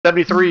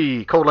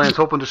73, Cold Lands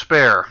Hope and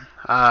Despair.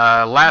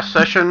 Last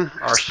session,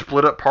 our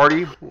split up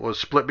party was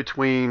split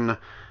between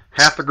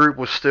half the group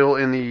was still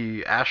in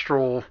the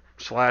astral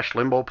 /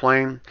 limbo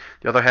plane.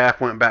 The other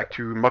half went back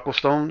to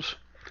Mucklestones.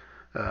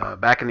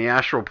 Back in the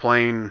astral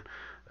plane,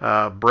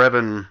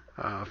 Brevin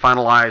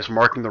finalized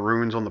marking the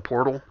runes on the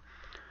portal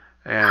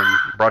and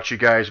brought you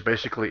guys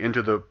basically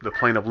into the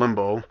plane of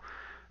limbo.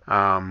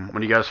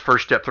 When you guys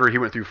first stepped through, he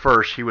went through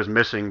first. He was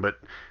missing, but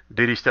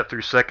Diddy stepped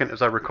through second,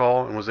 as I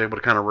recall, and was able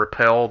to kind of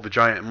repel the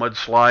giant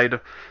mudslide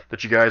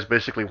that you guys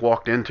basically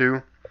walked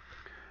into.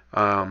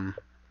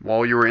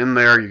 While you were in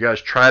there, you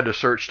guys tried to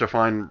search to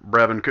find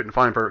Brevin. Couldn't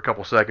find him for a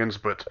couple seconds,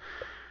 but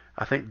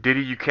I think,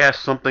 Diddy, you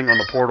cast something on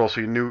the portal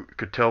so you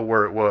could tell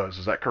where it was.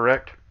 Is that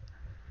correct?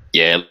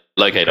 Yeah,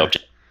 locate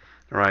object.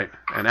 Right.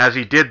 And as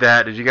he did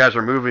that, as you guys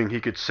were moving, he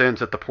could sense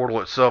that the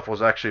portal itself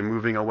was actually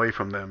moving away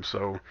from them.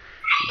 So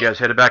you guys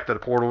headed back to the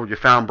portal. You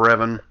found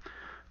Brevin.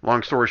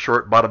 Long story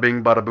short, bada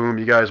bing, bada boom.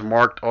 You guys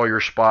marked all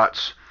your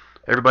spots.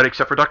 Everybody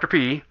except for Dr.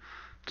 P,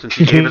 since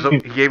he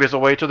gave his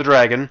away to the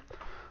dragon.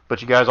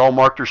 But you guys all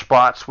marked your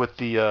spots with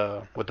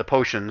the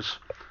potions,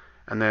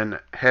 and then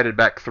headed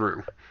back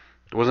through.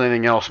 There wasn't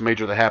anything else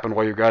major that happened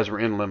while you guys were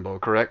in limbo,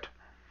 correct?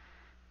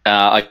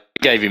 I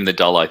gave him the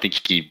dollar. I think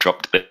he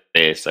dropped it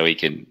there so he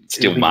can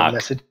still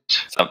mark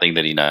something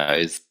that he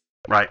knows.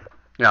 Right.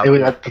 Yeah.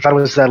 I thought it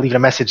was leaving a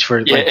message for.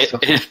 Yeah. So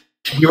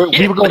we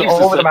were going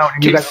over the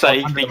mountain. You guys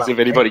say things if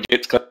anybody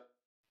gets close.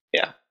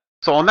 Yeah.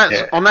 So on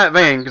that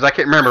vein, because I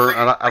can't remember,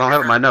 I don't have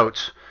it in my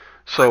notes.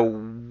 So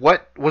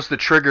what was the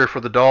trigger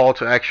for the doll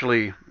to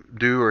actually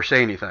do or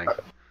say anything?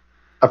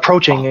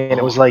 Approaching, and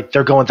it was like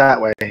they're going that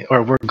way,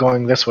 or we're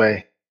going this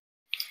way.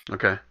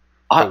 Okay.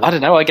 I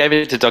don't know. I gave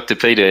it to Dr.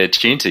 P to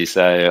tune to,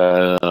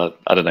 so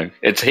I don't know.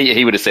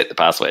 He would have set the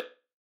password.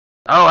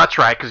 Oh, that's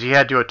right, because he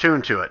had to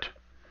attune to it.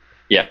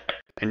 Yeah.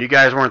 And you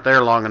guys weren't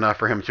there long enough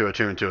for him to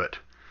attune to it,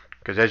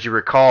 because as you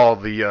recall,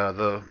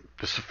 the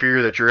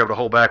sphere that you're able to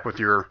hold back with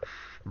your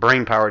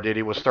brain power,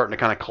 Diddy, was starting to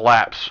kind of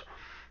collapse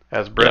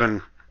as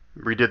Brevin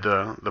redid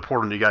the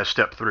portal and you guys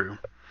stepped through.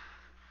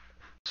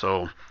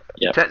 So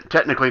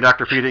technically,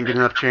 Dr. P didn't get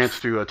enough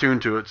chance to attune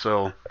to it,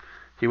 so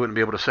he wouldn't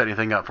be able to set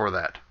anything up for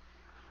that.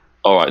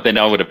 All right, then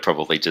I would have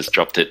probably just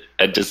dropped it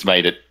and just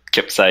made it,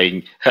 kept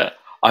saying,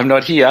 I'm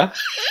not here.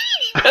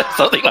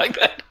 Something like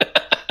that.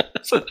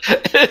 So,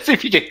 as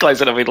if you get close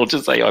enough, it'll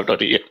just say, I'm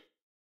not here.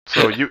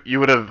 So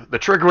you would have, the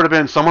trigger would have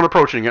been someone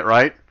approaching it,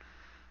 right?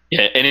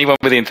 Yeah, anyone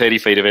within 30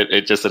 feet of it,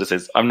 it just sort of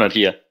says, I'm not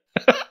here.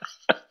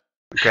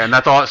 Okay, and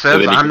that's all it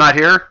says, I'm not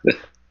here?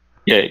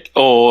 Yeah,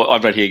 or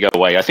I'm not here, go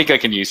away. I think I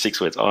can use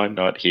 6 words. I'm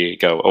not here,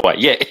 go away.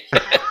 Yeah.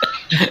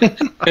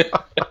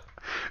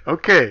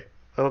 Okay.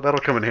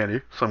 That'll come in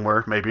handy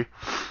somewhere, maybe.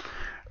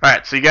 All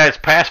right, so you guys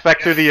passed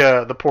back through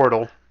the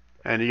portal,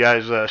 and you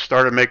guys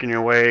started making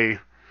your way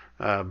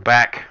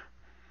back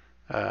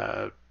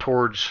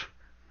towards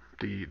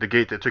the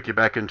gate that took you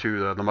back into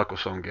the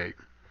Mucklestone gate.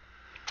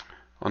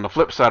 On the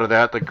flip side of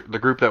that, the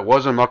group that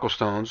was in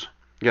Mucklestones,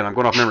 again, I'm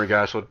going off memory,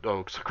 guys, so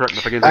correct me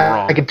if I get anything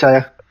wrong. I can tell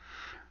you.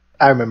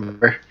 I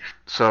remember.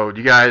 So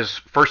you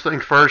guys, first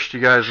thing first, you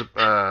guys,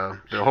 the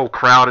whole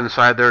crowd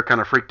inside there kind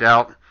of freaked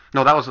out.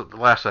 No, that was the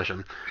last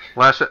session.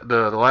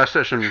 The last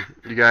session,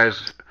 you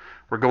guys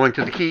were going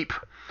to the keep.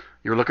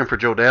 You were looking for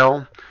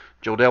Jodell.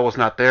 Jodell was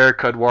not there.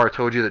 Cudwar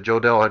told you that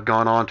Jodell had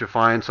gone on to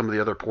find some of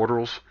the other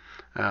portals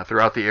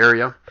throughout the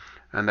area,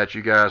 and that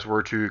you guys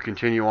were to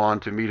continue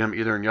on to meet him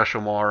either in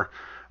Yeshomar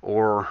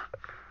or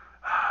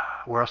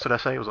where else did I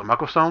say? Was it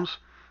Mucklestones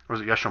or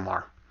was it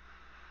Yeshomar?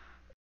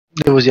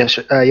 It was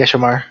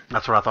Yeshomar.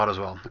 That's what I thought as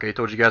well. Okay, he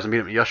told you guys to meet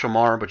him at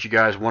Yeshomar, but you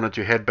guys wanted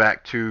to head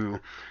back to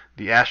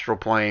the astral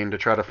plane to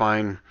try to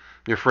find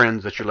your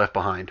friends that you left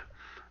behind.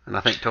 And I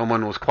think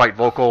Toman was quite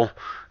vocal,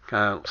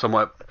 kind of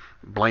somewhat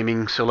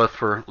blaming Silith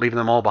for leaving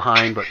them all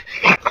behind,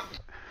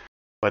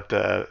 but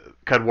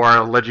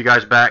Cudwar led you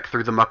guys back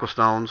through the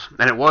Mucklestones,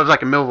 and it was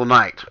like a middle of the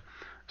night.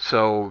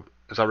 So,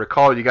 as I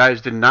recall, you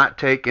guys did not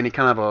take any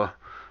kind of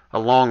a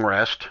long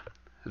rest.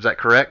 Is that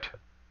correct?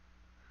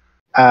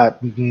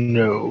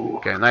 No.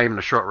 Okay, not even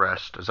a short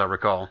rest, as I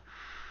recall.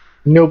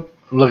 Nope.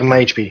 Look at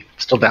my HP.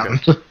 Still down.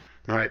 Okay.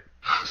 All right.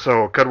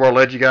 So Cudwar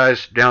led you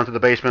guys down to the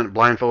basement,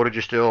 blindfolded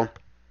you still,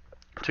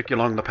 took you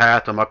along the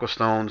path to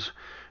Mucklestones,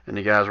 and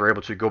you guys were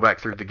able to go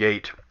back through the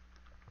gate,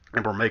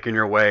 and were making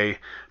your way,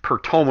 per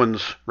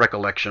Toman's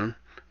recollection.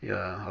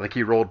 Yeah, I think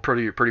he rolled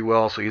pretty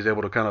well, so he's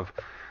able to kind of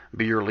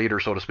be your leader,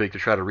 so to speak, to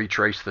try to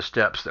retrace the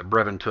steps that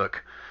Brevin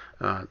took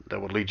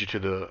that would lead you to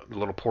the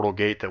little portal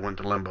gate that went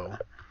to Limbo.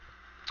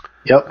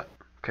 Yep.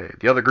 Okay,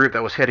 the other group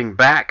that was heading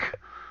back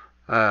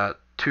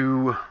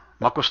to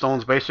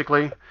Mucklestones,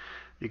 basically,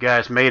 you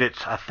guys made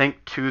it, I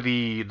think, to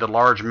the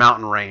large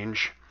mountain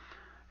range,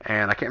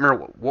 and I can't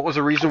remember, what was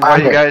the reason why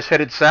you guys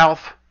headed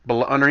south,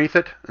 underneath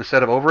it,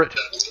 instead of over it?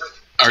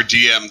 Our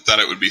DM thought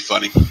it would be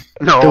funny.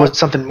 No. There was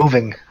something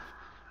moving.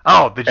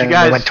 Oh, did you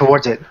guys... we went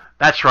towards it.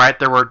 That's right,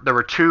 there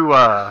were two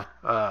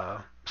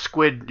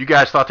squid, you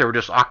guys thought they were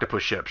just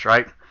octopus ships,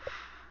 right?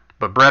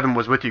 But Brevin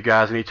was with you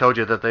guys, and he told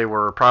you that they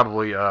were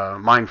probably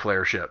mind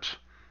flare ships.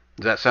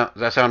 Does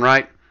that sound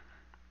right?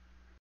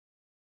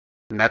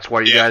 And that's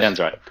why you guys. Sounds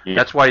right. Yeah.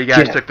 That's why you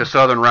guys took the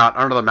southern route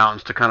under the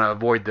mountains to kind of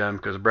avoid them,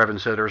 because Brevin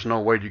said there's no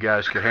way you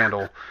guys could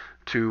handle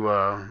two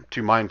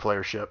Mind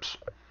Flayer ships.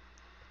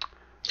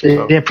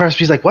 So. Yeah,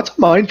 Presby's like, what's a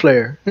Mind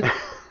Flayer?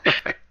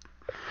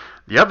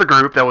 The other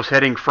group that was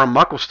heading from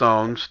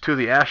Mucklestones to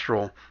the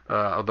astral,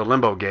 the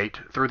Limbo Gate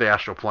through the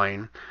astral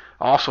plane,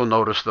 also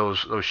noticed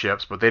those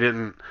ships, but they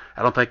didn't.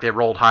 I don't think they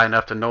rolled high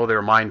enough to know they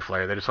were Mind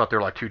Flayer. They just thought they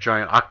were like two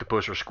giant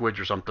octopus or squids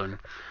or something.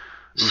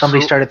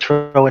 Somebody started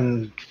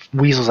throwing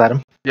weasels at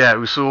him. Yeah,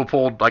 Usul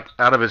pulled like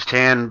out of his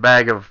tan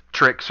bag of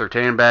tricks or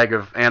tan bag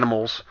of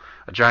animals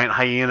a giant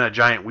hyena, a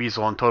giant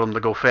weasel, and told them to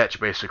go fetch,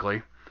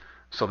 basically.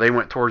 So they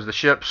went towards the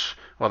ships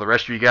while the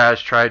rest of you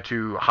guys tried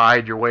to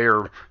hide your way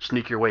or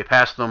sneak your way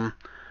past them.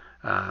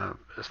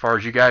 As far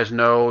as you guys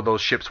know,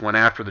 those ships went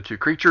after the two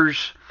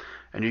creatures,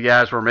 and you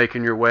guys were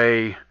making your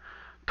way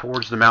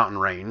towards the mountain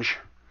range.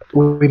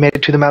 We made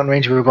it to the mountain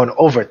range. We were going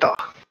over it, though.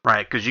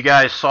 Right, because you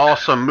guys saw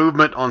some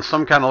movement on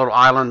some kind of little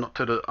island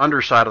to the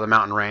underside of the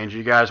mountain range.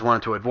 You guys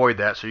wanted to avoid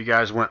that, so you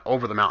guys went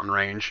over the mountain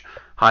range,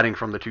 hiding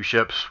from the two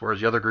ships,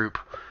 whereas the other group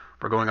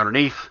were going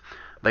underneath.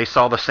 They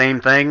saw the same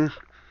thing,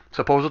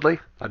 supposedly.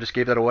 I just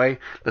gave that away.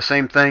 The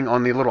same thing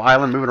on the little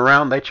island moving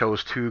around. They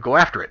chose to go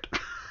after it.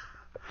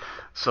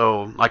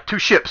 So, like two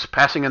ships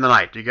passing in the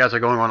night. You guys are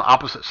going on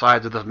opposite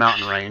sides of this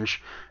mountain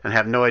range and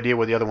have no idea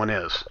where the other one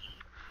is.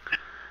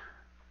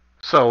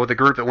 So, the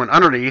group that went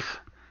underneath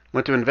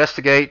went to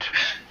investigate.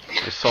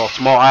 They saw a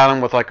small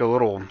island with like a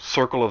little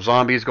circle of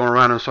zombies going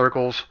around in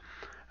circles.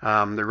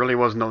 There really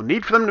was no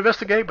need for them to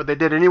investigate, but they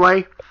did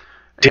anyway.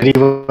 Diddy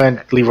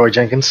went Leroy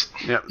Jenkins.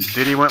 Yep,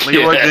 Diddy went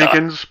Leroy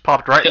Jenkins,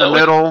 popped right in the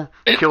middle,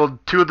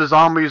 killed two of the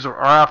zombies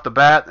right off the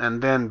bat,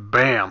 and then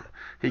bam,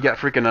 he got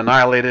freaking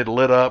annihilated,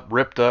 lit up,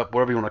 ripped up,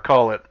 whatever you want to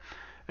call it.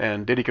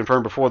 And Diddy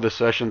confirmed before this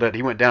session that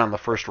he went down in the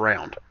first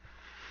round.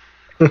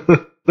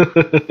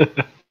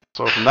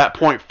 So from that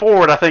point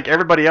forward, I think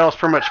everybody else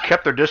pretty much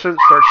kept their distance,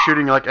 started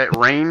shooting like at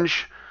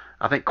range.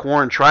 I think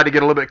Quarren tried to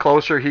get a little bit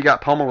closer. He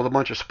got pummeled with a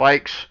bunch of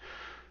spikes.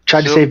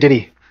 Tried to save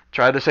Diddy.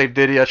 Tried to save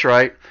Diddy, that's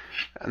right.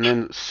 And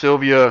then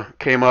Sylvia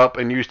came up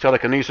and used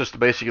telekinesis to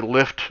basically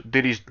lift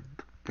Diddy's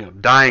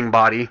dying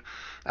body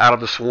out of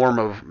the swarm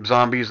of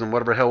zombies and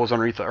whatever hell was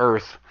underneath the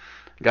earth.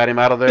 Got him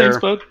out of there.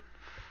 Thanks,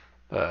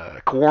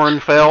 bud. Quarren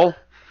fell.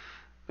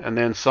 And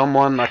then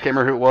someone, I can't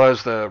remember who it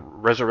was,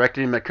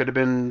 resurrected him. It could have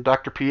been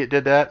Dr. P that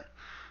did that.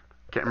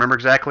 Can't remember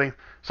exactly.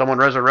 Someone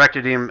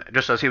resurrected him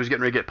just as he was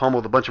getting ready to get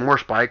pummeled with a bunch of more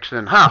spikes.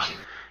 And,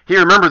 he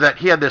remembered that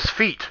he had this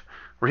feat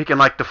where he can,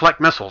 like,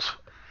 deflect missils.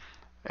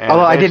 And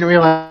although I didn't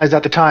realize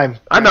at the time.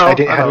 I know. I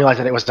didn't realize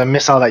that it was the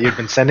missile that you'd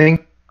been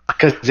sending.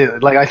 Because,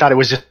 I thought it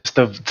was just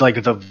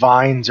the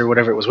vines or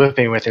whatever it was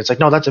whipping with. It's like,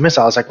 no, that's a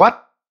missile. I was like,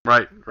 what?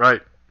 Right.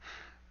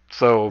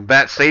 So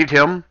that saved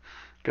him.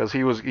 Because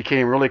he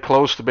came really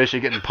close to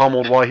basically getting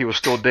pummeled while he was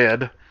still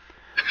dead.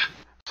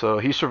 So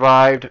he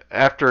survived.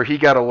 After he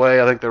got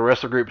away, I think the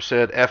rest of the group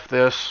said, F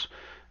this,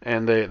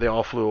 and they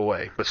all flew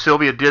away. But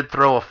Sylvia did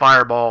throw a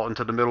fireball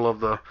into the middle of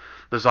the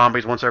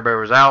zombies once everybody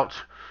was out.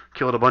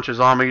 Killed a bunch of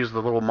zombies.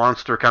 The little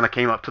monster kind of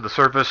came up to the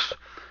surface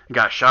and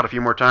got shot a few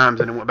more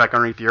times, and it went back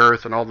underneath the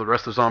earth, and all the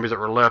rest of the zombies that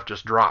were left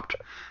just dropped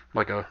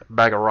like a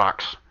bag of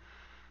rocks.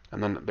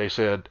 And then they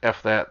said,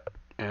 F that,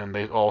 and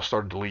they all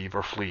started to leave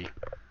or flee.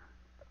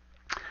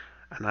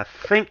 And I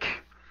think...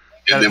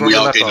 And then we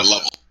all gained a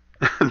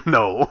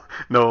level.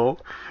 No.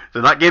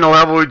 Did not gain a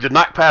level. You did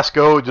not pass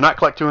go. You did not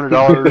collect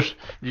 $200.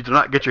 You did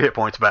not get your hit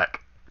points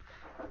back.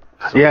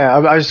 So, yeah,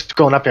 I was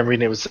scrolling up and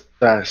reading it was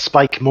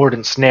Spike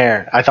Mordant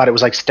Snare. I thought it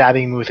was like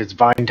stabbing with its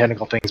vine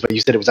tentacle things, but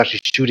you said it was actually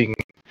shooting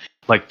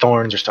like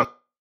thorns or something.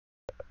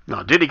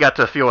 No, Diddy got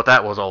to feel what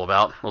that was all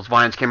about. Those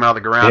vines came out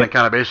of the ground and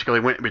kind of basically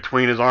went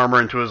between his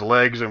armor into his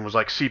legs and was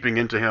like seeping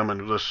into him,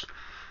 and it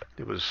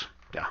was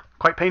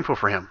quite painful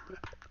for him.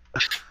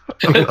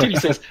 He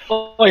says,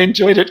 I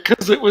enjoyed it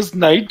because it was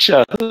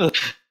nature. What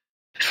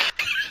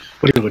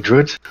are you doing,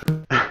 druids?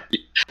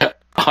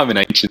 I'm an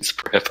ancient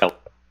prayer pal.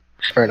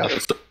 Fair enough.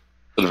 Sort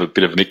of a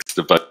bit of a mix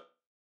of both.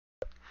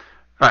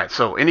 Alright,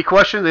 so any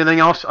questions? Anything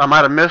else I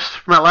might have missed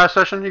from that last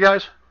session, you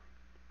guys?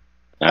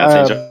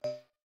 Okay.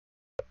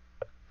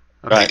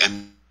 Right.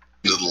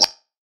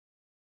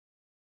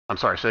 I'm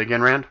sorry, say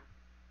again, Rand?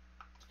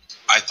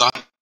 I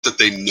thought that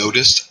they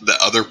noticed, the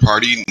other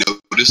party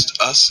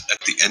noticed us at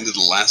the end of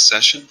the last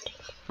session,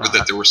 or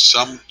that there was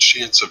some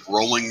chance of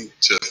rolling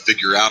to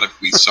figure out if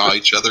we saw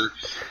each other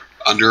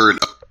under and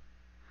up.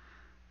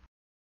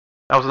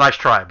 That was a nice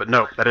try, but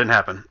no, that didn't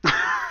happen.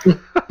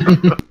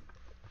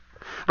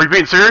 Were you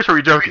being serious or were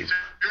you joking?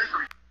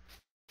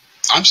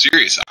 I'm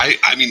serious.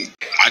 I mean,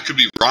 I could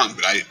be wrong,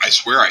 but I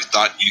swear I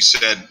thought you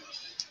said,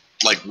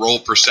 like, roll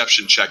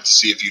perception check to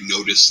see if you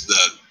noticed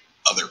the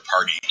other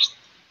party.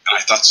 And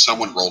I thought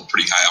someone rolled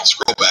pretty high. I'll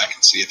scroll back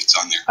and see if it's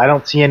on there. I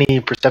don't see any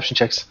perception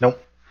checks.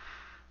 Nope.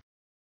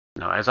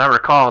 No, as I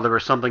recall, there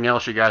was something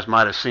else you guys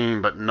might have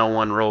seen, but no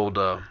one rolled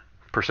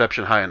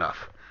perception high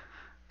enough.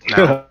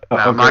 Now,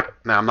 I'm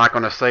not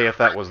going to say if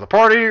that was the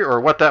party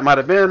or what that might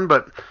have been,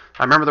 but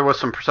I remember there was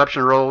some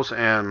perception rolls,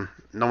 and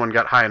no one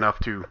got high enough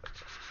to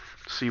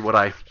see what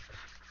I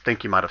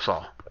think you might have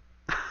saw.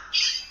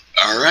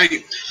 All right.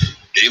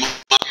 Game on.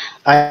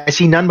 I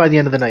see none by the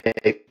end of the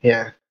night.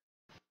 Yeah.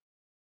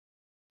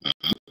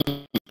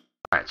 All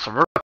right, so we're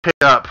going to pick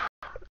up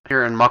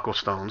here in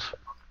Mucklestones.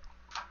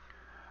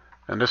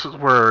 And this is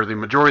where the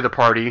majority of the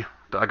party,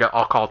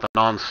 I'll call it the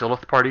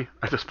non-Silith party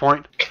at this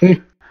point.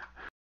 And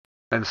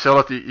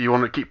Silith, you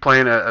want to keep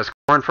playing as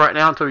Corinth right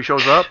now until he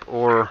shows up?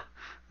 Or, I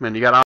mean,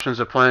 you got options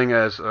of playing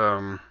as,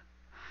 who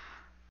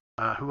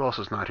else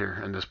is not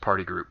here in this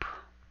party group?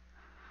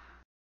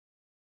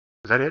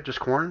 Is that it? Just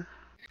Corn?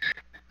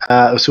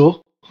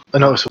 Usul? Oh,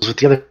 no, Usul's with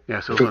the other.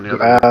 Yeah, Usul's on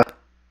the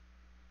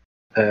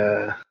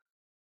other.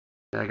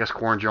 Yeah, I guess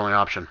Corn's your only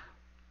option.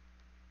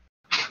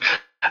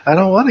 I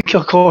don't want to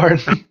kill Corn.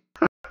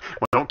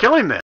 Well, don't kill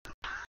him then.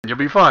 You'll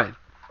be fine.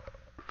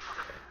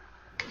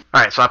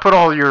 Alright, so I put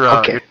all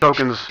your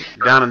tokens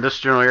down in this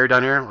general area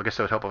down here. I guess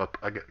that would help if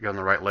I get on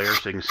the right layer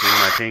so you can see when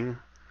I ping.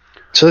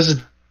 So this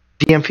is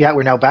DM Fiat,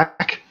 we're now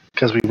back?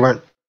 Because we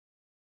weren't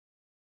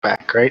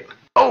back, right?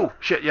 Oh,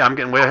 shit, yeah, I'm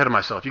getting way ahead of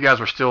myself. You guys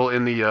were still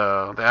in the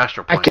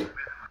astral plane.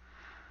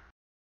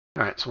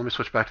 Alright, so let me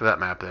switch back to that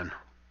map then.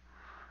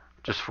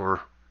 Just for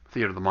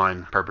theater of the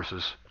mind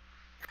purposes.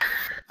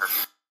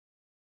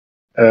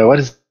 What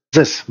is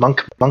this?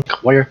 Monk,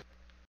 warrior,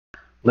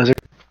 lizard,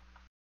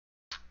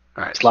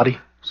 Alright, slotty.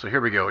 so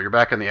here we go. You're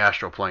back in the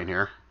astral plane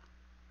here.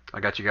 I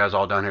got you guys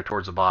all down here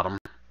towards the bottom.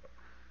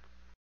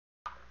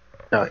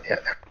 Oh, yeah.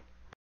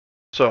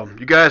 So,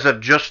 you guys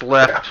have just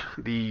left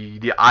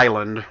the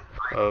island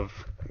of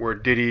where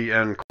Diddy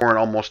and Corn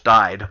almost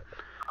died.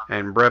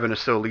 And Brevin is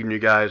still leading you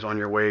guys on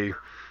your way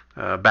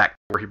back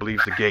where he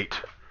believes the gate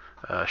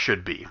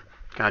should be.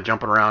 Kind of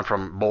jumping around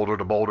from boulder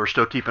to boulder,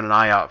 still keeping an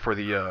eye out for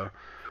the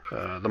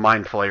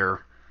Mind Flayer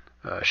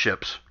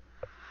ships.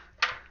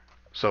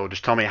 So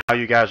just tell me how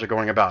you guys are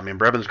going about. I mean,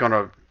 Brevin's going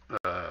to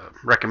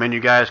recommend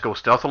you guys go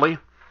stealthily.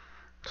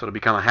 So it'll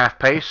be kind of half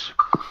pace.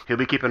 He'll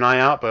be keeping an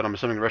eye out, but I'm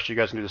assuming the rest of you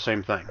guys can do the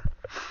same thing.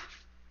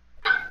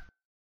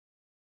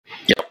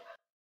 Yep.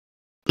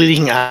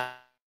 Leading hold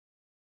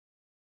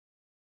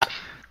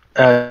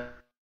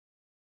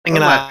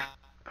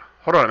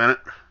on a minute.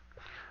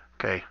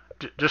 Okay.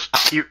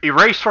 Just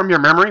erase from your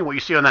memory what you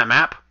see on that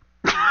map.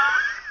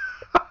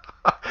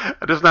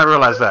 I just not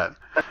realize that.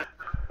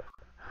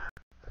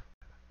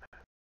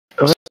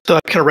 So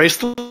I can erase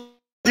them?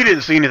 You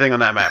didn't see anything on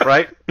that map,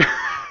 right?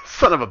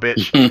 Son of a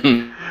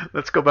bitch.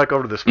 Let's go back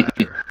over to this map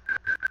here.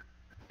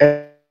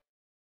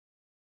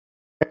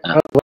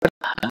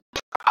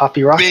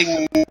 Hoppy Rock?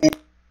 Bing.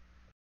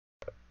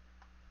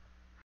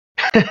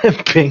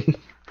 Bing.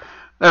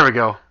 There we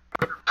go.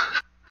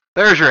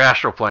 There's your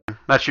astral plane.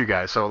 That's you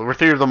guys. So we're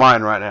theater of the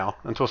mind right now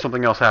until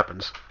something else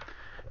happens.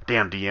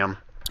 Damn DM.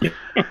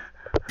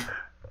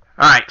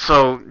 Alright,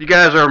 so you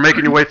guys are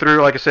making your way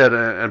through, like I said,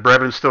 and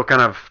Brevin's still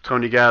kind of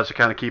telling you guys to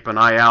kind of keep an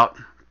eye out,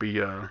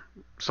 be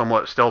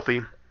somewhat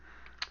stealthy.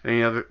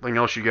 Anything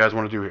else you guys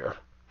want to do here?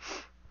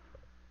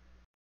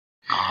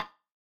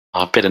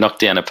 I better knock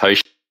down a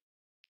potion.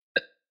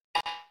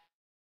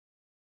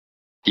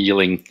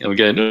 Healing. And we're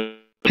going.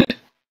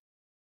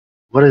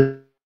 What is?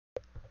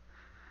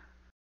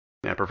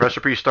 Yeah,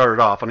 Professor P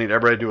started off. I need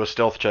everybody to do a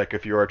stealth check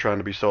if you are trying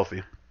to be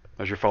stealthy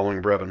as you're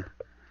following Brevin.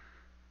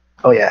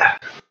 Oh yeah.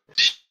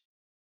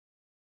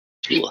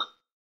 Sure.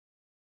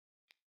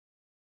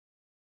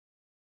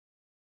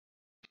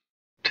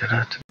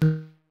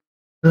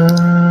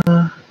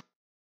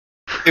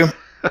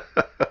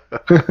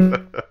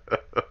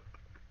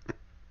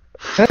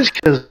 That's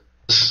because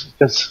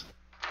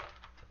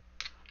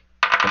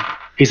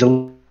he's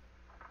a.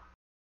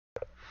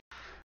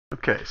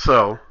 Okay,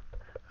 so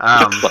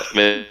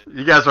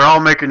you guys are all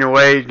making your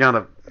way, kind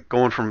of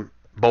going from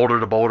boulder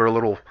to boulder, a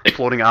little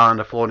floating island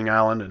to floating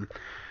island, and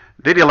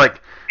Diddy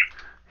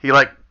he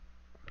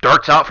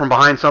darts out from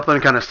behind something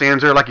and kind of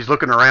stands there like he's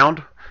looking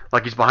around,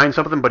 like he's behind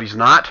something, but he's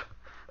not.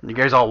 And you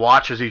guys all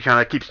watch as he kind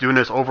of keeps doing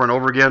this over and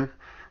over again,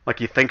 like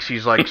he thinks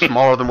he's like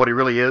smaller than what he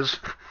really is,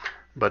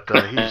 but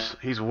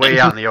he's way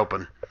out in the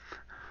open.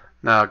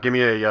 Now, give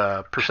me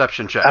a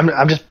perception check.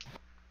 I'm just.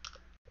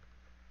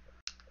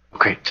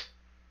 Great.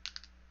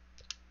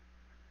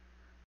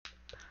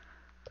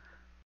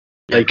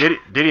 Yeah, Like,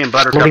 Diddy and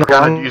Buttercup are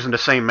kind of using the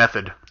same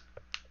method.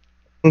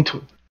 If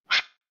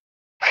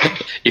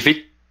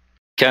it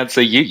can't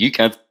see you, you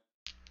can't.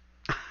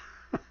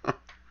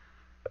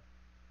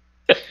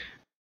 Okay,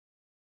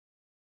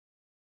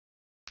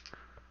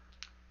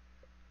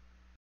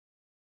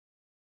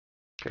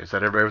 is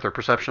that everybody with their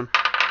perception?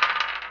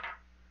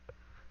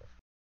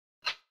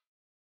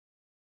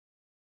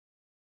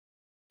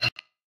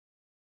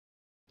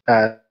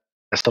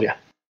 Sylvia.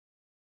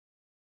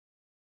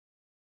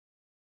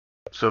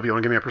 Sylvia, you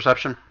want to give me a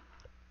perception?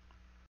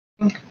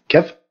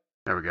 Kev?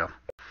 There we go.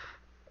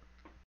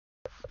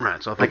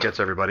 Alright, so I think that's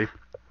everybody.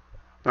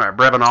 Alright,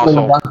 Brevin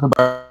also.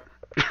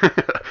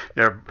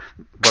 Yeah,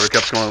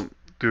 Buttercup's going to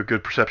do a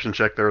good perception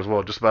check there as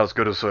well. Just about as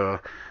good as her,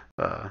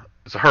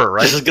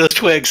 right? Just as good as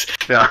Twigs.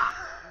 Yeah.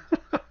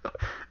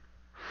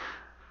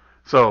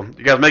 So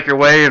you guys make your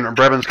way, and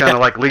Brevin's kind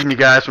of like leading you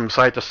guys from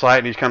site to site,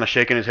 and he's kind of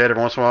shaking his head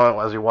every once in a while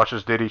as he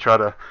watches Diddy try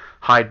to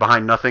hide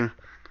behind nothing.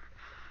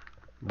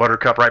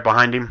 Buttercup right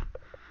behind him.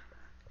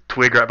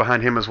 Twig right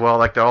behind him as well.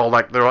 They're all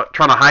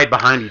trying to hide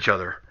behind each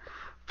other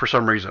for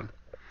some reason.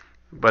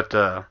 But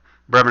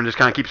Brevin just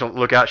kind of keeps a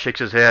lookout, shakes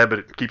his head, but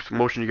it keeps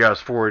motioning you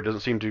guys forward. He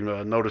doesn't seem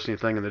to notice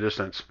anything in the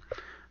distance.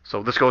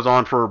 So this goes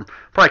on for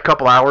probably a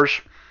couple hours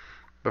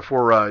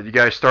before you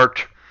guys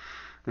start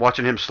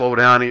watching him slow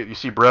down. You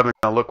see Brevin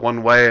kind of look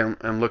one way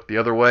and look the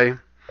other way.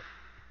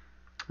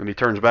 And he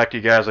turns back to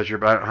you guys as you're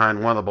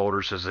behind one of the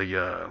boulders. Says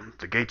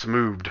the gate's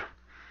moved.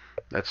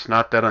 That's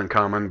not that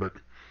uncommon, but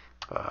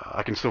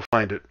I can still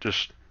find it.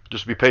 Just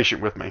be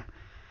patient with me.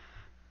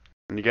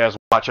 And you guys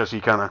watch as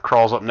he kind of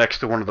crawls up next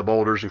to one of the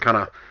boulders and kind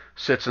of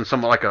sits in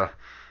somewhat like a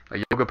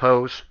yoga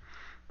pose,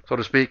 so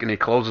to speak, and he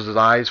closes his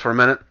eyes for a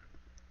minute.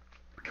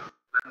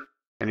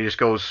 And he just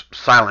goes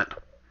silent.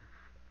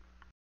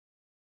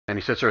 And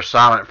he sits there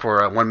silent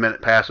for 1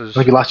 minute passes.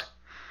 Like you lost.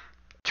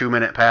 2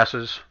 minute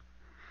passes.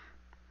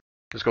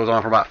 This goes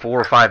on for about 4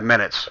 or 5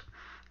 minutes.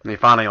 And he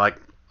finally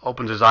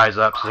opens his eyes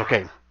up, says,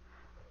 "Okay,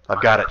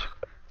 I've got it.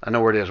 I know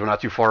where it is. We're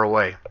not too far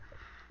away."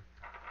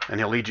 And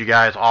he'll lead you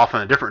guys off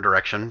in a different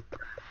direction.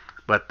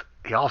 But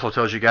he also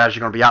tells you guys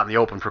you're going to be out in the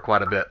open for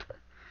quite a bit.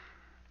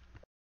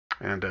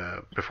 And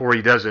before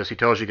he does this, he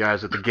tells you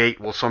guys that the gate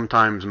will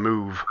sometimes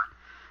move.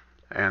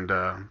 And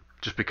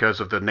just because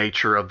of the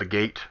nature of the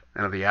gate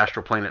and of the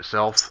astral plane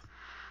itself,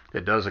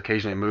 it does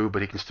occasionally move,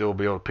 but he can still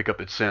be able to pick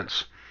up its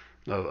sense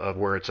of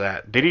where it's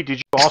at. Did you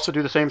also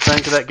do the same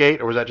thing to that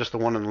gate, or was that just the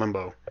one in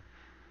limbo?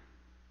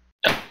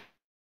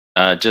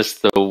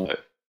 Just the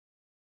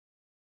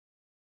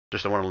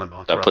one in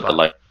limbo. I put the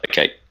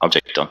locate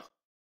object on.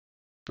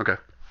 Okay.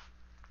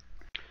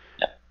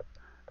 Yeah.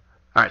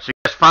 All right. So you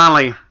guys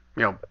finally,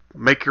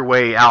 make your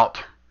way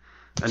out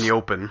in the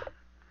open.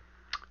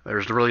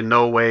 There's really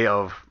no way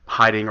of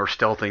hiding or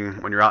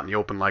stealthing when you're out in the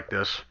open like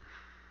this.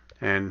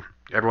 And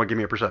everyone, give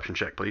me a perception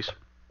check, please.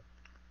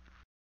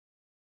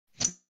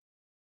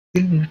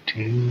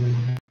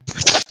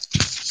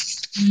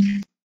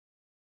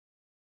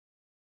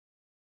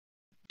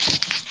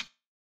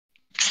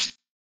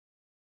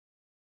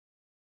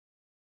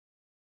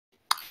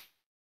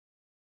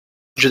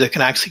 That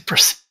can actually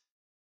perceive.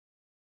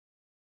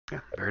 Yeah,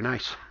 very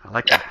nice. I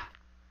like that.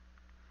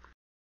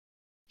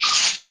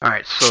 All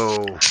right,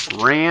 so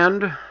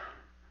Rand,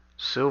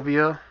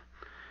 Sylvia,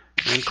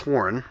 and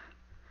Corin.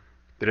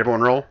 Did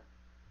everyone roll?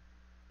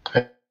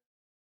 Okay.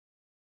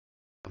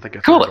 I think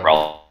that's Cool it,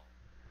 roll.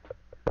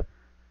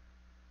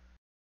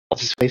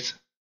 What's his face?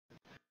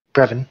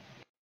 Brevin.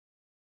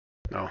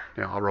 No,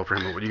 yeah, I'll roll for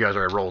him. You guys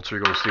already rolled, so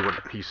you're going to see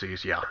what he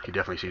sees. Yeah, he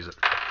definitely sees it.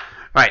 All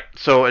right,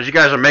 so as you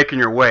guys are making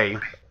your way,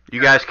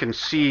 you guys can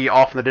see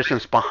off in the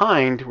distance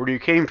behind where you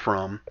came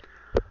from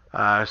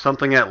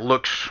something that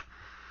looks,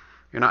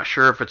 you're not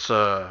sure if it's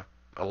a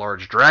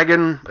large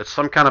dragon. It's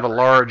some kind of a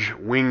large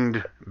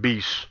winged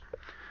beast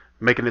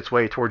making its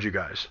way towards you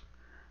guys.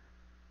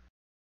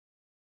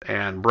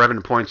 And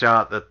Brevin points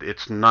out that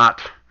it's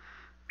not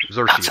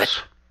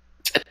Xerxes.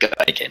 It's a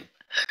guy again.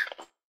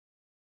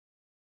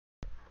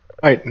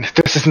 Alright,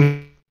 this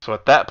isn't. So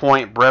at that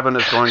point, Brevin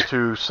is going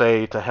to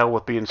say, to hell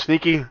with being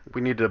sneaky.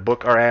 We need to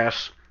book our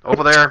ass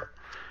over there.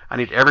 I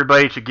need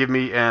everybody to give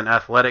me an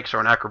athletics or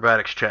an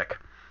acrobatics check.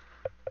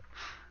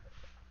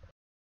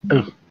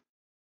 Ooh.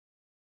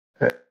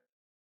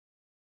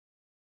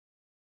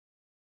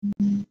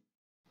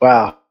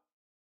 Wow.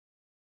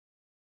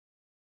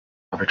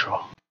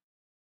 Patrol.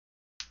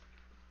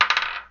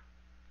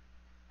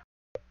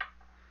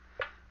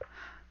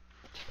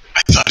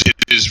 I thought it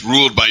is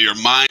ruled by your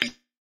mind,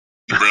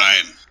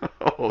 Brian.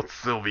 Oh,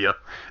 Sylvia.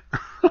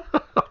 All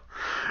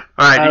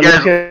right, you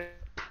guys.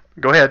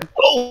 Go ahead.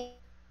 Oh,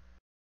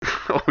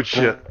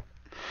 Shit.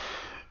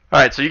 All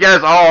right, so you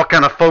guys all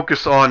kind of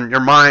focus on your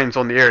minds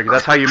on the area.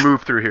 That's how you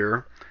move through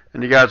here.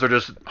 And you guys are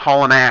just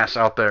hauling ass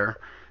out there.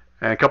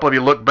 And a couple of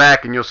you look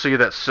back and you'll see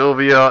that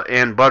Sylvia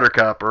and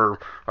Buttercup are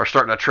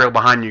starting to trail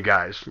behind you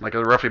guys. Like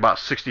they're roughly about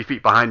 60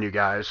 feet behind you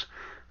guys.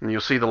 And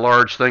you'll see the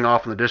large thing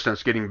off in the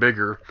distance getting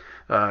bigger,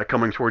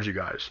 coming towards you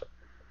guys.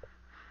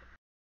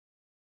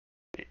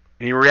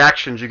 Any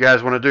reactions you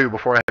guys want to do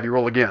before I have you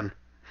roll again?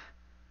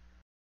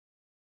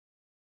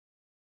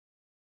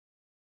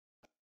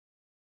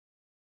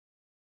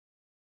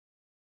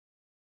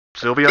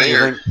 Sylvia,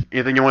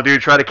 anything you want to do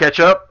to try to catch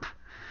up?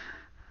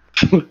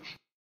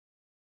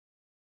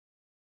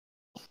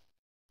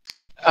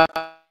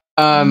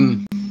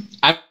 I'm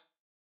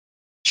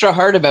extra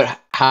hard about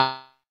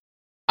how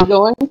I'm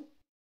going.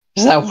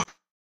 Does that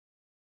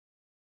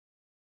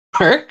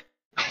work?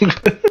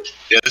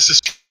 Yeah, this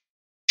is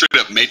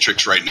straight up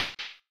Matrix right now.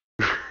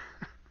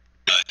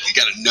 You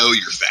gotta know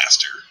you're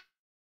faster.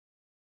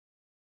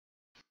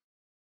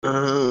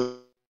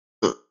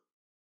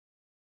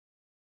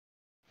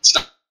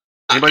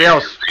 Anybody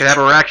else can have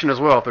a reaction as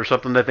well if there's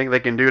something they think they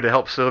can do to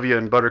help Sylvia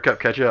and Buttercup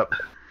catch up.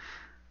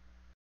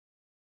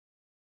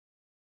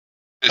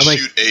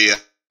 Shoot a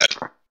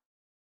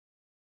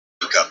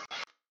cup.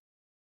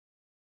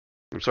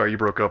 I'm sorry, you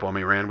broke up on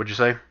me, Rand. What'd you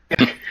say?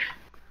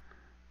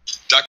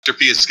 Dr.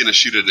 P is going to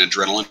shoot an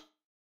adrenaline.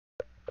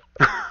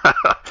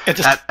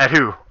 At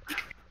who?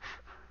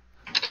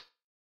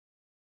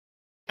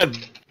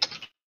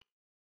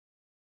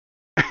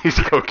 He's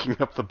coking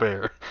up the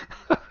bear.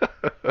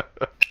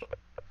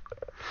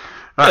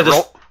 All right,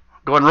 roll.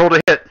 Go ahead and roll to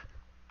hit.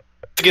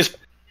 It's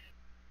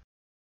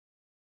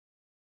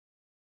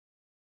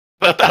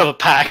out of a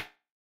pack.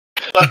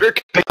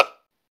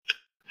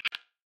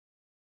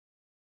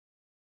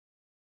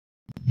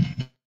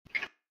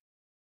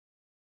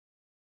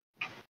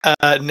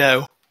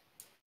 No.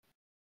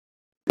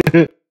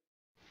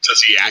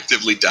 Does he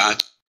actively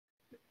dodge?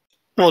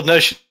 Well, no,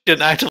 she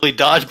didn't actively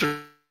dodge, but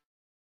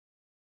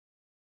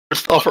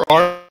fell for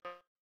arm.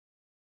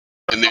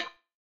 And then,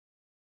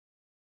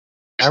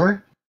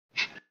 Armor?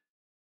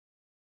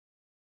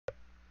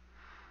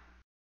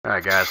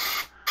 Alright, guys.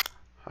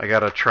 I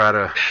gotta try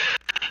to...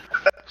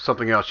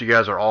 Something else. You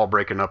guys are all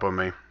breaking up on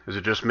me. Is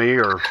it just me,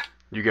 or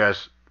you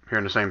guys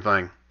hearing the same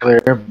thing?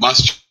 Clear.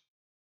 must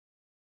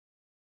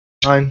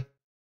Fine.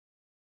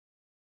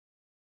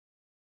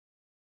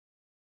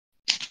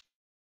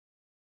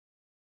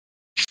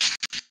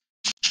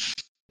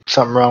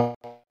 Something wrong.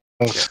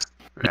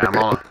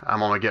 Yeah,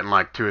 I'm only getting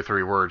like 2 or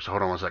 3 words.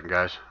 Hold on one second,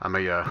 guys. I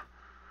may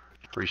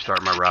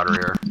restart my router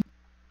here.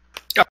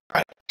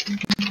 Alright.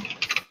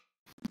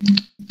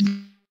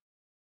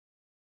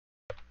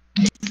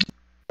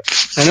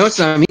 I know it's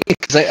not me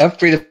because I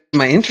upgraded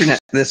my internet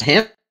to this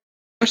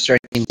hamster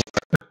anymore.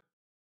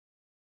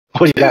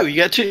 What do you got? Ooh, you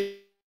got two.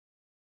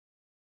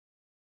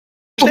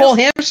 The whole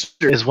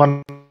hamster. Is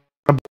one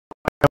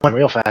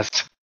real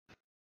fast?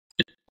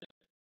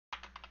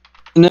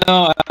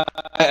 No,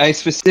 I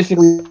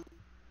specifically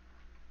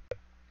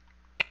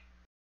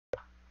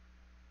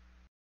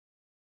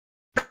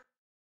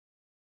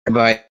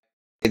by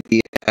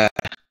the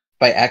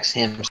by X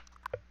hamster.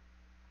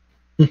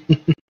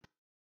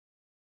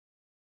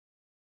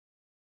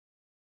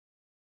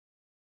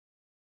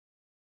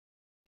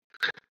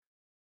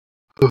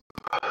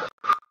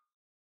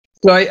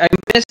 So I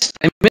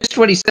missed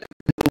what he said.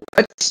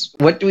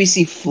 What do we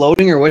see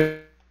floating, or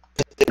what?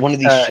 One of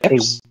these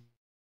ships?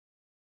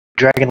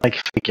 Dragon-like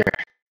figure.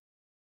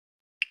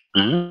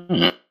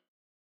 Mm.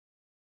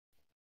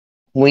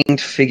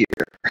 Winged figure.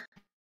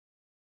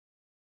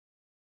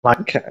 Like,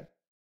 Okay.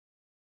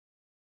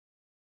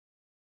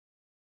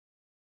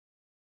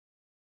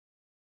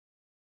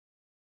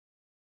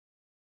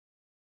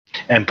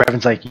 and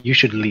Brevin's like, you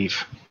should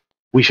leave.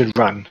 We should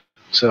run.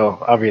 So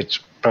obviously it's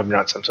probably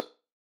not some.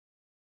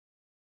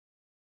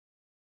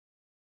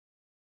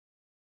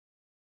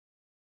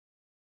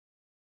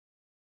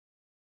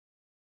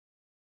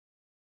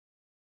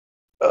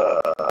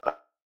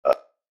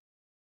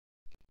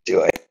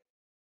 Do I?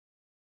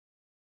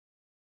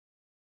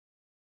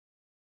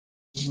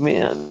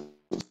 Man.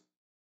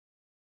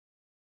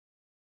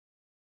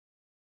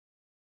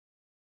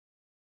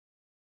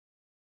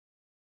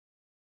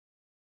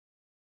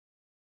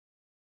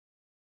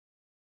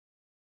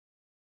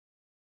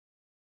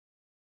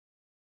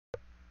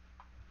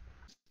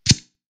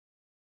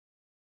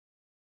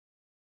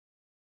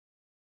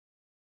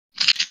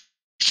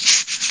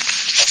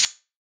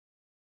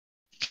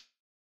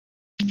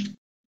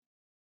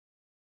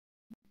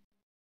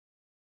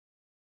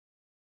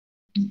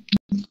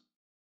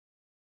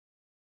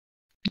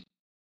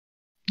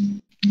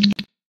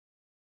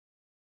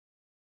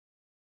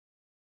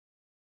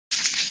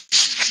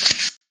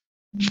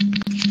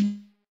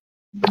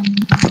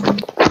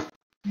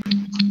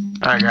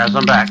 Alright, guys,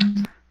 I'm back.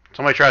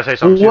 Somebody try to say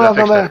something. See if that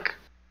Welcome fixed back.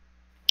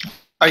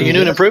 Are you new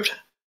and improved? it.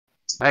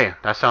 Hey,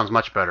 that sounds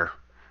much better.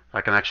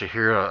 I can actually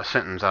hear a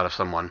sentence out of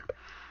someone.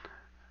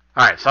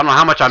 Alright, so I don't know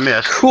how much I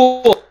missed.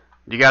 Cool.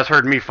 You guys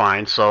heard me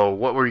fine, so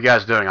what were you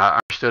guys doing? I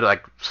understood,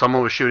 like,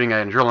 someone was shooting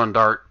a drilling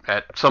dart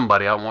at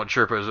somebody. I wasn't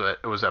sure if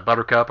it was at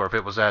Buttercup or if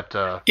it was at...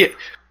 Yeah.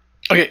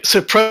 Okay,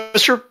 so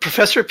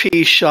Professor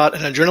P shot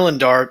an adrenaline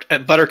dart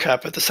at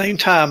Buttercup at the same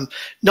time,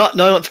 not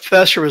knowing what the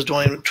professor was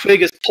doing.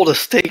 Twig has pulled a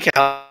stake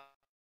out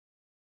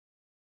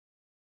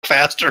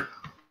faster.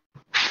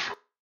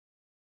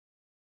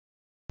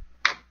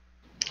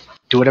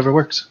 Do whatever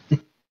works.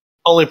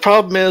 Only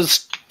problem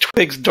is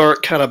Twig's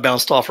dart kind of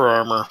bounced off her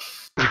armor.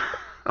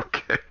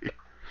 Okay.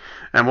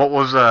 And what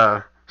was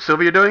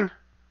Sylvia doing?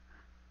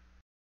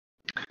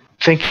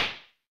 Thinking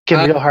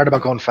real hard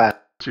about going fast.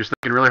 She was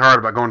thinking really hard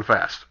about going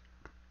fast.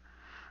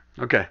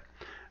 Okay. All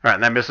right,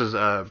 and that misses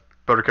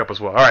Buttercup as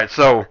well. All right,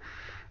 so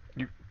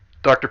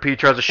Dr. P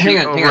tries to shoot Hang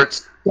on, over hang on.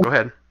 it. Go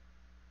ahead.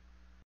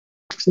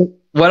 So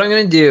what I'm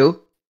going to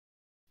do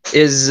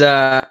is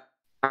I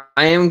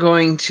am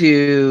going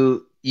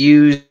to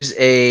use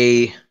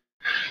a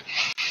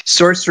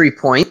sorcery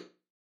point,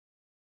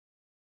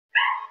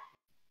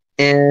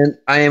 and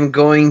I am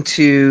going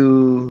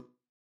to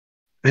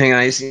hang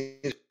on.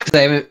 Because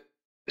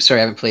I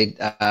haven't played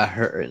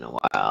her in a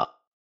while.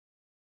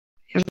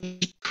 Here's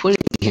putting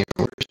here.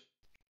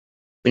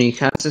 When you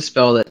cast a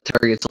spell that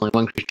targets only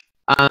one creature.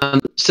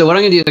 So what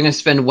I'm going to do is I'm going to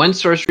spend one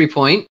sorcery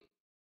point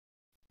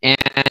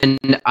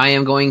and I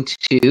am going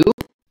to.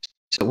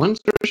 So one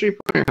sorcery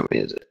point, or how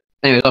many is it?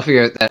 Anyways, I'll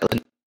figure out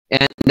that.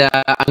 And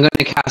I'm going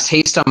to cast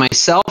haste on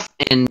myself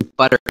and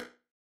butter.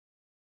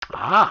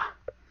 Ah,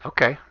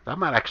 okay. That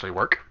might actually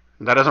work.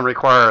 That doesn't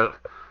require,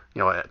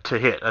 to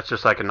hit. That's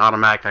just like an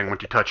automatic thing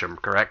once you touch them,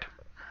 correct?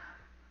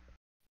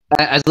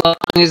 As long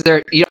as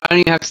you don't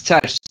even have to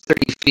touch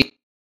 30 feet.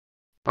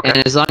 Okay.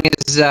 And as long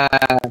as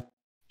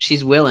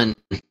she's willing.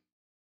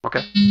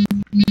 Okay.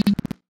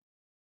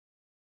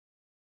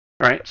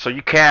 All right, so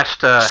you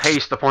cast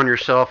haste upon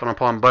yourself and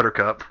upon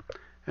Buttercup,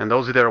 and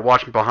those of you that are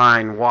watching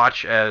behind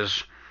watch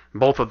as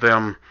both of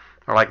them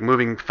are like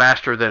moving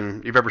faster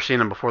than you've ever seen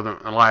them before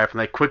in life, and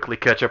they quickly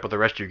catch up with the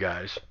rest of you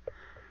guys.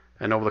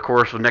 And over the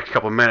course of the next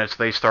couple of minutes,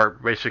 they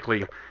start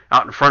basically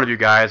out in front of you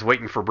guys,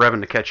 waiting for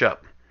Brevin to catch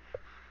up.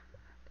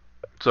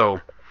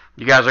 So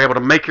you guys are able to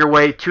make your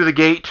way to the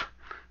gate.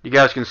 You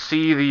guys can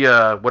see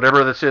the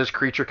whatever this is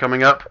creature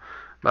coming up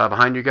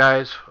behind you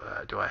guys.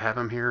 Do I have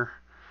him here?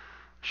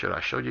 Should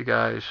I show you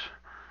guys?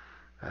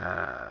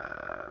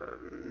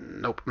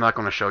 Nope, I'm not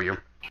going to show you.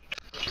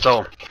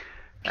 So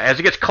as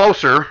it gets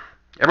closer,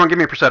 everyone give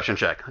me a perception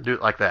check. Do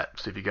it like that.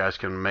 See if you guys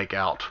can make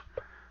out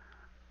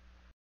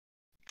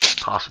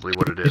possibly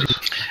what it is.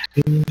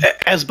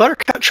 As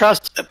Buttercup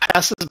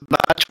passes by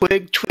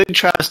Twig, Twig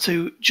tries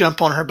to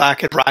jump on her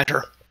back and ride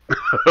her.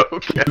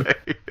 Okay.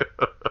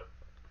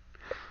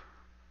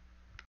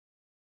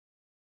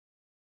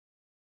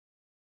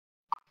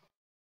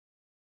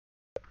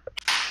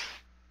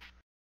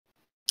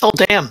 Oh,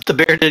 damn, the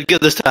bear did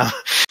good this time.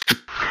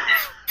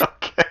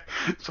 Okay.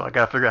 So I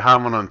got to figure out how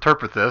I'm going to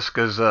interpret this,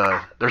 because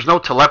there's no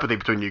telepathy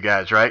between you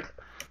guys, right?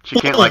 She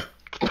can't,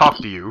 talk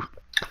to you.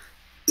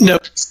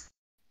 Nope.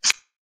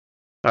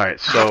 All right,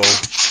 so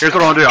here's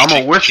what I'm going to do. I'm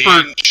going to whisper.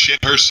 Can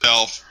shit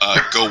herself,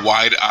 go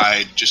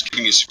wide-eyed, just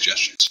giving you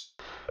suggestions.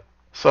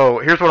 So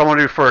here's what I want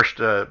to do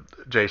first,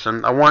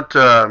 Jason. I want,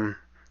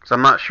 because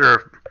I'm not sure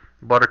if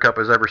Buttercup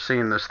has ever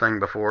seen this thing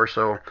before,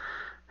 so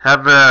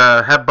have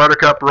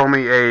Buttercup roll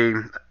me a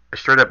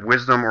straight-up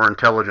wisdom or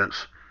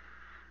intelligence.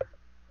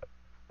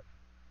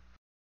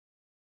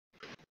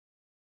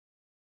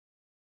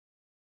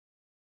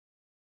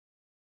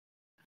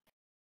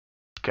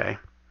 Okay.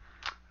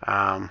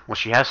 Well,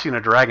 she has seen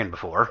a dragon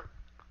before,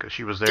 because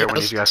she was there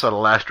when you guys saw the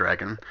last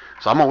dragon.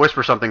 So I'm going to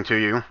whisper something to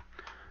you,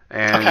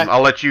 and okay.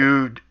 I'll let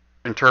you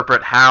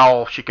interpret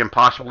how she can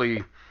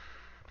possibly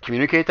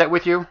communicate that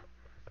with you.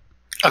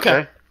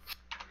 Okay.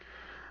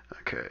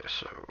 Okay,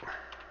 so...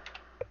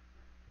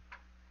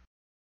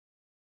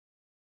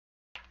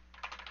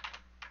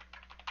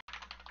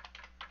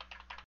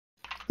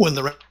 When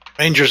the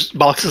ranger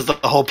boxes the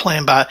whole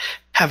plan by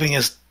having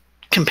his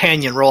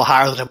companion roll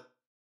higher than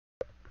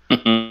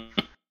him.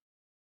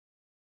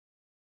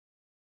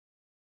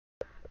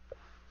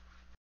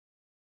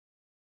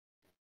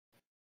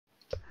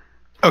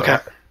 Okay.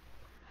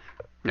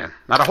 Yeah,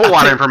 not a whole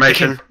lot of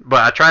information,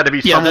 but I tried to be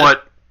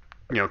somewhat,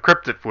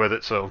 cryptic with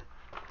it. So, all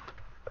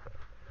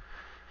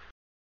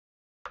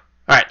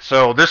right.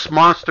 So this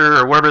monster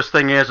or whatever this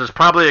thing is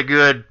probably a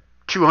good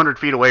 200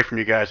 feet away from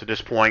you guys at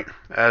this point.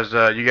 As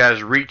you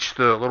guys reach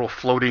the little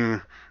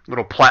floating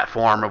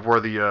platform of where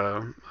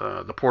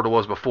the portal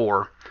was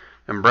before,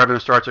 and Brevin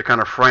starts to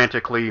kind of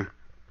frantically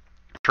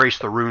trace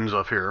the runes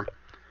up here.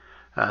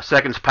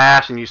 Seconds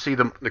pass, and you see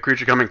the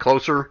creature coming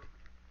closer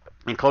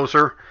and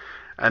closer,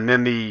 and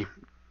then the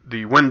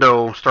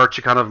window starts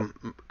to kind of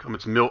become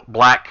its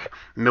black,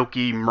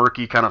 milky,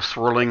 murky, kind of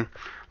swirling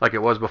like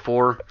it was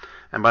before.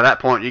 And by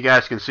that point, you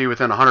guys can see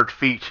within 100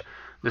 feet,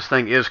 this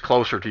thing is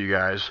closer to you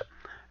guys.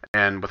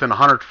 And within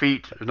 100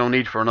 feet, there's no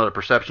need for another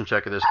perception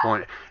check at this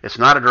point. It's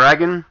not a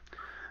dragon,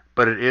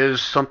 but it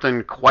is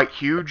something quite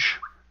huge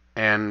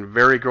and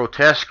very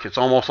grotesque. It's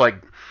almost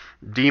like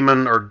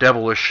demon or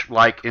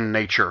devilish-like in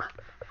nature.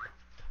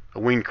 A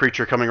winged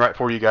creature coming right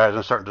for you guys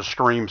and starting to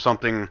scream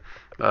something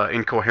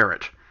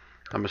incoherent.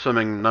 I'm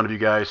assuming none of you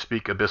guys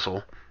speak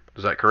Abyssal.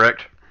 Is that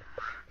correct?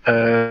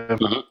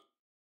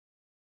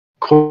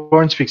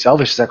 Corn speaks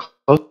Elvish. Is that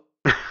close?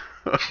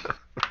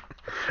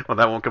 Well,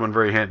 that won't come in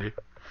very handy.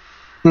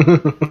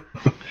 Alright,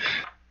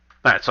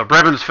 so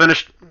Brevin's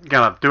finished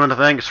kind of doing the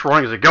thing. It's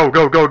roaring. He's like, go,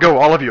 go, go, go,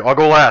 all of you. I'll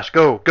go last.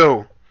 Go,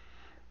 go.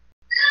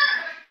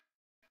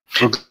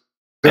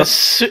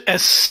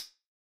 As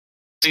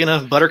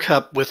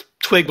Buttercup with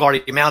Twig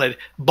already mounted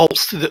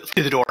bolts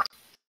through the door.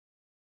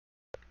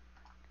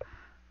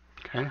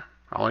 Okay.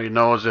 All you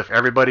know is if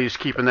everybody's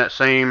keeping that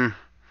same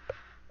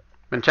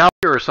mentality,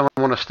 or someone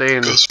want to stay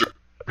in.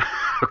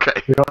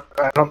 Okay.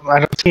 I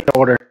don't see an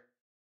order.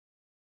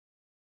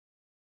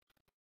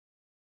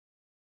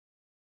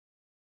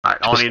 All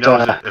right. All I need to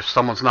know is if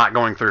someone's not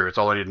going through. It's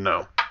all I need to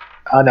know.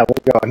 No,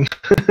 we're going.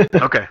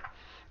 Okay. All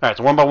right.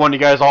 So one by one, you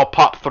guys all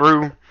pop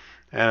through.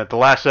 And at the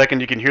last second,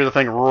 you can hear the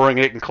thing roaring,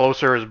 getting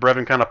closer as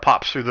Brevin kind of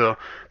pops through the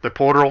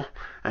portal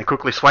and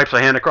quickly swipes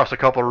a hand across a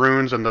couple of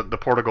runes, and the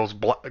portal goes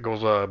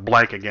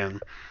blank again.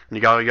 And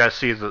you guys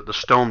see the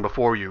stone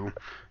before you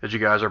as you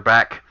guys are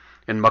back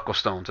in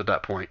Mucklestones at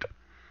that point.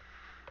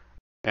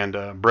 And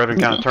Brevin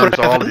kind of turns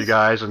to all of you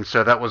guys and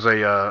said that was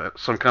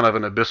some kind of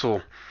an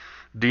abyssal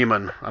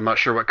demon. I'm not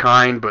sure what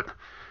kind, but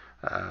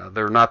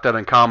they're not that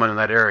uncommon in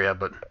that area.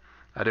 But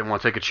I didn't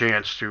want to take a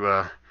chance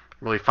to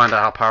really find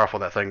out how powerful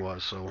that thing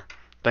was. So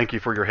thank you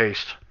for your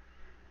haste.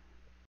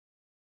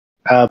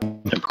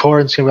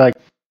 Corin's gonna be like,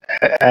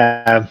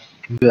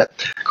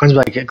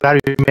 glad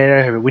we made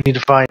it. We need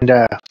to find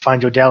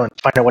Yodel and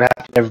find out what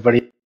happened to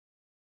everybody.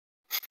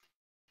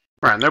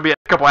 Right, and there'll be a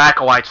couple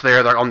acolytes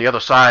there. They're on the other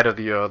side of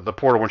the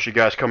portal once you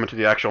guys come into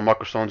the actual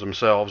Mucklstones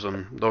themselves,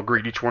 and they'll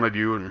greet each one of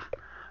you and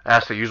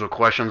ask the usual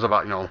questions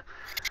about,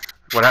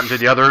 what happened to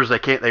the others.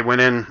 They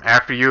went in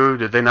after you.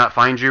 Did they not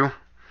find you?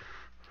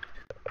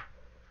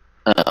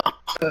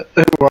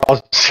 We're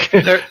all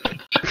scared.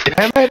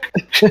 Damn it!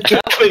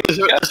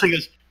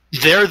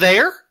 They're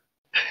there?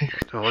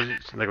 So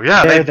they go,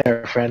 yeah, they're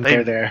there, friend.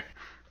 They're there.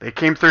 They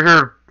came through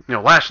here,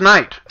 last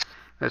night.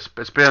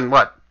 It's been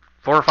what,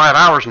 4 or 5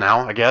 hours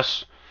now, I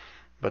guess.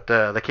 But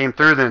they came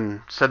through,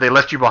 then said they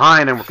left you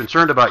behind and were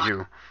concerned about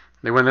you.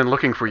 They went in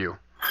looking for you.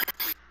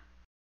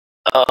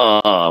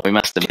 Oh, we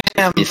must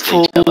have missed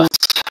fools. each other.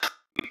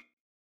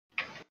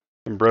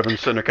 And Brevin's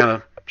sitting there kind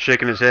of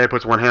shaking his head,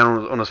 puts one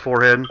hand on his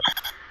forehead.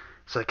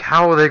 It's like,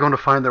 how are they going to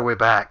find their way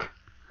back?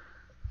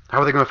 How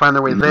are they going to find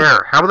their way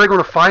there? How are they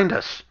going to find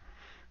us?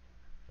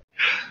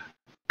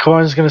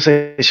 Corin's gonna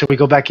say, should we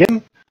go back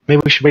in?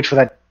 Maybe we should wait for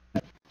that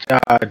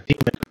demon.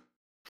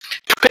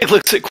 Twig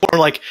looks at Corin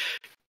like,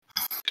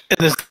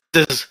 and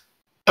this,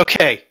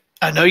 okay,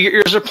 I know your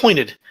ears are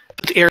pointed,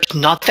 but the air's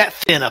not that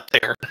thin up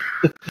there.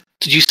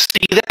 Did you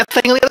see that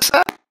thing on the other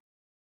side?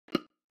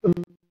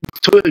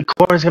 So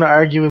Corin's gonna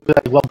argue and be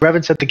like, well,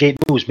 Brevin said the gate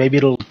moves. Maybe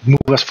it'll move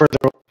us further.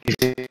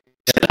 It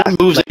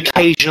moves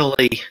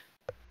occasionally.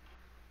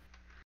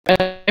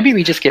 Maybe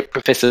we just get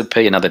Professor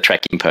P another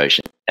tracking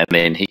potion, and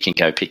then he can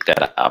go pick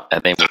that up,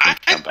 and then we can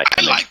come back.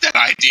 I like that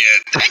idea.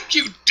 Thank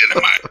you,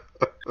 Dynamite.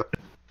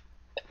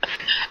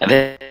 And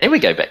then we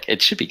go back.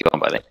 It should be gone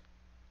by then.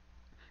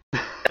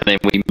 And then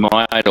we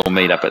might all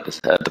meet up at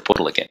the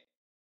portal again.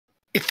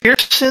 If you're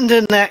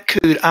sending that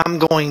coot, I'm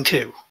going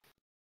to.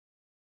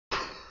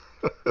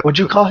 What'd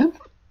you call him?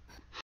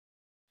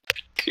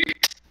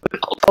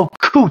 Oh,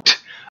 coot.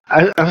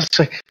 I was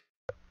like,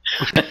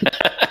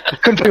 I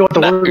couldn't figure out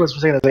what the word was for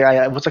saying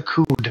that. What's a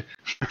cood?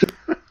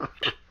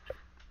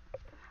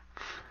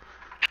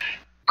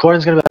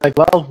 Corin's gonna be like,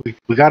 well,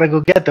 we gotta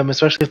go get them,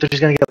 especially if they're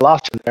just gonna get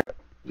lost in there.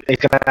 He's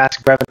gonna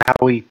ask Brevin how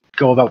we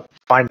go about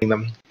finding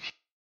them.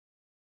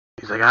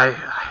 He's like,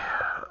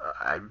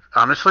 I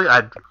honestly,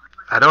 I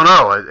don't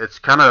know. It's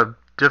kind of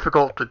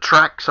difficult to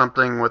track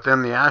something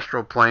within the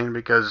astral plane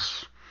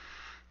because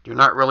you're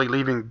not really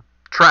leaving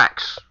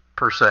tracks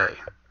per se.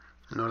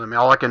 You know what I mean?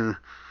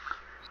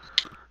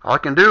 All I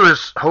can do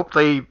is hope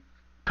they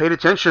paid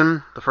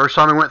attention the first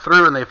time we went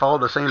through and they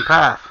followed the same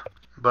path.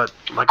 But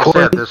like I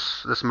said,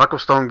 this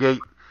Mucklestone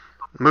gate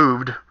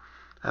moved,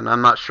 and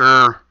I'm not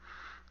sure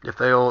if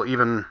they'll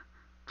even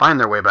find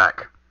their way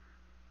back.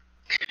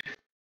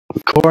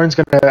 Corin's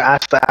gonna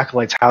ask the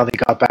acolytes how they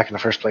got back in the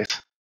first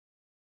place.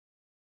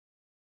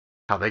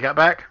 How they got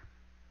back?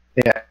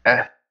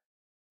 Yeah.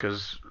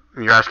 Because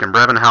you're asking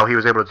Brevin how he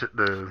was able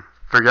to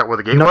figure out where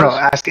the gate was?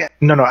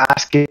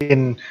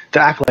 Asking the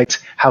acolytes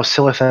how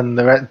Silith and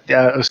the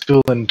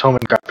Usul and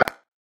Toman got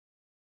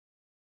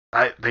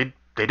back.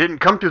 They didn't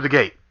come through the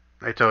gate,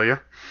 I tell you.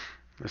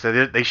 They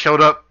said they showed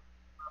up,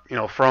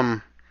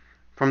 from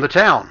the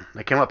town.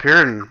 They came up here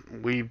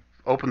and we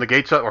opened the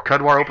gates up, or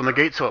Cudwar opened the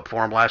gates up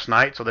for them last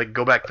night so they could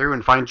go back through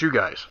and find you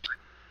guys.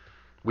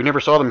 We never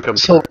saw them come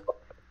through. So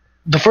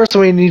the first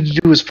thing we need to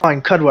do is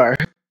find Cudwar.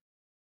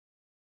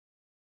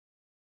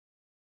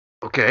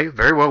 Okay,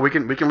 very well. We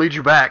can lead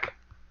you back.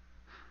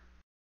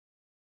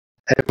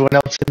 Everyone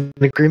else in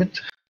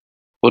agreement?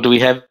 Well, do we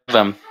have?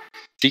 Do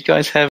you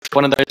guys have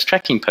one of those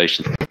tracking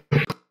potions?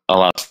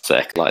 I'll ask the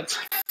acolytes.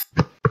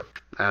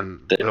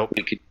 And that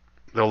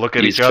they'll look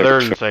at each other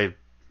and say,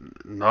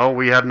 "No,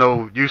 we have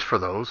no use for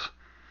those."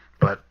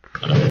 But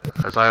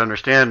as I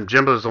understand,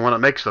 Jimba's the one that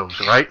makes those,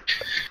 right?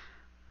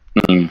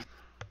 Mm-hmm.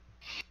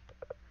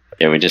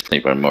 Yeah, we just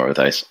need one more of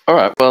those. All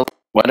right. Well,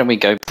 why don't we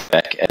go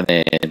back, and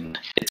then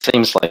it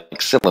seems like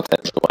Silith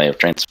has a way of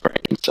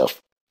transferring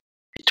himself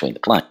between the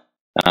plane.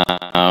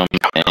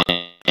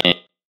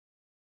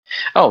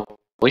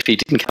 If he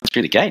didn't come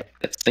through the gate,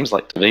 that seems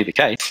like to be the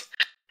case.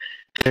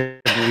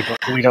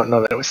 We don't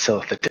know that it was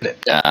Silith that did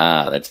it.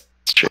 That's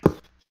true.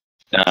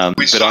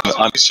 We saw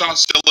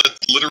Silith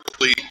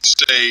literally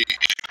say,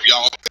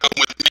 "Y'all come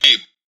with me."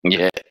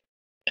 Yeah.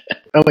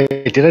 Oh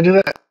wait, did I do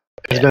that?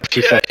 It's been a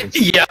few seconds.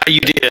 Yeah,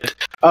 you did.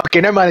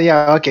 Okay, never mind.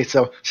 Yeah, okay,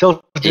 so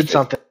Silith did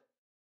something.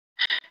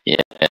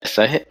 Yeah,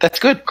 so that's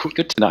good.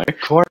 Good to know.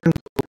 Corin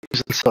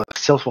believes in Silith.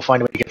 Silith will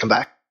find a way to get them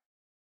back.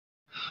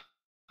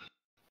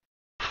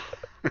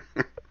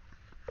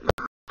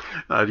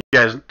 You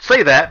guys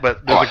say that,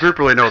 but does the group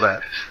really know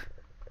that?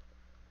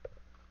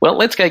 Well,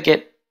 let's go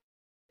get...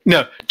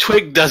 No,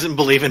 Twig doesn't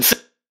believe in...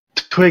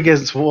 Twig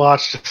has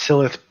watched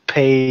Silith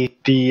pay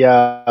the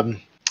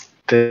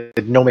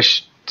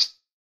Gnomish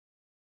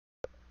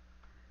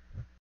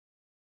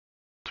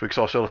So we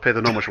saw Silith pay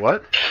the gnomish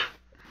what?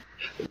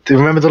 Do you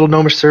remember the little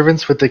gnomish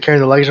servants with the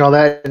carrying the luggage and all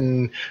that?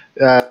 And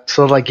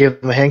Silith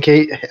gave them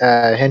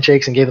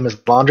handshakes and gave them his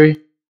laundry.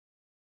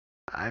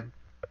 I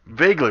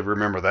vaguely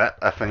remember that,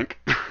 I think.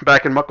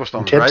 Back in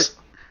Mucklestone, Tips. right?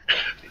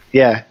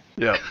 Yeah.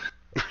 Yeah.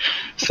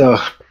 So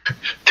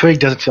Twig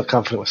doesn't feel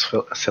confident with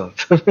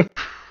Silith.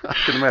 I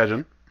can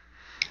imagine.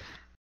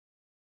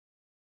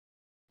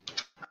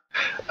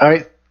 All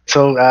right.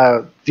 So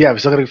we're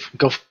still gonna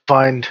go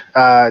find.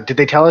 Did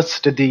they tell us?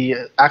 Did the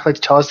acolytes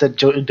tell us that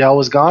Jodell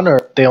was gone,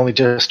 or they only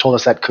just told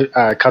us that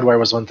Cudwire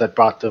was the one that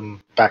brought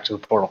them back to the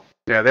portal?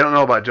 Yeah, they don't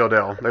know about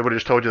Jodell. They would have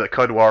just told you that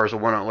Cudwar is the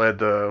one that led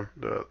the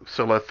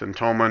Silith and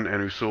Toman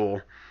and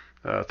Usul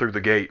through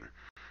the gate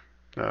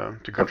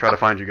to go try to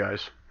find you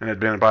guys. And it had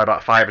been by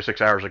about 5 or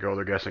 6 hours ago,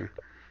 they're guessing.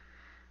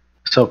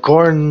 So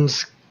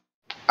Corn's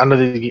under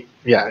the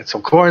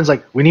So Corn's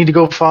like, we need to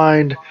go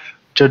find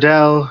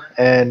Jodell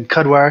and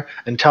Cudwire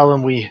and tell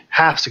them we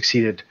have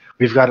succeeded.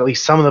 We've got at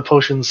least some of the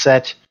potions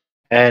set,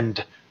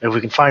 and if we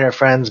can find our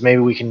friends,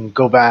 maybe we can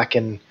go back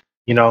and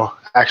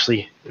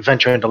actually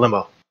venture into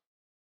Limbo.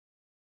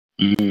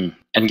 And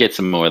get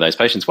some more of those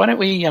potions. Why don't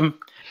we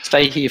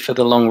stay here for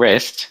the long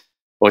rest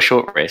or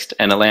short rest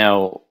and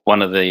allow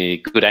one of the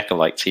good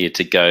acolytes here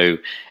to go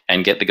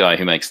and get the guy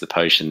who makes the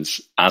potions,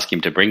 ask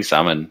him to bring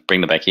some and bring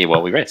them back here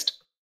while we rest.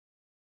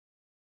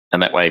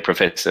 And that way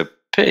Professor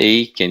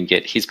P can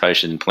get his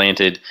potion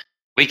planted.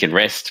 We can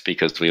rest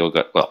because we all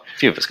got, well, a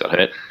few of us got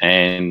hurt,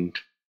 and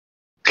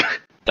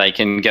they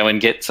can go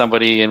and get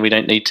somebody and we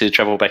don't need to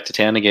travel back to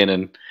town again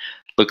and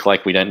look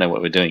like we don't know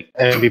what we're doing.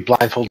 And be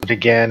blindfolded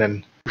again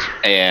and...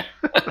 Yeah.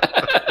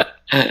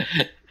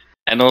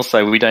 And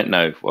also, we don't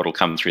know what will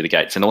come through the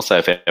gates. And also,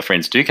 if our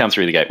friends do come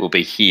through the gate, we'll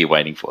be here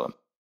waiting for them.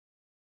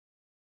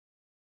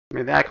 I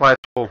mean, the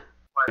acolytes will,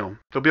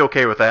 they'll be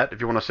okay with that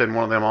if you want to send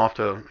one of them off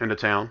into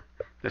town.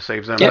 It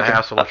saves them the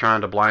hassle of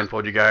trying to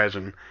blindfold you guys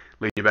and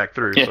lead you back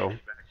through. Yeah.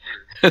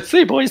 So,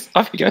 see, boys,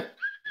 off you go.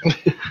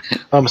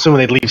 I'm assuming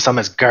they'd leave some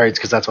as guards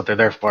because that's what they're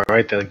there for,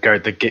 right? They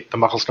guard the gate, the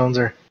Mucklestones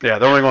are. yeah,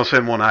 they're only going to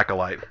send one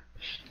acolyte.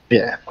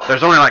 Yeah.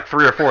 There's only like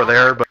 3 or 4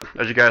 there, but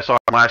as you guys saw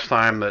last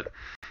time, that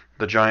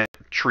the giant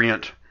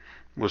treant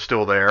was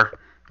still there.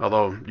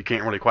 Although you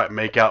can't really quite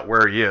make out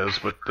where he is,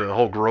 but the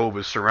whole grove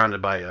is surrounded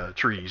by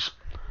trees.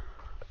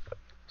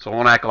 So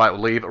one acolyte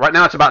will leave. Right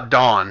now it's about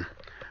dawn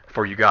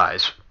for you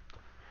guys.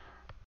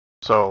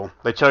 So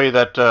they tell you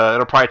that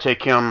it'll probably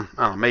take him,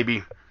 I don't know,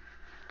 maybe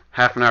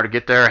half an hour to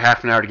get there,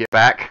 half an hour to get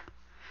back,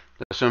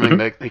 assuming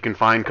that he can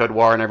find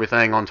Cudwar and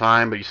everything on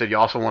time. But you said you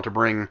also want to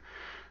bring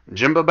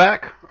Jimba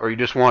back, or you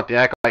just want the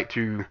acolyte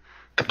to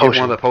get one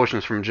of the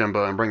potions from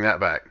Jimba and bring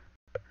that back?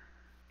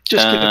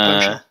 Just get a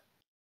potion.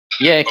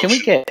 Yeah, can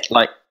we get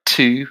like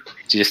 2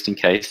 just in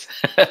case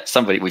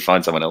we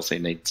find someone else who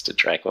needs to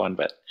track on?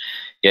 But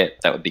yeah,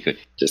 that would be good.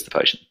 Just the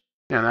potion.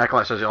 Yeah, and the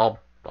acolyte says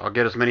I'll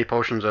get as many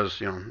potions as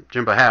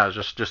Jimba has,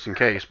 just in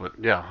case. But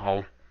yeah,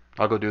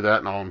 I'll go do that,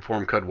 and I'll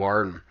inform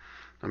Cudwar, and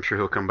I'm sure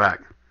he'll come back.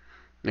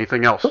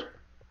 Anything else?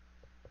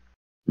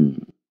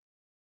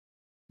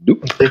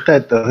 Nope. I think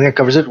that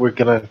covers it. We're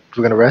gonna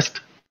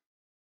rest.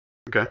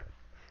 Okay.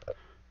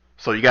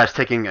 So you guys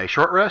taking a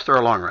short rest or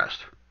a long rest?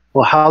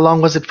 Well, how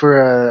long was it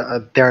for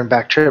a there and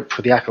back trip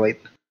for the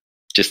acolyte?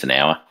 Just an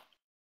hour.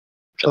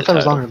 I thought it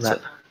was longer than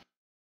that.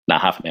 No,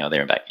 half an hour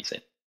there and back, you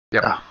said.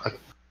 Yep. Oh, okay.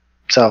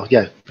 So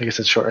yeah, I guess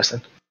it's short rest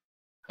then.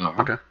 Oh,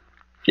 Okay.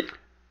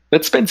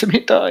 Let's spend some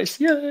hit dice.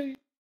 Yay!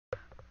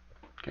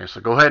 Okay, so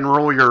go ahead and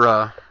roll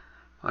your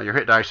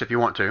hit dice if you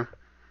want to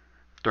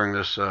during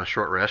this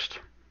short rest.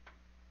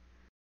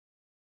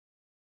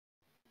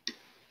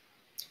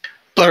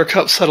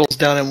 Buttercup settles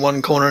down in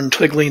one corner and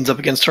Twig leans up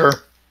against her.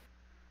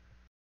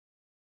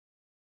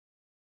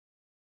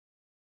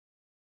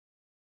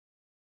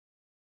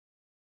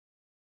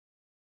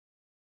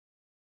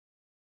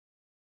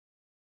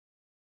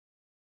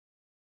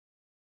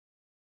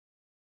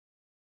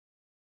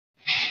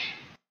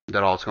 Is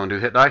that all it's going to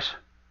do, hit dice?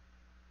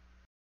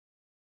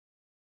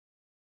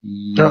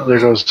 No, there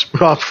goes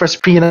Professor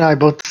P and I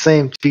both the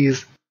same.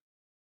 Jeez.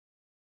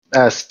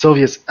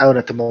 Sylvia's out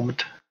at the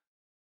moment.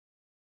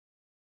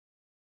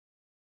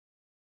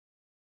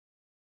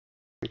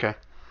 Okay.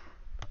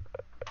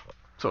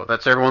 So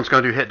that's everyone's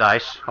going to do hit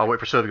dice. I'll wait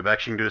for Sylvia to get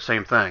back. She can do the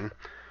same thing.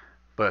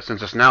 But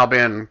since it's now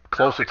been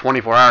close to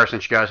 24 hours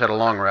since you guys had a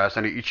long rest,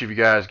 I need each of you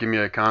guys give me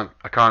a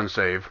con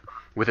save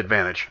with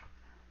advantage.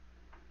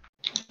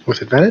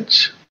 With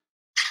advantage?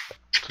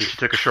 Since you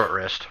took a short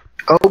rest.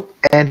 Oh,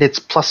 and it's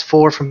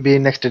 +4 from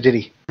being next to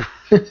Diddy.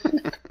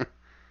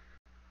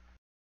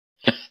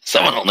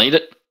 Someone will need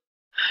it.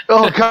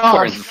 Oh, God.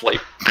 Corin's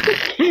asleep.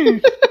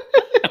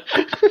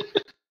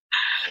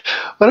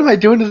 What am I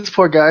doing to this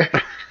poor guy?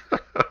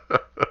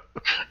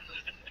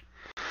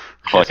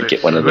 I can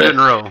get one of Who didn't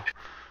them.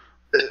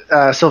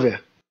 roll? Sylvia.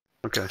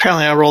 Okay.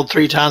 Apparently I rolled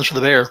 3 times for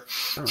the bear.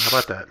 Oh, how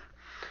about that?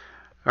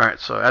 Alright,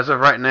 so as of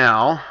right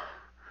now,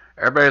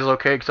 everybody's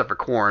okay except for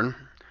Corn.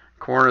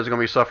 Corn is going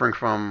to be suffering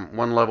from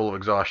 1 level of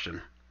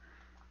exhaustion.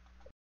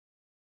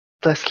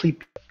 Does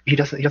sleep. He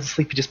doesn't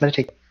sleep, he just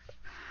meditates.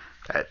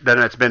 Then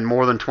it's been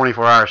more than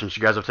 24 hours since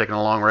you guys have taken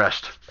a long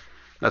rest.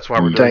 That's why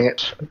we're doing Dang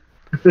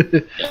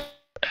it.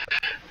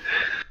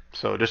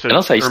 So just a And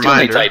also, he still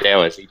needs reminder. 8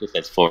 hours. He just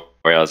has 4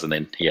 hours, and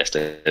then he has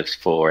to have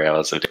 4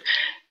 hours of.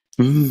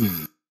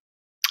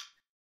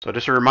 So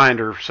just a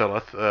reminder,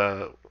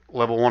 Silith,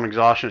 level 1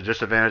 exhaustion is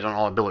disadvantage on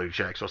all ability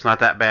checks, so it's not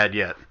that bad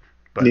yet.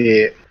 But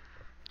Yeah.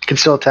 Can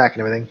still attack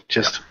and everything.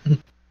 Just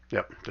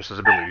Yep, just as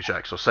ability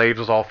checks. So saves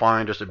is all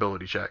fine, just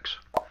ability checks.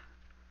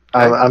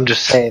 I'm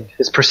just saying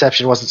his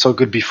perception wasn't so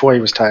good before he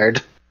was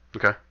tired.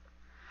 Okay.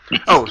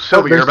 Oh,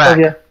 Sylvia, you're there's back.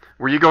 Sylvia.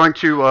 Were you going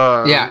to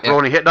Yeah. roll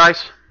any hit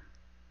dice?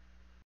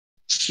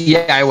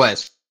 Yeah, I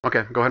was.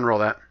 Okay, go ahead and roll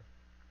that.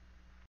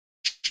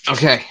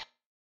 Okay.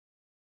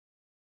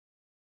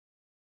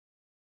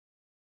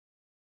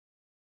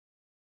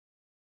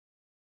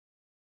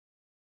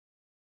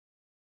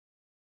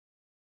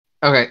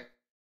 Okay.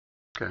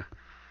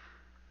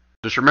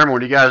 Just remember,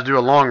 when you guys do a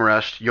long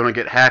rest, you only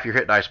get half your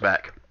hit dice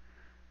back.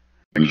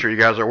 Make sure you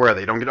guys are aware that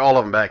you don't get all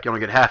of them back. You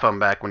only get half of them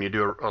back when you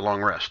do a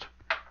long rest.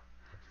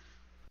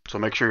 So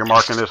make sure you're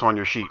marking this on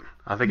your sheet.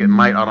 I think it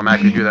might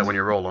automatically do that when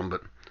you roll them,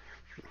 but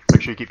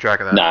make sure you keep track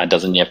of that. No, it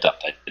doesn't. You have to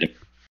update it.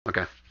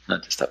 Okay. I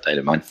just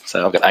updated mine.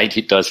 So I've got 8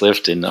 hit dice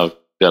left, and I've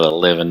got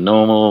 11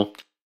 normal.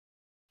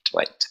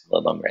 Wait, a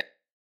long rest.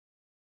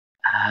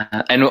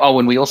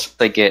 And we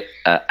also get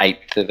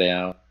 1/8 of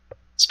our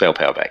spell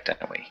power back,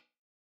 don't we?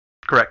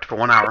 Correct, for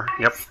 1 hour.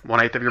 Yep,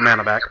 1/8 of your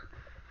mana back.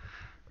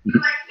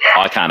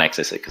 I can't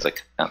access it because I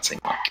can't see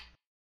Mike.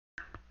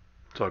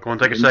 So go and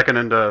take a second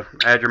and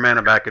add your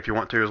mana back if you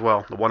want to as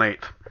well. The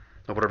 1/8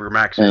 of whatever your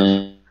max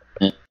is.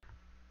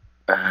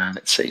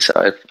 Let's see.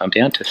 So I'm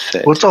down to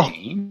 13. What's the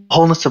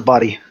wholeness of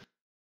body? I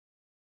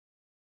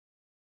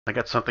think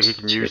that's something he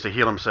can use to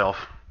heal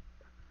himself.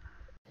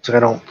 So I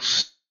don't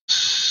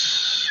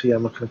see.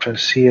 I'm trying to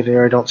see it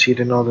there. I don't see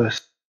it in all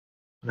this.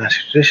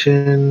 Master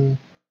Edition.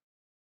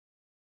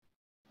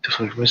 Just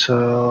like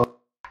myself.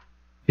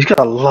 He's got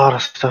a lot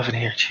of stuff in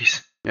here.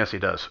 Jeez. Yes, he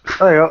does.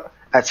 Oh, there you go.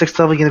 At 6th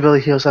level, you gain the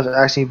ability to heal yourself.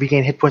 Actually, you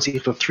regain hit points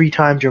equal to 3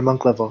 times your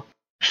monk level.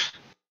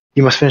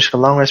 You must finish a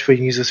long rest before you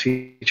can use this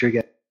feature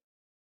again.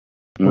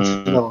 What's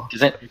the level?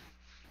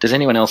 Does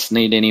anyone else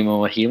need any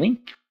more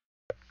healing?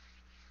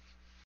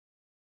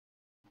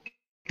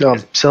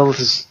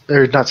 Sylvith is,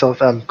 or not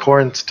Sylvith,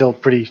 Corin's still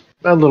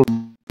a little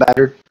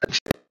battered.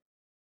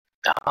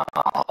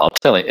 I'll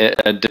tell you.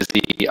 Does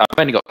he? I've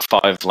only got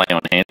 5 lay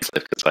on hands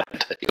left because I had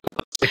to heal.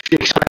 I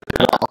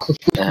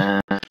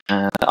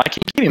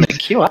can give him a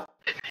cure.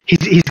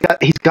 He's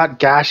got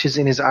gashes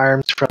in his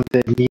arms from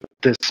the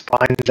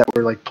spines that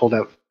were like pulled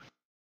out.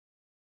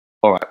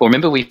 All right. Well,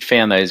 remember we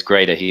found those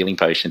greater healing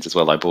potions as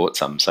well. I bought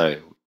some. So,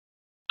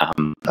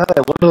 One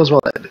of those. Well,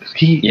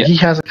 he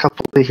has a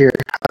couple here.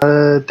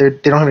 They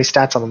don't have any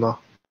stats on them though.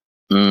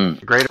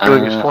 Greater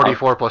healing is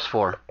 44 plus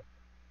 4.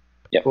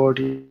 Yep.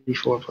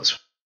 44 plus.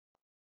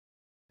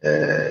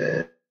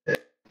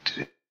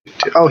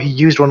 Oh, he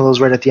used one of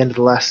those right at the end of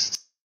the last.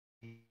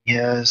 He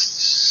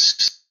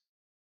has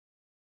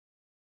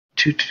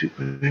two.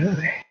 Where are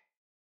they?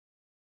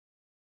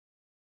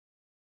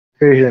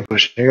 Greater healing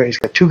potion. There you go. He's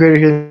got 2 greater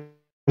healing.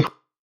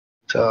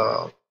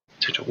 So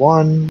 2 to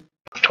 1,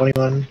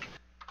 21.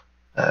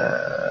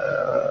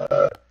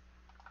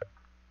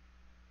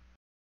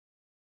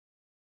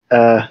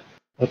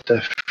 What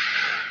the?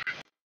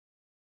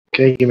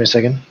 Okay, give me a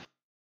second.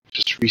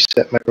 Just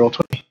reset my roll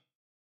 20.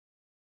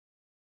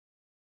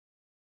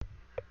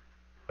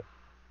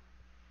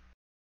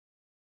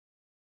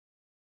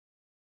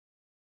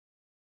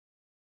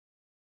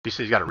 You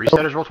see he's got to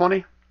reset his roll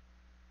 20?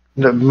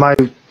 No, my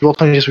roll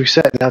 20 just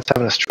reset, and now it's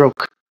having a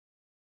stroke.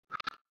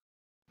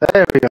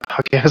 There we go.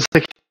 Okay, I was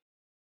like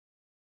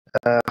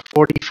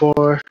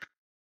 44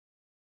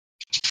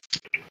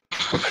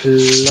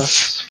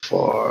 plus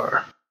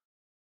 4.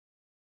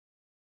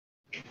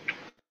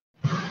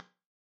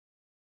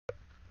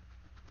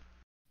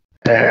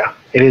 There,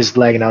 it is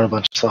lagging out a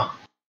bunch, so.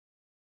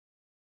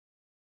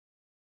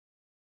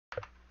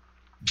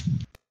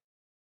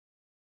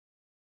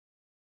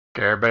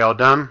 Okay, everybody all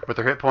done with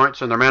their hit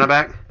points and their mana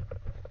back?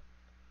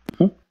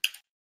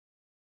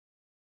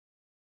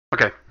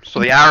 Okay, so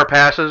the hour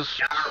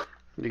passes.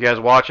 You guys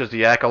watch as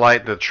the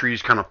Acolyte, the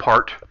trees kind of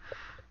part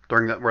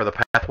during where the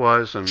path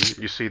was, and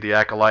you see the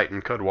Acolyte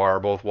and Kudwar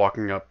both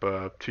walking up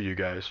to you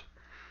guys.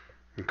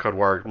 And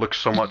Kudwar looks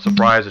somewhat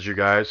surprised at you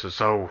guys,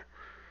 so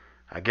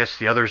I guess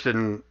the others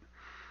didn't.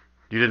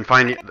 You didn't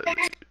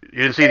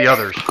see the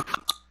others.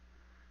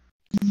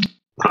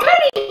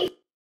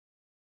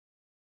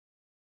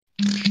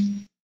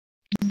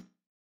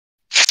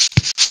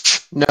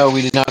 No,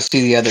 we did not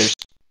see the others.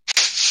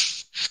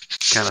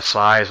 Kind of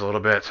sighs a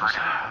little bit.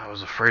 I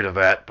was afraid of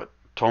that, but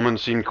Tolman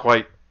seemed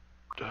quite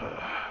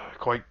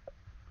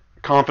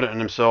confident in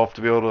himself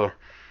to be able to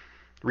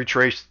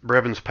retrace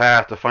Brevon's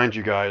path to find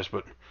you guys.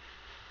 But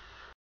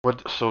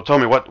so tell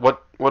me,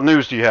 what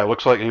news do you have?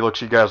 Looks like he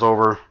looks you guys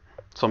over.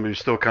 Somebody's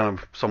still kind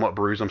of somewhat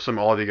bruised. I'm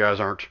assuming all of you guys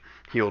aren't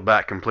healed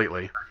back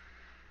completely.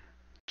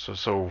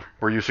 So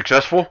were you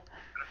successful?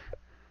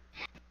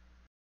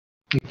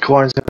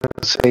 Corn's going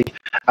to say,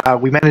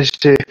 we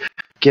managed to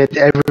get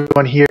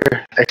everyone here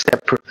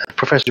except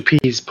Professor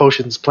P's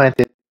potions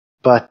planted,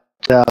 but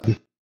the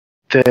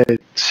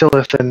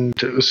Silith and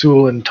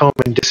Usul and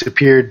Toman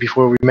disappeared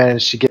before we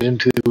managed to get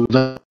into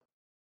the...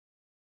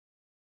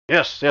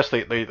 Yes,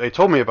 they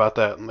told me about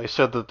that, and they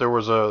said that there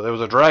was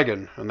a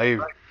dragon, and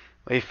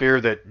they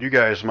feared that you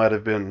guys might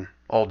have been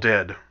all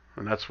dead,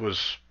 and that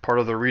was part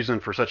of the reason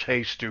for such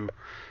haste to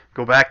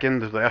go back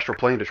into the astral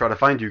plane to try to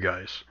find you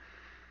guys.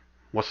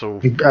 What's so?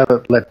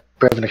 Let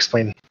Brevin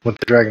explain what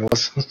the dragon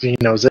was. He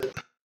knows it.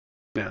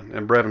 Yeah,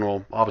 and Brevin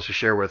will obviously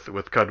share with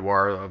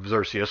Cudwar of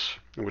Xerxes,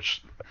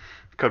 which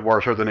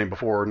Cudwar's heard the name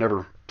before,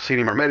 never seen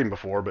him or met him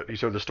before, but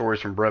he's heard the stories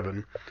from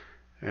Brevin,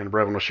 and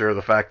Brevin will share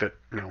the fact that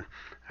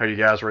how you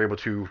guys were able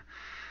to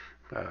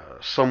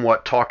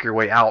somewhat talk your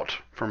way out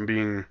from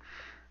being,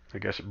 I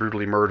guess,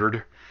 brutally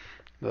murdered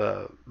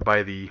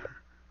by the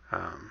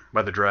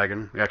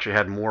dragon. We actually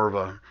had more of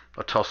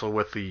a tussle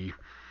with the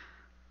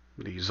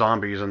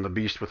zombies and the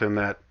beast within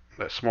that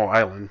small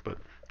island, but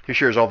he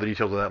shares all the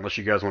details of that unless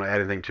you guys want to add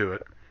anything to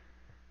it.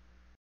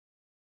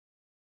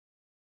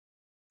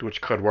 To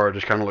which Cudwar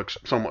just kind of looks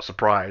somewhat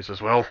surprised as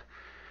well.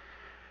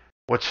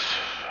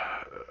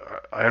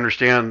 I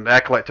understand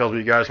Acolyte tells me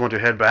you guys want to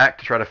head back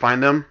to try to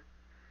find them.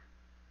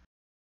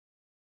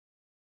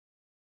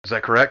 Is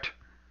that correct?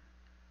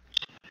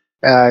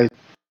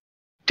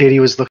 Diddy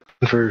was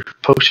looking for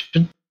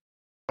potion.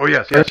 Oh,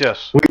 yes.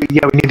 We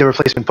need the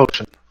replacement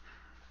potion.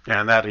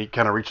 And that he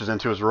kind of reaches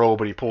into his robe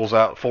and he pulls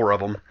out 4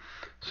 of them.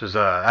 Says,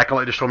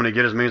 Acolyte just told me to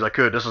get as many as I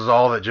could. This is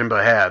all that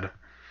Jimba had.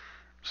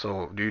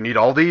 So, do you need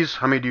all these?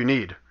 How many do you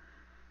need?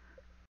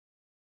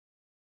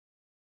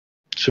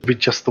 Should be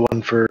just the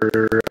one for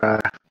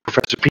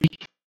Professor P?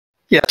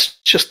 Yes,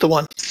 just the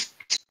one.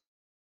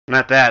 And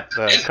at that,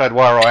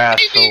 Cudwar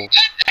asks, so... An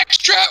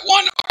extra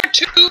 1 or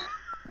 2.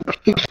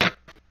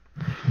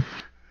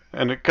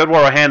 And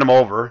Cudwar will hand him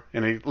over,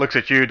 and he looks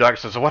at you, Doc,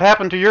 says, so what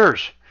happened to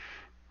yours?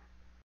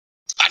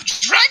 A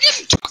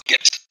dragon took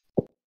it.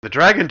 The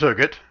dragon took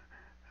it.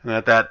 And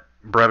at that,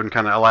 Brevin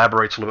kind of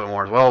elaborates a little bit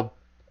more. Well,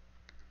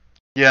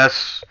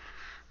 yes,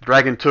 the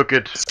dragon took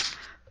it.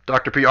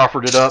 Dr. P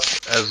offered it up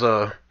as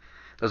a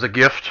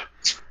gift,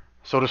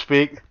 so to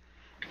speak.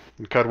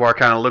 And Cudwar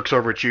kind of looks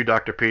over at you,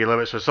 Dr. P.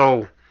 Levitt, says,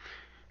 so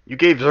you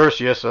gave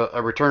Xerxes a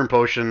return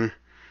potion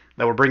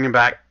that will bring him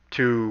back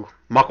to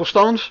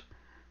Mucklestones?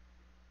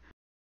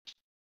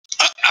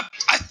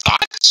 I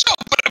thought so,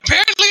 but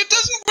apparently it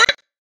doesn't work.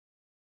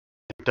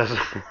 It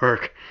doesn't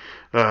work.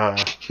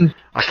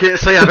 I can't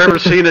say I've ever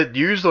seen it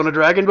used on a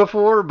dragon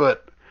before,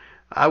 but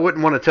I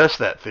wouldn't want to test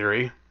that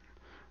theory.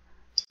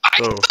 I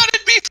thought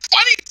it'd be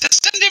funny to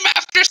send him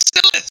after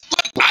Silith,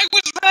 but I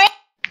was wrong.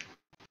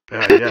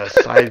 Yes,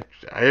 I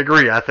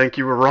agree. I think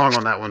you were wrong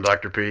on that one,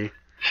 Dr. P.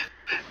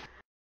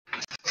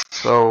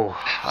 So,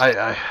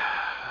 I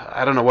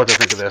don't know what to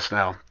think of this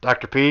now.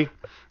 Dr. P,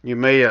 you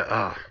may,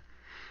 oh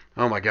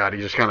my God, he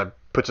just kind of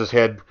puts his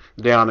head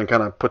down and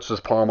kind of puts his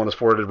palm on his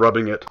forehead,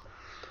 rubbing it.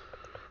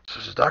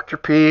 Says, Dr.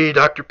 P,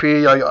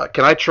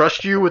 can I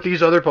trust you with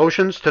these other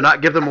potions to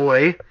not give them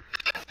away?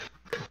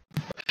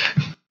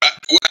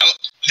 Well,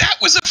 that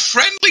was a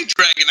friendly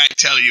dragon, I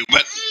tell you,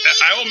 but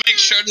I will make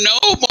sure no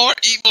more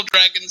evil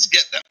dragons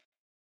get them.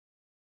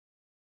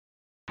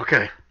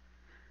 Okay.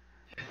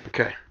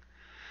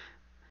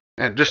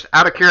 And just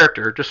out of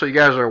character, just so you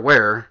guys are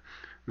aware,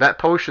 that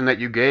potion that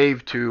you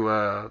gave to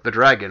the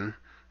dragon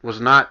was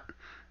not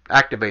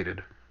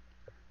activated.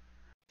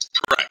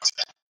 Correct.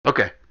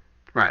 Okay.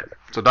 Right.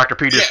 So Dr.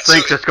 P just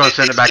thinks it's going to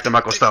send it back to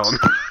Mucklestone.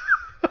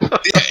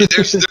 Yeah,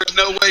 there's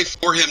no way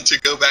for him to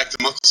go back to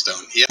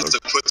Mucklestone. He has to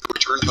put the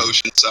return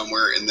potion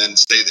somewhere and then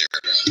stay there.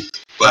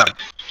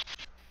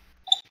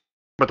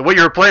 But the way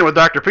you were playing with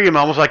Dr. P,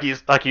 almost like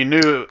you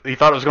knew he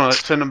thought it was going to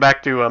send him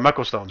back to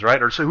Mucklestones, right?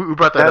 Or so who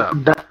brought that up?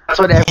 That's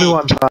what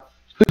everyone thought.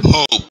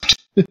 Hoped.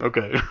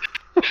 Okay.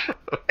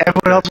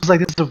 Everyone else was like,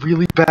 "This is a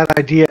really bad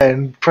idea,"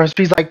 and Professor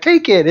P's like,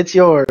 "Take it, it's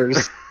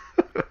yours."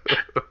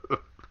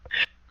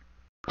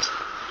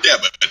 Yeah,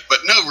 but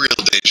no real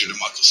danger to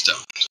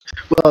Mucklestone.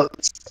 Well,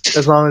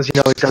 as long as it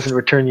doesn't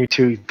return you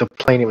to the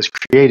plane it was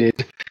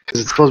created,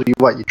 because it's supposed to be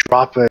what you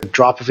drop a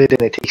drop of it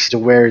and it takes you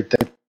to where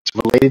that's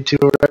related to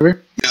or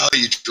whatever. No,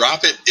 you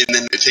drop it and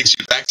then it takes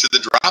you back to the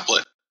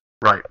droplet.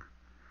 Right.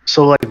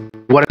 So, like,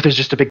 what if there's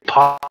just a big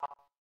pot,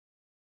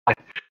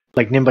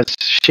 like Nimba's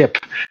ship,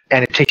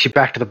 and it takes you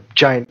back to the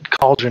giant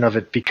cauldron of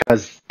it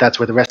because that's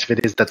where the rest of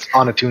it is that's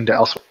unattuned to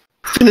elsewhere?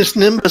 Finish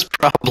Nimba's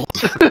problem.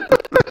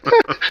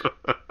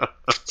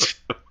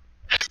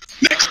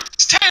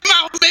 Next time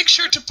I'll make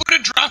sure to put a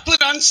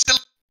droplet on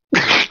Silith.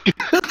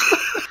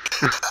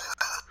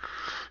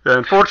 Yeah,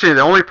 unfortunately,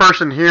 the only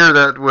person here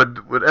that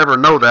would ever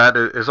know that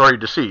is already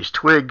deceased.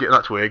 Tegid.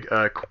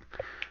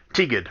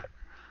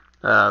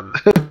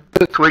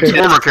 Twig's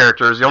former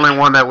character is the only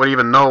one that would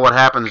even know what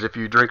happens if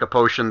you drink a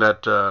potion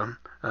that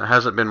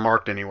hasn't been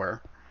marked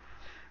anywhere.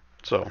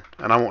 So,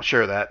 and I won't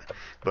share that,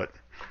 but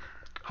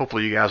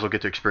hopefully you guys will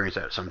get to experience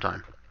that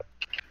sometime.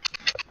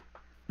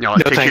 You know,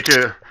 it No, takes thanks.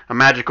 you to a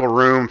magical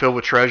room filled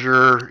with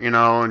treasure, you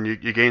know, and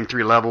you gain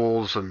 3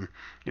 levels, and,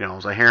 you know,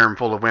 it's a harem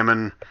full of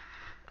women,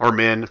 or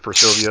men for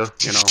Sylvia,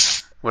 you know,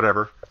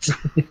 whatever.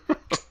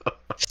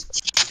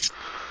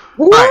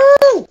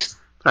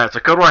 Alright, so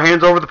Kodwar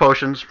hands over the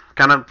potions,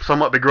 kind of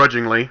somewhat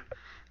begrudgingly.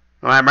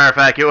 As a matter of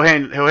fact, he'll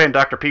hand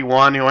Dr.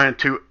 P1, he'll hand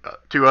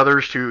two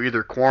others to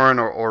either Quarren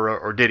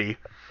or Diddy. He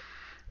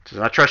says,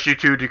 I trust you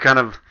two to kind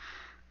of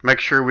make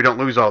sure we don't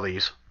lose all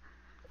these.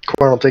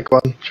 Quarren will take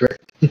one, sure.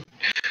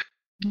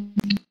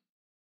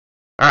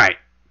 Alright,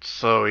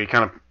 so he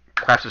kind of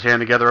claps his hand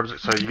together.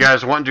 So you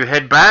guys want to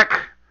head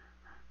back?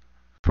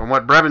 From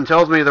what Brevin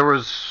tells me, there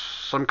was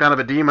some kind of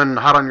a demon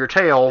hot on your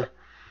tail.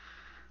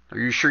 Are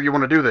you sure you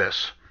want to do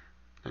this?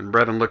 And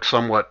Brevin looks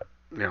somewhat,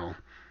 you know,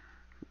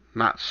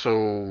 not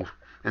so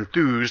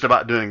enthused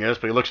about doing this,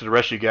 but he looks at the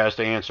rest of you guys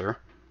to answer.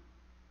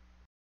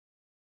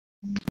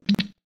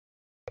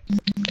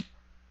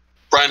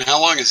 Brian,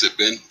 how long has it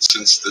been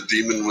since the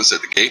demon was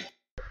at the gate?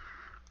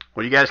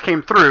 Well, you guys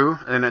came through,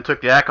 and it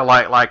took the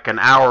Acolyte like an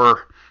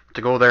hour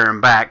to go there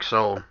and back,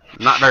 so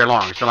not very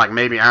long. It's been like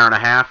maybe an hour and a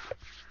half.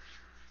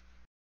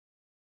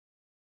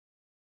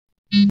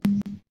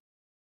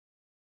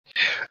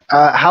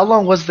 How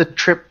long was the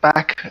trip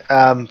back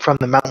from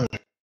the mountain?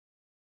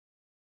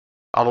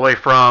 All the way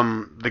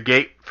from the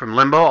gate from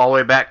Limbo, all the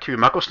way back to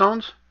Mucklestones?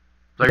 Is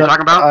that what you're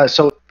talking about?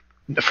 So,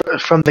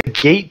 from the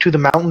gate to the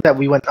mountain that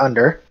we went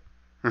under,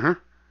 Mm-hmm.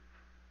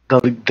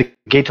 the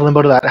gate to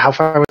Limbo to that, how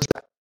far was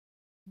that?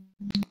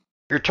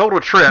 Your total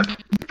trip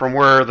from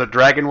where the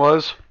dragon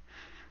was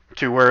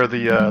to where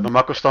the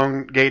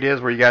Mucklestone gate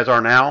is, where you guys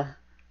are now,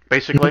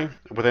 basically,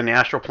 within the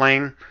astral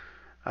plane.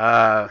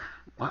 Well,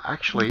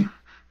 actually,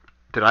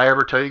 did I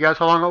ever tell you guys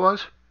how long it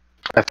was?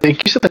 I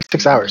think you said like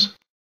 6 hours.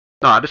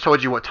 No, I just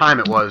told you what time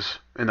it was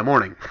in the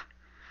morning.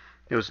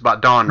 It was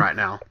about dawn right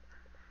now.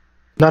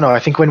 No, I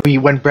think when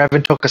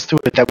Brevin took us through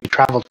it, that we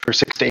traveled for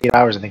 6 to 8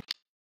 hours, I think.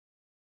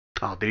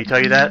 Oh, did he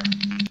tell you that?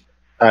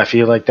 I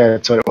feel like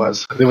that's what it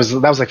was. That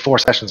was like 4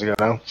 sessions ago,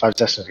 no? 5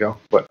 sessions ago.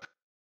 But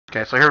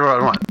Okay, so here's what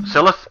I want.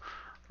 Silith,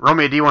 roll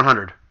me a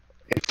D100.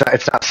 it's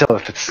not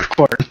Silith, it's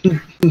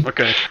Quarren.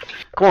 Okay.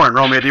 Quarren,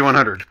 roll me a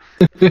D100.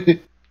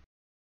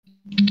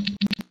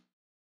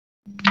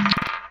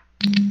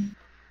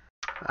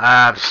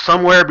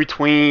 Somewhere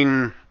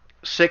between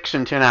 6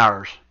 and 10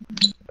 hours.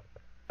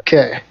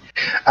 Okay.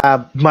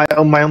 My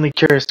only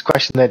curious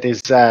question that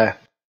is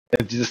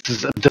this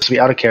will be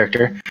out of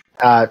character.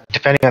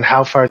 Depending on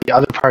how far the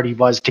other party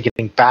was to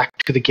getting back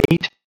to the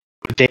gate,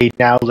 would they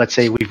now, let's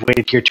say we've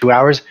waited here 2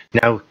 hours,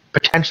 now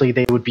potentially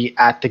they would be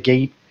at the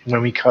gate when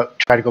we try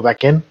to go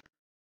back in?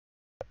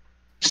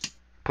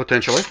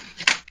 Potentially.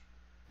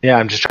 Yeah,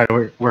 I'm just trying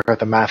to work out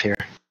the math here.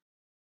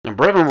 And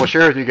Brevin will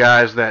share with you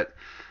guys that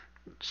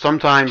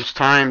sometimes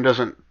time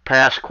doesn't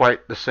pass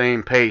quite the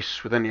same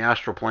pace within the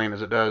astral plane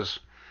as it does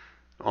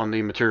on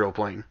the material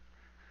plane.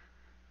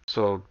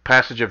 So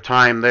passage of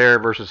time there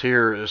versus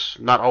here is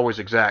not always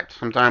exact.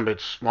 Sometimes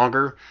it's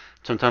longer,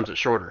 sometimes it's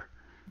shorter.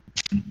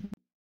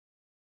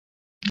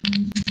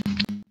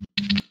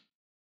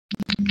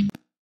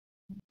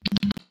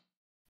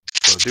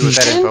 So do with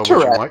that info what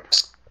you like.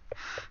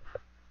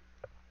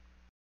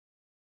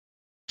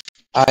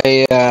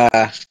 I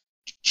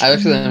look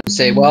at them and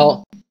say,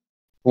 well,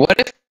 what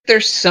if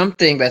there's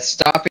something that's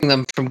stopping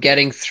them from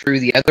getting through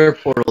the other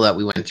portal that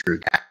we went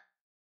through?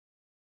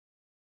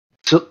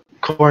 So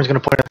Quarren's going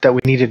to point out that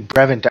we needed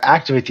Brevin to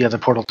activate the other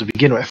portal to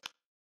begin with.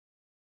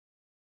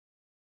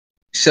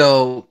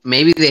 So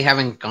maybe they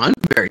haven't gone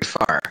very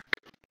far.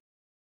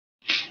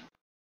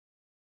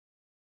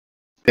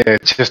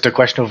 It's just a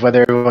question of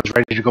whether everyone's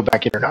ready to go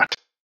back in or not.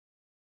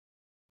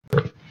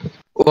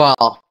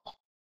 Well,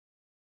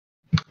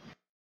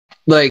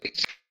 like,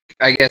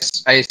 I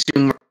guess I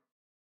assume we're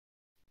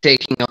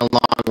taking a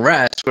long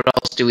rest. What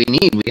else do we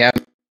need? We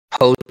have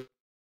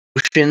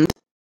potions.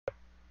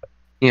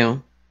 You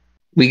know,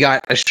 we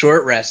got a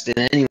short rest in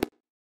anyway.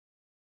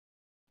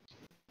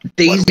 What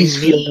we Daisy's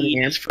feeling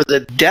need is for the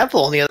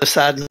devil on the other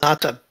side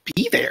not to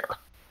be there.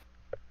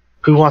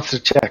 Who wants to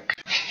check?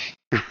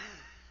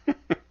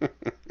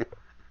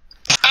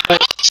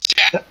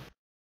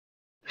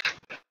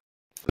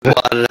 Why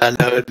did I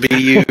know it'd be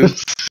you?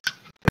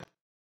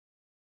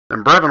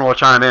 And Brevin will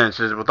chime in and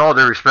says, with all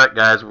due respect,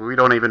 guys, we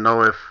don't even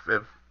know if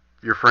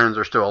your friends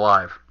are still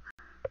alive.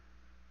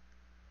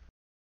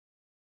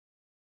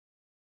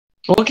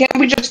 Well, can't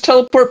we just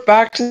teleport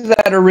back to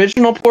that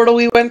original portal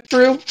we went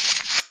through?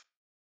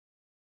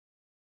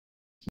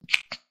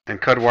 And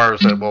Cudwire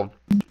said, well,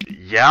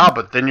 yeah,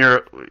 but then you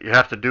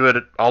have to do it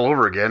all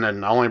over again,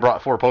 and I only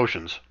brought 4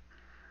 potions.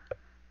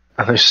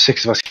 And there's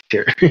 6 of us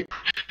here.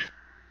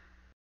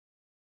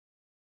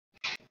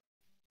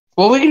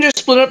 Well, we can just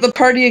split up the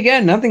party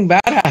again. Nothing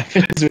bad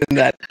happens when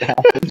that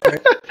happens,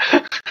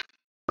 right?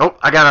 Oh,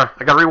 I gotta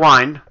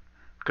rewind,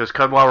 because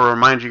Cudwire will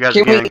remind you guys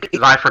Can again, we-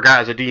 because I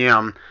forgot as a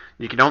DM,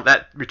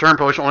 that return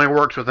potion only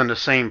works within the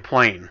same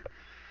plane.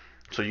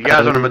 So you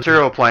guys on the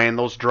material plane,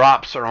 those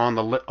drops are on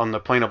the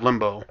plane of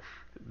Limbo.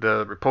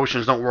 The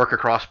potions don't work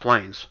across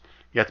planes.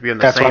 You have to be in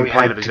the That's why same we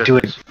plane had of to do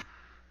existence. it.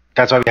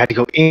 That's why we had to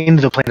go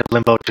into the plane of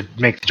limbo to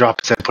make the drop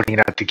instead of putting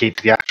it at the gate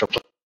to the astral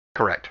plane.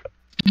 Correct.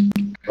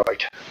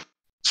 Right.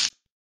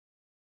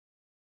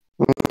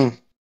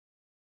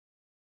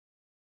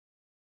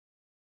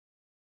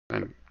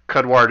 And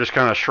Cudwar just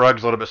kind of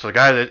shrugs a little bit. So,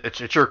 guys,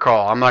 it's your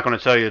call. I'm not going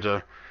to tell you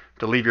to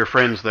leave your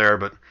friends there,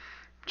 but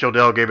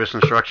Jodell gave us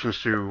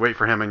instructions to wait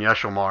for him in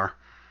Yeshomar.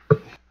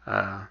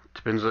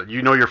 Depends.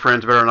 You know your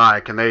friends better than I.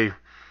 Can they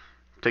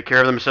take care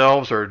of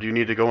themselves, or do you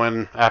need to go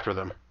in after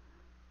them?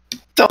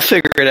 They'll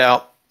figure it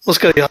out. Let's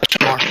go to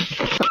Yashimar.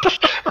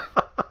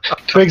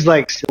 Twig's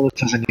like, Silas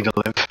doesn't need to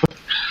live.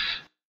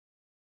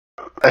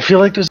 I feel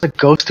like there's a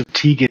ghost of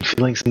Tegan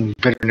feeling some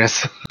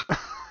bitterness.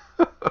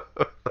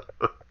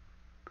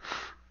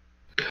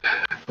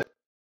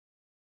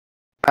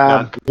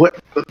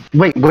 What?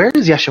 Wait, where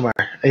is Yeshimar?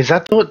 Is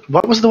that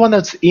what was the one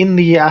that's in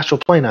the astral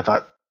plane? I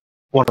thought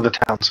one of the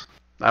towns.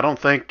 I don't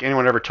think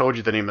anyone ever told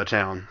you the name of the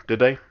town, did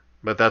they?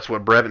 But that's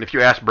what Brevin. If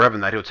you ask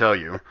Brevin that, he'll tell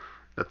you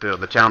that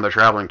the town they're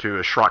traveling to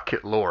is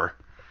Shrotkit Lore.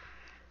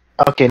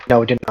 Okay, no,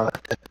 we didn't know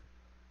that.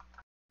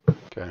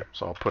 Okay,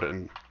 so I'll put it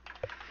in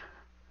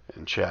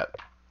chat.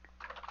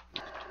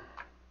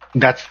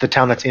 That's the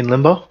town that's in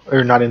limbo,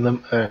 or not in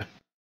limbo?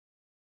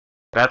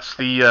 That's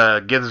the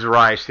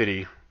Githzerai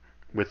city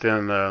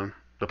within the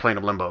plane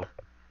of limbo.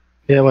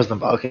 Yeah, it was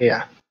limbo. Okay,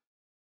 yeah.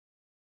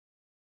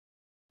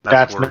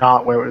 That's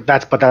not where.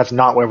 That's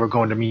not where we're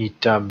going to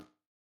meet. To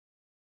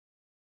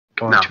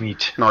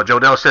meet. No,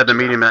 Jodell said to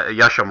meet him at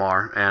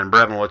Yeshomar, and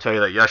Brevin will tell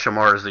you that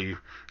Yeshomar is to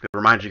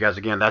remind you guys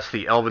again, that's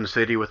the elven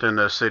city within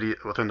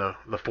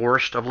the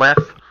forest of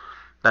Leth.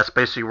 That's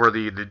basically where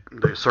the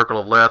Circle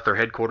of Leth, their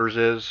headquarters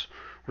is,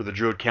 where the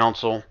Druid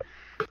Council,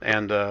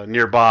 and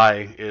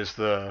nearby is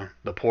the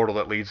portal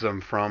that leads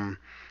them from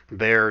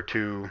there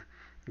to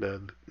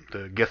the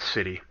Gith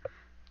city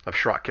of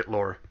Shrotkit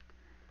Lore.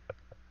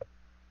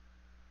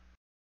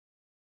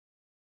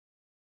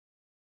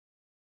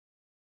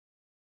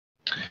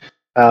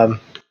 Yeah,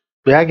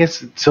 I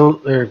guess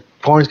so.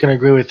 Corn's gonna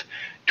agree with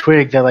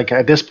Twig that like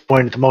at this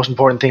point the most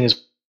important thing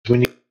is we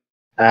need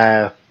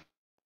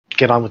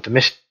get on with the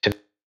mission.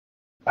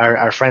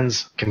 Our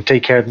friends can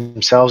take care of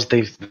themselves.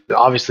 They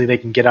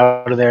can get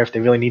out of there if they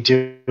really need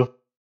to,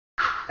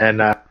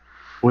 and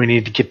we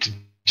need to get to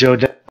Joe.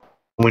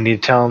 We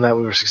need to tell him that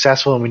we were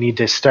successful, and we need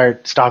to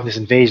start stopping this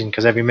invasion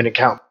because every minute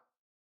counts.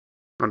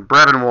 And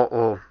Brevin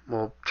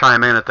will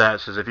chime in at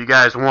that. Says if you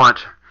guys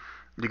want,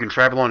 you can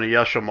travel on to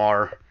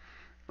Yeshomar.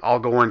 I'll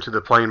go into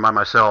the plane by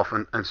myself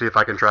and see if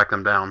I can track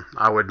them down.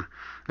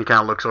 He kind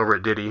of looks over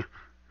at Diddy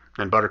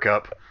and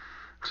Buttercup.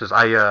 Says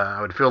I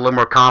would feel a little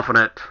more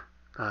confident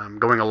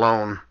going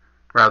alone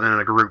rather than in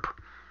a group.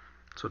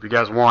 So if you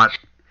guys want,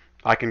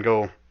 I can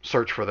go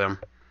search for them.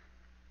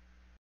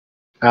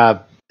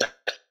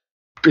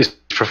 Is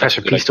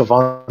Professor P still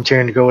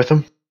volunteering to go with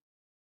him?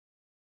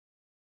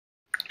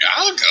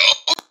 I'll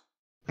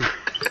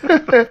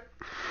go.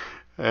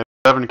 And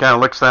Evan kind of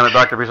looks down at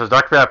Dr. P and says,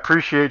 Dr. P, I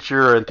appreciate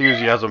your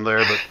enthusiasm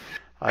there, but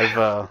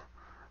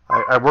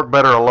I work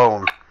better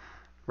alone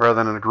rather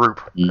than in a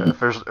group.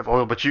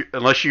 Mm-hmm.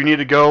 Unless you need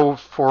to go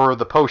for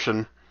the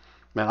potion,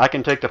 man, I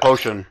can take the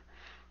potion,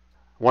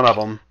 one of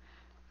them,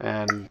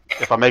 and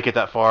if I make it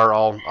that far,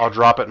 I'll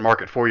drop it and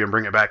mark it for you and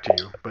bring it back to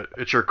you. But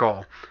it's your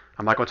call.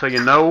 I'm not going to tell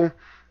you no,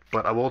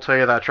 but I will tell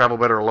you that I travel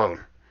better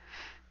alone.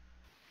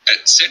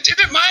 Sir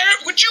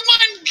Dittermeyer, would you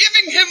mind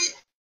giving him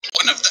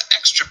one of the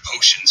extra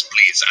potions,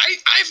 please?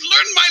 I've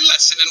learned my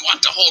lesson and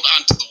want to hold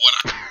on to the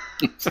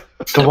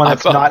one The one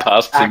that's not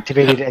passed him.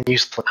 activated and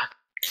useless.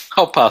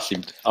 I'll pass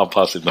him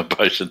the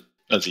potion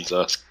as he's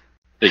asked.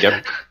 There you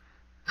go.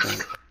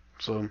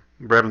 So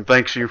Brevin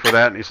thanks you for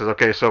that, and he says,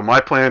 okay, so my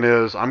plan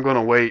is I'm going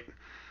to wait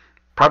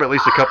probably at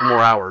least a couple more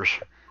hours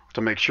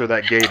to make sure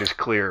that gate is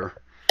clear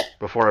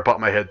before I pop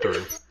my head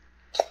through.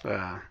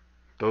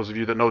 Those of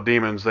you that know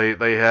demons,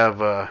 they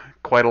have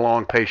quite a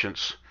long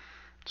patience.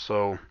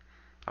 So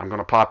I'm going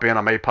to pop in.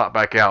 I may pop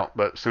back out,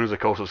 but as soon as the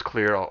coast is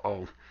clear,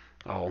 I'll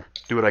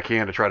do what I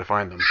can to try to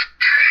find them.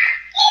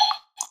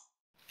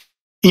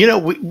 You know,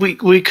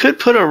 we could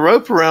put a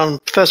rope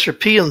around Professor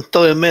P and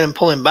throw him in and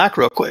pull him back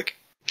real quick.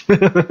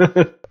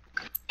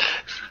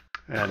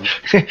 And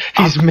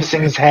He's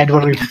missing his head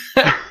when we.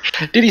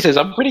 Diddy says,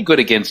 I'm pretty good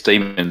against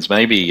demons.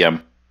 Maybe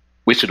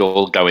we should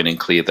all go in and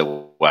clear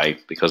the way,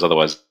 because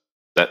otherwise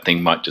that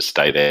thing might just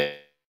stay there.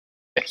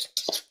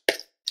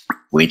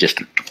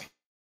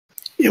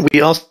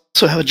 We also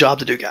have a job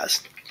to do,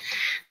 guys.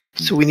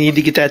 So we need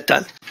to get that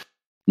done.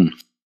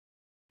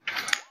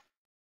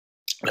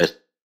 Let's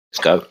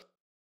go.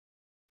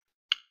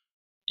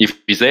 If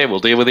he's there, we'll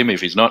deal with him.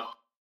 If he's not,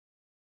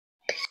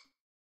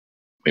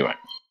 we won't.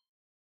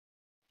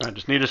 I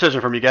just need a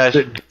decision from you guys.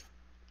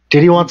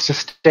 Diddy wants to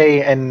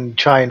stay and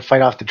try and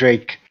fight off the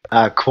Drake.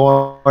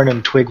 Corn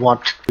and Twig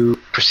want to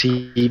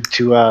proceed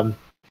to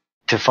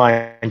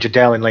find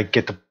Jadel and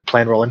get the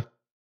plan rolling.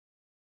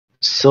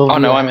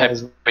 Sylvia I'm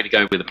happy to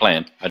go with the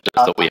plan. I just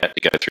thought we had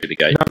to go through the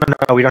gate.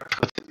 No, we don't have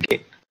to go through the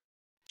gate.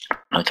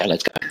 Okay,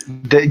 let's go.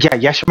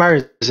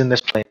 Yeshomar is in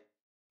this plane.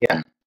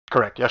 Yeah.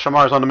 Correct.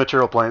 Yashamar is on the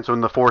material plane, so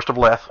in the Forest of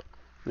Leth.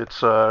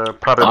 It's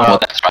probably Oh,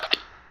 about that's right.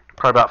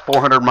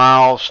 400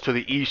 miles to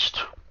the east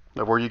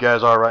of where you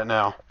guys are right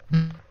now.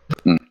 Hmm.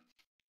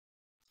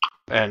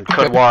 And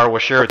Kudwar will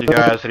share with you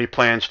guys that he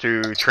plans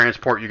to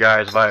transport you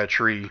guys via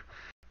tree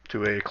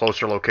to a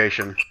closer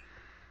location.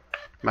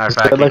 Matter of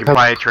fact, he can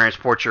probably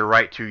transport you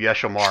right to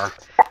Yeshamar.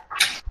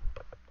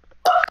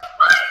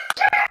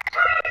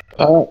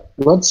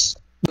 Let's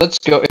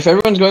go. If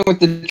everyone's going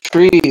with the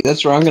tree,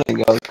 that's where I'm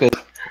gonna go. Because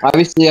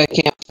obviously I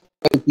can't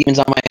fight demons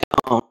on my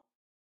own.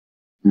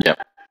 Yeah.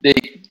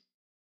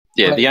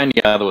 The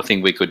only other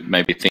thing we could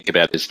maybe think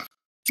about is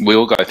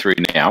we'll go through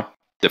now,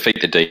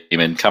 defeat the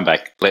demon, come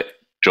back, let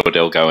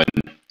Jordell go and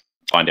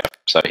find out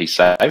so he's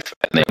safe,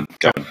 and then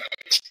go and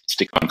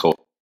stick on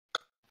call.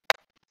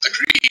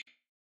 Agreed.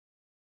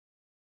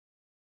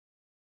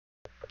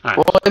 Right.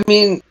 Well, I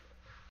mean,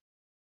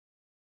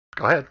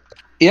 Go ahead.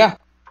 yeah.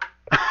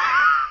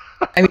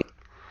 I mean,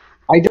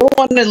 I don't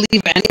want to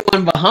leave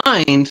anyone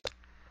behind.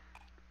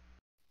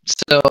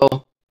 So,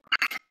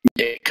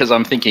 Yeah, because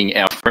I'm thinking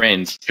our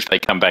friends, if they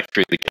come back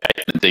through the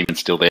gate and the demon's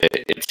still there,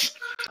 it's...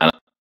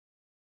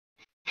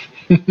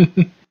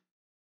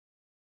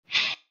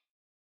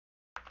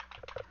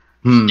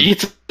 You get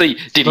to see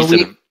Diddy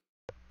sort of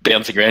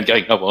bouncing around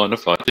going, I want to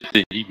fight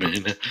the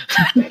demon.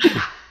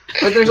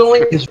 but there's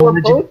only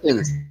 4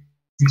 potions.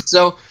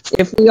 So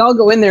if we all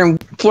go in there and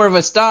 4 of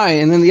us die,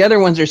 and then the other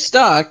ones are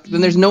stuck,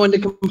 then there's no one to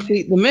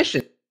complete the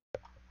mission.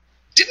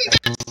 Didn't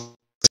that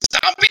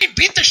zombie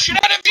beat the shit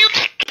out of you?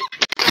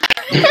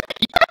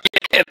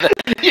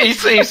 Yeah, you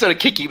see him sort of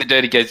kicking the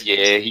dirt. He goes,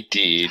 yeah, he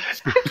did.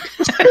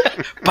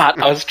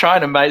 But I was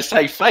trying to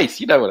save face,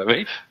 you know what I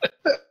mean?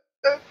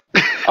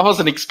 I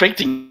wasn't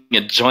expecting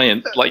a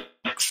giant,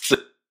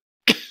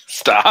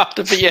 star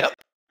to be out.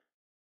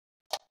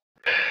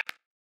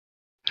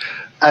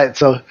 Alright,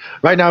 so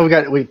right now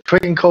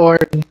Twig and Corn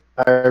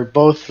are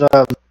both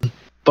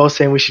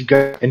saying we should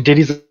go, and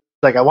Diddy's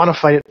like, I want to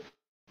fight it,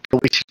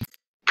 but we should.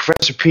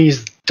 Professor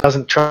Pease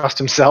doesn't trust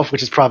himself,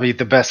 which is probably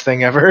the best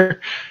thing ever,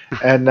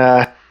 and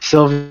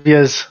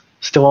Sylvia's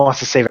still wants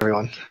to save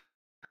everyone.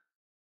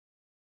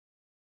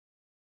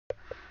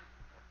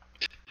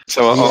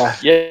 So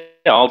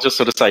I'll just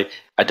sort of say,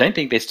 I don't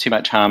think there's too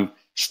much harm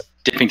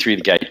stepping through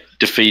the gate,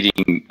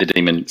 defeating the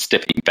demon,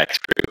 stepping back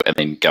through, and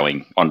then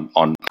going on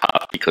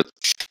path, because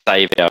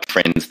save our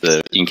friends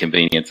the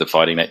inconvenience of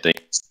fighting that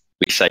demon.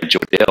 We save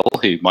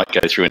Jordell, who might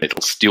go through and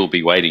it'll still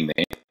be waiting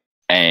there,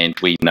 and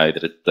we know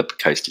that the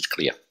coast is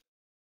clear.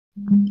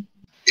 And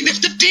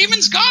if the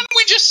demon's gone,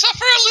 we just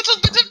suffer a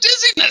little bit of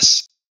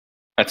dizziness.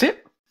 That's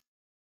it.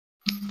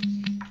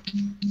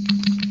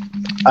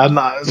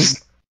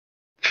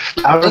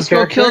 Let's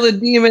go kill the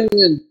demon.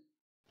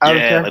 Out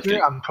of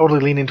character, I'm totally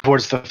leaning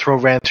towards the throw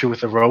ran through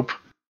with the rope.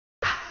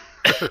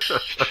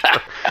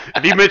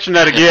 If you mention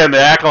that again,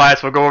 the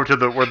acolytes will go over to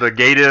where the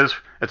gate is.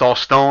 It's all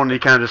stone. And he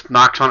kind of just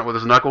knocks on it with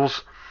his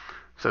knuckles.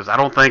 Says, "I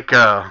don't think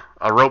a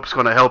rope's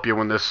going to help you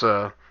when this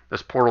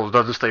portal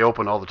doesn't stay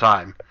open all the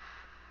time.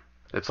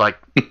 It's like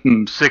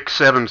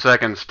 6-7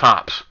 seconds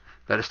tops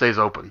that it stays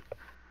open."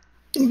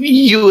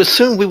 You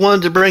assumed we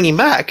wanted to bring him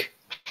back.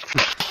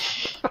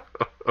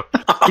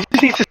 He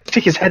just needs to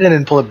stick his head in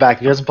and pull it back.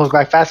 If he doesn't pull it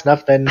back fast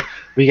enough, then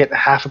we get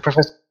half a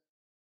professor.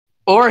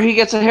 Or he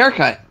gets a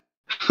haircut.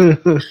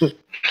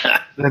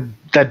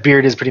 that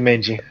beard is pretty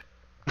mangy.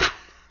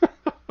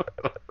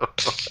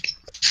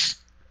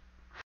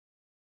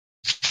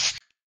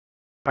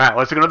 Alright,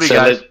 what's it going to be,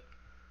 guys?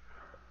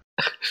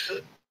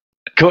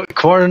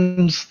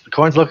 Corn's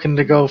looking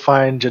to go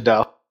find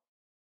Jadal.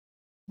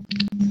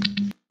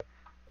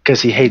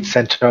 Because he hates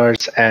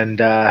centaurs and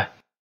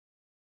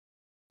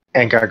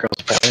gargoyles,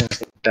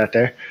 apparently. That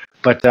there.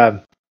 But,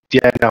 Corn's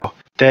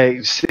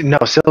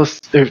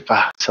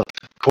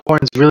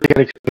really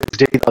going to convince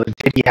Diddy.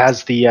 Diddy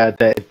has the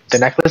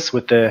necklace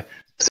with the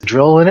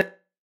drill in it.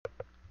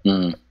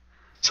 Mm.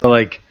 So,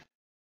 like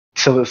you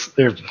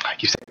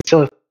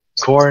said,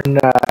 Corn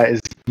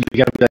is going to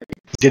be like,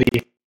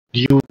 Diddy,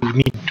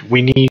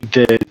 we need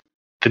the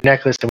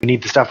necklace and we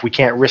need the stuff. We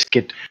can't risk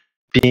it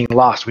being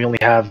lost. We only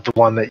have the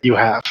one that you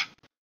have.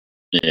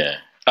 Yeah.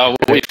 Oh,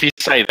 well, if you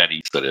say that,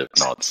 he sort of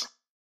nods.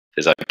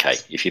 Says, okay,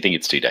 if you think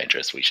it's too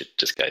dangerous, we should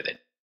just go then.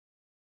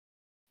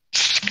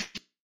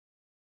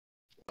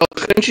 Oh,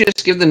 couldn't you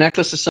just give the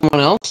necklace to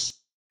someone else?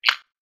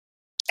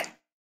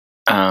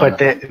 But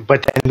then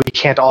we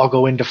can't all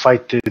go in to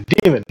fight the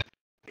demon.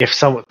 If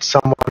someone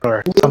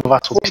or some of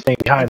us will be staying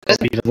behind, there's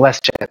even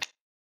less chance.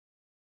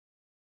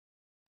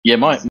 Yeah,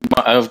 my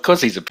of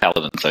course he's a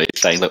paladin, so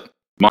he's saying, look,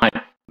 my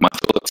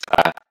thoughts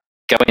are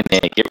go in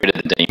there, get rid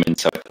of the demon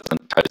so it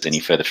doesn't pose any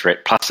further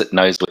threat. Plus it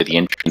knows where the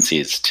entrance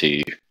is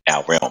to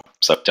our realm,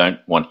 so don't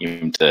want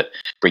him to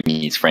bring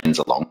his friends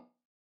along.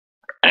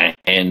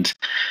 And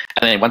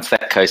then once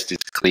that coast is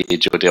clear,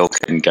 Jordell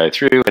can go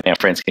through and our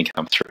friends can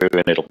come through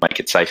and it'll make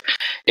it safe.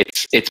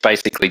 It's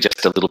basically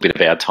just a little bit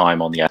of our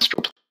time on the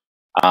astral.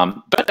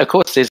 But of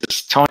course there's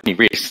this tiny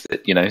risk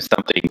that,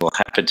 something will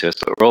happen to us,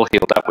 but we're all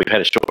healed up. We've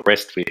had a short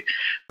rest. We're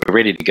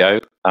ready to go.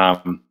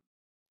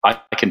 I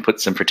can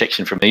put some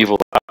protection from evil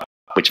up,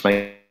 which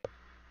may.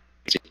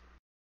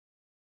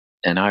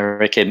 And I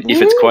reckon if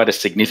it's quite a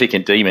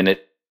significant demon,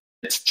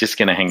 it's just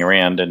going to hang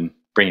around and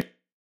bring it.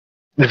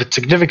 If it's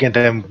significant,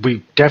 then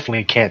we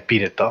definitely can't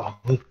beat it, though.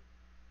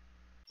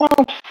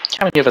 Well,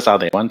 how many of us are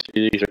there? 1,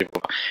 2, 3,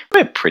 4.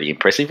 We're pretty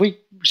impressive. We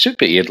should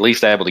be at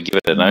least able to give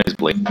it a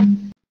nosebleed.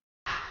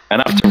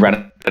 Enough to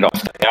run it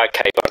off the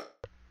arcade.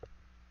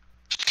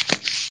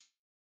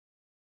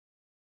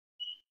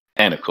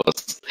 And of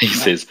course, he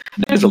says,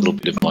 there's a little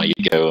bit of my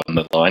ego on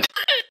the line.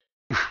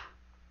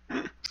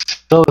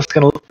 So it's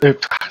gonna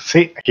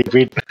see. I keep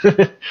reading.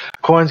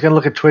 Corn's gonna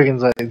look at Twig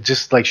and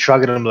just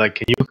shrug at him, like,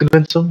 "Can you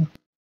convince him?"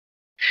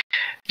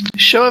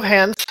 Show of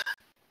hands.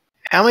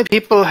 How many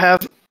people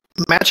have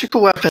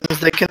magical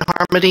weapons that can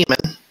harm a demon?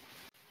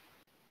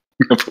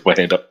 Put my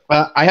hand up.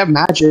 Well, I have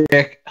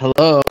magic.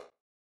 Hello.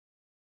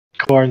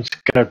 Corn's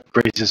gonna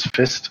raise his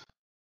fist.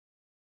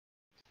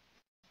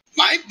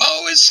 My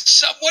bow is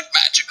somewhat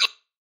magical.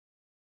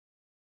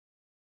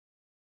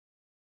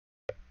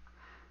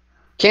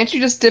 Can't you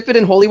just dip it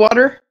in holy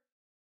water?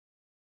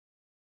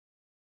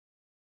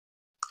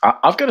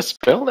 I've got a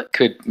spell that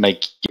could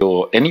make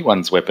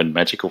anyone's weapon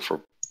magical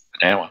for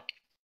an hour.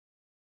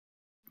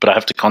 But I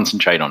have to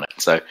concentrate on it,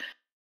 so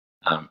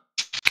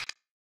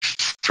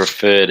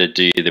prefer to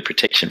do the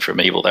protection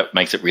from evil. That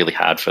makes it really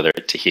hard for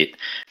it to hit.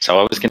 So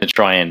I was going to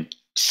try and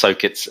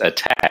soak its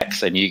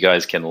attacks, and you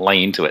guys can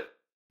lay into it.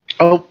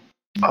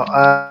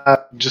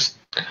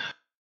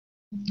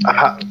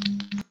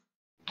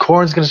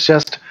 Corn's gonna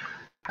suggest,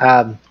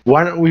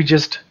 why don't we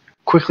just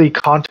quickly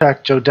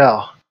contact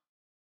Jodell?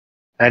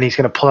 And he's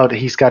gonna pull out.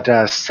 He's got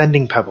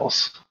sending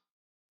pebbles,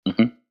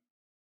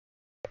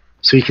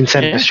 so he can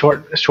send a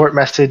short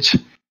message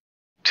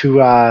to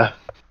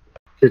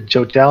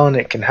Jodell, and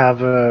it can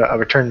have a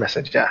return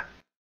message. Yeah.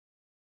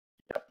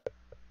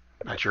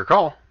 That's your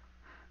call.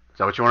 Is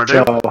that what you want to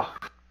do? So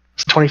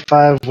it's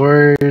 25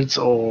 words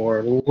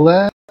or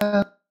less.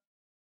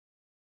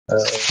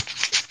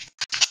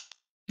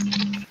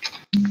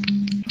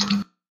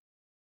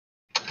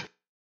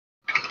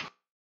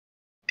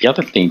 The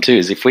other thing too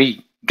is if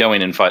we go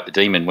in and fight the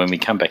demon, when we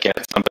come back out,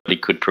 somebody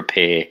could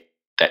prepare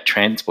that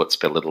transport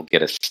spell that'll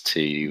get us to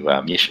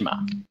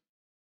Yeshima.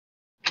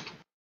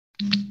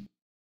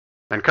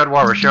 And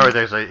Kudwar Rashari,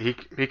 there's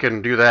he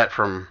can do that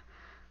from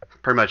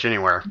pretty much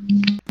anywhere.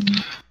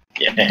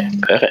 Yeah,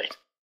 perfect.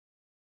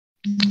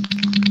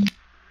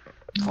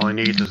 All he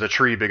needs is a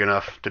tree big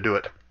enough to do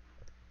it.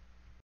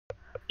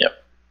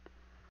 Yep.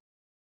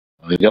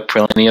 We've got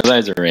plenty of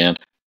those around.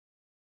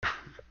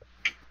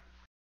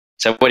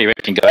 So what do you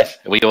reckon, guys?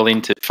 Are we all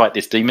in to fight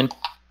this demon?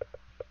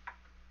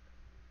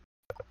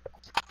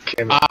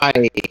 I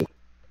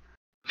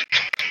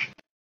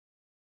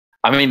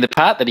mean, the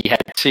part that he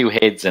had 2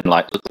 heads and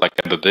looked like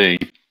a baboon,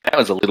 that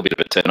was a little bit of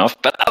a turn-off.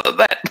 But other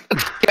than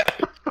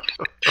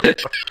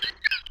that,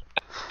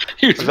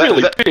 he was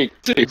really big,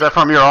 too. Is that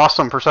from your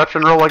awesome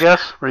perception roll, I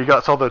guess? Where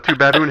you saw the 2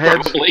 baboon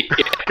heads? Probably,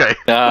 yeah. Okay.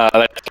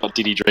 That's what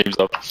Diddy dreams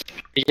of.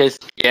 He goes,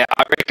 yeah,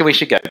 I reckon we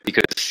should go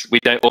because we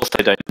don't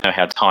know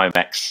how time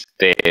acts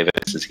there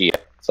versus here.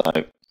 So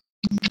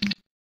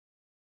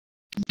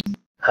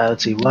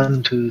let's see,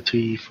 1, 2,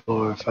 3,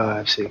 4,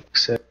 5,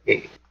 6, 7,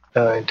 8,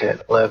 9, 10,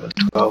 11,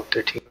 12,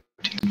 13,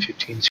 14,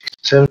 15, 16,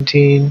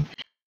 17,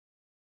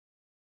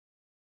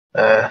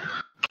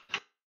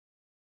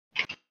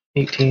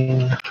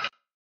 18,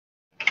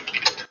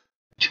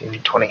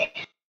 19, 20.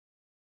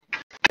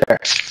 There.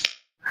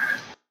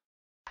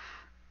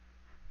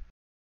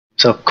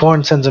 So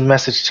Korn sends a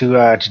message to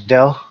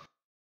Jadel.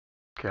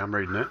 Okay, I'm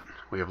reading it.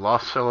 We have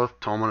lost Silith,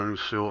 Tolman, and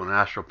Usul in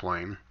Astral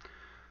Plane.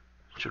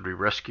 Should we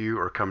rescue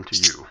or come to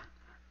you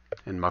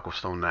in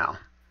Mucklestone now?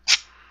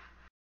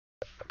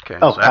 Okay.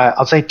 Oh,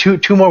 I'll say two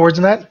more words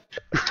in that.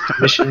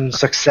 Mission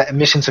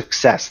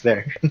success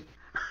there.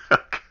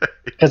 Okay.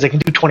 Because they can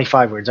do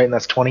 25 words, right? And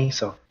that's 20,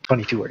 so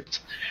 22 words.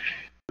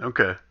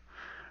 Okay.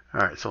 All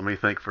right, so let me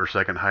think for a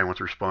second how you want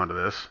to respond to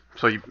this.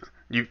 So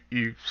you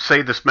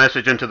say this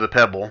message into the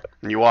pebble,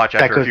 and you watch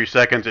after a few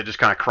seconds, it just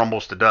kind of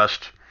crumbles to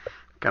dust,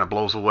 kind of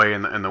blows away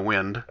in the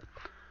wind.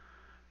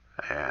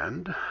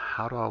 And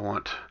how do I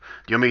want...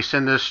 Do you want me to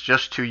send this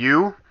just to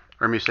you,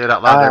 or me say it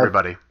out loud to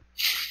everybody?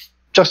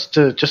 Just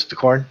to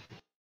Korn.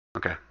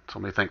 Okay, so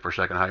let me think for a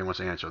second how you want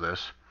to answer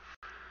this.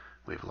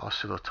 We've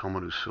lost Silith,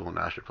 Tolman, Usul, and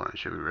Astral Plane.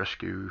 Should we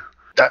rescue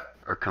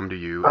or come to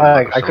you?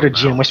 I could have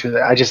GM whispered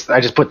that. I just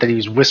put that he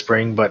was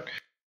whispering, but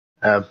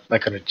I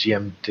could have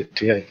GM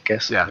to you, I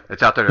guess. Yeah,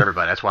 it's out there to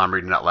everybody. That's why I'm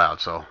reading it out loud.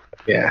 So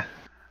yeah.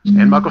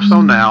 In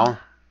Mucklestone now,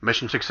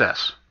 mission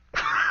success.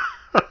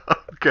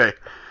 Okay.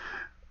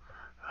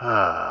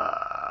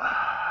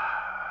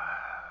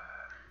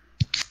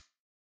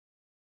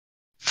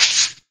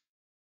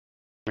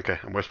 Okay,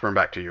 I'm whispering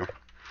back to you.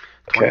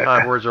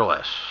 25 words or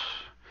less.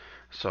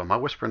 So am I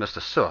whispering this to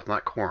Silith,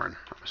 not Korn,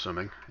 I'm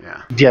assuming.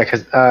 Yeah. Yeah,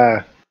 because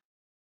for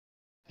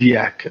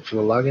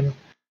the login.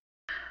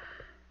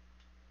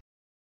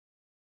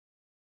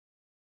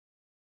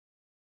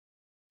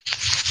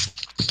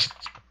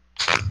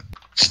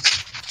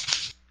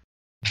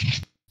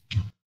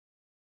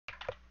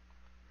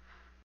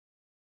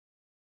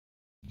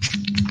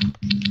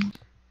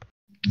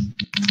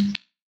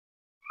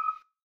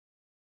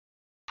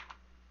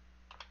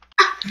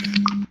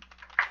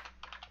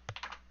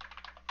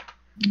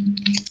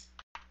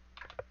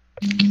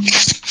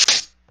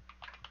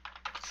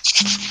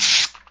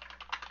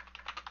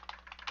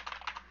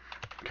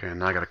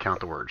 now I got to count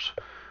the words.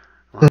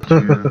 1,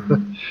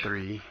 2,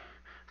 3,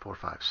 4,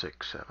 5,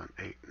 6, 7,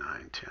 8,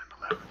 9, 10,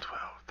 11,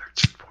 12,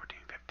 13, 14,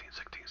 15,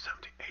 16,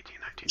 17, 18,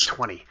 19,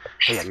 20.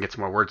 Hey, I can get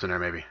some more words in there,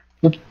 maybe.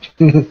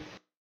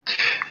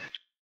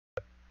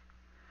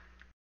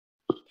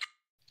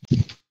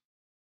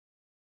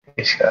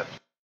 He's got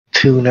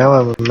 2 now.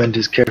 I'll amend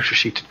his character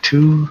sheet to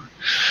 2.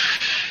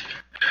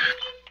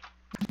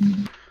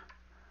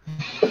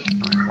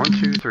 Alright, 1,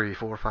 2, 3,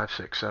 4, 5,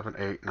 6, 7,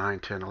 8, 9,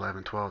 10,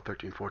 11, 12,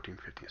 13, 14,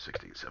 15,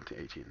 16, 17,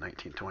 18,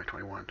 19, 20,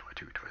 21,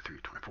 22, 23,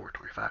 24,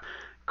 25.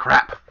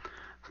 Crap!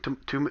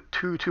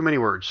 Too many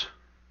words.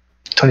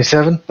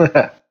 27?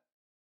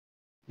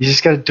 You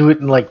just gotta do it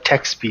in like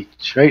text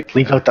speech, right?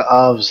 Leave out the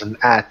ofs and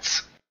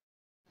ats.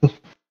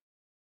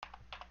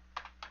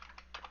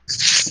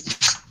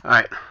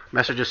 Alright,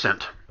 message is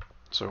sent.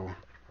 So,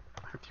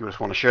 if you just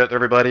want to share it to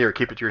everybody or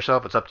keep it to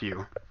yourself, it's up to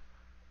you.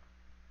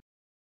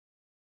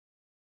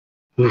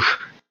 Oof.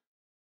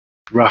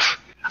 Rough.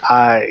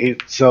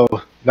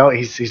 No,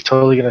 he's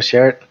totally gonna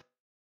share it.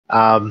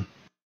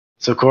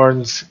 So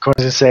Corn's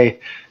gonna say,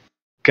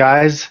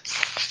 guys,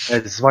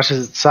 as much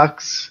as it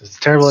sucks, as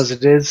terrible as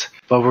it is,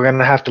 but we're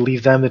gonna have to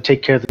leave them to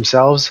take care of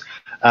themselves.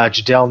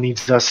 Jadel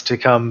needs us to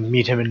come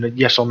meet him in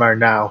Yeshelmar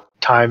now.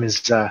 Time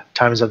is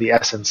of the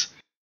essence.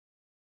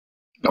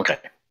 Okay.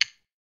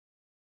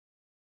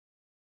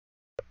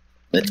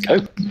 Let's go.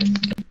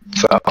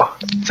 So,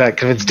 does that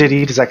convince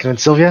Diddy? Does that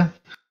convince Sylvia?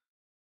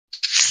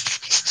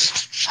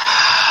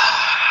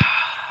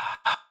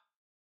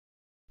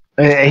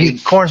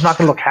 Corn's not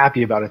gonna look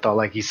happy about it though.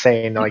 Like he's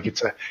saying, like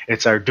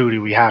it's our duty.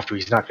 We have to.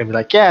 He's not gonna be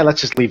like, yeah,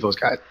 let's just leave those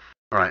guys.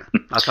 All right.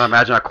 That's what I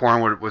imagine how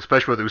Corn would,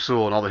 especially with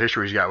Usul and all the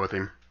history he's got with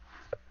him.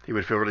 He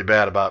would feel really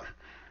bad about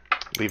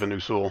leaving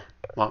Usul.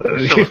 Well,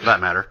 Silith for that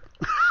matter.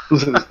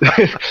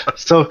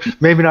 So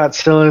maybe not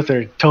Silith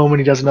or Toman,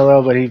 he doesn't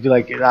know, but he'd be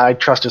like, I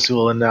trust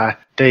Usul, and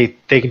they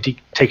can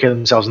take care of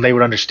themselves, and they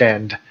would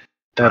understand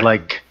that right.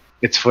 Like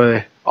it's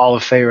for all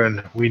of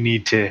Theron. We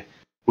need to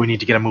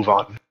get a move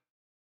on.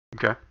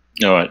 Okay.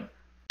 All right.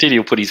 Diddy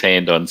will put his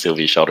hand on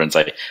Sylvia's shoulder and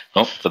say,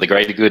 "Oh, for the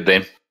greater good,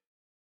 then."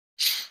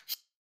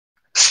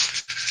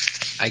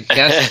 I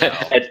guess so.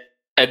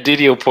 And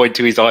Diddy will point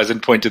to his eyes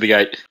and point to the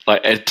gate,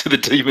 like and to the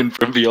demon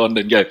from beyond,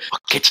 and go, "I'll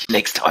get you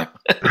next time."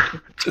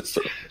 Just,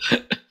 All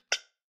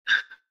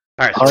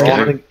right.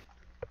 So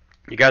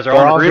you guys are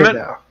all in agreement?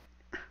 now.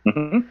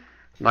 mm-hmm.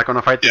 Not going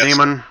to fight the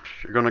demon.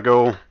 You're going to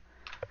go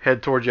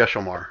head towards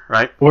Yeshelmar,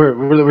 right?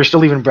 We're still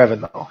leaving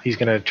Brevin though. He's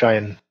gonna try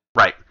and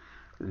Right.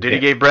 Diddy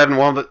gave Brevin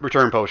one of the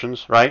return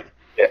potions, right?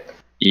 Yeah.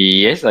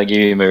 Yes, I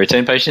give him a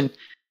return potion,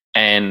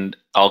 and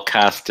I'll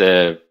cast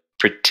a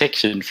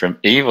protection from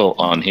evil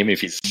on him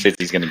if he says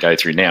he's going to go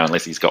through now,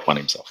 unless he's got one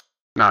himself.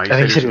 No, I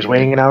think he said he was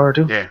waiting an hour or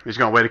two. Yeah, he's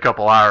going to wait a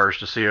couple hours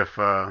to see if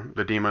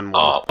the demon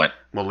will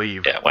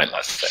leave. Yeah, it won't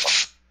last that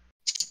long.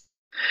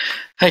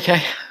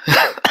 Okay,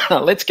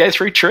 let's go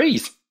through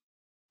trees.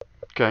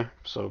 Okay,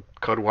 so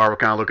Codewire will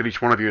kind of look at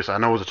each one of you. So I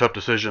know it was a tough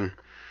decision,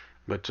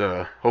 but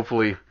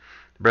hopefully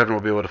Brevin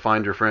will be able to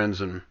find your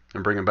friends and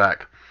bring them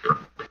back.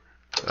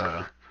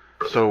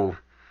 So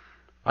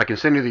I can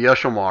send you the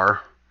Yeshelmar,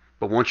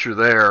 but once you're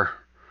there,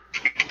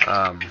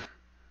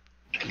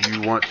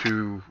 you want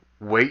to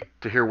wait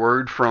to hear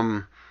word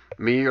from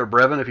me or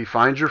Brevin if he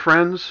finds your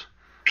friends,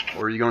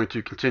 or are you going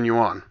to continue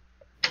on?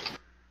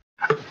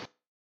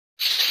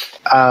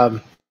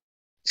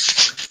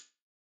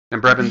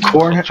 And Brevin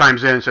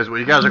chimes in and says, well,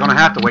 you guys are going to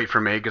have to wait for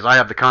me because I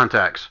have the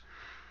contacts.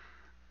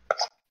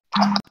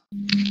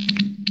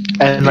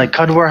 And like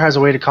Cudwar has a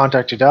way to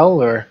contact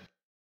Jadel, or?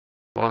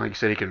 Well, he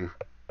said he can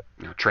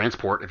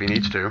transport if he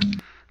needs to.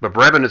 But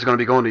Brevin is going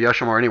to be going to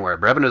Yeshelmar anywhere.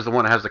 Brevin is the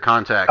one that has the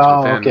contacts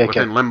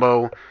within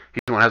Limbo.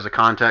 He's the one that has the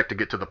contact to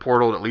get to the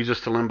portal that leads us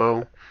to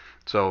Limbo.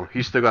 So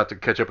he's still got to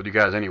catch up with you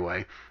guys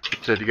anyway.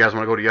 So if you guys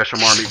want to go to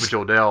Yeshelmar, meet with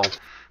Jodel,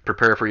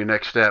 prepare for your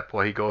next step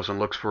while he goes and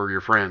looks for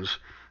your friends,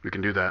 we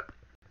can do that.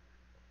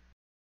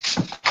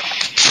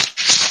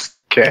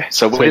 Okay.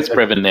 So where's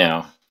Brevin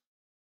now?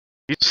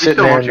 He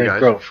still wants you guys.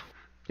 Grove.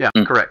 Yeah,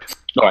 correct.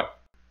 All right.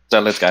 So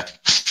let's go.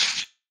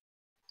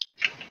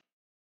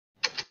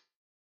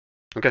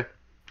 Okay.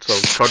 So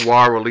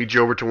Cudwar will lead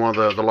you over to one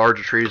of the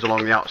larger trees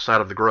along the outside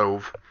of the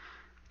grove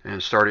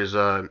and start his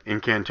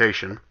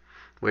incantation,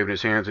 waving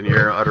his hands in the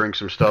air, uttering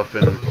some stuff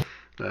in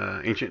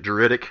ancient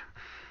Druidic.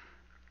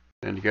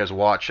 And you guys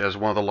watch as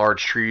one of the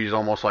large trees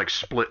almost like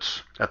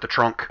splits at the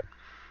trunk,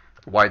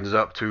 widens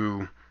up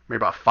to maybe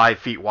about 5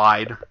 feet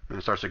wide, and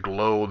it starts to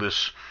glow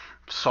this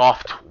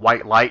soft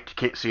white light. You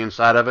can't see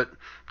inside of it.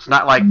 It's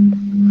not like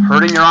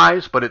hurting your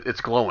eyes, but it's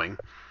glowing.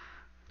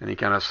 And he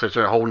kind of sits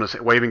there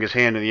waving his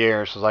hand in the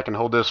air. Says, I can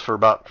hold this for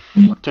about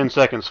 10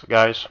 seconds,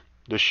 guys.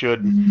 This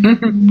should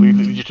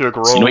lead you to a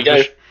grove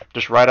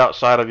just right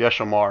outside of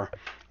Yeshelmar.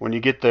 When you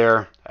get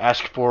there,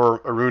 ask for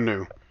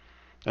Arunu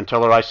and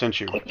tell her I sent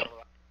you.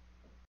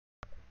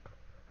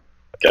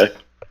 Okay.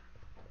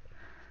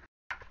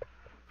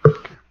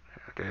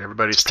 Okay,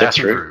 everybody's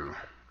passing through.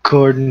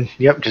 Gordon,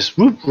 just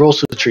rolls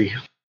to the tree.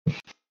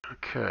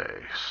 Okay,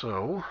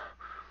 so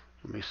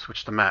let me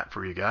switch the map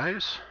for you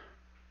guys.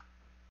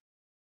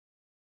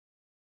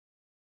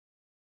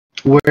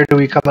 Where do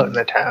we come out in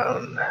the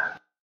town?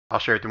 I'll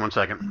share it in 1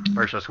 second.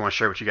 First, I just want to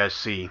share what you guys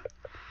see.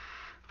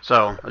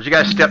 So, as you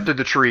guys step through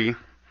the tree,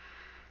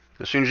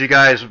 as soon as you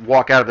guys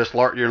walk out of this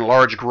you're in a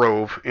large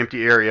grove,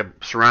 empty area,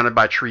 surrounded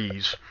by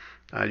trees.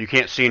 You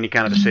can't see any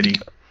kind of a city.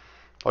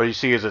 All you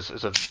see is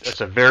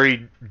it's a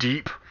very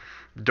deep,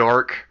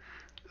 dark,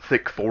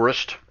 thick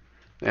forest.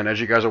 And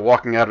as you guys are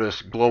walking out of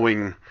this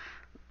glowing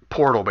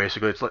portal,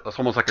 basically, it's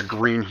almost like a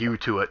green hue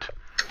to it.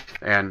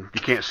 And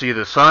you can't see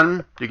the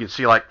sun. You can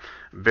see like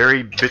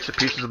very bits and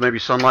pieces of maybe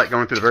sunlight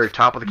going through the very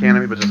top of the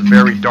canopy, but it's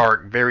very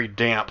dark, very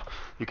damp.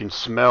 You can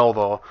smell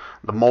the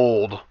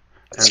mold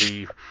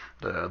and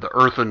the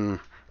earthen,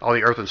 all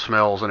the earthen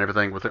smells and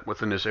everything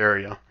within this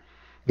area.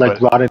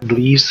 Like rotted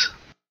leaves?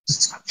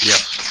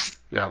 Yes.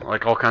 Yeah,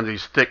 like all kinds of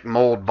these thick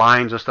mold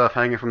vines and stuff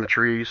hanging from the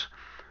trees.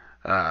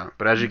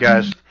 But as you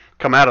guys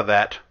come out of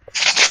that,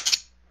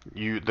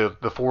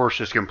 the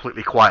forest is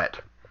completely quiet.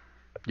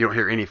 You don't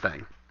hear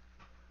anything.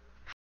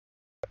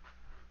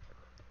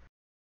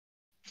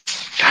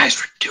 Guys,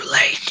 we're too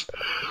late.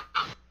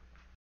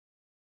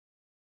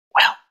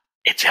 Well,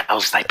 it's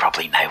elves. They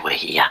probably know we're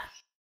here.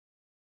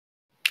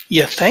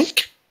 You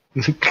think?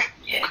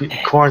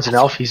 Yeah. Corn's an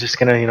elf. He's just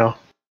gonna,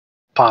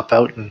 pop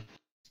out and.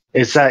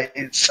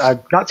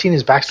 I've not seen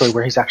his backstory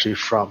where he's actually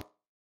from.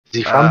 Is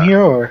he from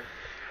here or?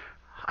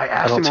 I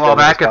asked him a while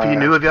back if he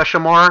knew of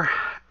Yeshamar,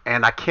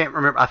 and I can't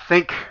remember. I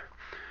think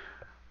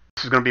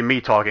this is going to be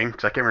me talking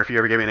because I can't remember if you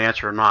ever gave me an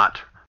answer or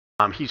not.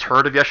 He's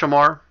heard of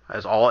Yeshamar,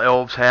 as all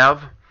elves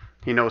have.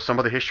 He knows some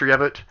of the history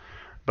of it,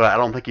 but I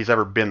don't think he's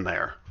ever been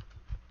there.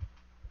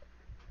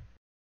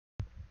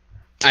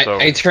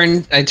 I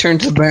turn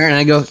to the bear and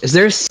I go, "Is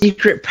there a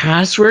secret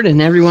password and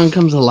everyone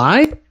comes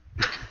alive?"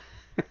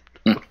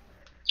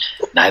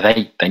 No,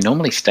 they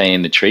normally stay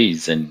in the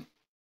trees and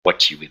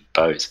watch you with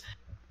bows.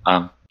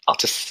 I'll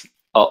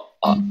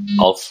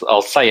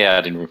say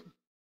out in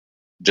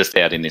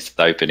this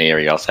open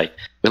area. I'll say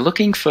we're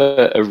looking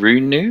for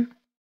Arunu.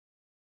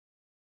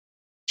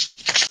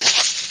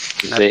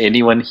 Is there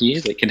anyone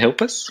here that can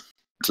help us?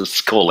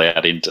 Just call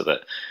out into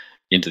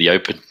the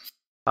open.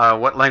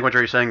 What language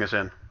are you saying this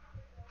in?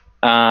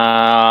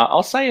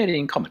 I'll say it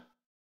in common.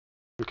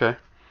 Okay.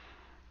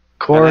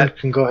 Corn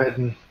can go ahead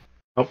and.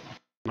 Oh,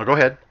 no, go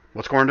ahead.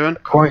 What's Corn doing?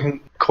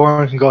 Corn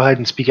can go ahead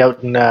and speak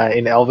out in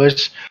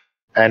Elvish,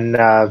 and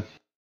how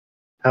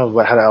do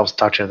elves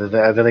talk to each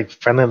other? Are they like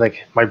friendly,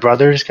 like my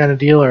brothers kind of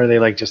deal, or are they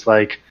like just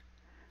like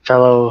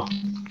fellow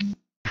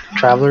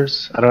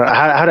travelers? I don't know.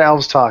 How do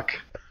elves talk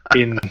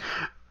in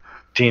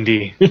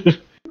D&D?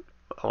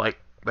 Like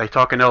they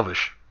talk in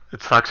Elvish. It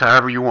talks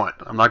however you want.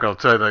 I'm not going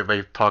to tell you that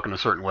they talk in a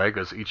certain way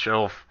because each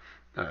elf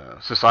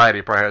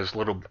society probably has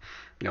little,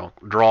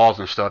 draws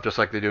and stuff, just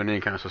like they do in any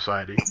kind of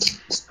society.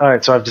 All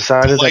right, so I've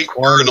decided that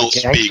Corn is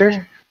a gangster.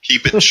 Speak.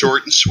 Keep it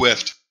short and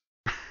swift.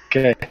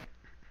 Okay.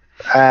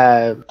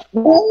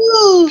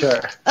 Woo!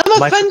 Sure.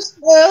 I'm a fence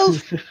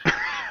elf.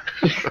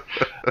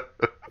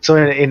 So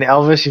in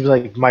Elvish, you'd be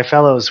like, "My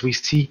fellows, we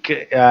seek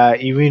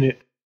Irinu.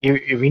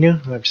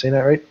 Am I saying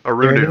that right?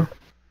 Arunu.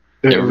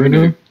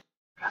 Arunu.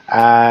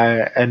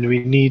 And we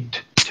need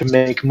to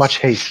make much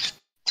haste.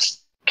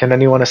 Can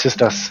anyone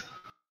assist us?"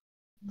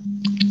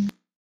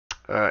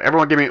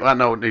 Everyone give me,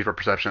 no need for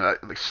perception.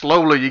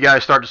 Slowly, you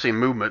guys start to see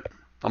movement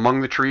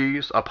among the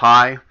trees, up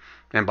high,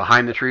 and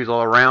behind the trees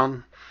all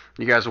around.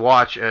 You guys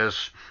watch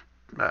as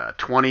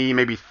 20,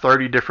 maybe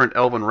 30 different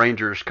elven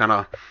rangers kind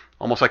of,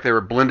 almost like they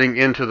were blending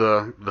into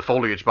the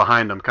foliage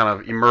behind them, kind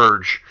of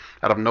emerge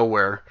out of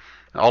nowhere.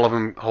 All of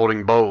them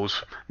holding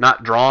bows.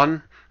 Not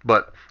drawn,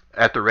 but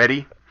at the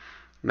ready.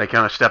 And they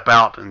kind of step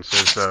out and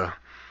says,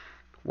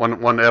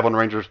 one elven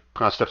ranger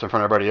kind of steps in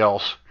front of everybody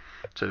else.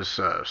 Says,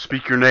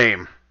 "Speak your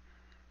name."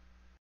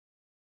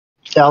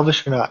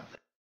 Elvish or not?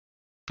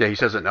 Yeah, he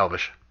says it in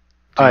Elvish.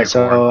 All right,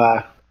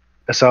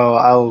 so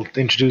I'll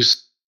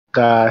introduce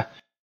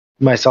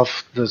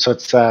myself. So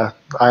it's I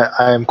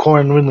am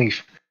Corn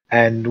Winleaf,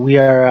 and we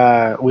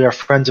are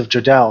friends of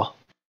Jodel.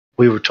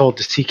 We were told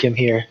to seek him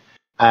here,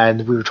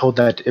 and we were told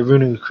that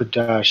Irunu could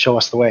show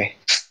us the way.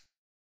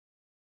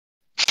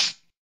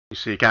 You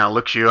see, he kind of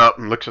looks you up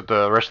and looks at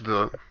the rest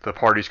of the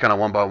parties kind of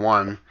one by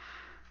one,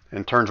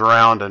 and turns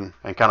around and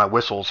kind of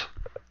whistles.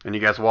 And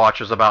you guys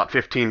watch as about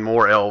 15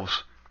 more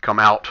elves come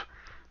out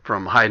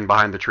from hiding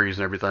behind the trees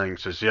and everything.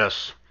 Says,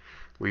 "Yes,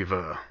 we've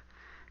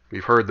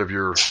heard of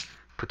your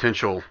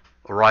potential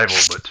arrival,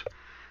 but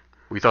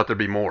we thought there'd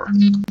be more."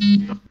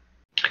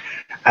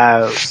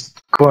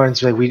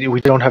 Corn's like, we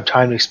don't have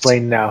time to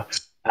explain now.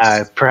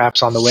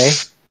 Perhaps on the way.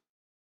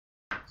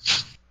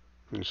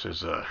 He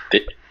says,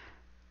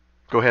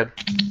 "Go ahead."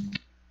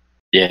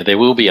 Yeah, there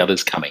will be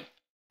others coming.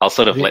 I'll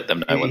sort of let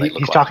them know when they look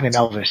He's like. talking in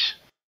Elvish.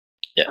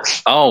 Yeah.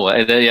 Oh,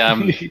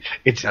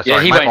 It's That's yeah.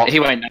 right, He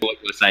won't know what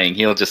you're saying.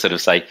 He'll just sort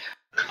of say,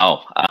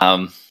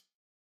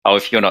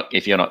 if you're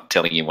not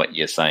telling him what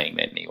you're saying,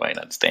 then he won't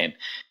understand.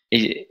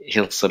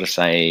 He'll sort of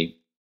say,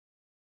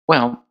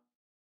 "Well,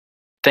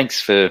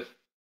 thanks for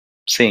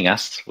seeing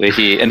us. We're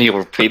here," and he'll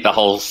repeat the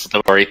whole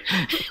story.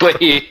 "We're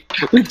here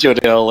with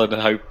Jodel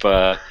and hope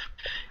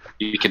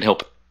you can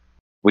help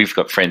we've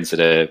got friends that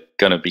are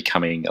going to be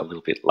coming a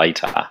little bit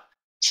later,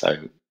 so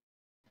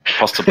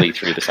possibly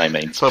through the same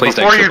means. So Please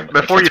before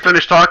don't you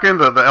finish talking,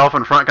 the elf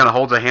in front kind of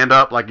holds a hand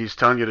up like he's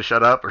telling you to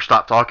shut up or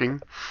stop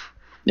talking.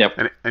 Yep.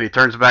 And he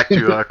turns back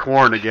to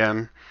Corn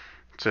again.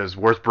 Says,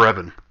 "Where's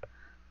Brevin?"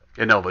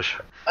 In Elvish.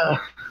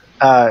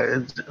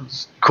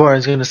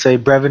 Corin's going to say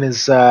Brevin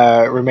has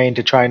remained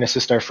to try and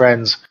assist our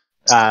friends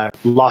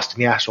lost in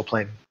the astral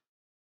plane.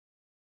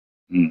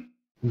 Mm.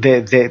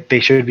 They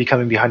should be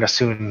coming behind us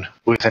soon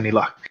with any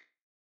luck.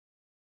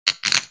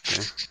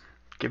 Okay.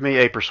 Give me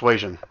a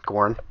persuasion,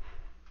 Corn.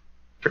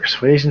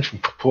 Persuasion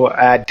from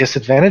at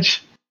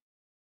disadvantage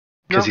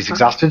because he's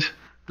exhausted.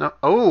 No.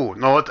 Oh,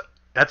 no,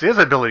 that's his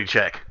ability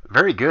check.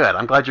 Very good.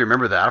 I'm glad you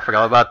remember that. I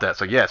forgot about that.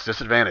 So yes,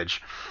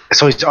 disadvantage.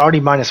 So he's already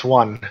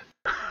 -1.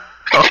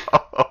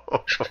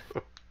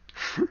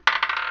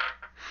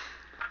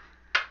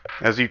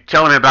 As you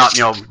tell him about,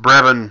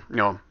 Brevin,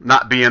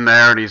 not being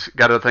there and he's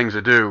got other things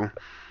to do,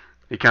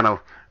 he kind of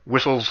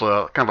whistles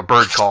kind of a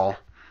bird call.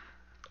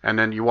 And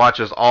then you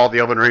watch as all the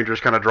Elven Rangers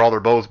kind of draw their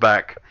bows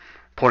back,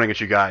 pointing at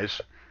you guys.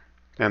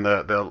 And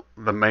the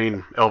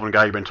main Elven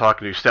guy you've been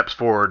talking to steps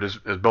forward, his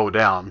bow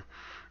down,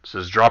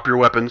 says, "Drop your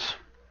weapons.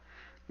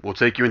 We'll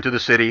take you into the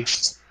city,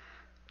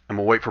 and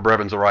we'll wait for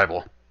Brevin's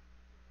arrival.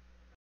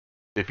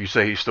 If you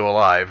say he's still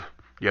alive,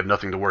 you have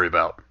nothing to worry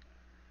about."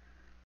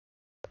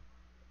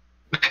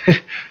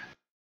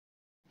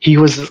 He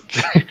was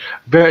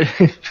very.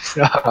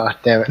 Oh,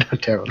 damn it! I'm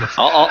terrible.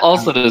 I'll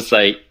sort of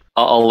say,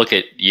 I'll look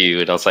at you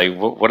and I'll say,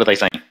 what are they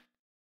saying?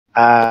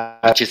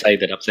 What'd you say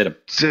that upset him?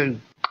 So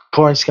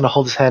Corin's going to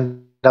hold his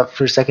hand up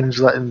for a second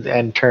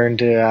and turn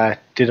to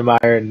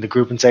Didemeyer and the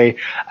group and say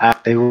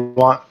they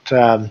want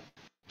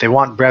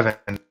Brevin,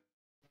 and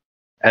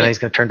then he's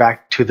going to turn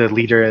back to the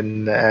leader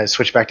and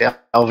switch back to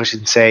Elvish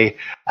and say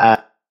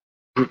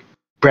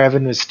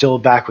Brevin is still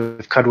back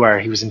with Cudwire.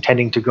 He was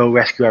intending to go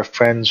rescue our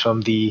friends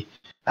from the.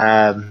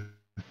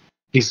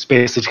 He's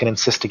basically going to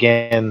insist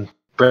again.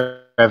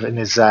 Brevin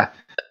is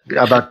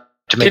about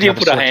to make. Can you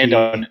put a hand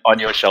on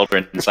your shoulder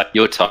and say,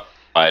 "You're tired,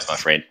 my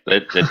friend.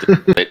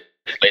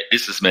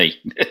 This is me.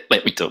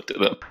 Let me talk to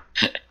them."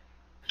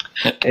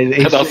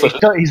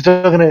 He's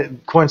still gonna.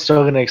 Corn's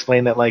still gonna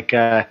explain that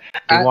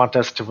they want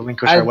us to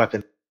relinquish our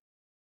weapon.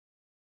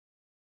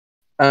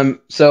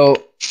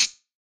 So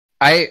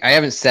I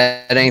haven't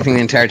said anything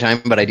the entire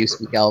time, but I do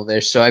speak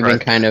Elvish, so I've been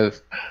kind of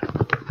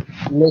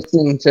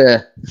listening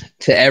to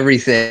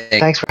everything.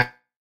 Thanks for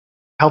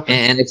helping.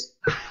 And it's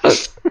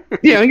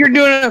you're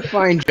doing a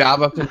fine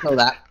job up until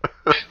that.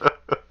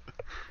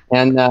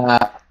 And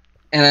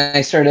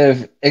I sort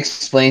of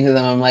explained to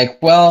them, I'm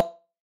like, well,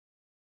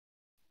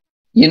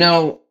 he's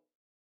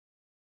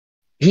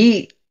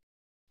the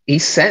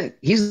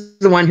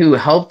one who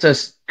helped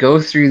us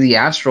go through the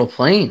astral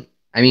plane.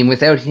 I mean,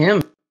 without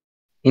him,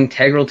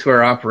 integral to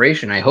our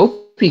operation. I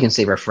hope he can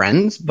save our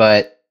friends,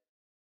 but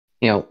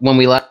when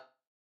we left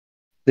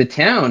the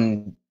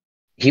town,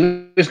 he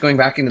was going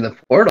back into the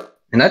portal,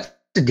 and that's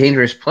a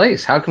dangerous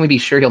place. How can we be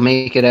sure he'll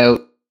make it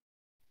out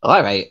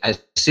alive? I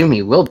assume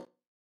he will.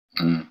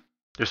 Mm.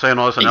 You're saying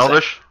all this in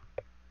Elvish,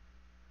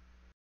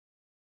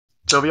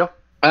 Silvio?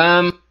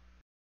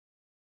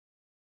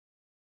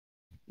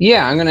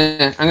 Yeah, I'm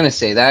gonna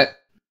say that.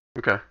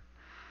 Okay.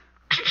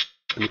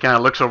 And he kind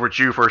of looks over at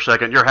you for a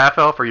second. You're half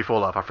elf or you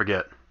full elf? I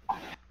forget.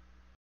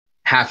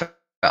 Half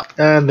elf.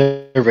 And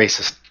they're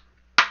racist.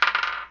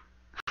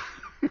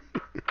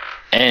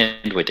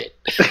 And we did.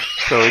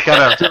 So he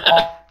kind of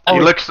he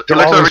looks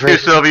over to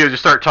Silvio to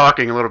start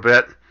talking a little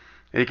bit,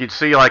 and you can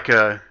see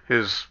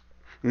his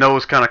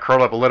nose kind of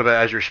curl up a little bit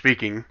as you're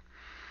speaking.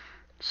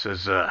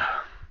 Says,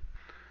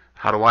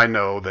 "How do I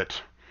know that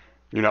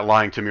you're not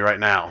lying to me right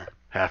now,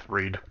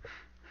 half-breed?"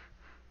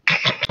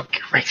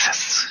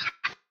 Racist.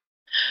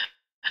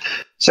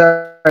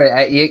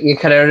 Sorry, you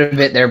cut out a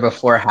bit there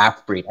before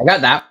half-breed. I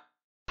got that.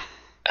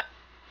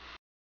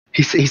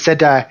 He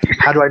said,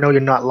 "How do I know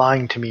you're not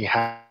lying to me?"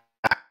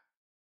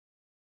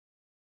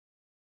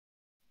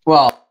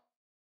 Well,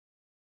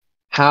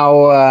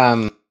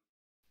 how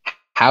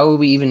will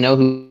we even know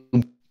who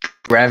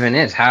Brevin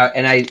is?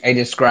 And I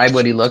describe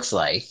what he looks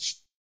like,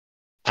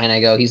 and I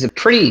go, he's a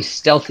pretty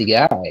stealthy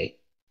guy.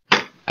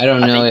 I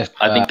don't know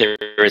I think they're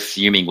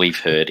assuming we've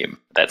heard him.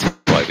 That's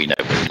why we know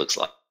what he looks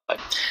like.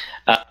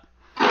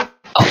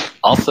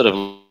 I'll sort of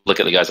look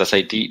at the guys. I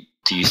say, do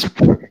you? So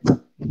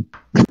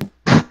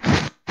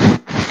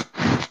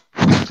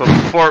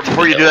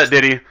before you do that,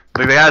 Diddy,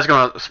 the guy's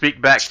going to speak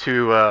back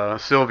to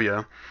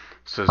Sylvia.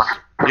 Says,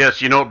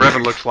 "Yes, you know what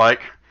Brevin looks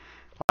like.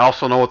 I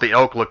also know what the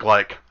elk look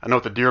like. I know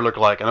what the deer look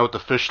like. I know what the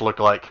fish look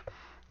like.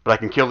 But I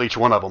can kill each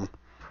one of them.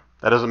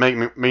 That doesn't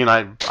mean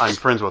I'm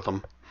friends with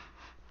them."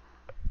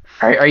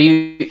 Are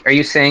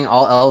you saying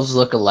all elves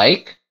look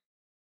alike?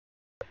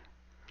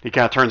 He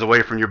kind of turns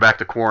away from you back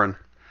to Quarren.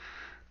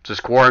 Says,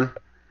 "Quarren,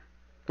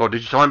 well,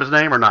 did you tell him his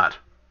name or not?"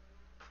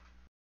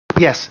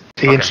 Yes,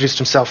 he introduced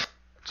himself.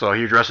 So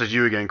he addresses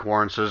you again,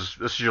 Quarren. Says,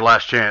 "This is your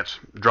last chance.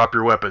 Drop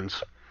your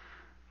weapons."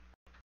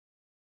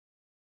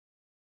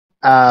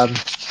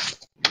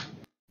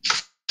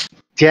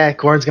 yeah,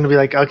 Corn's gonna be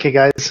like, okay,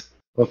 guys.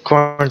 Well,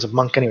 Corn's a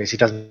monk, anyways. He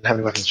doesn't have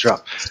any weapons to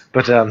drop.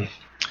 But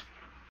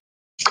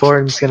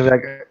Corn's gonna be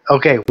like,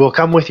 okay, we'll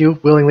come with you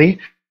willingly,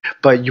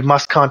 but you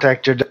must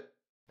contact Jodel.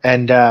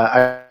 And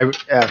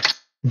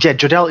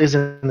Jodel is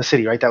in the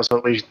city, right? That was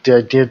what we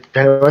did. It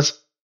was.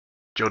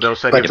 Jodel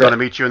said But, he's going to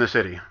meet you in the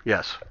city.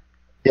 Yes.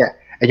 Yeah,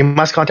 and you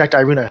must contact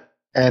Iruna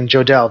and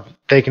Jodel.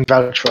 They can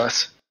vouch for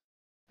us.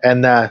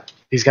 And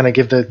he's gonna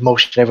give the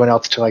motion to everyone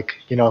else to, like,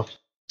 you know,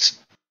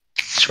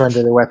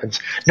 surrender their weapons.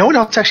 No one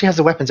else actually has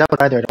the weapons out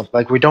either. I don't.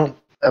 Like, we don't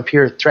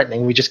appear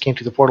threatening. We just came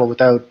through the portal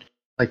without,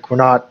 like, we're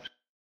not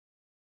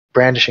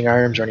brandishing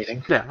arms or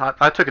anything. Yeah,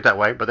 I took it that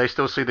way, but they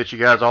still see that you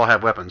guys all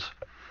have weapons.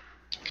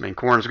 I mean,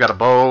 Corn's got a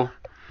bow.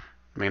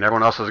 I mean,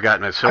 everyone else has got.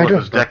 Nasilla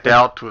is decked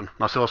out.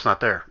 Nasilla's not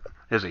there,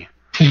 is he?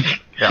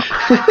 Yeah.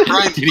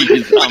 Brian,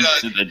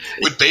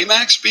 would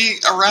Baymax be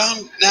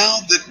around now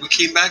that we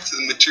came back to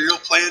the material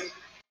plan?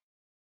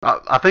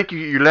 I think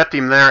you left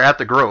him there at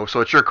the Grove,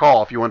 so it's your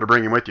call if you wanted to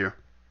bring him with you.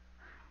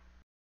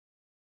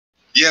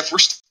 Yeah, if we're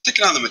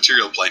sticking on the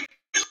material plane.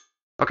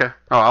 Okay.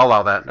 Oh, I'll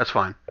allow that. That's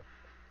fine.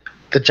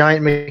 The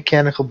giant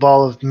mechanical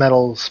ball of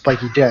metal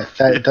spiky death.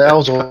 The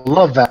elves will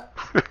love that.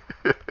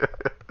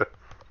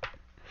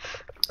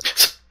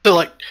 So,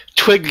 like,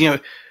 Twig, you know,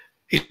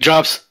 he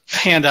drops a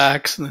hand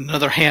axe and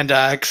another hand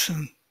axe,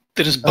 and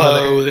then his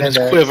bow, then his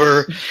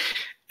quiver, and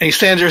he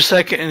stands there a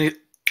second, and he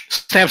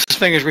snaps his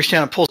fingers, reaches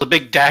down, and pulls a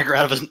big dagger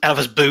out of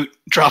his boot,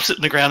 drops it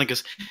in the ground, and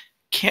goes,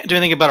 "Can't do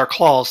anything about our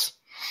claws,"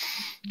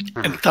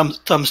 and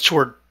thumbs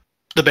toward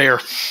the bear.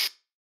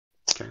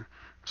 Okay.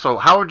 So,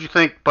 how would you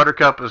think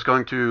Buttercup is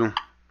going to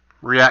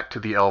react to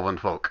the elven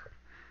folk?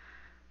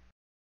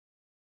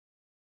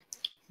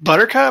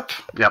 Buttercup?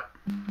 Yep.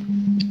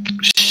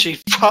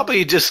 She'd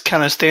probably just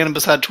kind of standing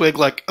beside Twig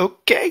like,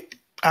 okay,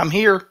 I'm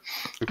here.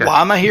 Okay.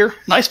 Why am I here?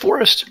 Nice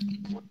forest.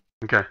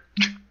 Okay.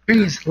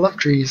 Trees. Love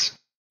trees.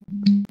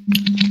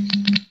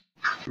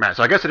 Matt,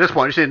 so I guess at this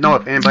point, you just need to know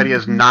if anybody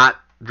is not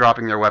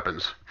dropping their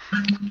weapons.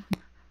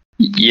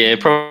 Yeah,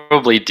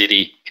 probably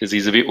Diddy, because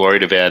he's a bit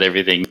worried about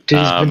everything.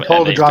 Diddy's been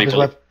told to drop his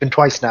weapon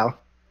twice now.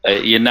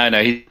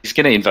 No, he's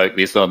going to invoke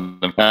this on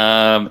them.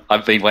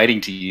 I've been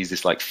waiting to use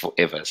this like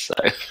forever, so.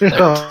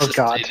 Oh,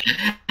 God.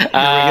 Here we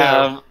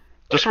go.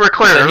 Just so we're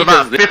clear, there's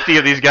about 50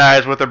 of these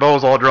guys with their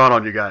bows all drawn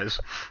on you guys.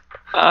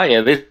 Oh,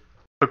 yeah, this.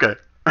 Okay.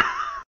 Let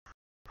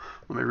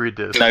me read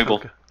this. Noble.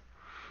 Okay.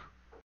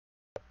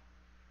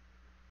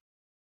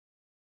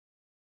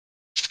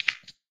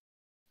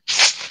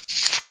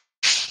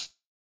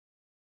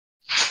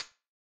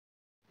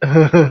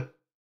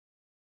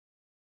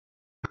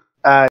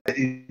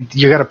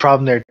 You got a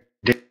problem there.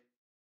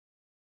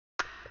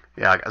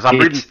 Yeah, as I'm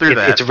reading through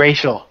that. It's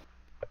racial.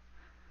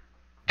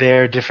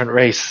 They're a different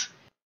race.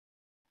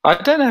 I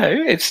don't know.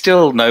 It's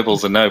still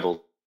nobles and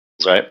nobles,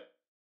 right?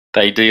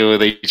 They deal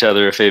with each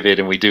other a fair bit,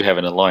 and we do have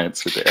an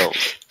alliance with the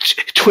elves.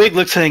 Twig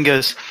looks at it and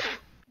goes,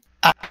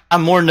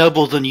 I'm more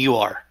noble than you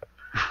are.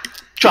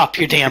 Drop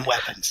your damn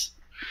weapons.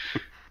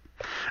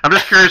 I'm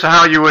just curious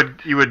how you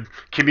would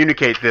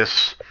communicate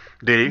this,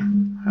 Diddy,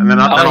 and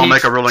then I'll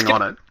make a ruling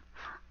on it.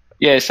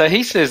 Yeah, so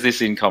he says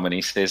this in common.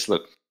 He says,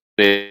 look,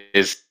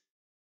 there's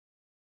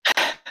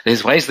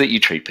ways that you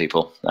treat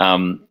people.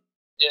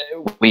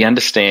 We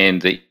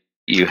understand that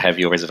you have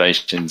your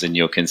reservations and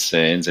your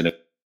concerns and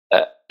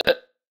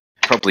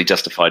probably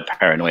justified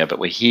paranoia, but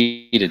we're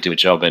here to do a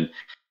job, and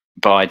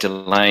by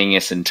delaying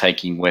us and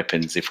taking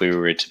weapons if we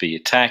were to be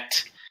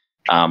attacked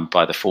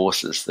by the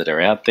forces that are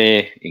out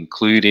there,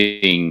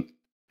 including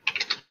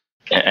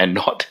and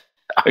not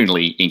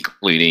only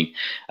including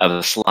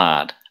the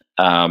Slard,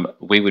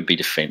 we would be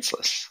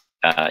defenseless.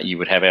 You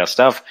would have our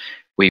stuff,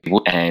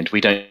 and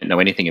we don't know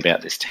anything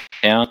about this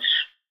town.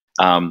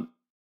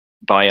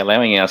 By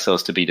allowing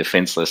ourselves to be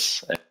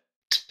defenseless,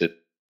 to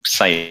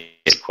say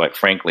it quite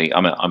frankly,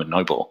 I'm a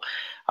noble.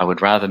 I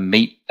would rather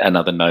meet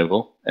another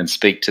noble and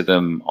speak to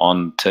them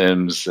on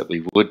terms that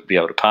we would be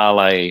able to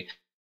parlay.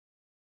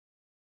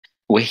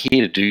 We're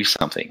here to do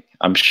something.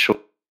 I'm sure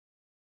we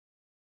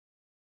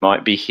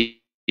might be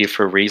here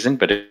for a reason,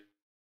 but if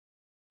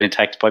we're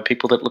attacked by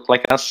people that look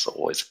like us,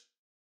 or is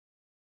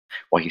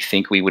why you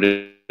think we would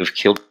have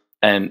killed.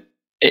 And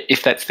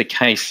if that's the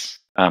case,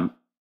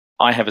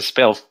 I have a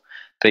spell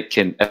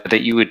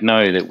that you would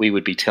know that we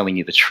would be telling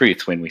you the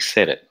truth when we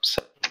said it.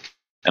 So,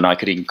 and I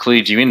could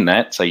include you in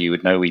that, so you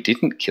would know we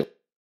didn't kill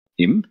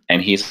him,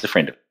 and he's a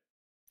friend of him.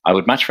 I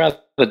would much rather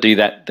do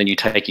that than you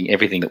taking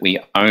everything that we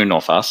own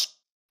off us,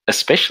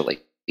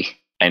 especially.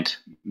 And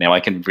now I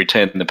can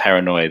return the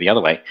paranoia the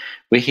other way.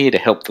 We're here to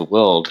help the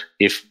world.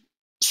 If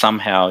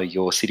somehow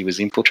your city was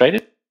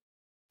infiltrated,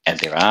 and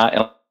there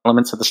are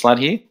elements of the Slard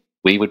here,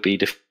 we would be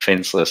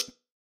defenseless.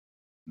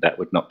 That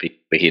would not be.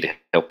 We're here to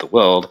help the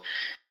world.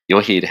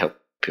 You're here to help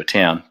your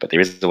town, but there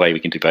is a way we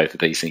can do both of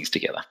these things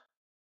together.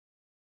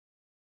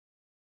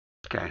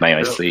 Okay. May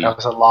I see? That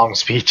was a long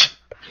speech.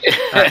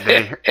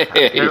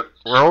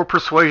 Roll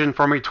persuasion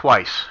for me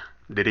twice,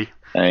 Diddy.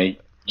 Okay.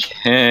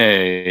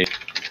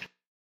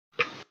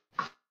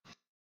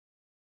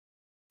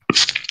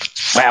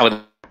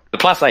 Wow, the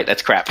 +8,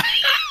 that's crap.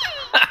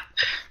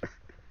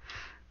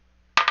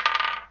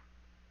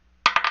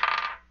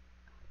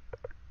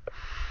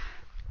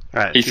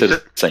 All right. He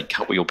said, saying,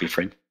 can't we all be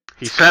friends?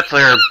 He sits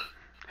there.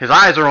 His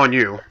eyes are on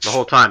you the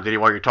whole time, Diddy,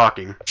 while you're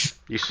talking.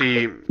 You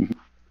see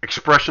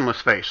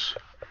expressionless face.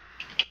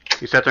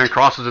 He sits there and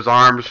crosses his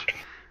arms,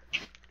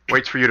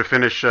 waits for you to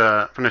finish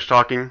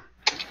talking.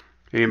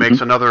 He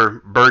makes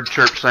another bird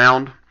chirp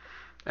sound,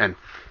 and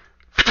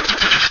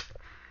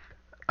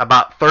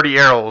about 30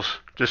 arrows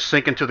just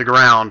sink into the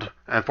ground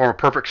and form a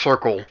perfect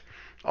circle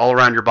all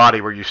around your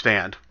body where you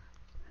stand.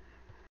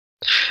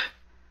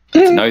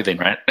 It's no then,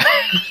 right?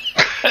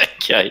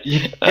 Okay. Yeah,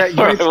 you All right,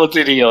 guys- well,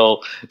 Diddy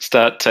will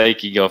start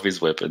taking off his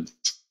weapons.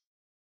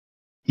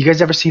 You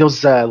guys ever see those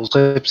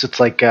clips? It's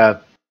like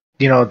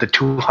the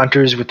two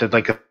hunters with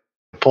the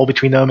pole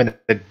between them and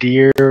the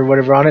deer or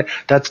whatever on it.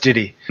 That's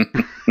Diddy.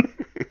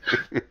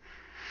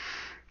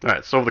 All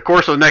right, so over the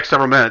course of the next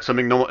several minutes,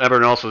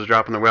 everyone else is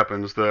dropping their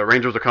weapons. The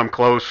Rangers will come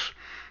close.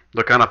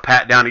 They'll kind of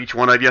pat down each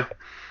one of you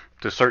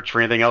to search for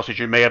anything else that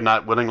you may have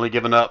not willingly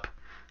given up.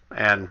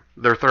 And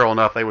they're thorough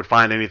enough, they would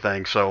find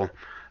anything. So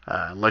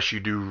unless you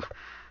do,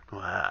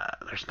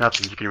 there's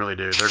nothing you can really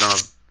do.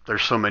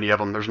 There's so many of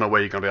them, there's no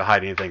way you're going to be able to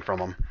hide anything from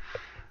them.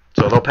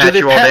 So they'll pat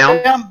you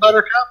all down.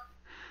 Buttercup?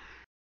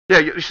 Yeah,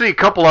 you see a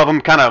couple of them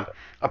kind of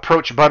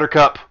approach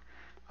Buttercup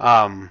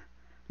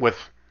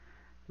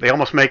they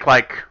almost make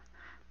like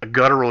a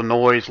guttural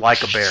noise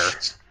like a bear.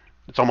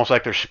 It's almost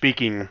like they're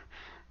speaking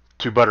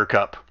to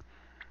Buttercup.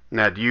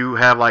 Now, do you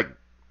have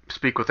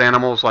speak with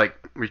animals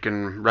we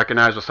can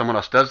recognize if someone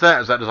else does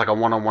that? Is that just like a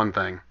one-on-one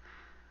thing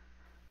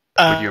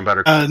with you and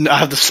Buttercup? I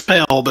have the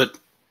spell, but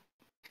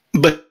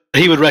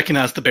he would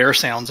recognize the bear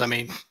sounds. I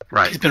mean,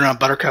 Right. He's been around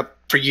Buttercup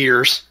for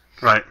years.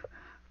 Right.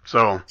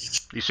 So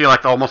you see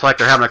almost like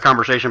they're having a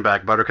conversation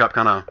back. Buttercup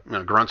kind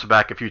of grunts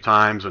back a few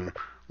times and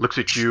looks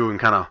at you and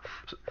kind of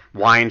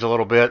whines a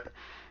little bit.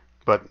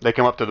 But they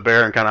come up to the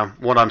bear and kind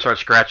of one of them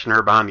starts scratching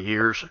her behind the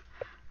ears,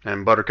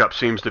 and Buttercup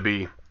seems to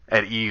be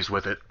at ease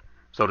with it,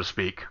 so to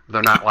speak.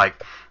 They're not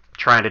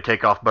trying to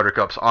take off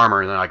Buttercup's armor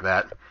or anything like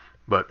that,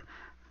 but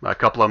a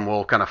couple of them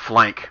will kind of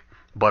flank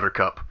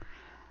Buttercup.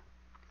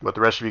 But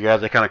the rest of you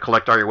guys, they kind of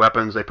collect all your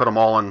weapons. They put them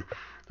all in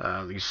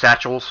these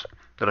satchels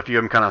that a few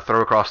of them kind of throw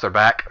across their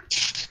back,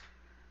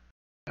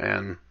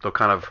 and they'll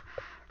kind of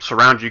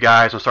surround you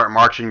guys and start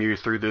marching you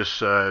through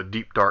this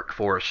deep, dark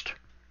forest.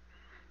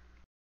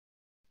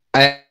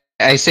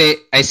 I say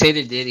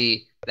to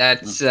Diddy,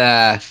 that's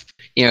that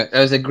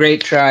was a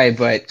great try,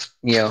 but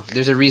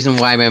there's a reason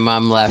why my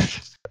mom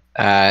left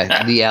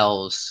the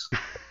elves.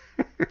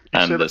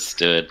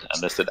 Understood.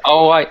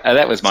 Oh,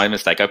 that was my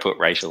mistake. I put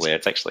racial there.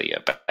 It's actually a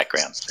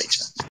background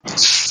feature.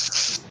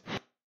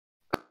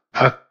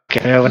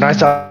 Okay, when I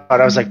saw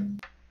it, I was like,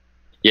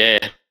 Yeah,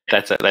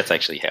 that's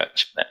actually how it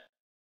should.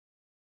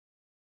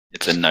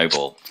 It's a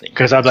noble thing.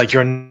 because I was like,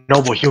 you're a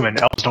noble human.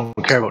 Elves don't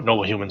care about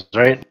noble humans,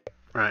 right?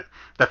 Right.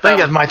 The thing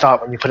That was my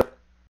thought when you put it.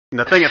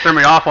 The thing that threw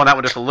me off on that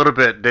one just a little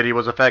bit, Diddy,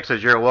 was the fact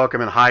that you're welcome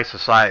in high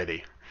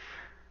society.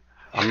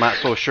 I'm not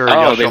so sure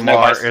Oh, there's no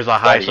high Yoshamar is a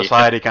high society.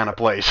 society kind of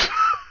place.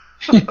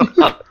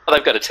 Oh,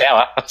 they've got a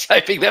tower. I was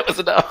hoping that was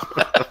enough.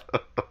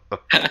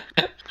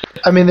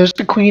 I mean, there's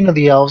the queen of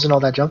the elves and all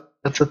that junk.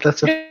 That's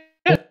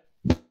it.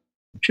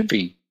 Should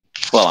be.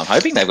 Well, I'm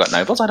hoping they've got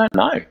nobles. I don't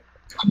know.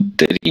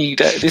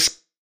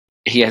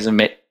 He hasn't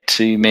met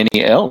too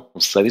many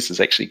elves, so this is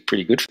actually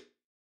pretty good.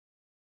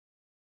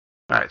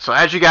 All right, so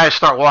as you guys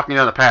start walking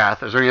down the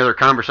path, is there any other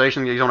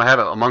conversation that you want to have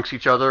amongst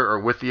each other or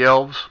with the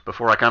elves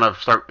before I kind of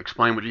start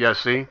explaining what you guys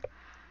see?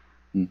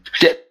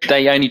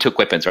 They only took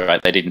weapons,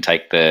 right? They didn't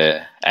take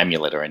the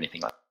amulet or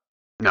anything like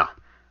that. No. I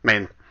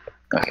mean,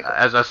 Okay.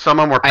 as some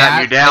of them were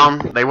patting you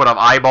down, they would have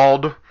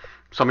eyeballed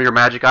some of your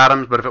magic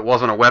items, but if it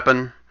wasn't a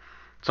weapon,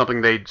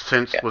 something they'd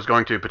sensed was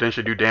going to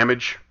potentially do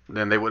damage,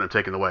 then they wouldn't have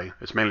taken it away.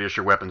 It's mainly just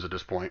your weapons at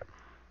this point.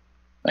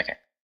 Okay.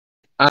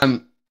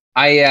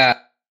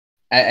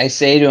 I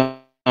say to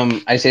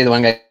him, I say to the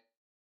one guy,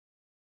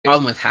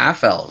 problem with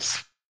half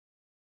elves.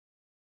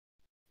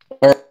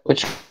 Or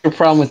what's your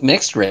problem with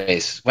mixed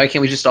race? Why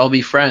can't we just all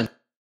be friends?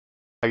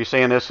 Are you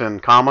saying this in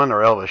Common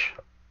or Elvish?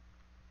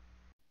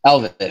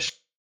 Elvish.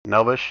 In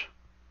Elvish?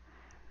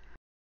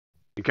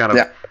 You kind of.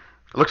 Yeah.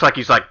 It looks like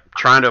he's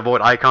trying to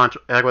avoid eye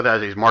contact with it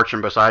as he's marching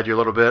beside you a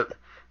little bit.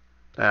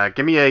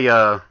 Give me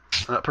a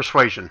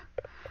persuasion,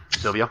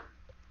 Sylvia.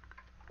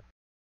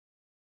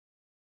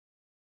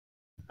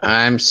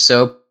 I'm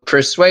so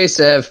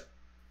persuasive.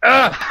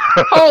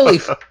 Holy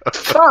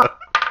fuck!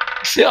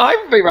 See,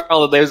 I've been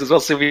rolling those as well.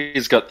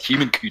 Sylvia's got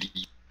human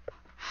cootie.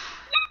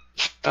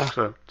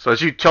 So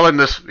as you tell him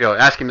this,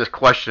 ask him this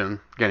question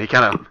again, he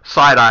kind of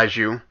side eyes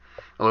you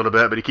a little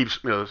bit, but he keeps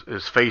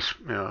his face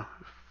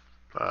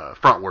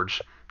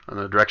frontwards in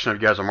the direction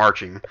of you guys are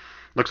marching.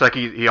 Looks like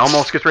he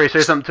almost gets ready to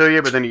say something to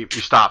you, but then he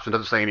stops and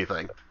doesn't say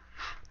anything.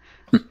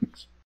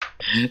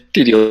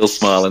 Diddy will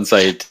smile and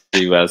say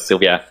to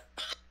Sylvia,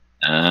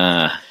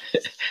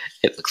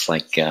 it looks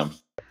like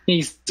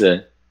he's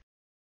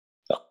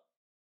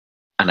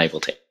unable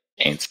to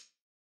answer.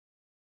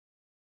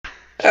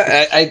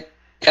 I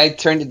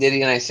turn to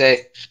Diddy and I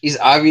say, he's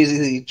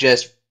obviously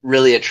just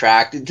really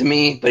attracted to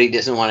me, but he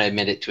doesn't want to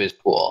admit it to his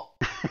pool.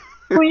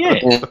 Oh yeah.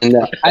 And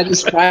I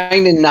was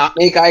trying to not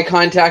make eye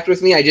contact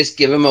with me. I just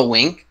give him a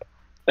wink.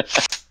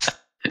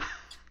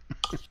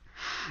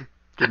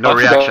 Get no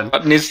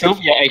reaction. Is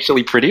Sylvia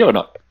actually pretty or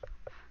not?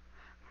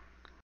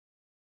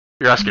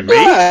 You're asking me?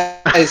 Yeah,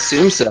 I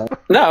assume so.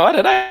 No, I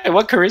don't know.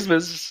 What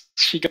charisma's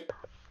she got?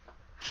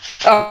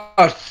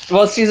 Oh,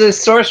 well, she's a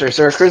sorcerer,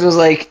 so her charisma's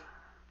like,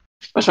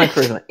 what's my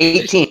charisma?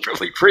 18.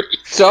 Probably pretty.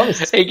 So,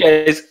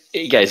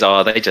 He goes,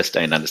 oh, they just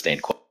don't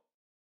understand.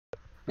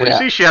 Well, you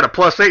see, she had a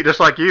 +8 just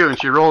like you, and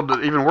she rolled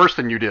even worse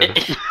than you did.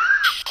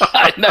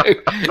 I know.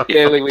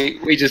 Yeah,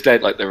 we just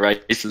don't like the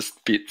racist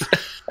bits.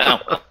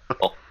 Oh,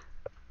 well.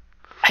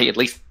 Hey, at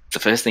least the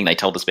first thing they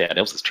told us about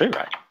elves is true,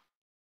 right?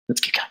 Let's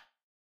keep going.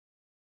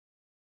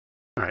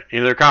 All right.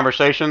 Any other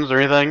conversations or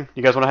anything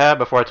you guys want to have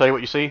before I tell you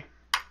what you see?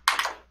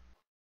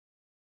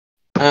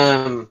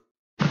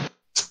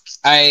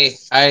 I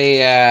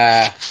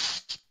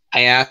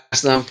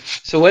asked them,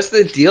 so what's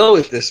the deal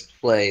with this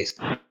place?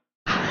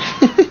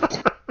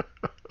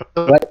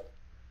 What?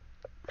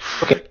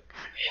 Okay.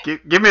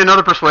 Give me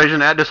another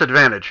persuasion at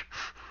disadvantage.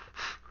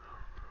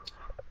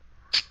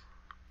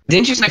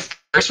 Didn't you say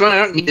first one? I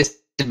don't need this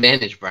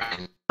advantage,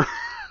 Brian.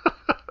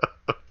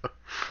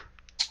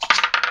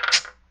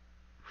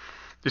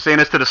 You saying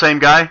this to the same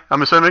guy,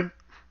 I'm assuming?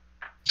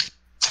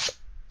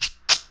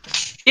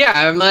 Yeah,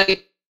 I'm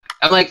like,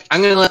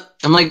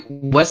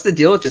 what's the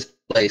deal with this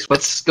place?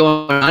 What's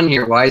going on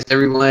here? Why is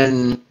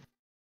everyone,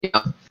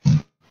 why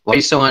are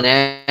you so on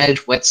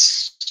edge?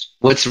 What's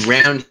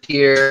around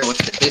here?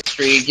 What's the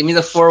history? Give me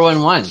the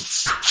 411.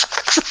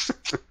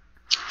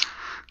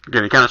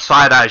 Again, he kind of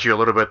side-eyes you a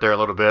little bit.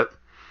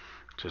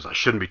 Says, I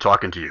shouldn't be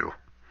talking to you,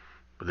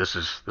 but this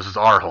is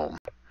our home,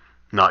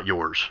 not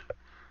yours.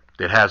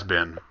 It has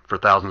been for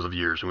thousands of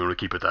years, and we want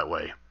to keep it that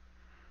way.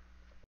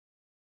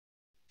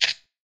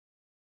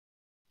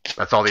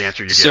 That's all the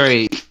answer you get.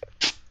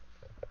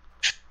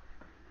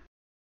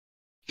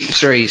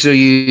 Sorry. So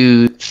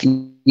you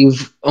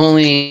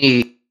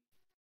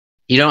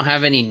don't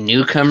have any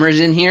newcomers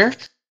in here?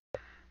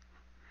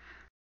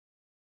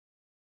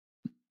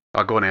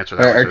 I'll go and answer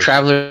that. Are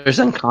travelers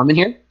uncommon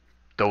here?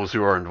 Those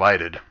who are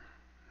invited,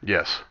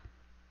 yes.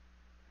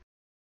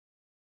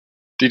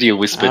 Did you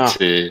whisper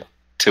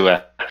to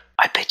her?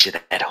 I bet you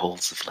that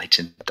Halls of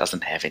Legend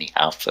doesn't have any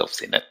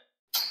half-elves in it.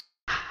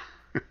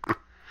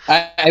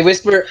 I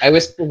whisper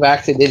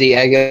back to Diddy.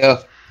 I go,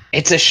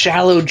 it's a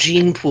shallow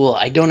gene pool.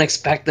 I don't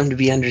expect them to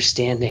be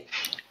understanding.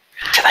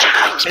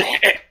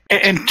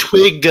 And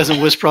Twig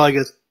doesn't whisper. He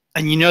goes,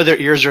 and you know their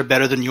ears are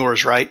better than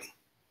yours, right?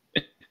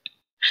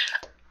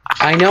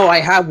 I know. I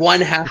have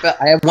one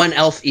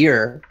elf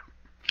ear.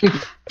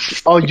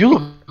 Oh, you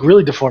look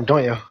really deformed,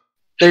 don't you?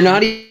 They're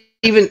not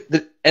even.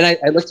 And I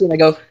looked at him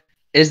and I go,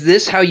 is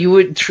this how you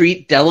would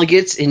treat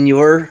delegates in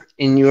your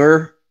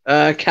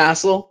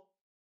castle?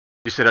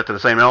 You say that to the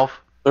same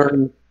elf?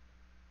 Or,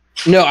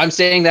 no, I'm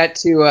saying that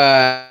to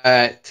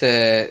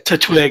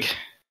Twig.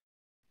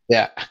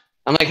 Yeah.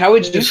 I'm like, how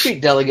would you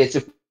treat delegates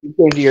if you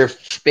came to your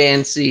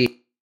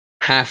fancy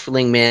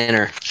halfling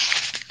manor?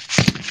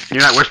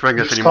 You're not whispering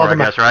this anymore, I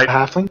guess, right?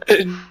 Halfling?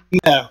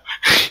 No.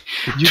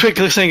 Twig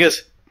looks and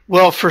goes,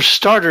 well, for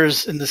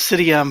starters, in the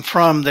city I'm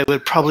from, they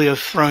would probably have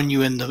thrown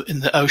you in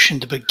the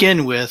ocean to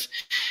begin with.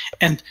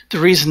 And the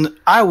reason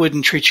I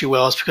wouldn't treat you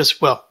well is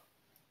because, well,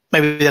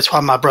 maybe that's why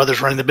my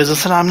brother's running the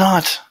business and I'm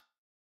not.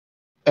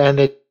 And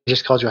they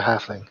just called you a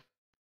halfling.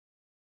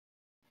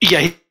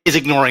 Yeah, he's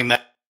ignoring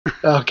that.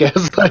 Okay,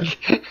 it's like...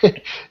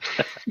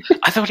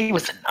 I thought he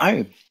was a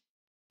gnome.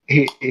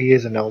 He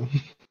is a gnome.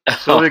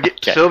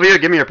 Sylvia,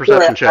 give me a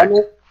perception check.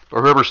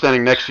 Or whoever's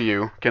standing next to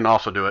you can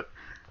also do it.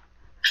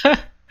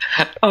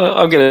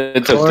 I'm going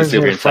to talk to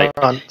Sylvia and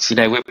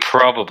say, we're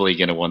probably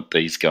going to want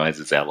these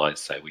guys as allies,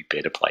 so we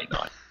better play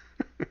nice.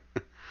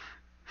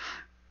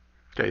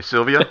 Okay,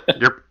 Sylvia,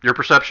 your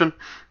perception?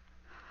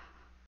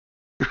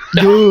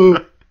 We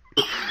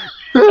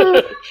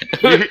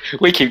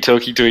keep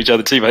talking to each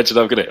other too much, and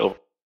I'm going to help.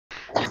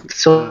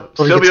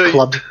 Sylvia gets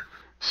clubbed.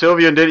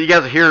 Sylvia and Diddy, you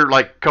guys hear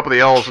like a couple of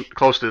the elves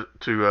close to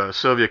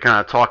Sylvia kind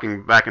of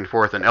talking back and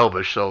forth in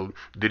Elvish, so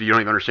Diddy, you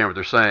don't even understand what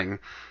they're saying.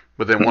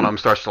 But then one of them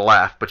starts to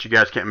laugh, but you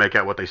guys can't make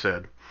out what they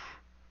said.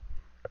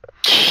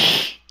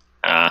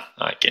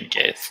 I can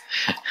guess.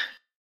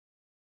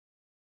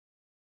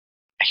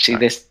 Actually,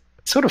 they're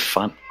sort of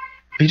fun.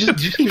 You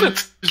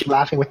just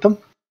laughing with them?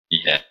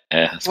 Yeah,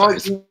 I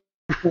suppose.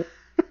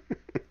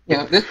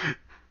 Well, this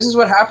is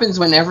what happens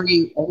when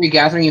every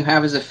gathering you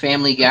have is a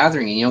family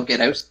gathering and you don't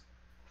get out.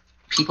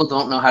 People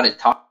don't know how to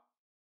talk.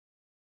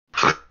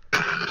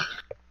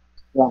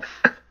 Yeah.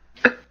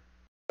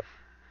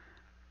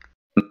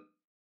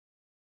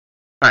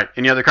 All right.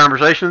 Any other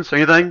conversations?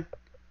 Anything?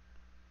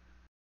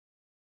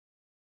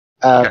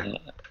 Okay.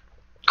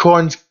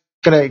 Corn's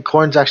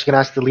actually gonna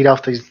ask the lead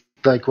elf to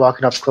like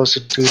walking up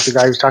closer to the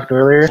guy who was talking to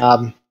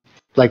earlier,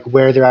 like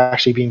where they're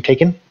actually being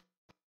taken.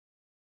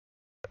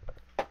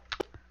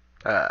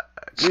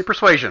 Give me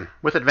persuasion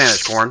with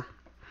advantage, Corn.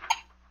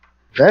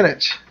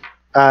 Advantage.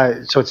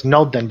 So it's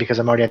nulled then because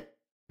I'm already at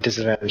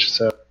disadvantage.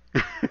 So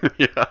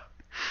yeah.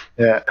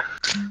 Yeah.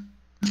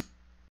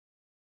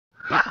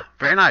 Ah,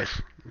 very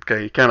nice.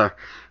 Okay, he kind of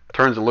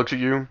turns and looks at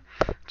you.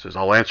 Says,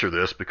 "I'll answer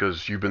this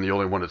because you've been the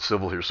only one that's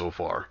civil here so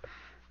far.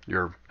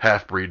 Your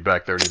half-breed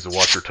back there needs to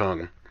watch your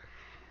tongue.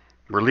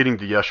 We're leading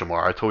to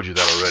Yeshomar. I told you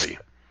that already.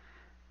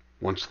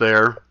 Once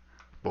there,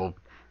 we'll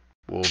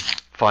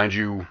find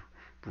you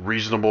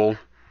reasonable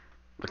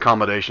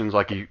accommodations."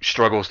 Like he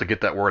struggles to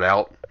get that word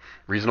out.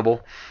 Reasonable.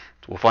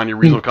 So we'll find you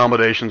reasonable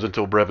accommodations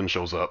until Brevin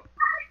shows up.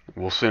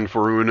 We'll send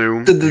for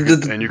Uanu,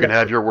 and you can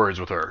have your words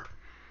with her.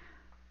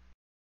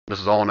 This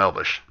is all in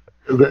Elvish.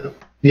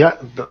 Yeah.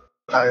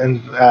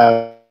 And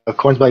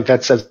Corn's like,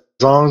 that's as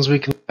long as we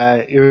can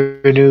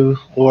Irinu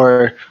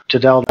or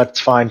Jadel,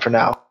 that's fine for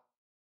now.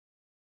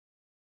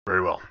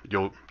 Very well.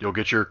 You'll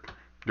get your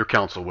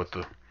counsel with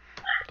the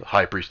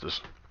high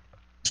priestess.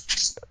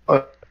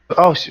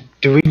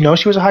 Do we know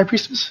she was a high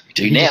priestess? We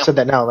do You now. just said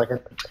that now. Like,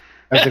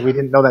 I think we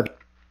didn't know that.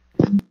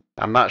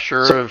 I'm not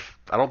sure if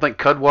I don't think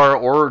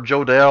Cudwar or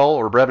Jodel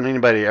or Brevin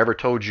anybody ever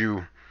told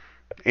you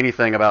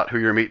anything about who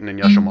you're meeting in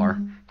Yeshomar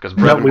because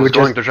Brevin we was were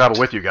going just- to travel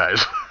with you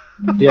guys.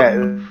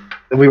 Yeah,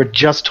 we were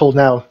just told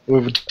now. We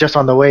were just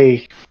on the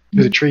way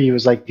through the tree. He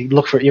was like,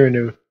 look for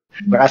Irinu.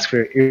 Or ask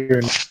for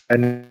Irinu.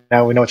 And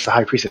now we know it's the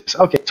high priestess.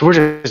 Okay, so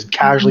we're just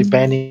casually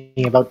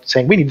bandying about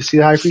saying, we need to see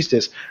the high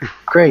priestess.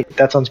 Great,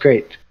 that sounds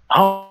great.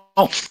 Oh,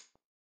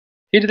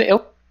 who did they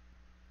help?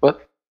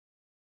 What?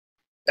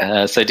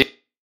 So did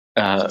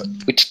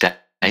which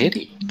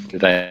deity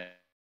did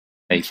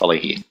they follow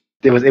here?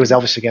 It was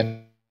Elvish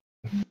again.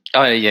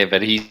 Oh yeah,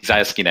 but he's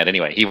asking that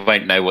anyway. He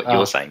won't know what Oh.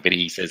 you're saying, but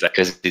he says that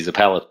because he's a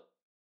paladin.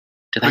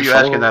 Do Who they are you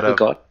follow asking that the of?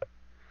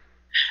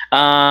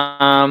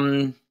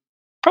 god?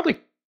 Probably.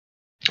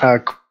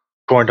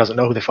 Gorn doesn't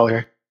know who they follow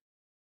here.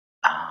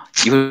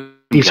 You.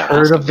 He's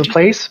heard of the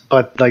place,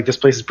 but like this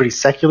place is pretty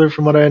secular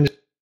from what I understand.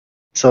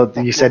 So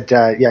you said,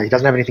 he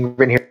doesn't have anything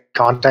written here,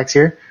 contacts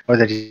here, or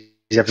that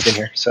he's ever been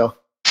here. So,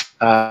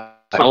 So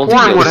I'll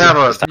Corn do would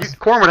this.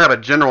 have a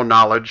general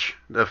knowledge.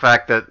 The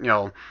fact that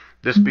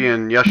this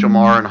being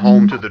Yeshomar and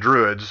home to the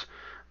Druids,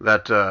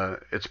 that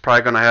it's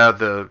probably going to have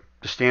the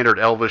standard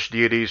Elvish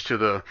deities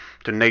to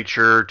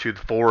nature, to the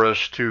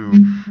forest, to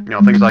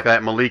things like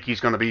that. Maliki's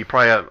going to be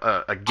probably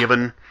a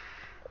given.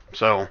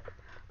 So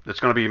it's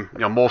going to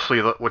be mostly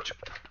the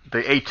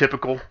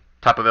atypical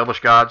type of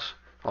Elvish gods.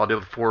 All deal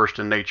with forest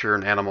and nature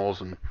and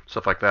animals and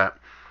stuff like that.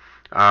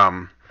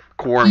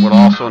 Corn would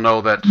also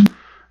know that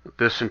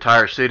this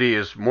entire city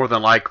is more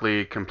than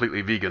likely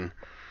completely vegan,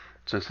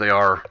 since they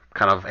are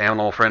kind of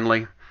animal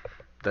friendly.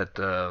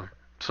 That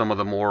some of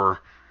the more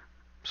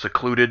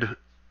secluded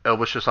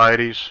Elvish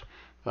societies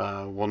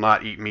will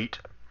not eat meat.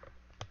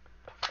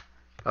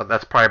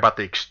 That's probably about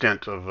the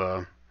extent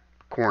of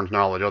Corn's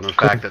knowledge, other than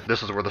the fact that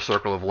this is where the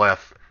Circle of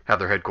Leth have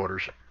their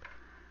headquarters.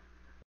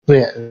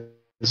 yeah,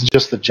 it's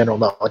just the general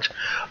knowledge.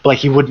 But like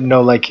he wouldn't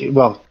know,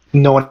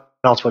 no one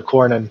else but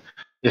Corn. And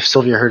if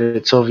Sylvia heard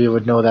it, Sylvia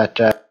would know that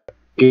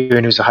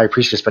Irinu's a high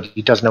priestess, but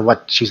he doesn't know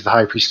what she's the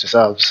high priestess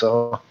of.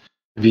 So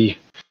it'd be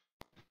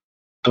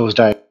those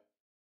die.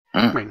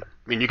 I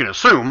mean, you can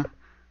assume,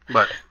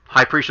 but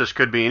high priestess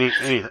could be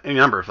any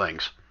number of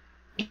things.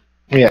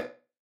 Yeah.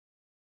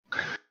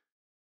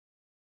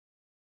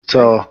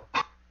 So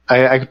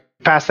I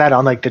pass that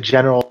on, like the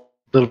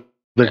little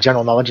bit of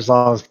general knowledge, as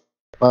long as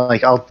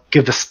I'll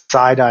give the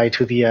side eye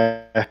to the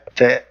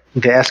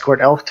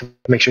escort elf to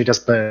make sure he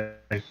doesn't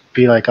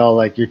be like, oh,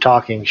 like you're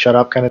talking, shut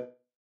up, kind of.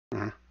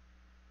 Mm-hmm.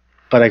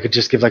 But I could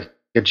just give like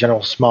a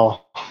general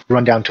small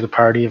rundown to the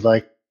party of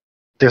like,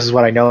 this is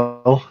what I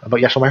know about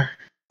Yeshomar.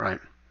 Right.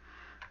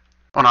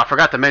 Oh, no, I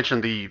forgot to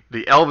mention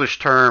the Elvish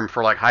term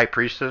for like high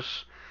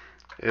priestess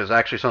is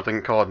actually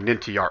something called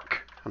Nintiarch,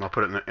 and I'll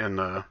put it in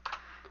the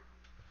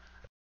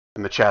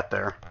chat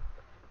there.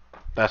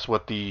 That's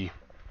what the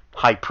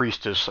high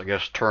priestess, I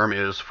guess, term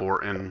is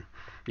for in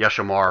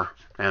Yeshomar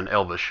and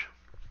Elvish.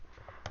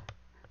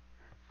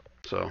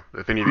 So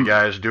if any of you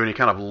guys do any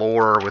kind of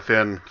lore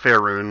within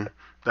Faerun,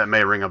 that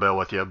may ring a bell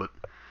with you, but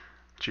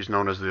she's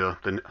known as the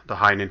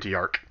High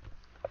Nintiarch.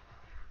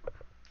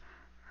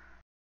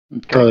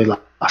 Totally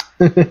lost.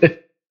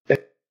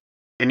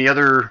 Any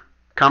other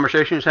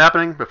conversations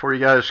happening before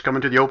you guys come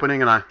into the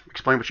opening and I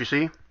explain what you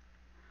see?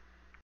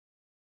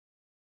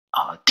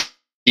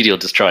 Didi will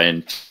just try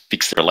and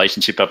fix the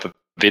relationship up a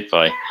bit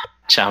by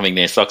charming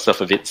their socks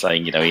off a bit,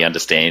 saying, he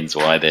understands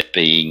why they're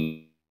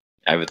being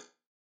over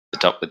the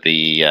top with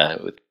the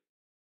with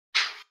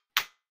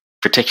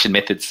protection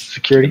methods,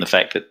 Security. and the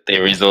fact that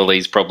there is all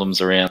these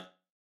problems around.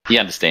 He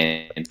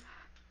understands.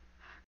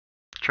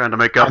 Trying to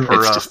make up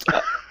for It's just,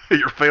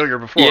 your failure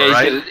before, yeah,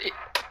 right?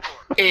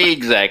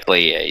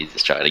 Exactly. Yeah, he's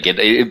just trying to get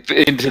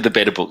into the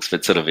better books,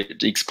 but sort of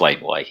explain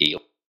why he.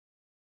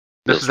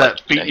 This is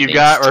that feat you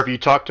got, or if you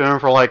talk to him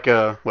for like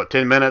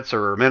 10 minutes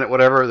or a minute,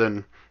 whatever,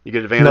 then you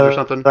get advantage or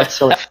something. That's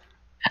silly.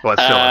 Well,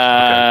 it's silly.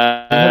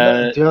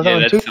 Okay. Do you have that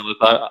one that's too? silly.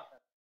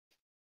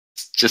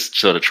 Just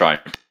sort of try.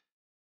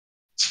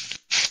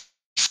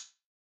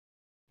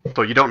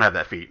 So you don't have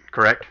that feat,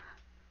 correct?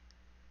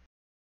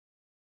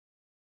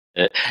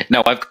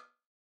 No, I've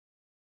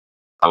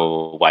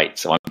weight,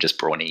 so I'm just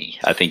brawny.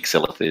 I think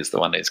Silith is the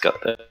one who's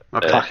got the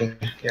Talking.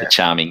 Yeah.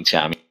 charming.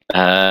 So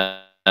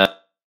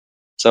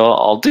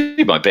I'll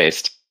do my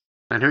best.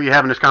 And who are you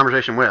having this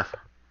conversation with?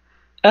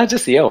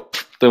 Just the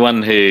elf, the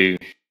one who,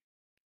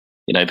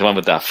 the one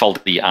with the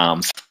folded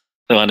arms,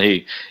 the one who,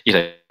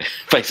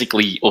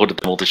 basically ordered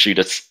them all to shoot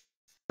us.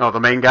 Oh, the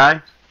main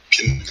guy?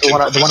 Can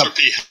Professor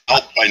P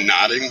help by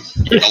nodding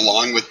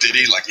along with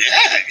Diddy? Like,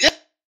 yeah.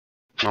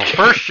 Well,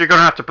 first you're going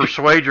to have to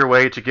persuade your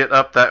way to get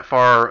up that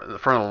far in the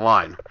front of the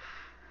line.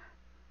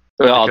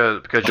 Well,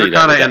 Because you're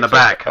kind of in the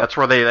back. That's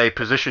where they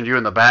positioned you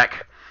in the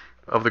back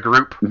of the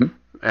group,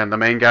 and the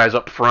main guy's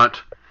up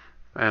front,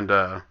 and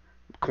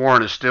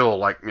Corn is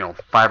still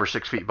 5 or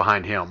 6 feet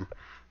behind him,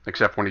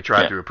 except when he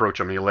tried to approach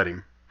him, he let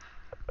him.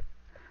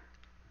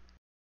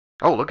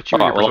 Oh, look at you,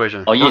 your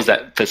persuasion. I'll use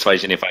that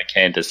persuasion if I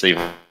can to see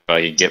if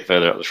I can get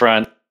further up the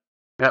front.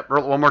 Yep,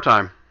 roll it one more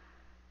time.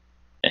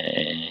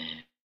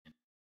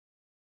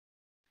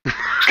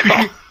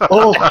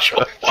 Oh,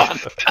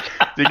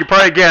 You can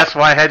probably guess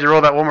why I had you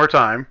roll that one more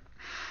time.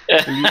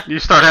 You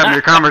start having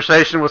your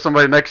conversation with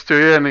somebody next to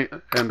you,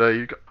 and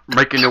you're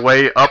making your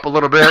way up a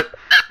little bit.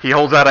 He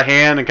holds out a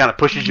hand and kind of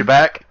pushes you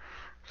back.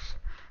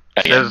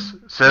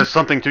 Says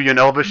something to you in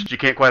Elvish that you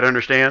can't quite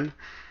understand.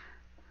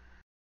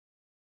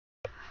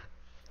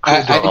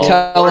 I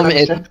tell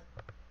him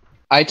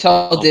I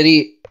tell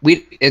Diddy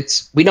we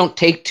don't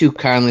take too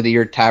kindly to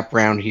your tap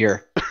round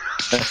here.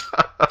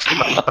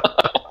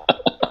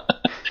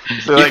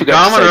 So like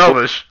common or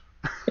Elvish?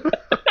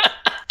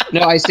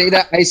 No, I say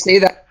that.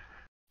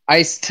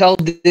 I tell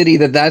Diddy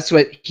that's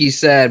what he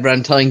said, but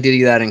I'm telling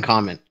Diddy that in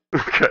common.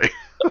 Okay.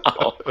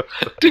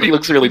 Diddy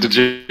looks really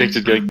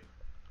dejected, going.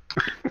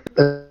 Is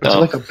there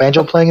like a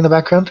banjo playing in the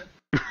background?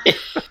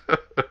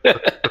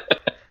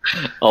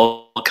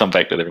 I'll come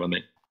back to everyone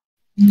then.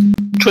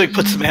 Twig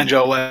puts the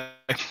banjo away.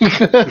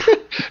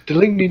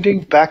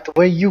 Ding, back the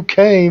way you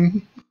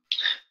came.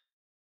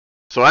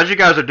 So as you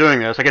guys are doing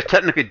this, I guess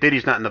technically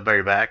Diddy's not in the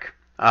very back.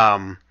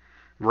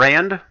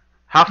 Rand,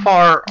 how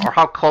far or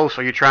how close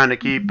are you trying to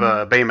keep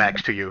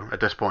Baymax to you at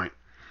this point?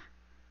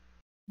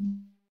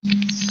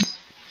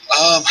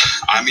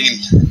 I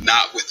mean,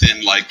 not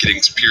within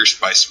getting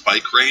pierced by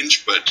spike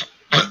range, but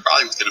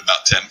probably within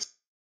about 10.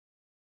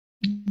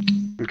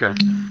 Okay.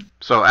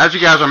 So as you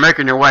guys are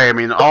making your way, I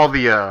mean, all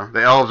the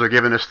elves are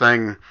giving this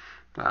thing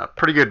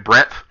pretty good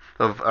breadth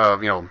of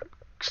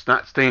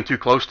not staying too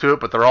close to it,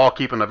 but they're all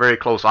keeping a very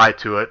close eye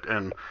to it.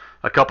 And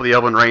a couple of the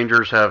Elven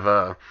Rangers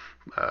have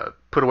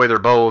put away their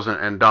bows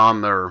and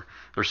donned their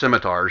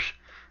scimitars,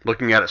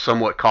 looking at it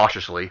somewhat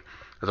cautiously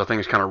as the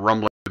thing's kind of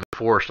rumbling through the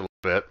forest a little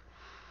bit.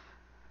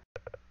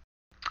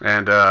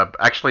 And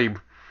actually,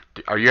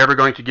 are you ever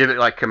going to give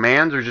it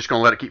commands, or just going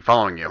to let it keep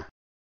following you?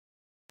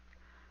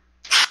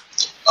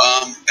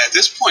 At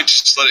this point,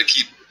 just let it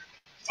keep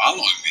following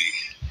me.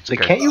 So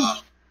can't you?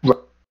 No,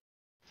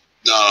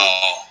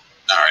 not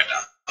right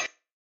now.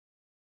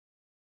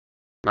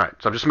 Alright,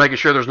 so I'm just making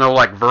sure there's no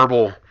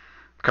verbal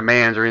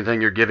commands or anything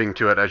you're giving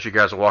to it as you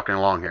guys are walking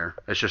along here.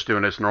 It's just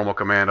doing its normal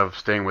command of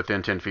staying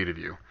within 10 feet of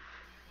you.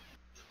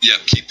 Yep,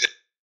 keep it.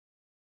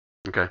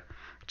 Okay.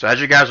 So as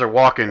you guys are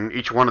walking,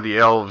 each one of the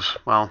elves,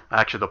 well,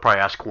 actually they'll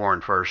probably ask Quarren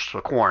first.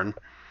 So Quarren,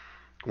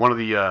 one of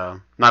the,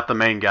 not the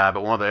main guy,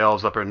 but one of the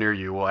elves up there near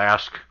you will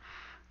ask,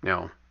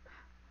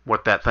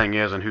 what that thing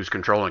is and who's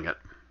controlling it.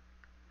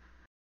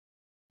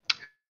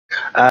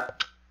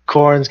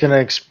 Corn's gonna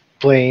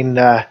explain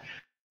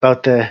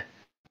about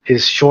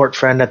his short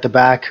friend at the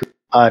back,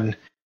 an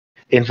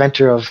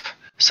inventor of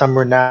some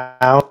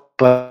renown,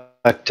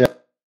 but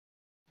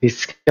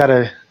he's got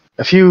a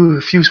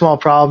few small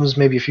problems,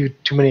 maybe a few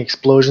too many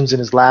explosions in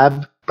his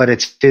lab. But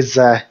it's his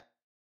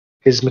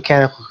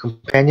mechanical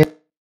companion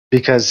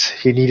because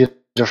he needed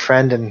a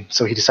friend, and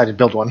so he decided to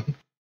build one.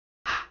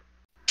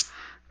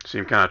 See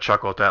him kind of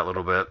chuckle at that a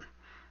little bit,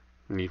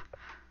 and he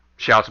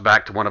shouts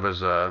back to one of his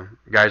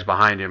guys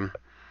behind him.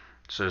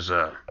 Says,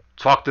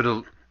 "Talk to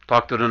the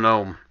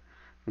gnome.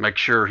 Make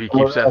sure he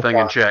keeps that thing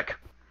in check."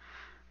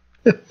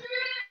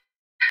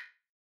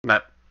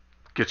 That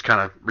gets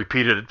kind of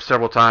repeated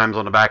several times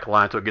on the back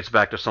line until it gets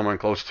back to someone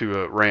close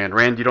to Rand.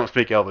 Rand, you don't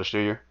speak Elvish, do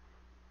you?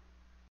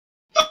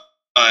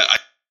 Right.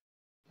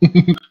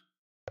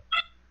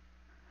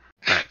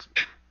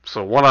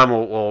 So one of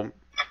them will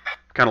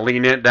kind of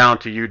lean it down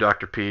to you,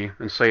 Dr. P,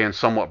 and say in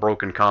somewhat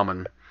broken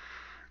common,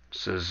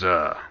 says,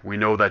 "We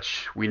know this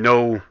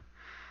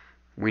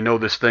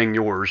thing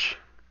yours.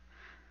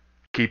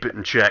 Keep it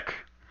in check,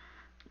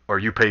 or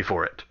you pay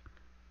for it."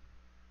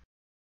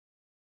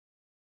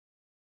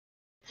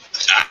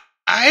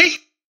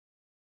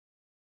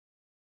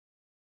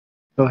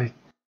 Oh,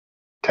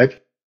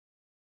 type.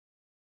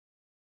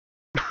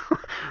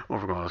 Well,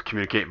 we're going to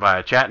communicate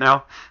via chat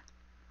now.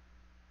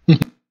 Did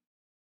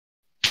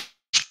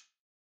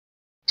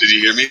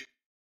you hear me?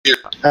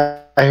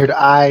 I heard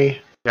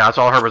I. Yeah, that's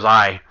all I heard was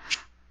I.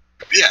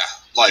 Yeah,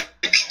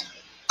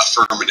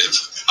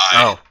 affirmative. I.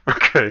 Oh,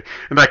 okay.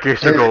 In that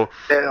case, the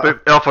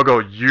elf will go,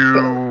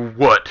 "You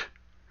what?"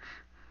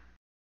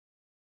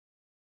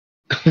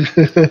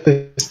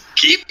 Can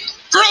Keep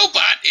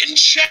robot in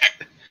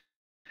check.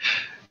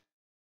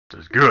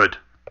 Says, good.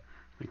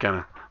 He kind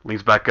of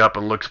leans back up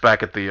and looks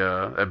back at the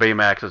at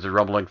Baymax as they're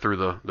rumbling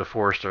through the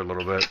forest there a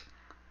little bit.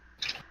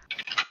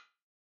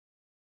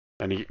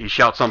 And he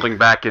shouts something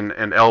back in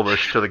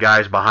Elvish to the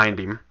guys behind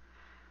him.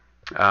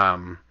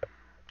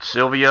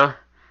 Sylvia,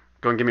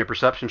 go and give me a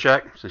perception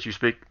check since you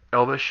speak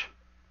Elvish.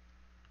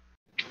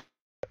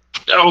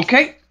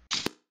 Okay.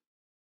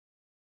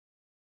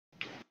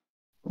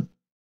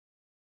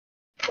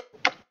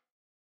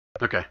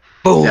 Okay.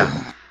 Boom.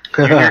 Yeah.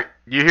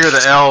 You hear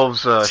the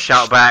elves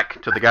shout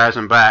back to the guys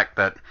in back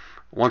that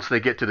once they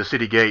get to the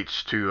city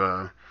gates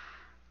to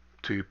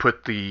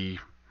put the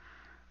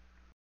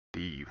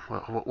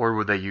what word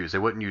would they use? They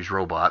wouldn't use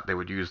robot. They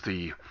would use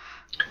the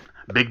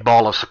big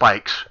ball of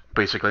spikes,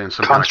 basically, in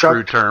some Construct?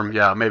 kind of crude term.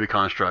 Yeah, maybe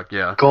construct.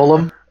 Yeah.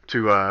 Golem.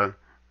 To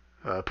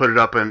put it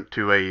up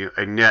into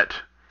a net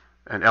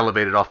and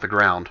elevate it off the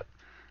ground,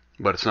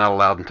 but it's not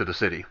allowed into the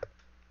city.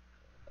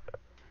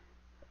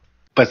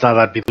 But it's not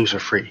allowed to be loose or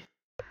free.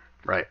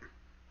 Right.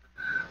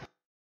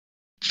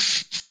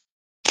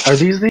 Are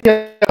these the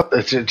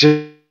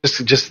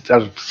just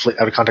out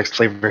of context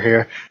flavor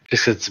here?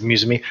 Just 'cause it's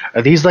amusing me.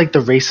 Are these like the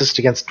racist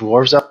against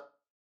dwarves?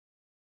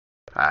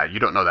 You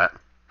don't know that.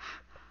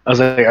 I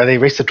was like, are they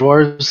racist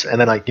dwarves? And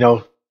then How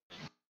would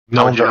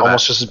gnomes you are know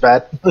almost just as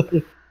bad.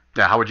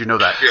 Yeah. How would you know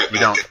that? Yeah, You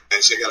don't.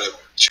 guys, I gotta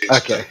change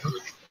Okay.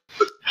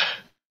 that.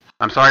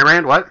 I'm sorry,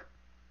 Rand. What?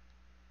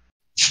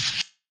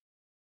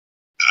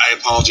 I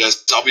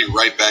apologize. I'll be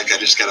right back. I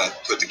just gotta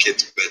put the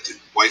kids to bed. The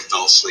wife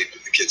fell asleep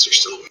and the kids are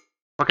still awake.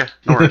 Okay.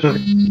 No worries.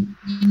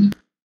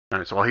 All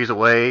right. So while he's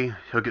away,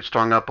 he'll get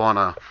strung up on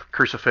a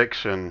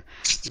crucifix, and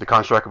the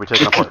construct will be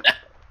taken apart.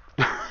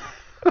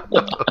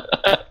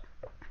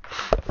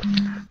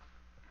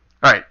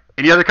 All right.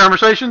 Any other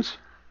conversations?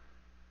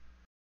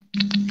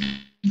 I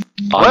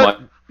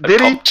What? might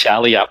Did he? pop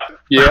Charlie up.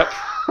 Yep.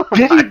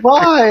 Did he?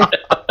 Why?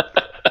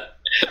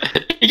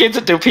 He gets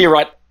it to appear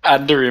right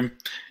under him,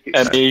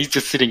 and he's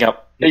just sitting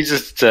up. He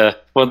just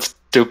wants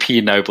to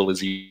appear noble as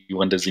he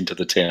wanders into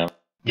the town.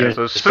 Yeah,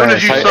 so as soon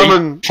as you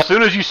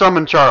Hey,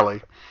 summon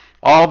Charlie,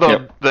 all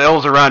the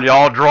elves around you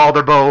all draw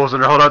their bows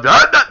and they're holding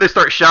up. They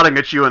start shouting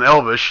at you in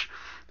Elvish,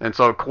 and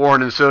so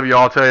Quarren and Sylvia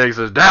all tell you, he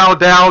says, "Down,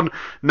 down,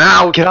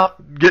 now, Get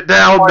up. get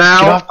down Get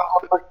now." off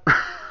the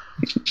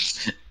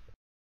horse.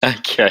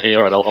 Okay,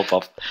 all right, I'll hop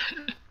off.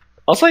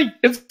 I'll say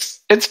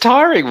it's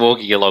tiring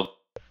walking along.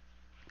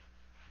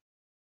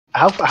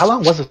 How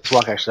long was this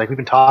walk actually? Like we've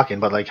been talking,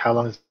 but like how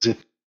long is it?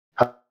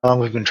 How long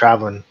we've been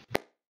traveling?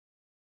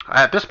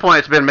 At this point,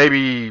 it's been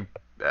maybe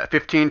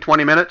 15,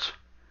 20 minutes.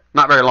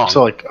 Not very long.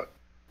 So like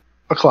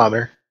a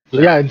kilometer.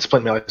 Yeah, in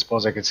Splint Mill, I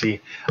suppose I could see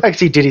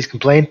Diddy's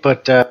complaint,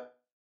 but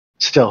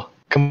still,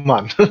 come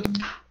on.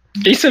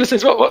 He sort of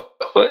says, "What?"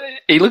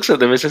 He looks at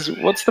them and says,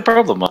 "What's the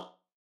problem? I'm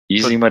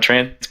using my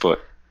transport."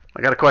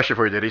 I got a question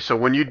for you, Diddy. So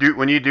when you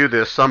do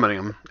this summoning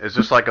them, is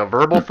this like a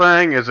verbal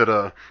thing? Is it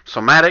a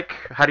somatic?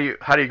 How do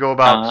you go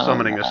about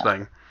summoning this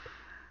thing?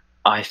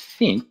 I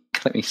think.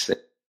 Let me see.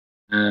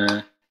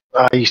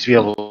 I used to be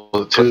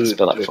able to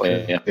Spell that for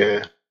you.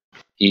 Yeah.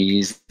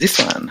 Is this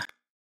one?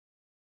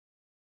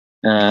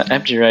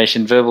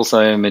 Abjuration, verbal,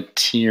 so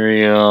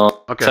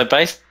material. Okay. So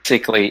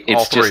basically,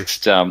 All it's three.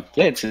 just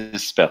it's a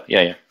spell.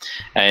 Yeah.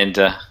 And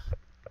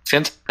it's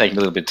going to take a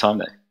little bit of time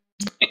there.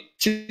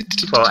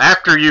 So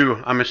after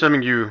I'm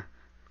assuming you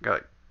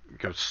got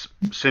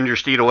send your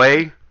steed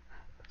away.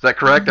 Is that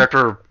correct?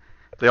 After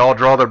they all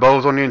draw their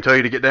bows on you and tell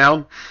you to get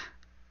down.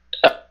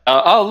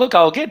 Oh, look,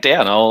 I'll get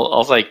down.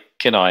 I'll say,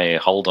 can I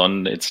hold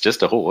on? It's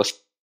just a horse.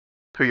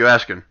 Who you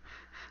asking?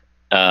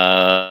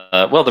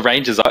 Well, the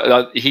rangers.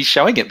 He's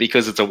showing it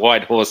because it's a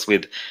white horse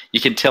with. You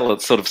can tell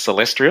it's sort of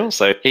celestial.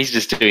 So he's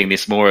just doing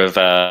this more of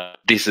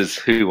this is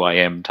who I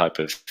am type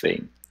of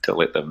thing to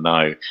let them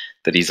know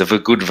that he's of a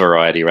good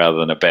variety rather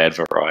than a bad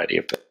variety.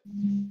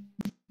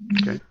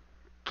 Okay.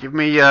 Give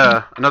me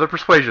another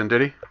persuasion,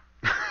 Diddy.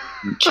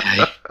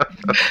 Okay.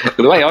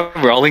 The way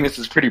I'm rolling, this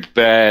is pretty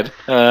bad.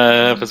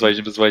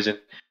 Persuasion.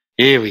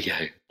 Here we go.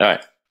 All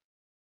right.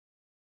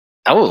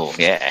 Oh,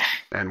 yeah.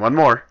 And one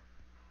more.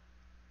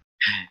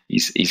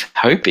 He's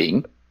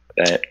hoping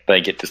that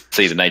they get to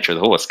see the nature of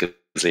the horse because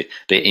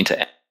they're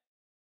into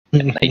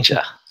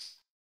nature.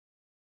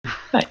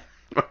 Hey.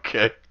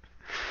 Okay.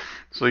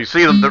 So you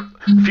see them.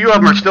 A few of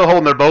them are still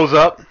holding their bows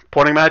up,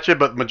 pointing at you,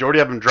 but the majority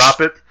of them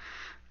drop it.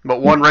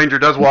 But one ranger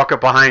does walk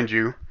up behind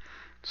you,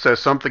 says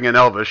something in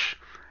Elvish,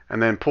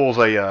 and then pulls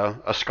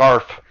a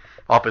scarf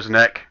off his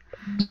neck,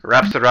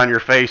 wraps it around your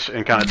face,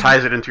 and kind of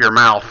ties it into your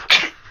mouth,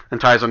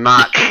 and ties a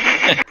knot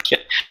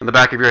in the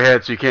back of your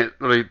head so you can't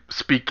really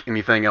speak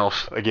anything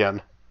else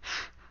again.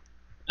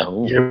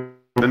 Oh.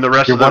 Then the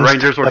rest of the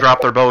rangers will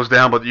drop their bows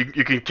down, but you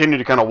continue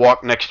to kind of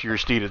walk next to your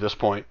steed at this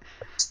point.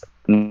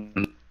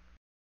 Mm.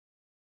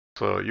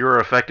 So you're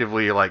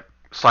effectively like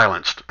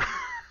silenced.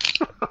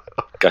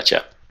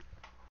 Gotcha.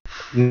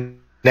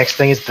 Next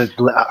thing is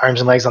the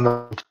arms and legs on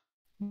the.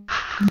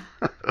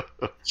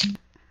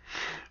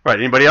 Right.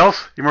 Anybody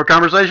else? Any more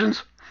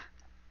conversations?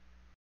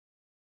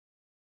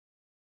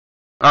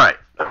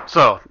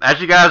 So, as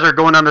you guys are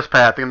going down this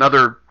path,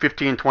 another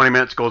 15, 20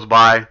 minutes goes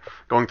by,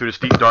 going through this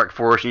deep, dark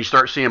forest, and you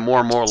start seeing more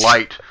and more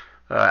light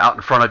out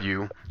in front of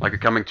you, like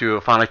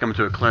you're finally coming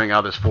to a clearing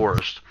out of this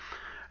forest.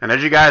 And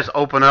as you guys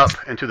open up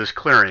into this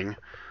clearing,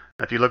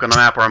 if you look on the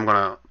map where I'm going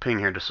to ping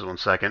here in just 1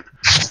 second,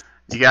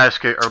 you guys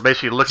are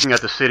basically looking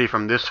at the city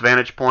from this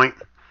vantage point.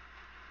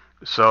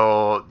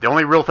 So, the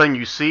only real thing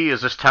you see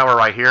is this tower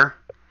right here.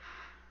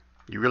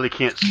 You really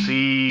can't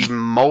see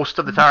most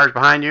of the towers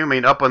behind you. I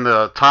mean, up on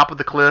the top of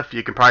the cliff,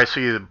 you can probably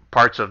see the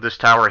parts of this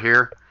tower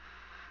here,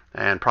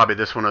 and probably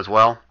this one as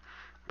well.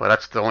 But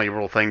that's the only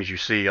real things you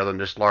see other than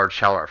this large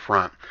tower up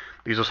front.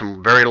 These are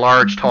some very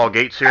large, tall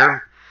gates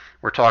here.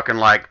 We're talking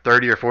like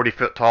 30 or 40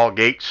 foot tall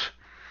gates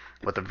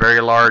with a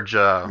very large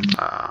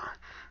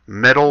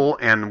metal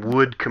and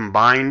wood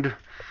combined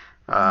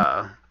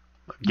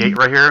gate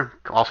right here.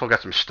 Also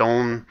got some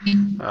stone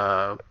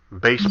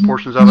base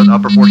portions of it,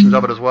 upper portions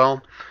of it as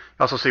well.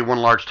 You also see one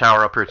large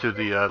tower up here to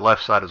the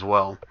left side as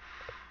well.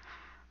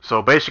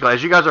 So basically,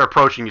 as you guys are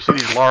approaching, you see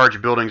these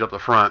large buildings up the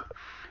front,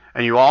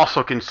 and you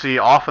also can see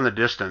off in the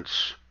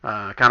distance,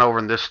 kind of over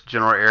in this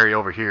general area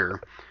over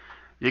here,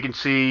 you can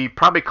see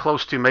probably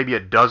close to maybe a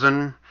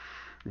dozen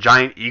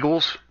giant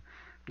eagles.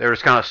 They're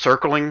just kind of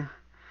circling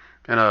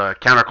in a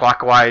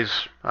counterclockwise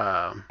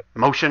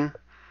motion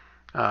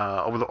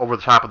over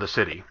the top of the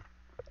city.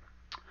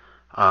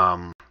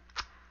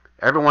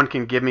 Everyone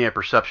can give me a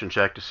perception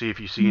check to see if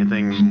you see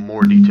anything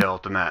more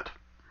detailed than that.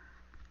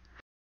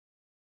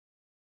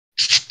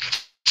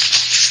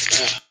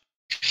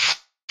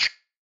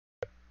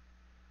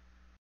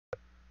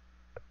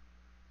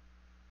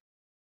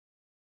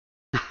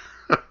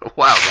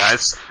 Wow,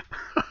 guys.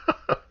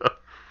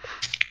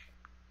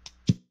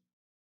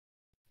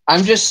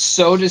 I'm just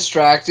so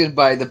distracted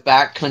by the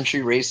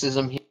backcountry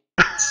racism here.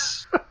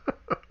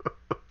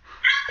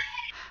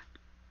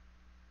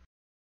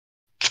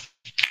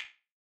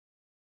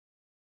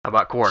 How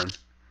about Corin?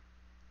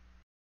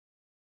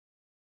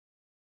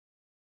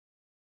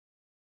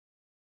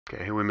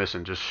 Okay, who are we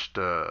missing? Just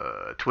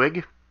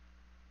Twig?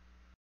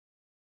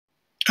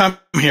 I'm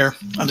here.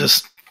 I'm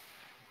just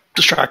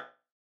distracted.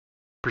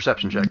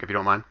 Perception check, if you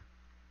don't mind.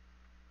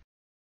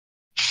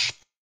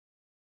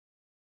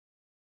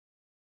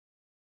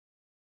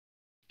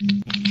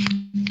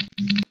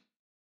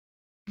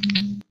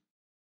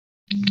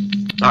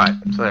 Alright,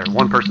 so there,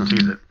 one person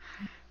sees it.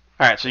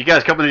 Alright, so you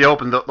guys come into the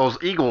open, those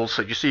eagles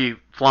that you see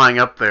flying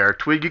up there,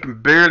 Twig, you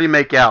can barely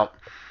make out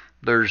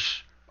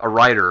there's a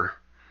rider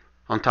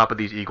on top of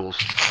these eagles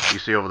you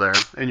see over there.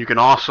 And you can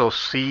also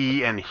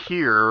see and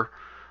hear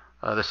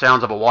the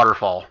sounds of a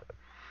waterfall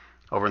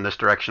over in this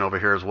direction over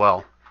here as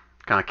well.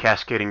 Kind of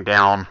cascading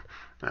down.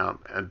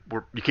 And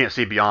you can't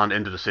see beyond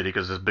into the city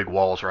because there's big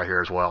walls right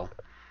here as well.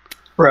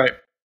 Right.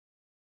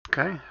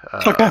 Okay.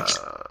 Okay. Let's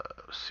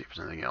see if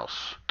there's anything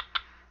else.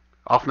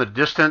 Off in the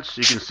distance,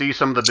 you can see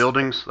some of the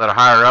buildings that are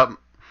higher up.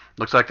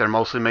 Looks like they're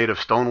mostly made of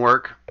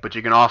stonework, but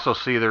you can also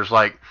see there's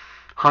like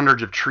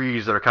hundreds of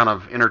trees that are kind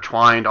of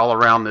intertwined all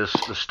around the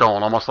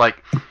stone, almost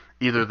like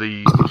either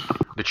the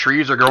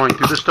trees are growing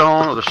through the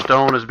stone or the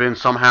stone has been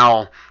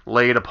somehow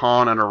laid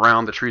upon and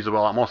around the trees as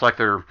well, almost like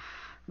they're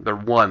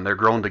one, they're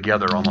grown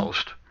together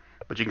almost.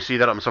 But you can see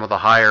that on some of the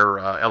higher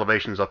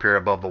elevations up here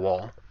above the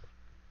wall.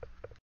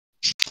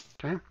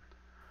 Okay.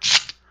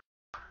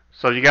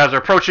 So you guys are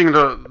approaching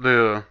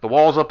the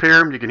walls up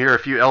here. You can hear a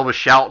few Elvish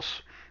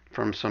shouts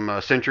from some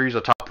sentries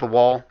atop the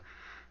wall.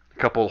 A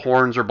couple of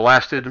horns are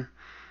blasted.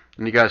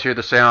 And you guys hear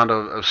the sound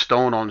of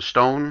stone on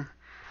stone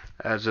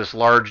as this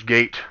large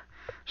gate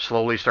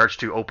slowly starts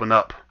to open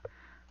up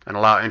and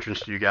allow entrance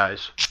to you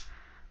guys.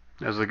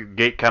 As the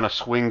gate kind of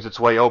swings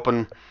its way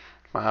open,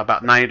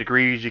 about 90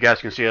 degrees, you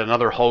guys can see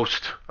another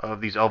host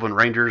of these Elven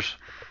Rangers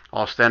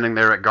all standing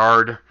there at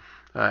guard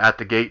at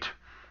the gate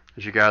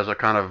as you guys are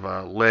kind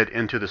of led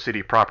into the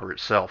city proper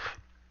itself.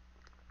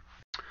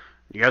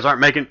 You guys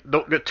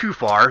don't get too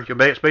far. You'll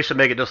basically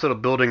make it this little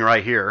building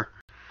right here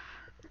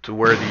to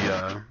where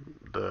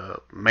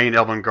the main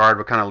Elven Guard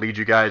will kind of lead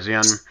you guys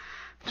in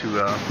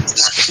to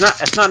it's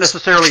not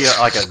necessarily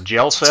like a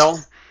jail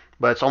cell,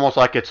 but it's almost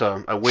like it's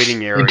a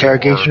waiting area.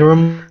 Interrogation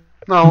room?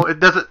 No,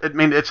 it doesn't. I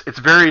mean, it's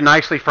very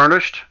nicely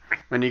furnished,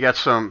 and you got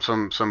some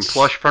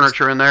plush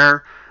furniture in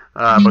there,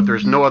 but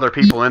there's no other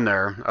people in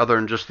there other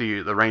than just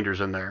the Rangers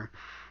in there.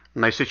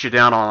 And they sit you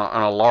down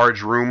on a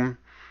large room,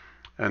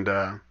 and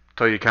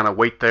tell you to kind of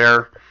wait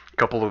there. A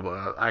couple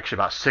of actually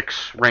about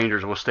 6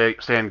 Rangers will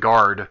stand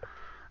guard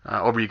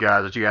over you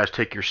guys as you guys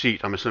take your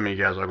seat. I'm assuming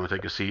you guys are going to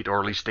take a seat, or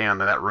at least stand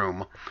in that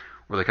room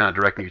where they're kind of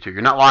directing you to.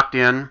 You're not locked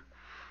in,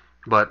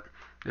 but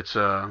it's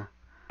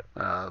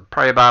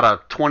probably about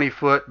a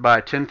 20-foot by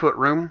 10-foot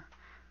room.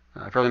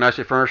 Fairly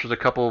nicely furnished. There's a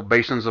couple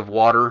basins of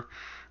water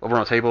over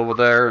on a table over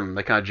there, and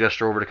they kind of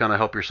gesture over to kind of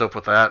help yourself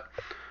with that.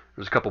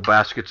 There's a couple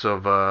baskets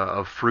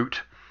of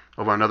fruit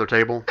over on another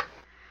table.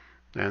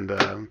 And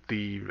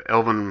the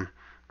Elven,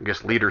 I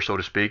guess, leader, so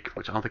to speak,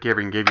 which I don't think he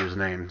ever even gave you his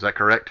name. Is that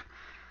correct?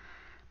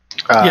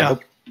 Yeah.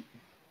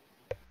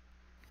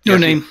 No Yes,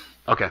 name.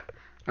 Okay. All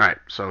right.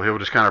 So he'll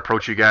just kind of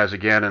approach you guys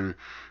again and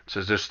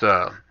says, just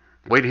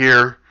wait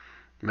here.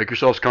 Make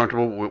yourselves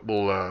comfortable.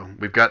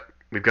 We've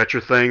got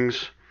your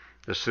things.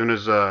 As soon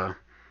as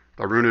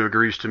Aruna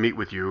agrees to meet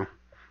with you,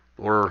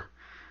 or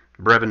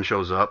Brevin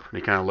shows up, and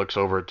he kind of looks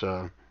over at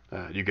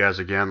you guys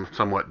again,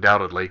 somewhat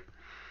doubtedly.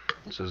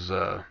 Says,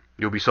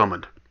 "You'll be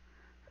summoned.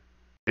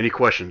 Any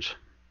questions?"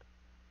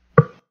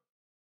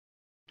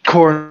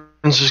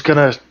 Corn's just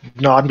gonna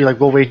nod and be like,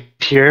 "We'll wait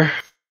here."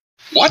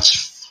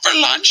 What's for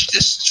lunch?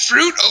 This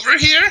fruit over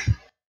here?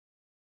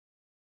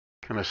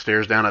 Kind of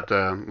stares down at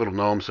the little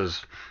gnome.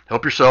 Says,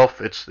 "Help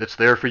yourself. It's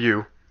there for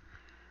you.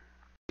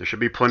 There should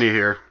be plenty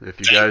here. If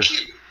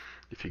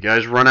you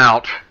guys run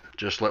out,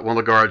 just let one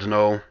of the guards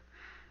know.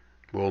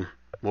 We'll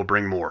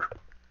bring more."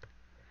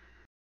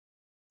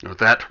 And with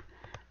that,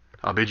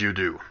 I'll bid you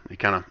adieu. He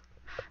kind of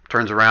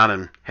turns around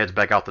and heads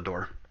back out the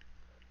door.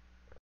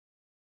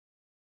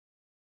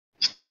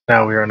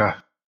 Now we're in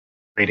a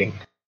waiting.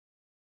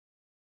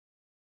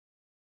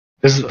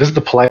 This is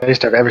the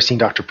politest I've ever seen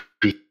Dr.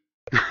 P.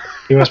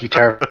 He must be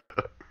terrified.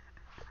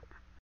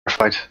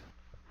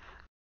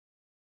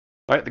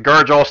 Right, the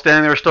guards all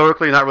standing there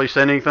stoically, not really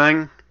saying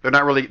anything. They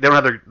don't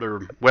have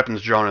their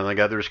weapons drawn or anything like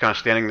that. They're just kind of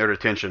standing there at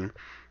attention,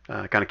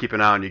 kind of keep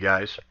an eye on you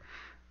guys.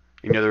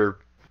 Any other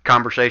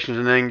conversations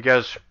and anything you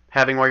guys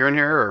having while you're in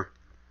here?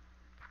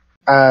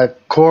 Or?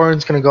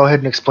 Corn's going to go ahead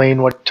and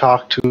explain what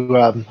talked to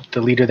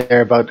the leader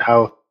there about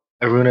how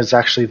Aruna is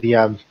actually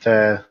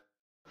the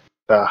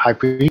high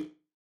priest,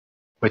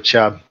 which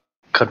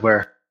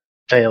Cudware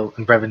failed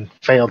and Brevin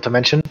failed to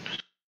mention.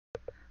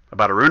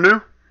 About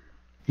Arunu?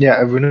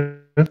 Yeah, Aruna.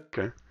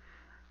 Okay.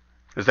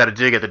 Is that a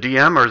dig at the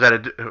DM, or is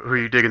that who are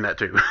you digging that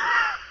to?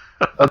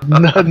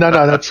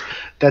 No.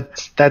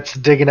 That's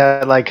digging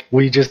at, like,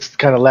 we just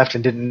kind of left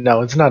and didn't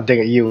know. It's not a dig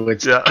at you.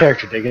 It's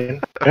character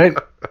digging, right?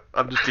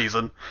 I'm just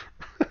teasing.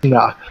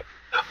 No,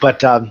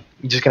 but I'm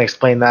just gonna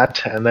explain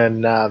that, and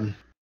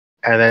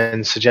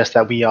then suggest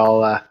that we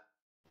all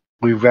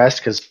we rest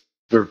because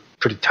we're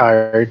pretty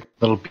tired,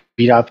 a little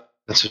beat up.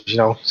 And so,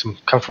 some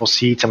comfortable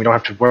seats, and we don't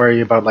have to worry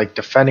about like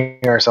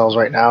defending ourselves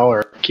right now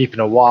or keeping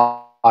a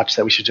watch.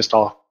 That we should just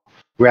all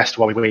rest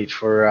while we wait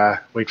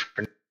for.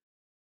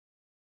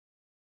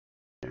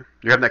 You're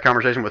having that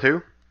conversation with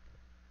who?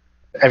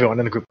 Everyone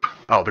in the group.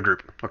 Oh, the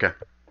group. Okay.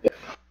 Yeah.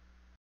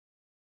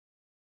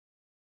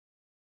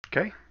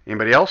 Okay.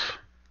 Anybody else?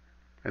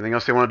 Anything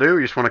else they want to do?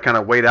 You just want to kind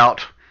of wait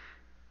out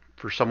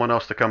for someone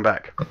else to come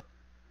back?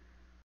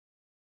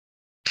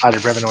 Either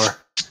Brevin or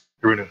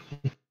Aruna.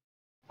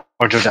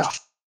 Or Jodell.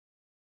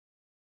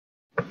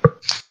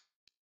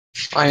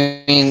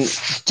 I mean,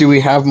 do we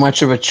have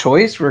much of a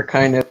choice? We're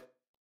kind of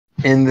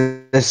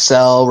in the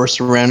cell. We're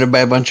surrounded by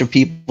a bunch of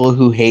people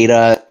who hate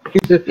us.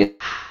 This is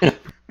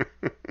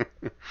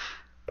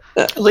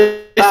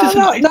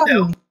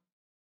no.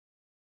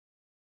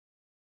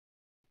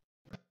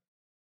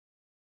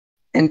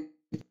 And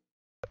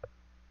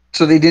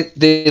so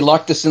they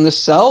locked us in the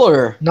cell,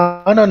 or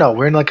no.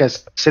 We're in like a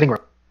sitting room.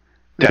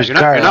 Yeah, you're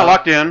not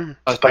locked in.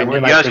 You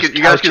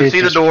guys can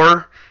see the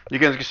door. You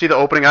guys can see the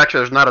opening. Actually,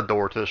 there's not a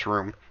door to this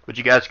room, but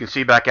you guys can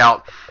see back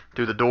out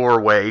through the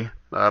doorway,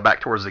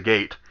 back towards the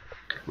gate.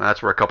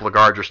 That's where a couple of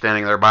guards are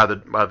standing there by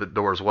the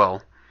door as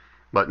well.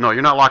 But no,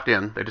 you're not locked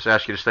in. They just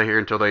ask you to stay here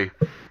until they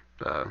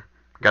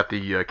got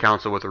the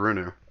council with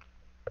Arunu.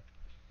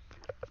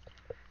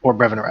 Or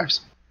Brevin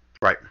arrives.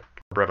 Right.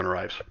 Brevin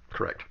arrives.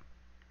 Correct.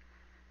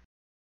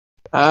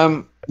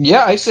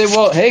 Yeah, I say,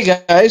 well, hey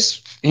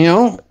guys, we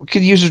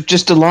could use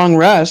just a long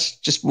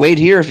rest. Just wait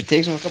here. If it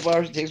takes them a couple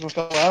hours, it takes them a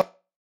couple hours.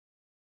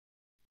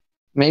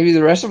 Maybe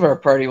the rest of our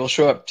party will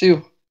show up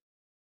too.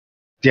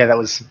 Yeah, that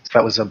was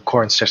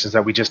Corin's suggestion, is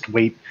that we just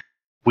wait.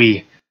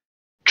 We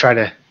try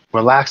to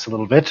relax a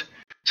little bit,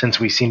 since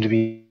we seem to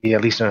be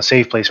at least in a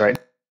safe place right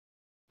now.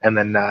 And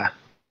then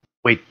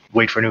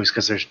wait for news,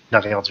 because there's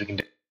nothing else we can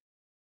do.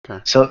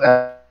 Okay. So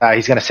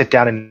he's going to sit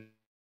down and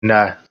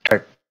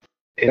try.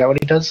 Is that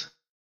what he does?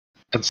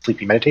 Doesn't sleep,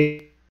 he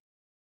meditate?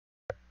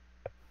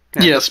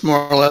 Yes,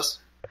 more or less.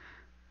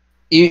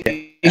 You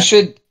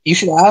should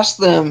ask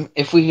them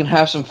if we can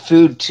have some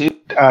food too.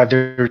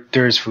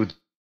 There's food.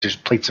 There's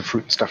plates of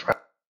fruit and stuff.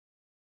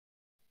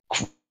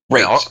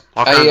 Great. Yeah,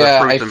 all kinds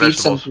of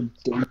fruits and feed vegetables.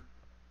 some.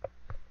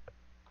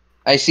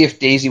 I see if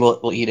Daisy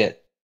will eat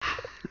it.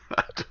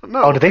 I don't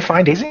know. Oh, did they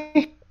find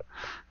Daisy?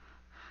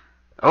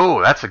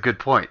 Oh, that's a good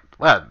point.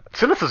 Wow,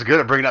 Sinith is good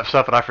at bringing up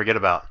stuff that I forget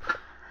about.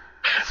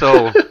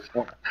 So,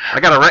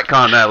 I got to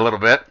retcon that a little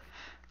bit.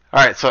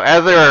 All right, so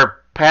as they're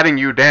patting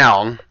you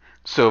down,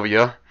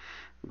 Sylvia,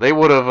 they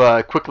would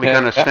have quickly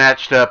kind of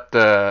snatched up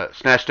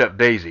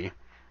Daisy.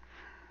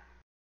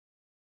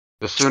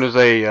 As soon as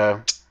they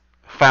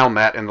found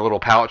that in the little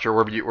pouch or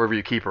wherever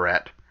you keep her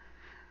at.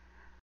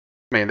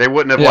 I mean, they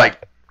wouldn't have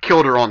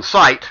killed her on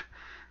sight,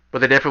 but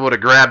they definitely would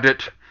have grabbed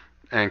it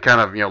and kind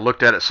of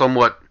looked at it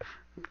somewhat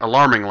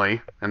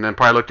alarmingly, and then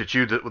probably looked at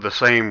you with the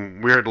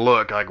same weird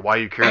look, like, why are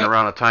you carrying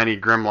around a tiny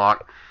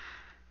Grimlock?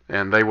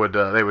 And they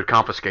would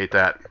confiscate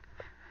that.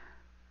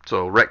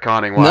 So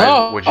retconning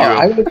wise, would you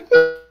have?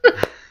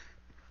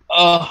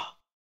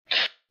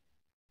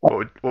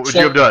 What would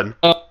you have done?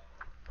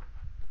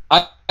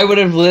 would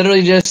have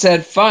literally just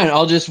said, "Fine,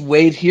 I'll just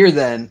wait here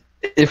then.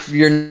 If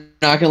you're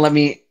not going to let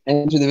me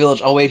enter the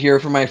village, I'll wait here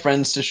for my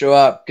friends to show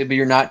up. But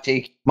you're not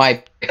taking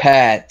my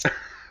pet."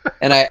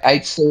 And I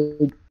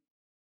said,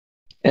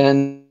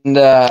 and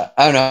I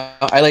don't know.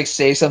 I like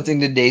say something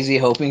to Daisy,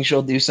 hoping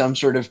she'll do some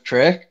sort of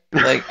trick.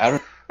 Like I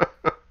don't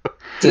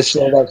to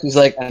show that she's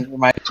like under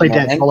my Play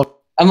dead. command.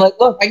 I'm like,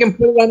 look, I can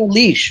put it on a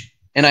leash,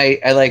 and I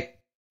like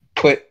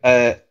put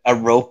a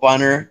rope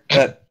on her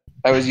that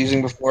I was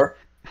using before.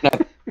 No.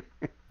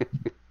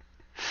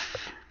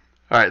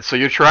 All right, so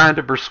you're trying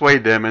to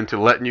persuade them into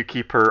letting you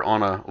keep her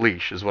on a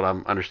leash, is what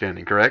I'm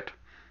understanding, correct?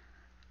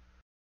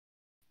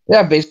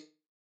 Yeah, basically.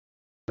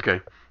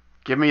 Okay.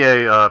 Give me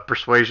a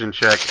persuasion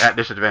check at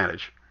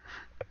disadvantage.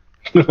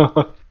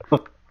 Because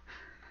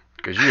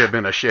you have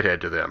been a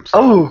shithead to them. So.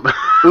 Oh!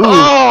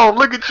 Oh,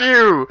 look at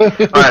you! All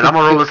right, I'm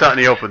going to roll this out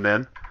in the open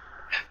then.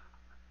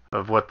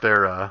 Of what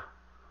they're...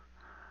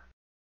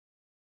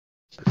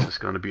 This is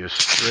going to be a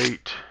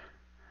straight...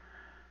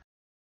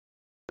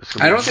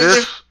 I don't think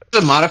there's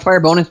a modifier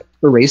bonus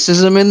for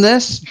racism in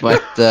this,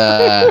 but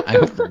I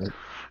hope not.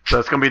 So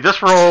it's going to be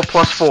this roll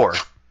plus 4.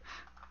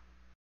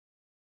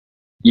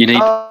 You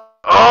need.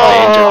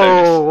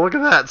 Oh, look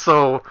at that.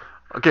 So,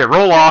 okay,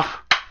 roll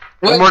off.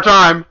 One more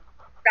time.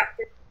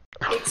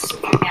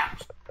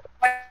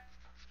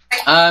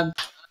 Can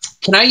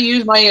I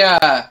use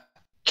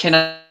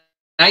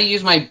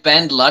my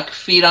bend luck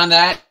feat on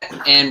that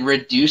and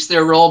reduce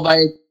their roll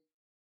by?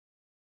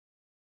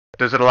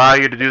 Does it allow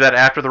you to do that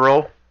after the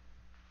roll?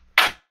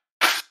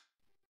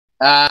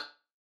 Let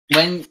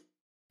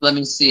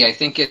me see. I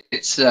think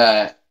it's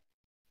let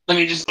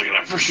me just look it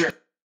up for sure.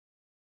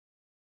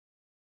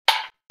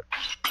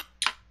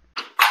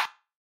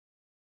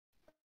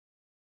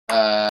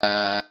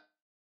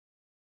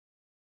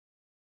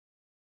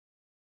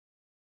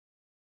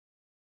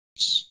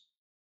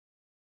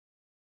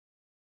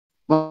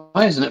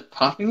 Why isn't it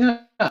popping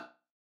up?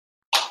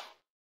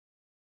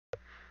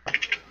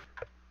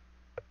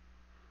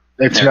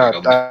 It's There not.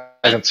 we go.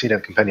 I don't see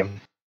that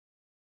compendium.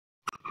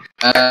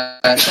 Starting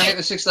at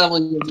the 6th level,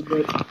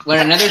 when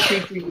another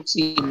creature you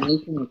see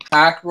make an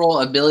attack roll,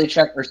 ability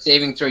check, or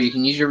saving throw, you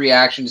can use your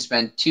reaction to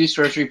spend 2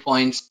 sorcery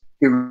points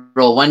to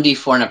roll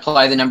 1d4 and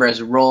apply the number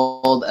as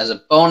rolled as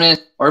a bonus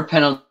or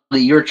penalty,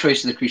 your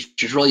choice of the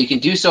creature's roll. You can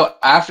do so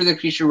after the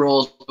creature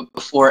rolls, but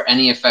before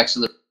any effects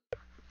of the.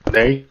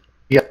 There you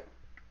go.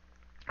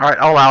 All right,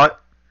 I'll allow it.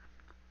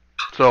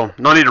 So,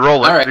 no need to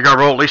roll it. All right. You're going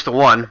to roll at least a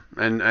 1,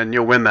 and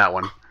you'll win that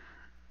one.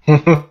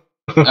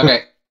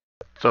 Okay.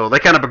 So they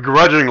kind of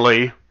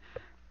begrudgingly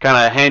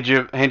kind of hand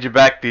you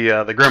back the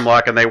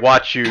Grimlock, and they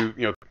watch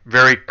you,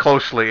 very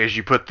closely as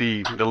you put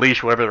the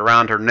leash, whatever,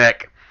 around her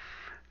neck,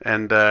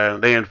 and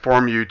they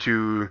inform you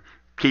to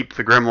keep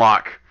the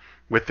Grimlock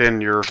within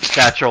your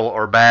satchel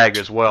or bag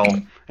as well,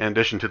 in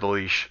addition to the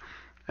leash.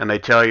 And they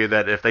tell you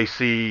that if they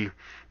see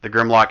the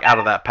Grimlock out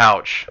of that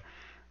pouch,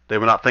 they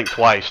will not think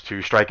twice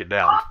to strike it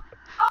down.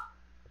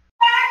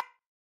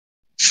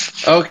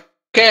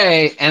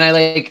 Okay, and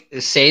I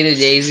say to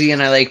Daisy,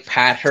 and I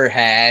pat her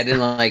head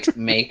and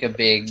make a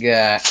big,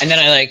 and then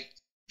I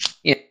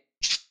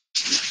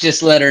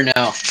just let her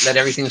know that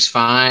everything's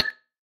fine.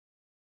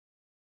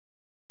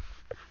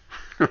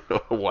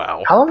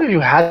 Wow. How long have you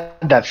had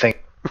that thing?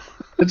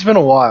 It's been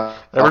a while.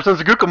 Ever since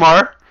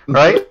Gukumar,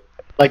 right?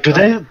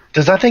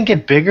 Does that thing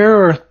get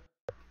bigger or?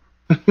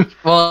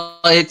 Well,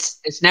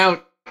 it's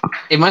now.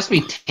 It must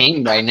be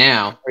tamed by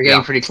now. We're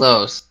getting pretty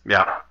close.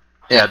 Yeah.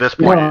 Yeah, at this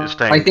point it is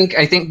tamed. I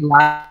think.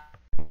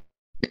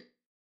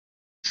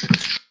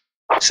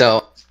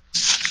 So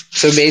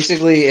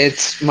basically,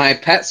 it's my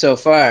pet so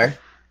far.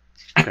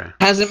 Okay.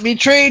 Hasn't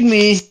betrayed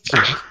me.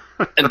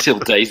 Until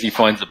Daisy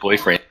finds a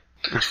boyfriend.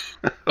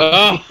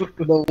 Oh,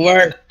 the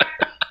worst.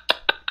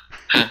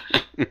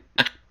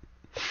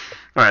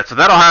 Alright, so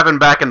that'll happen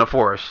back in the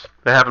forest.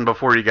 That happened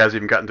before you guys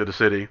even got into the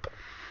city.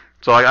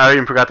 So I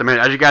even forgot to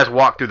mention, as you guys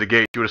walk through the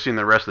gate, you would have seen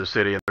the rest of the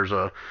city, and there's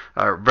a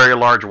very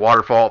large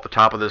waterfall at the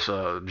top of this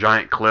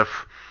giant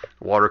cliff.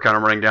 Water kind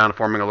of running down,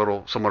 forming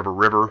somewhat of a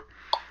river.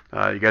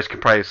 You guys can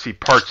probably see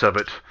parts of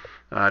it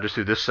just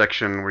through this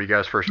section where you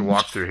guys first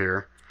walked through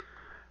here.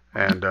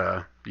 And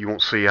you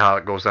won't see how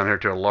it goes down here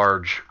to a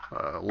large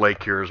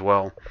lake here as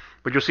well.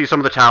 But you'll see some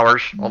of the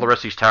towers. All the rest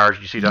of these towers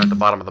you see down at the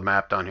bottom of the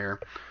map down here.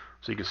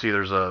 So you can see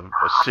there's a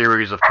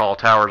series of tall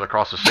towers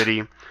across the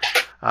city.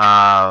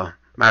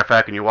 Matter of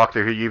fact, when you walk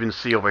through here, you even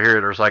see over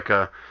here there's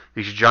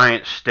these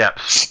giant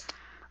steps.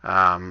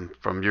 From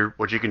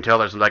what you can tell,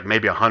 there's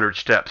maybe 100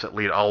 steps that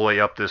lead all the way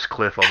up this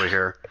cliff over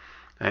here.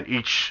 And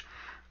each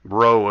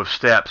row of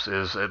steps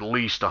is at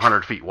least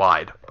 100 feet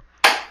wide.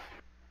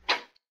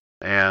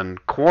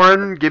 And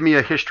Corn, give me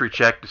a history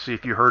check to see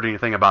if you heard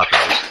anything about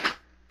those.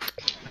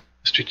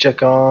 History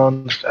check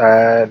on.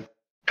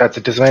 That's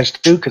a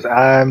disadvantage too, because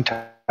I'm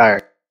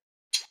tired.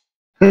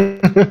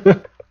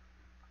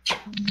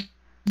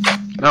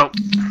 Nope.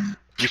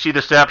 You see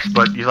the steps,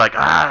 but he's like,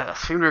 I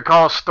seem to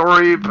recall a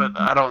story, but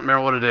I don't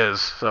remember what it is,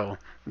 so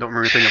don't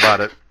remember anything about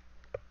it.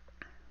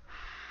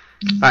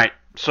 Alright,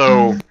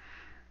 so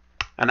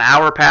An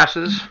hour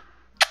passes.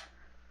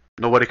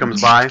 Nobody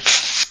comes by.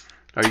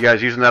 Are you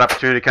guys using that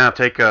opportunity to kind of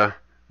take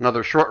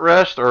another short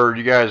rest, or are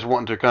you guys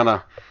wanting to kind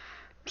of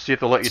see if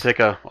they'll let you take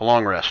a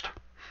long rest?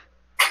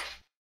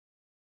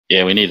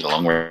 Yeah, we need a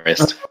long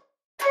rest.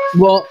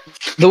 Well,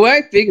 the way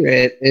I figure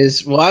it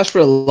is we'll ask for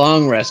a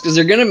long rest because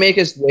they're going to make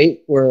us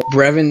wait for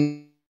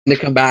Brevin to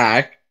come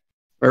back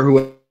or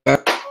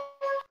whoever.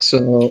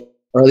 So,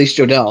 or at least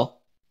Jodell.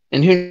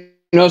 And who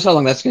knows how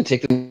long that's going to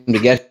take them to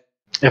get.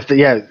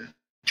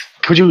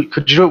 Could you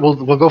do it?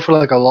 We'll go for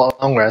like a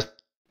long rest,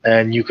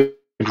 and you could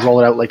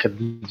roll it out like a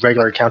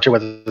regular encounter,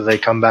 whether they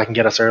come back and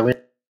get us early.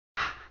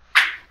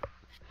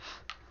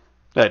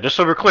 Yeah, just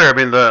so we're clear, I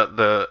mean,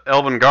 the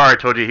Elven Guard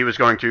told you he was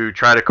going to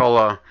try to call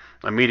a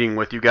meeting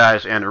with you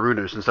guys and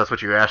Arunu, since that's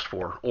what you asked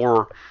for,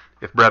 or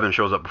if Brevin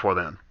shows up before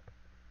then.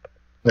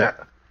 Yeah.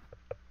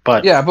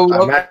 But we also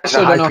don't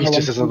High know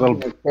Priestess is a little...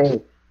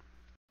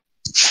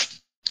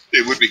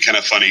 It would be kind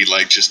of funny,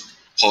 like, just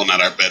pulling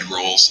out our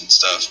bedrolls and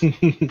stuff.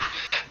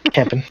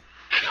 Camping.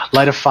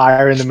 Light a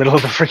fire in the middle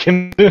of the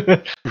freaking...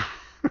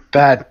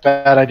 bad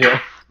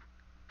idea.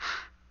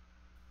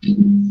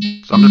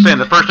 So I'm just saying,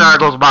 the first hour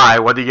goes by,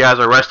 whether you guys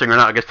are resting or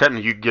not. I guess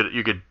technically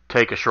you could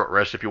take a short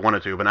rest if you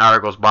wanted to, but an hour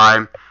goes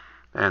by,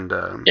 and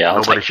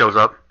nobody shows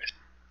up.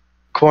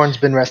 Corn's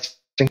been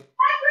resting.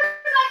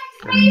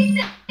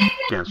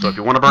 Yeah, so if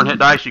you want to burn hit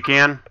dice, you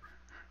can,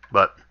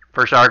 but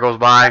first hour goes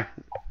by,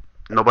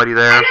 nobody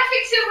there.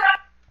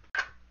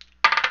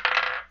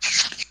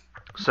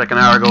 Second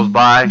hour goes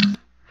by,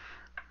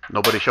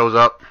 nobody shows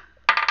up.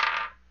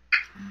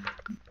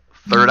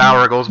 Third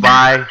hour goes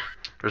by,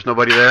 there's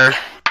nobody there.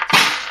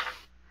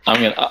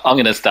 I'm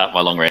gonna start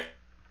my long rest.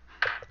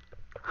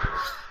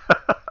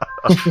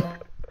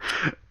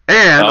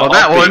 And on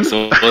that one,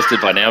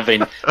 exhausted by now.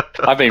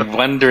 I've been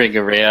wandering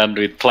around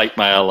with plate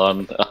mail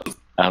on,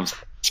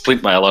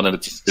 splint mail on, and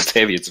it's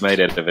heavy. It's made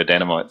out of a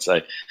dynamite,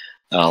 so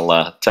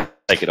I'll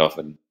take it off.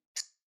 And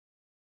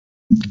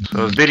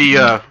so as Biddy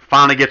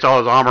finally gets all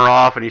his armor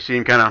off, and you see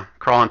him kind of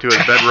crawl into his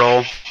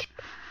bedroll.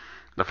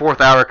 The fourth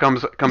hour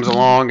comes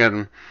along,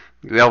 and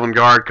the Elven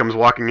Guard comes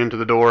walking into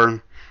the door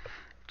and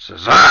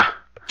says,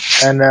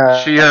 And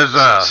she has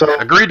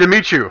agreed to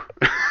meet you.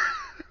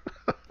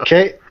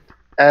 Okay.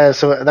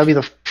 So that'd be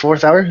the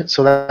fourth hour.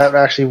 So that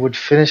actually would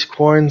finish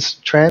Corn's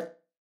trance.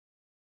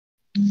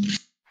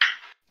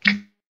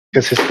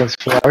 Because his thing's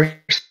 4 hours.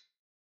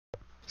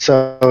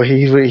 So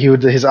he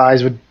would his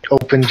eyes would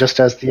open just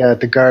as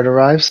the guard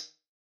arrives.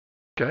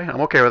 Okay,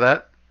 I'm okay with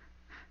that.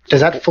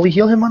 Does that fully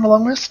heal him on a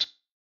long rest?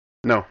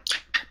 No.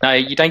 No,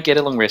 you don't get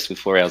a long rest with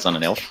 4 hours on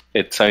an elf.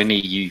 It's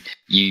only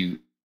you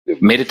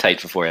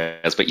meditate for 4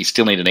 hours, but you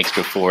still need an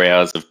extra 4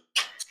 hours of.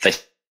 They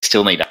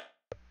still need.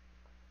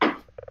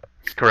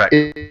 Correct.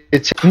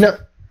 It's no.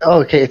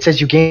 Oh, okay, it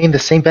says you gain the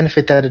same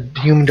benefit that a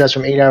human does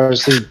from 8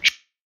 hours sleep.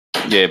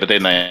 Yeah, but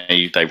then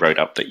they wrote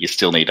up that you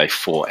still need a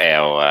 4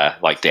 hour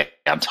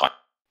downtime.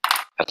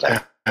 I don't know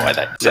why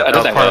that. So I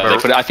don't know why they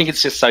put it. I think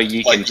it's just so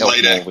you can help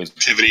light more with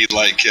activity,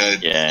 like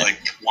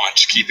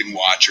keeping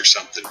watch or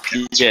something.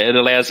 Yeah, it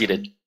allows you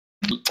to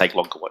take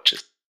longer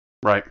watches.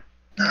 Right.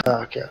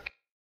 Okay.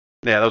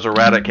 Yeah, those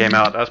errata came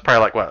out. That's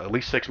probably like at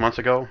least 6 months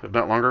ago, if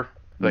not longer.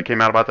 That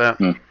came out about that.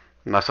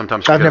 And I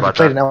sometimes I've never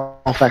played an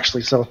elf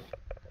actually, so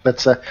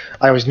that's I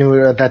always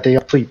knew that they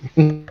sleep.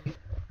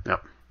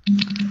 Yep.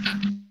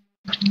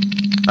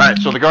 Alright,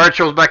 so the guard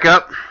shows back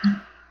up,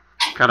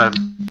 kind of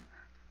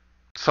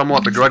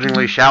somewhat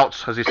begrudgingly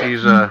shouts as he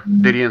sees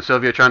Diddy and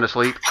Sylvia trying to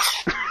sleep.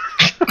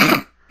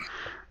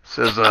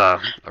 Says,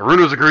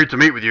 Aruna's agreed to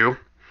meet with you.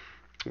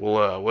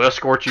 We'll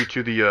escort you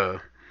to the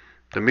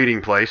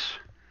meeting place,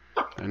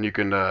 and you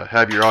can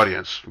have your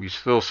audience. We've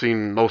still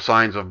seen no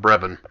signs of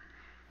Brevin.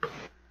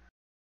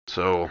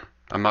 So,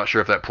 I'm not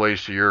sure if that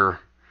plays to your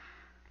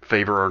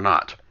favor or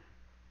not.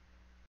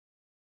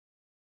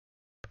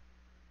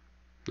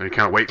 And he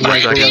kind of waits for a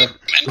second.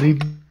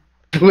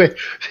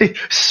 He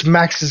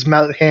smacks his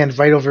hand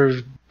right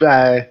over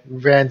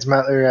Rand's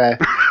mouth, or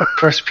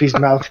Professor P's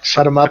mouth.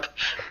 Shut him up.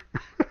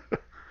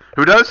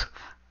 Who does?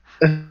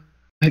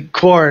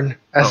 Corn,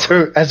 as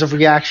a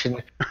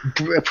reaction.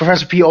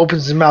 Professor P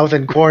opens his mouth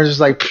and Corn's just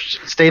like,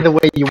 stay the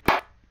way you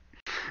want.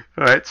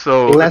 Alright,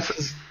 so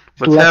let's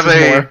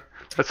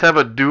have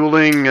a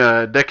dueling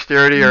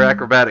dexterity or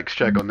acrobatics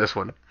check on this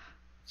one.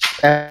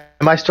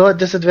 Am I still at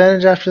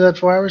disadvantage after that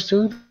 4 hours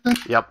too?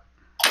 Yep.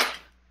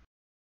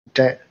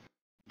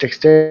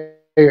 Dexterity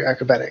or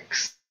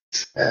acrobatics?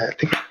 I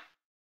think.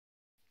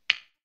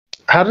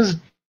 How does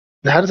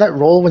that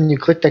roll when you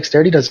click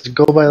dexterity? Does it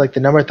go by like the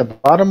number at the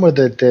bottom or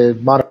the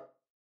mod?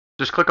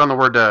 Just click on the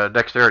word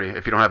dexterity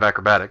if you don't have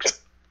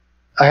acrobatics.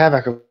 I have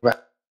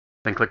acrobatics.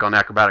 Then click on the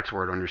acrobatics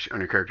word on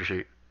your character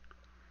sheet.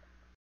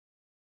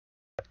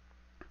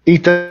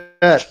 Eat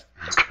that.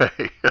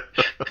 Okay.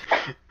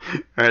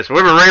 Alright, so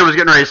whatever Ray was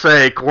getting ready to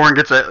say, Corn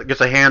gets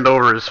a hand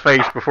over his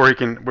face before he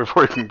can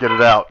get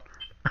it out.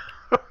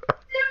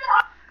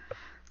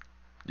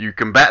 You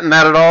combating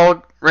that at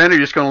all, Randy? Or are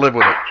you just gonna live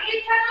with it?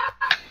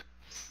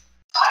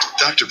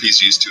 Dr.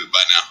 P's used to it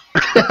by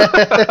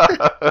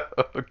now.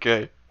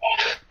 Okay.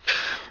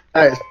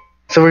 All right,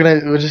 so we're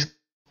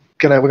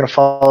gonna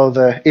follow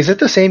the. Is it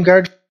the same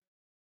guard?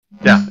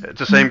 Yeah, it's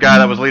the same guy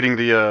that was leading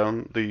the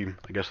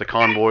I guess the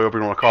convoy, whatever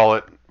you want to call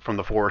it, from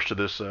the forest to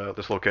this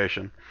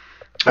location.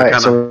 All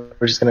right, so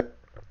we're just gonna.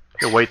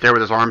 He'll wait there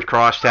with his arms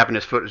crossed, tapping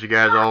his foot as you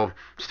guys all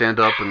stand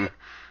up and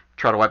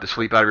try to wipe the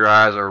sleep out of your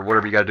eyes or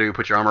whatever you got to do.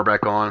 Put your armor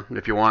back on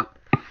if you want.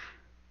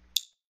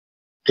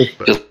 See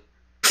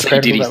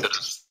Diddy sort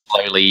of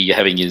slowly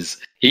having his.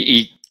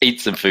 He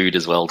eats some food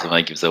as well to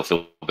make himself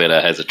feel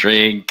better, has a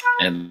drink,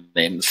 and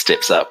then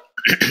steps up.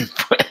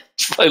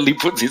 Slowly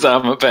puts his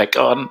armor back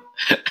on,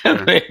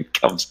 and then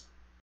comes.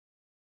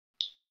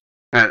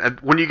 And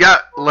when you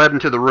got led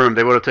into the room,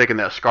 they would have taken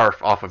that scarf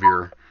off of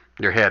your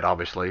head,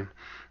 obviously.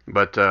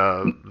 But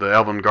the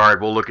Elven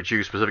Guard will look at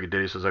you specifically.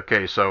 Diddy says,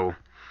 "Okay, so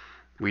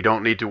we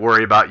don't need to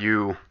worry about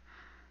you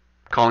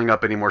calling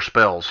up any more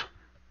spells.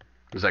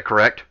 Is that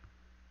correct?"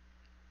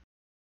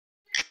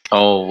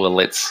 Oh well,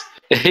 let's.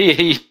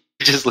 He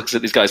just looks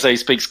at this guy. So he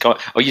speaks.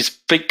 You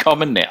speak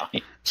common now.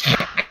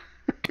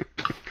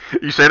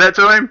 You say that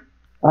to him?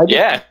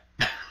 Yeah.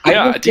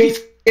 I Diddy's-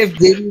 if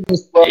Diddy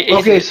was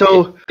Okay,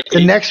 so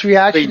the next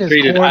reaction been is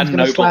treated Corn's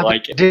gonna unnoble slap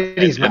like it.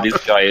 Diddy's And mouth.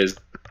 this guy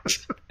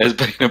has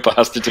been a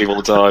bastard to him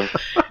all the time.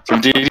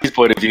 From Diddy's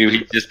point of view,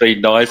 he's just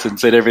been nice and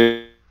said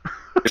everything,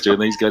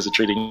 and these guys are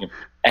treating him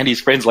and his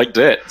friends like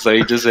dirt. So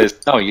he just says,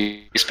 "No,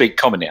 you speak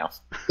common now."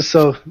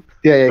 So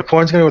yeah,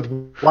 Corn's gonna with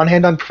one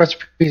hand on Professor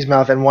P's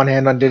mouth and one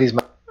hand on Diddy's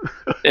mouth.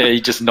 Yeah,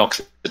 he just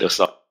knocks it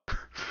aside.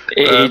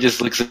 He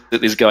just looks at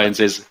this guy and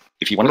says,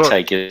 "If you want to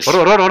take it,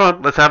 Hold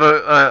on. Let's have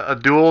a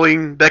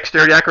dueling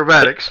dexterity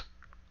acrobatics.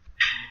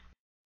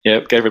 yeah,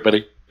 go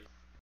everybody."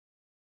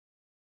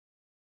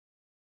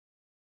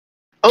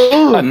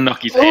 Oh, I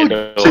knock his hand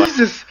away.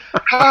 Jesus!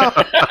 How?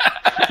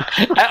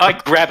 I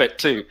grab it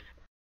too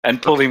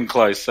and pull him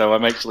close, so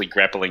I'm actually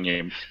grappling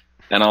him.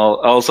 And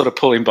I'll sort of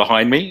pull him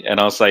behind me, and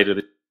I'll say to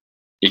the,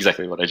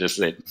 exactly what I just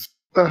said.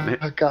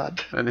 Oh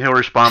God! And he'll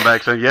respond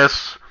back saying,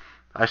 "Yes,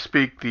 I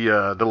speak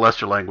the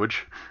lesser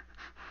language."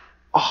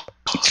 Oh,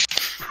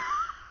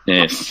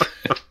 Yes.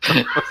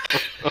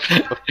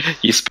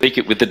 You speak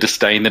it with the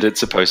disdain that it's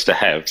supposed to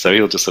have, so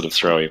he'll just sort of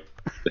throw him.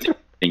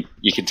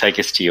 You can take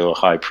us to your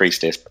high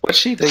priestess. What's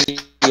she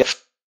the...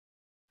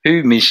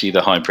 Whom is she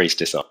the high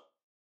priestess of?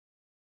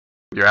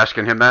 You're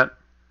asking him that?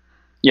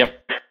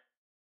 Yep.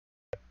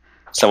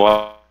 So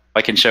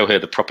I can show her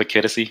the proper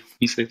courtesy,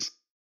 he says.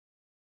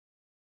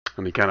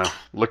 And he kind of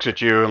looks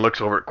at you and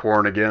looks over at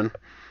Quarren again.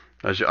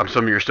 I'm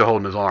assuming you're still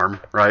holding his arm,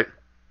 right?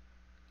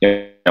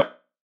 Yep.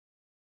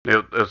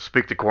 He'll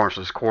speak to Quarren.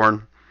 Says,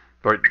 "Quarren,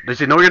 does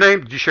he know your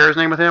name? Did you share his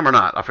name with him or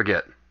not? I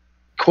forget."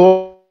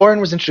 Corn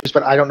was introduced,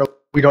 but I don't know.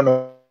 We don't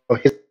know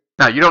his.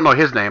 Now you don't know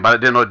his name, but I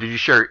didn't know. Did you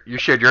share? You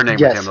shared your name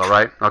Yes. with him, though,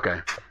 right? Okay.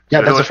 Yeah,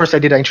 So that's the first I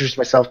did. I introduced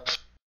myself.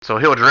 So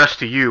he'll address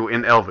to you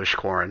in Elvish,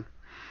 Quarren.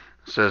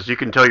 Says, "You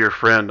can tell your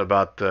friend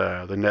about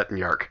the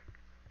Netanyahu."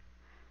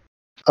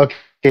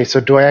 Okay, so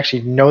do I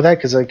actually know that?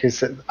 Because like I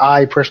said,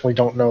 I personally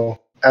don't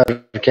know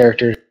the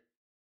character.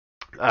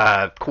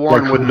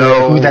 Quarren Like, would who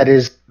know that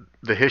is.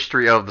 the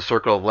history of the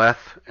Circle of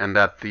Leth, and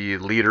that the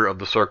leader of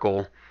the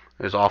Circle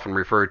is often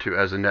referred to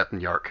as the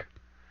Netanyahu.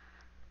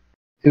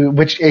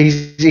 Which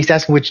he's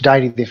asking which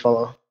deity they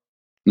follow.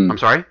 I'm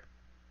sorry?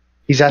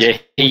 He's asking.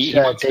 Yeah, he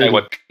wants to know deity.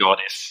 what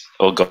goddess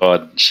or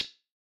god,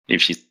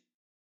 if she's...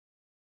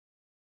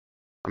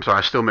 I'm sorry,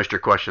 I still missed your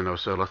question, though,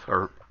 Silith.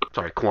 Or,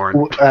 sorry,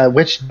 Quarren.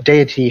 Which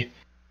deity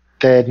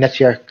the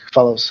Netanyahu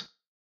follows?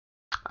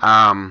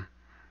 I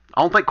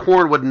don't think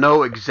Quarren would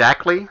know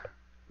exactly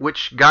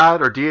which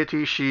god or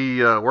deity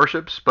she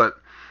worships, but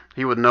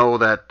he would know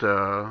that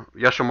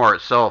Yeshomar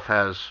itself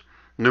has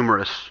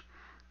numerous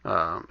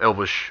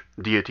Elvish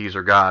deities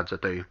or gods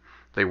that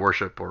they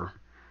worship or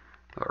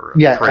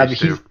praise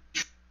to.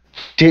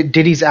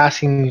 Diddy's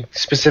asking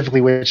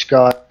specifically which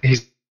god.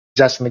 He's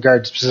asking the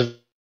guard specifically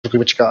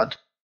which god.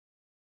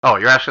 Oh,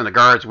 you're asking the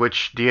guards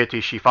which deity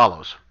she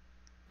follows.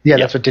 Yeah, Yep.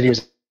 that's what Diddy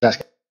was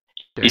asking.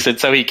 He said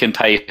so he can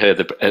pay her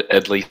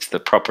at least the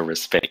proper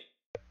respect.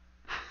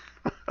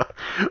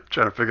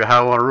 Trying to figure out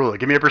how I want to rule it.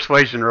 Give me a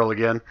persuasion roll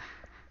again.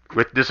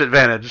 With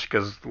disadvantage,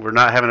 because we're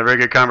not having a very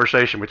good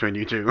conversation between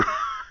you two.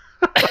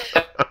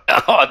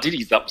 Oh,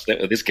 Diddy's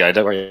upset with this guy,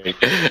 don't worry.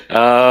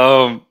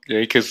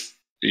 Because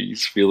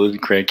he's feeling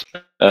cranky.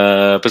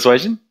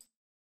 Persuasion?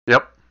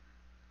 Yep.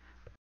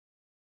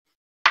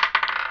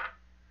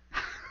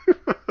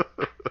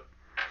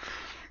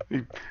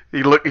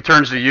 He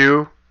turns to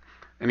you,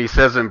 and he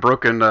says in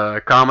broken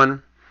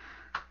common,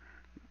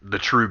 "The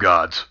true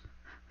gods."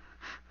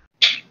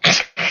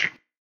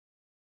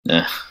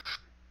 Yeah.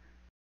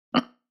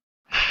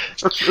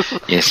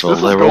 Yes, this well,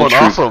 is they're all going true.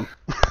 awesome.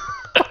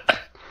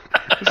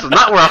 This is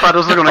not where I thought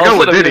this was going to go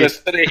with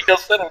Diddy. He'll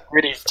sort of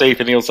grit his teeth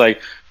and he'll say,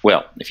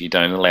 "Well, if you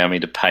don't allow me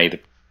to pay the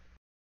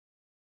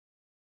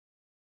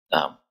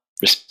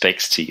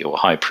respects to your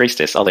high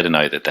priestess, I'll let her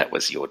know that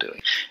was your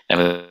doing." And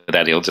with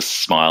that, he'll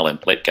just smile and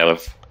let go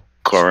of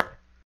Cora.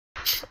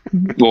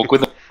 Walk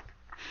with him.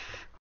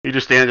 He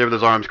just stands there with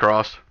his arms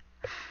crossed.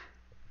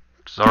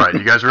 It's all right.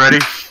 You guys ready?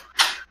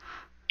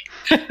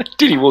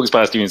 Diddy walks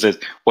past you and says,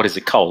 "What is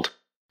it, cold?"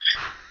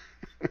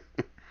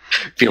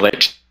 Feel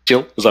that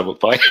chill as I walk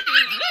by.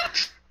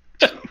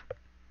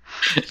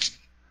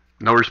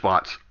 No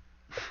response.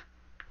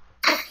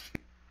 All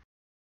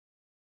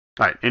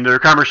right. Any other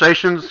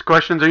conversations,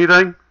 questions,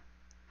 anything?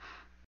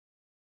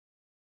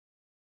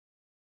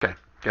 Okay.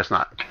 Guess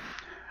not.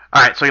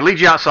 All right. So he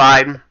leads you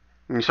outside, and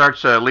he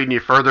starts leading you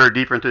further,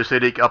 deeper into the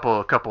city, up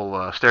a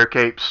couple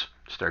staircases.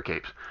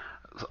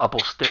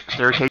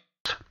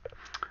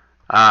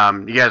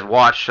 You guys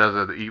watch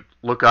as you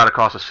look out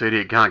across the city.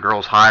 It kind of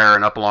grows higher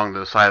and up along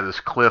the side of this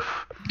cliff.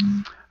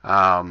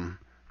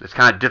 It's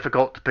kind of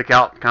difficult to pick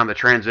out kind of the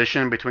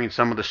transition between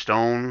some of the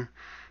stone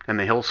and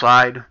the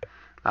hillside.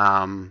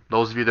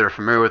 Those of you that are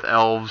familiar with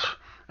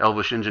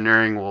elvish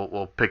engineering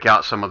will pick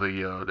out some of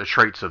the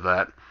traits of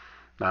that.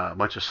 A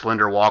bunch of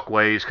slender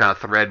walkways kind of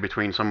thread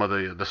between some of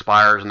the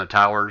spires and the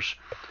towers.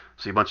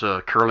 See a bunch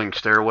of curling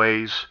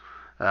stairways.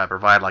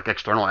 Provide like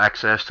external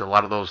access to a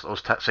lot of those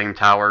same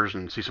towers,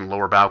 and see some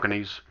lower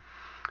balconies.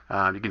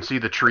 You can see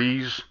the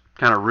trees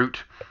kind of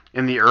root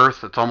in the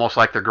earth. It's almost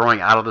like they're growing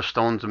out of the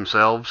stones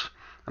themselves,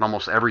 on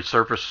almost every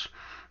surface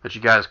that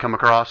you guys come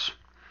across.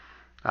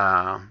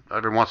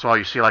 Every once in a while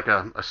you see like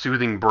a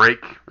soothing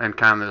break and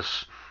kind of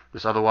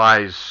this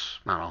otherwise,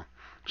 I don't know,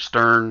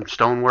 stern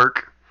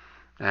stonework,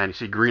 and you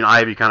see green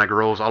ivy kind of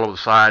grows all over the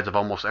sides of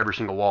almost every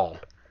single wall.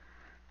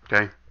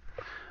 Okay.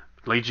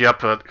 Leads you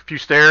up a few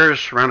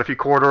stairs, around a few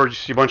corridors. You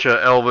see a bunch of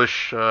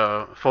elvish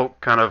folk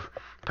kind of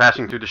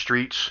passing through the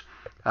streets.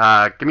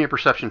 Give me a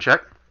perception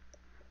check.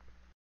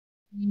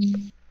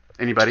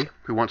 Anybody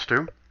who wants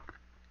to,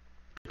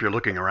 if you're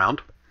looking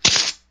around.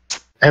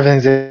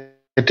 Everything's a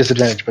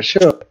disadvantage, but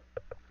sure.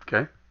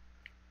 Okay.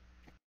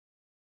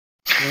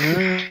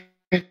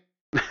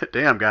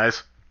 Damn,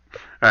 guys.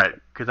 All right.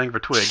 Good thing for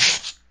Twig.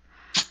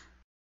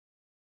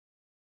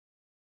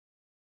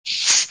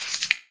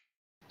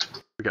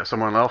 We got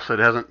someone else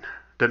that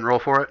didn't roll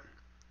for it.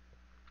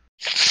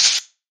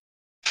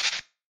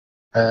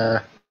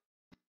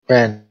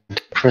 Rand,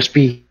 press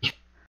B.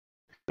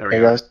 There we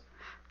go.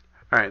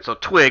 All right, so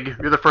Twig,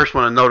 you're the first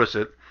one to notice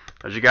it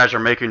as you guys are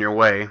making your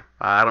way.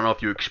 I don't know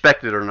if you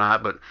expected it or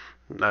not, but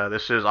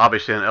this is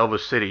obviously an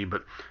Elvis city.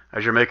 But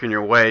as you're making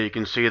your way, you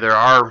can see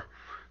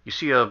you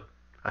see a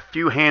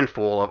few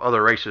handful of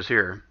other races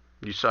here.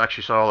 You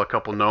actually saw a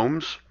couple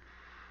gnomes.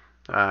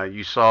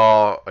 You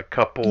saw a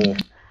couple.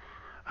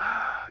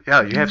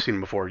 Yeah, you have seen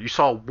them before. You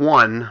saw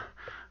one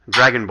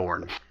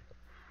dragonborn.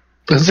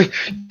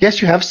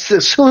 Yes, you have.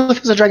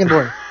 Silith is a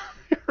dragonborn.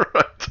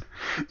 Right.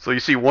 So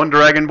you see one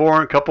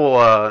dragonborn, a couple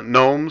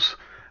gnomes.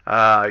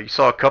 You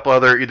saw a couple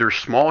other either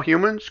small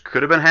humans,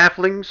 could have been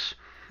halflings.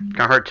 Kind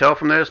of hard to tell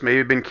from this.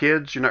 Maybe been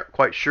kids. You're not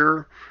quite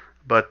sure,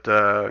 but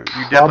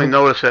you definitely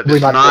notice that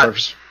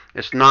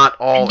it's not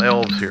all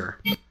elves here.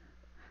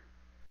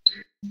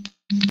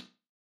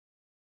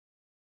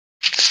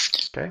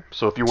 Okay,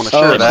 so if you want to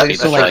share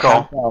that's your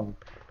call.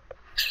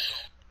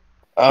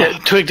 Yeah,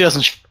 Twig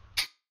doesn't.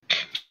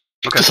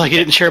 Okay. Just like he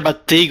didn't share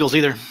about the Eagles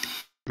either.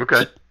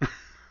 Okay.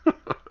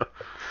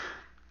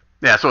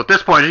 Yeah, so at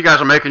this point, as you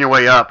guys are making your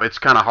way up, it's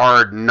kind of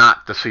hard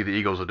not to see the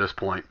Eagles at this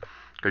point,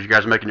 because you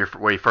guys are making your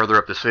way further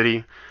up the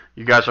city.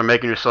 You guys are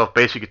making yourself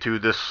basically to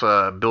this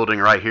building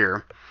right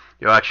here.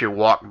 You'll actually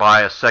walk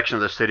by a section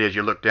of the city. As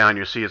you look down,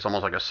 you'll see it's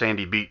almost like a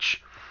sandy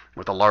beach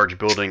with a large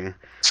building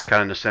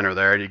kind of in the center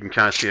there. You can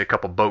kind of see a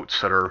couple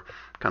boats that are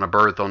kind of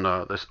berthed on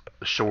the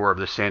shore of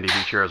this sandy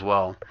beach here as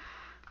well.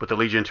 But they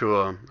lead you into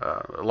a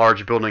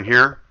large building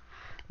here.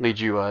 Lead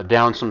you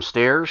down some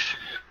stairs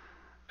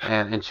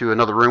and into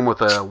another room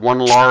with one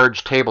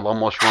large table,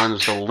 almost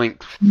runs the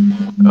length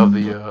of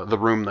the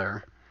room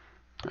there.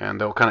 And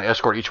they'll kind of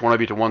escort each one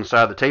of you to one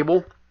side of the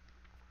table.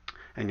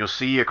 And you'll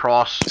see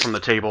across from the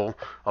table,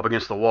 up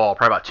against the wall,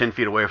 probably about 10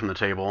 feet away from the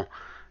table,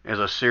 is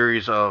a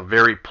series of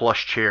very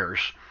plush chairs.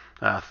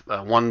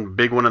 One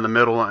big one in the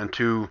middle and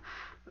two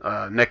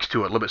next to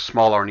it, a little bit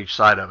smaller on each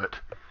side of it.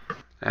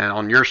 And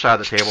on your side of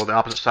the table, the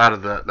opposite side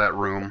of that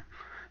room,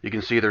 you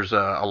can see there's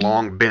a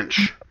long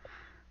bench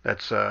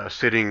that's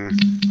sitting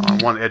on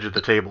one edge of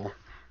the table.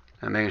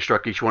 And they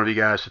instruct each one of you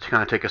guys to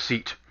kind of take a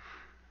seat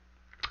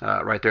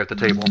right there at the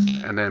table,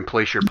 and then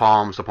place your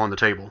palms upon the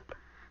table.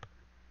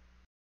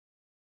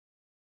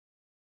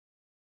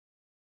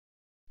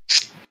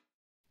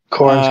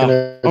 Corn's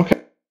gonna.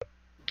 Okay.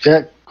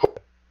 Yeah,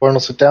 Corn will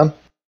sit down.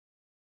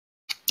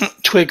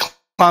 Twig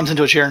climbs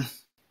into a chair.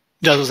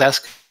 Does his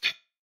ask.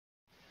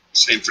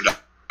 Same for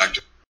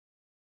Doctor.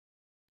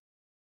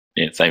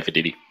 Yeah, same for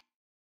Diddy.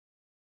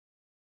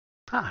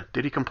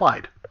 Diddy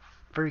complied.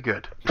 Very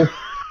good. I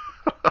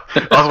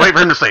was waiting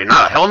for him to say, "No,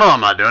 hell no,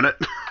 I'm not doing it."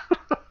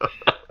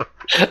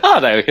 Oh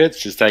no,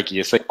 it's just taking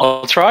a second.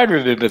 I'll try and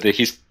remember the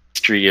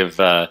history of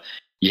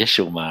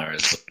Yeshulmar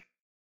as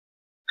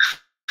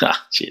well.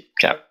 Shit,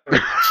 can't.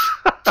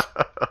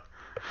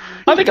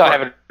 I think I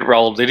haven't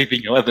rolled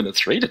anything other than a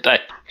 3 today.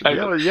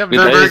 Yeah, you haven't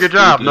done a very good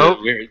job. Nope.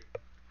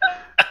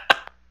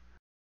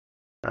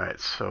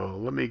 Alright, so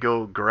let me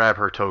go grab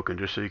her token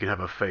just so you can have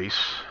a face.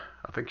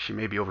 I think she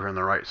may be over here on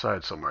the right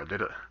side somewhere.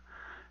 Did it?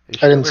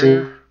 I didn't see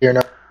her.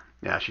 No.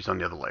 Yeah, she's on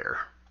the other layer.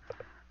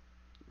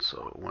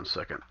 So, 1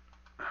 second.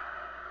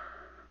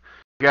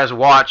 You guys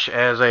watch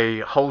as a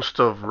host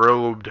of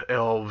robed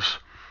elves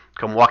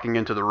come walking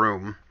into the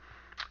room.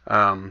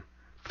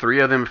 3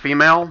 of them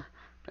female,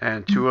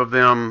 and 2 of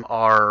them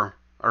are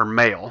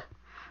male.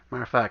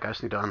 Matter of fact, I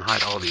just need to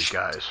unhide all these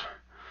guys,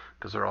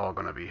 because they're all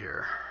going to be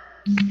here.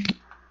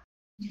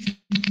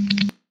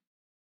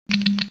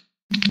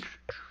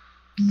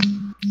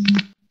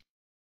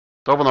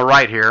 So over on the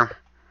right here,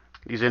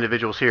 these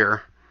individuals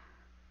here,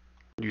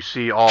 you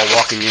see all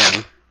walking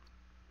in.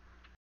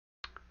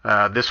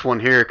 This one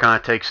here kind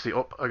of takes the...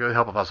 Oh, it would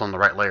help if I was on the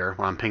right layer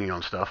when I'm pinging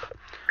on stuff.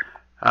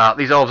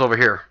 These elves over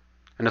here,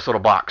 in this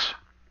little box,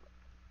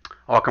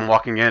 all come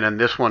walking in, and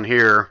this one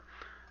here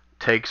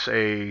takes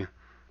a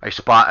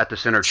spot at the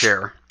center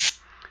chair.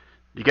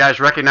 You guys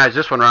recognize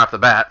this one right off the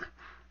bat.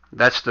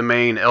 That's the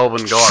main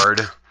elven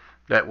guard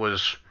that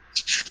was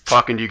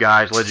talking to you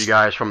guys, led you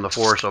guys from the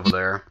forest over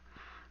there.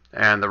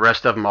 And the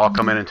rest of them all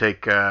come in and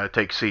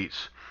take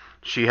seats.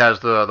 She has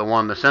the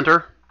one in the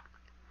center.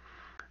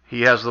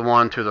 He has the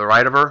one to the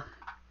right of her.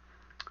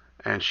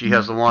 And she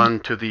has the one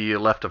to the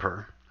left of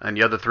her. And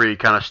the other 3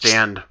 kind of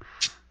stand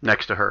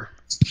next to her.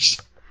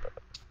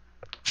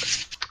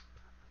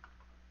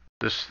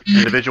 This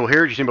individual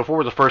here, as you've seen before,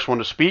 was the first one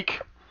to speak.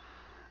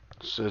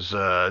 It says,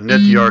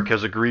 Nethiarch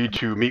has agreed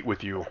to meet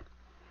with you.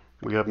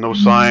 We have no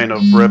sign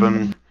of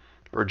Brevin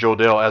or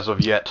Jodell as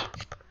of yet.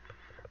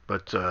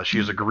 But she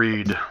has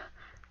agreed,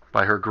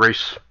 by her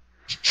grace,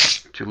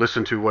 to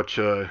listen to what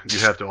you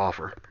have to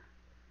offer.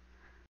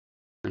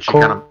 And she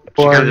kind of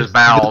just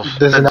bows,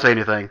 doesn't say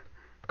anything.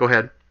 Go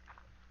ahead.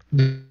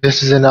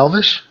 This is in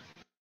Elvish?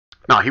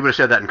 No, he would have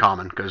said that in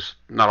common, because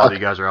not all of you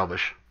guys are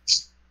Elvish.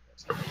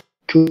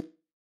 Cool.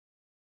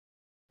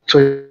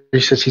 So he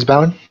says he's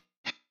bowing?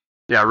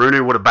 Yeah,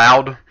 Runu would have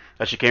bowed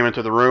as she came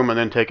into the room and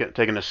then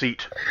taken a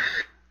seat.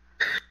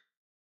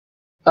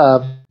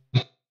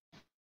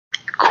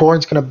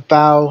 Korn's gonna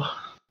bow,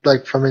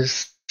 like, from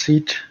his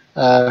seat,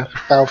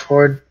 bow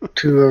forward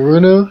to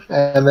Runu,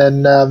 and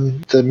then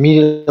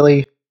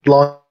immediately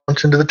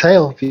launch into the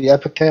tale, the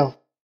epic tale.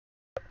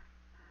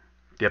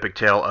 The epic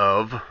tale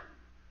of?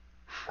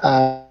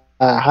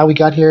 How we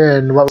got here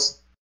and what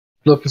was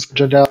looking for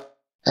Jodell,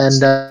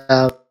 and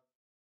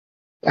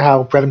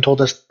how Brevin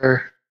told us,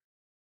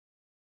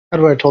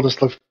 Edward told us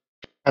to look for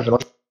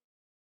Brevin.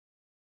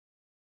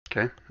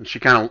 Okay, and she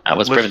kind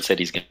of... Brevin said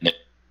he's going to...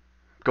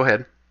 Go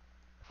ahead.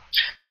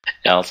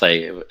 I'll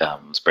say it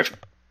was Brevin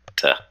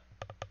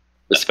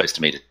was supposed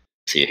to meet us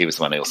here. He was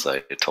the one who also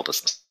told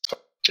us.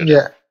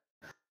 Yeah.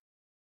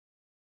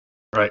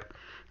 Right.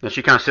 And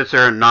she kind of sits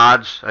there and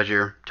nods as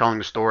you're telling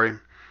the story.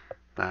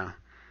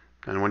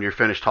 And when you're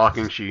finished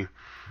talking, she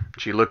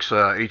looks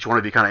each one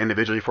of you kind of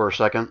individually for a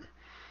second.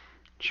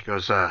 She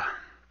goes, I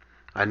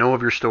know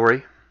of your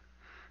story.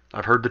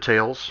 I've heard the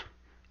tales,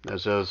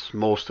 as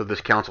most of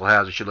this council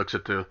has, as she looks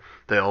at the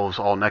elves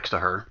all next to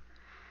her.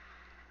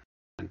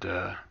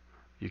 And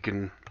you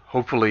can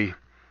hopefully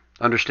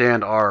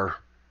understand our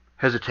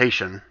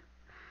hesitation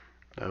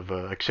of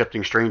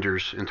accepting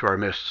strangers into our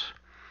midst.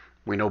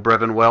 We know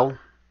Brevin well.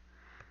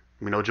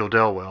 We know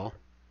Jodell well.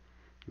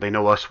 They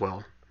know us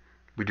well.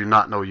 We do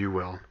not know you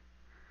well.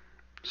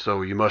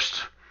 So you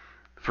must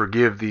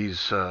forgive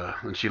these,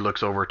 and she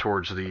looks over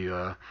towards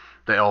the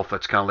elf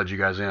that's kind of led you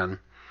guys in,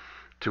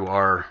 to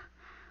our,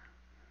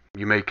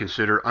 you may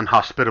consider,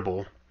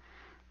 unhospitable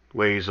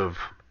ways of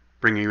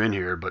bringing you in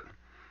here, but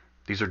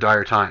these are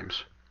dire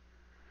times.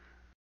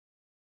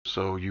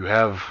 So you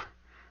have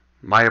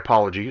my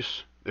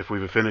apologies if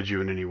we've offended you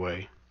in any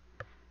way.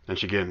 And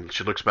she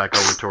looks back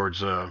over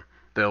towards the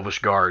elvish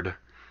guard,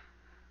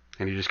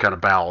 and he just kind of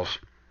bows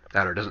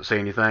at her. Doesn't say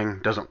anything,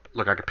 doesn't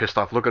look like a pissed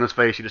off look on his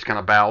face. He just kind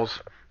of bows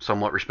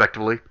somewhat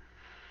respectfully.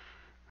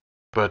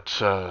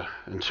 But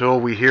until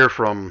we hear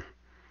from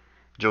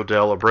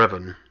Jodell or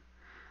Brevin,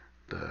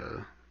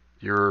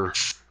 your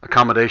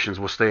accommodations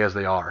will stay as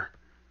they are.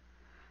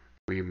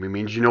 We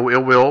means you no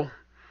ill will,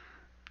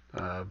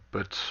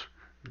 but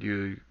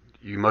you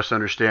must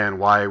understand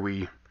why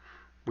we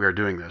are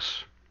doing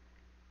this.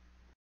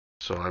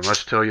 So I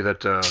must tell you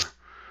that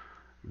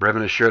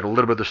Brevin has shared a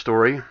little bit of the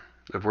story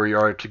of where you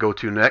are to go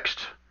to next.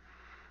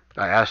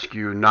 I ask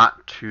you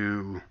not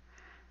to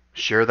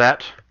share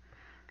that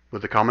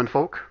with the common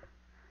folk.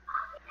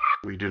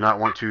 We do not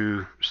want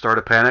to start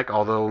a panic,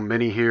 although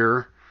many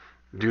here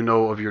do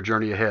know of your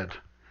journey ahead.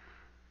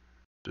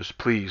 Just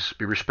please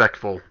be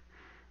respectful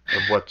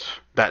of what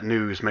that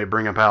news may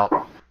bring about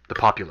the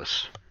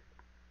populace.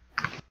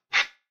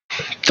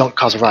 Don't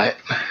cause a riot.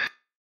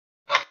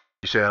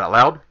 You say that out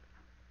loud?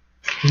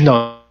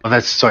 No,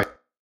 that's sorry.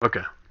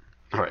 Okay.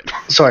 All right.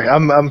 Sorry,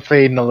 I'm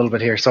fading a little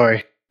bit here.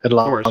 Sorry. Had a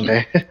long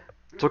day.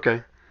 It's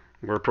okay.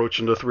 We're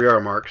approaching the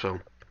 3-hour mark, so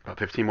about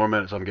 15 more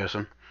minutes, I'm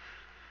guessing.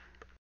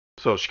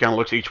 So she kind of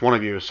looks at each one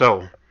of you.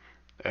 So,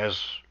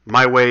 as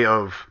my way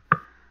of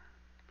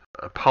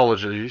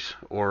apologies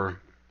or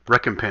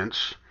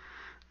recompense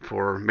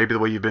for maybe the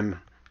way you've been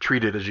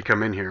treated as you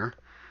come in here.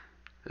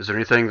 Is there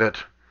anything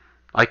that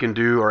I can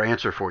do or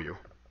answer for you?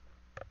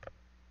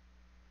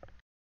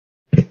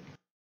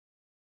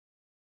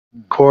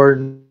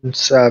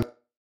 Corn's going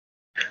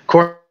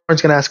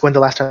to ask when the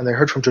last time they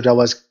heard from Jodel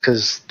was,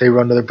 because they were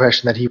under the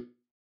impression that he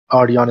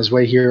already on his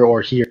way here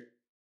or here.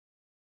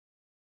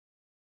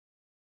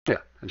 Yeah,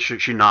 and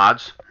she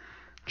nods.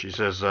 She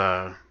says,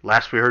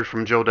 last we heard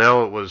from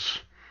Jodel, it was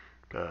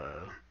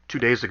 2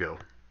 days ago.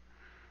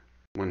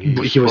 When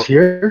He was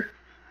here?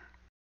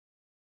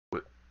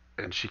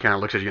 And she kind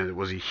of looks at you.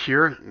 Was he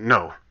here?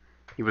 No,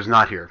 he was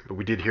not here. But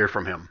we did hear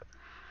from him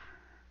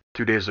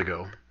 2 days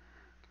ago,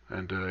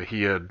 and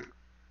he had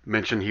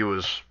mentioned he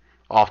was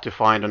off to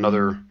find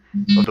another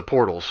of the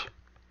portals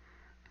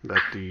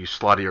that the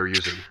Slotty are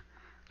using,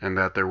 and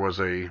that there was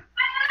a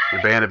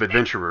band of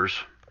adventurers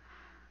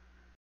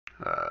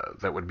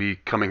that would be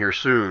coming here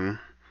soon,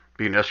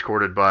 being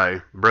escorted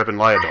by Brevin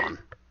Lyodon,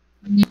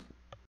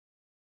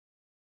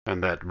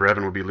 and that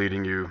Brevin will be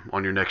leading you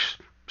on your next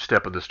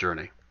step of this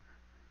journey.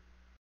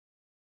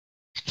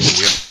 We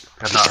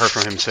have not heard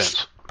from him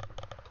since.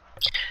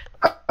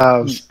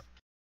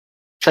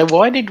 So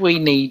why did we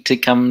need to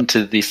come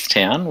to this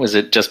town? Was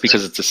it just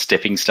because it's a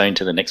stepping stone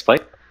to the next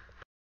place?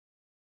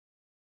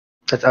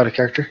 That's out of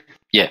character.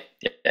 Yeah.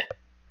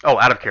 Oh,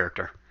 out of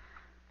character.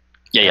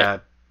 Yeah.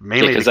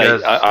 Mainly because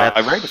because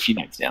I wrote a few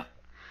notes down.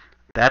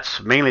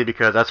 That's mainly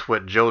because that's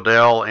what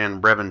Jodel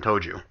and Brevin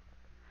told you.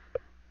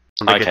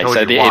 Okay, so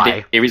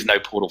there is no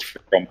portal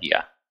from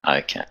here.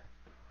 Okay.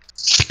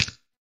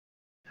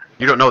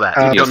 You don't know that.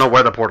 You don't know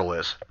where the portal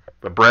is.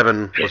 But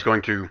Brevin was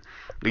going to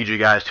lead you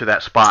guys to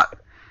that spot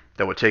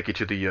that would take you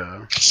to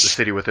the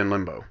city within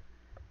Limbo.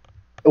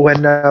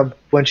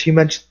 When she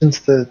mentions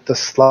the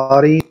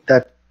Slotty,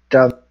 that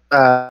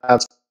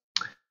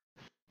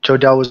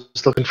Jodel was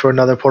looking for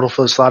another portal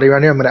for the Slotty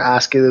around here, I'm going to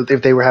ask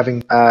if they were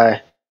having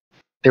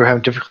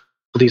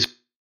difficulties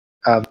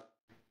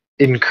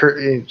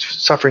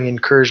suffering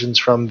incursions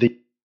from the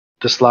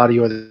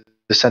Slotty or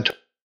the Centaur.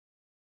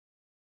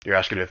 You're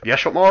asking if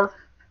Yeshomar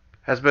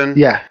has been?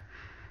 Yeah.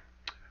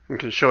 And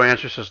can show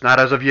answer says, not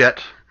as of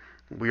yet.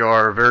 We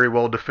are a very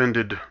well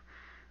defended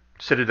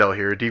citadel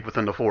here, deep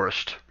within the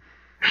forest.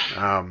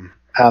 Go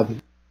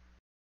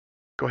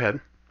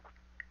ahead.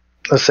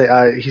 Let's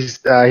say he's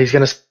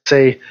going to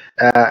say,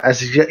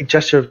 as a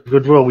gesture of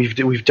goodwill,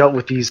 we've dealt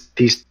with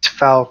these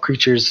foul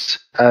creatures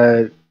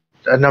a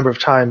number of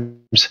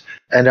times,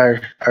 and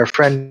our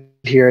friend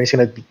here, he's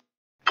going to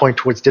point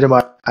towards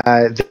Didyma.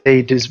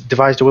 They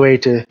devised a way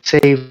to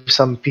save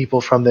some people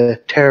from the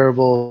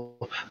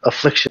terrible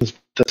afflictions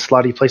the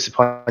Slotty placed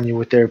upon you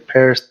with their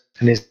parasites,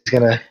 and he's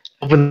going to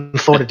open the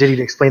floor to Diddy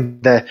to explain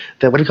the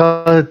what do you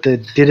call it, the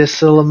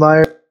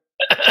Didysilomire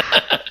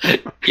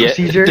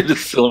procedure? Yeah,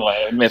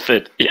 Didysilomire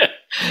method, yeah.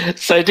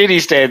 So Diddy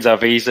stands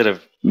up, he sort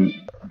of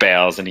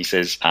bows, and he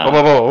says,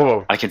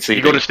 whoa. I can see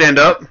you go to stand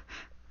up?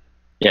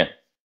 Yeah.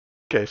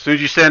 Okay, as soon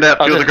as you stand up,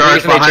 the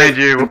guards behind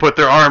you will put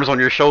their arms on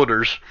your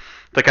shoulders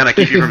to kind of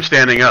keep you from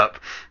standing up.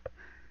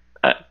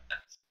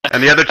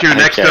 And the other two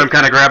next to him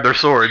kind of grab their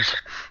swords.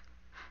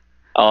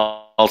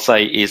 I'll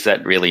say, is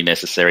that really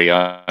necessary?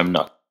 I'm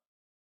not.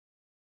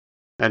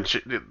 And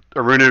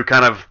Arunu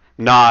kind of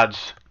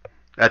nods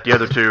at the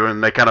other two,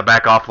 and they kind of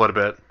back off a little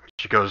bit.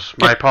 She goes,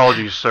 my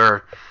apologies,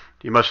 sir.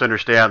 You must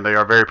understand they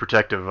are very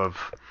protective of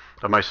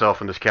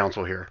myself and this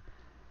council here.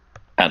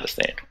 I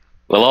understand.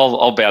 Well,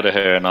 I'll bow to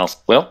her, and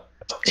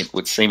it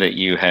would seem that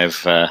you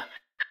have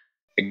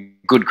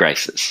good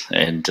graces.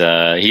 And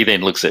he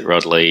then looks at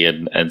Rodley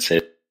and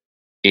said,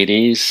 it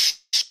is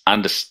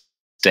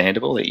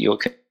understandable that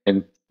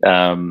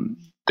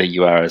that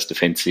you are as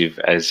defensive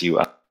as you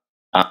are.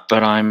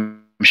 But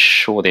I'm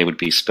sure there would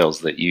be spells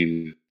that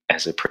you,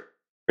 as a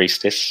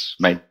priestess,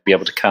 may be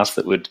able to cast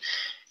that would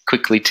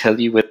quickly tell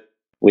you who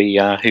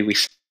we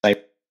say.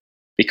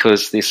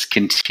 Because this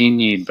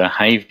continued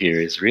behaviour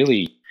is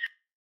really,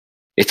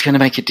 it's going to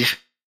make it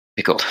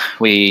difficult.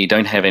 We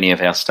don't have any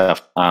of our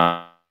stuff,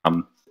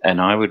 and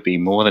I would be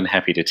more than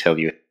happy to tell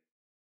you,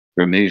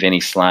 remove any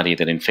Slotty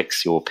that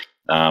infects your,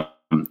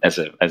 as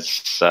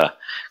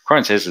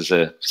Corin says, as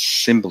a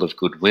symbol of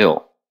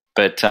goodwill.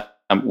 But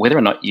whether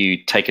or not you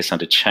take us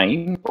under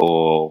chain,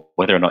 or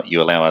whether or not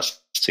you allow us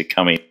to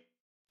come in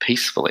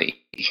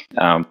peacefully,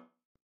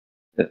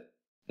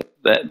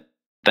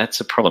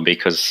 that's a problem,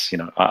 because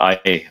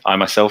I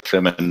myself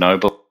am a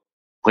noble.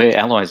 We're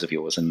allies of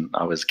yours, and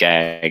I was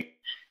gagged.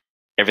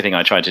 Everything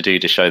I tried to do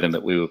to show them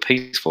that we were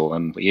peaceful,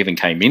 and we even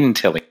came in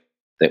telling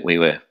that we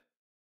were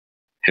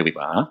who we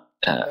are.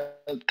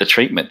 The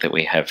treatment that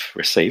we have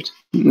received,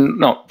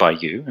 not by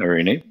you,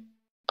 Arunu,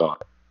 by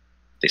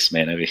this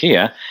man over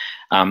here.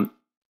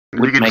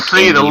 You can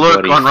see the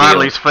look on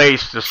Riley's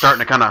face just starting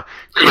to kind of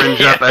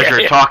cringe up as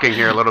you're talking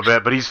here a little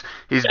bit, but he's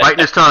biting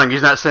his tongue.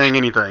 He's not saying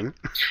anything.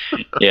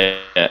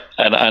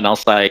 and I'll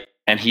say,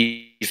 and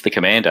he's the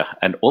commander,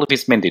 and all of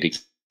his men did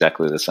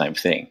exactly the same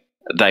thing.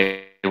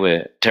 They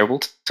were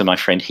terrible to my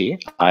friend here.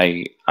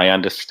 I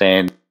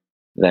understand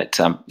that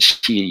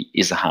she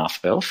is a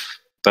half-elf,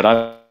 but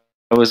I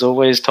was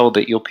always told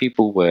that your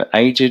people were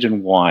aged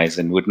and wise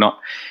and would not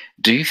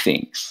do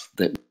things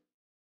that.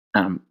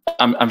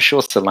 I'm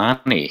sure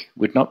Solani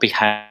would not be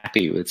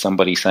happy with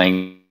somebody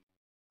saying,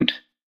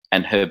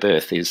 and her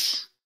birth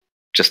is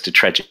just a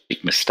tragic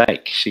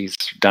mistake. She's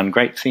done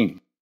great things.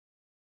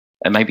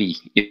 And maybe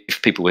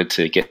if people were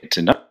to get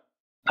to know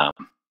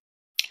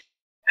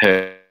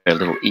her a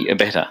little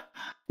better,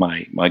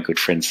 my good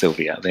friend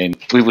Sylvia, then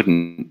we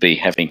wouldn't be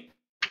having,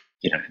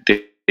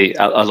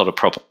 a lot of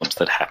problems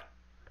that happen.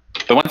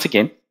 But once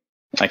again,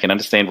 I can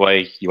understand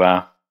why you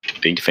are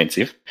being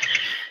defensive.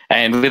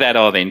 And with that,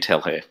 I'll then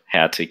tell her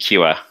how to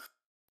cure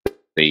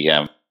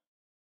the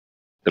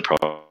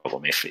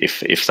problem.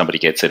 If somebody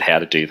gets it, how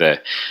to do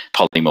the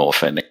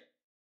polymorph and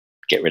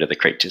get rid of the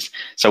creatures.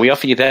 So we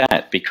offer you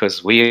that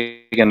because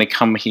we're going to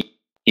come here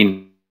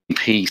in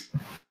peace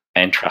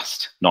and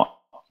trust, not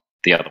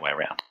the other way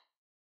around.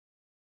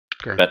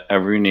 Okay. But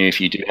Aruna, if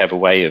you do have a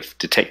way of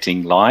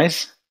detecting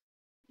lies,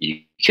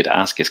 you could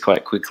ask us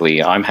quite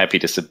quickly. I'm happy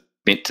to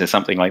submit to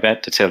something like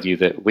that to tell you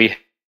that we.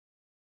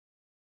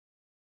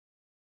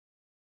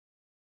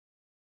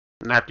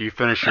 And after you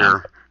finish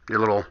your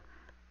little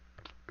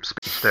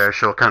speech there,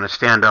 she'll kind of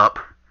stand up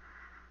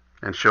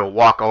and she'll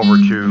walk over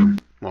to,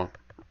 well,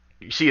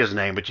 you see his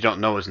name, but you don't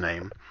know his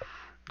name.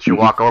 She'll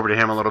walk over to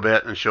him a little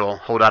bit and she'll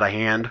hold out a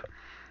hand,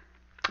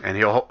 and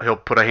he'll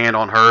put a hand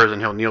on hers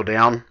and he'll kneel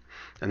down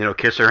and then he'll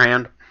kiss her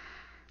hand.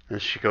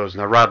 And she goes,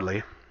 "Now,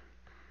 Rodley,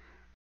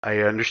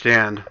 I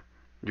understand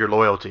your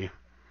loyalty.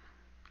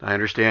 I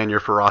understand your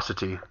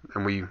ferocity,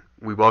 and we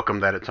welcome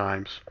that at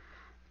times.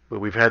 But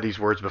we've had these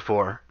words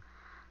before.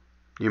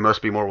 You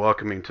must be more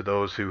welcoming to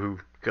those who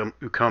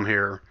come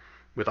here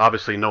with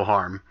obviously no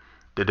harm.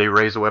 Did they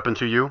raise a weapon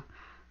to you?"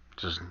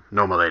 It says,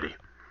 "No, my lady."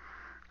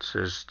 It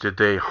says, "Did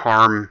they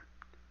harm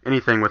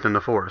anything within the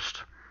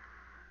forest?"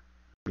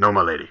 "No,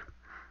 my lady."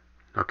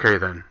 "Okay,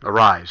 then,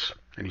 arise."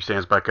 And he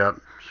stands back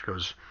up. She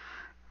goes,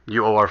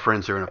 "You owe our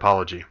friends here an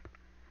apology.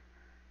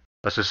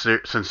 A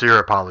sincere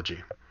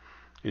apology."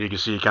 And you can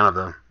see kind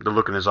of the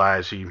look in his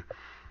eyes. He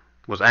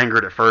was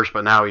angered at first,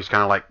 but now he's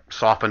kind of like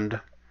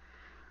softened.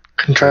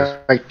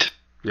 Contrite.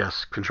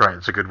 Yes, contrite.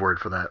 It's a good word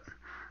for that.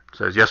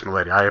 Says, "Yes, my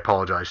lady, I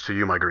apologize to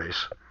you, my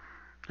grace."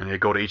 And he'd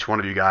go to each one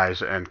of you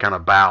guys and kind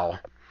of bow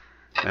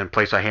and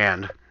place a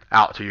hand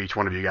out to each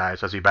one of you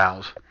guys as he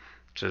bows.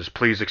 Says,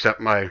 "Please accept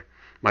my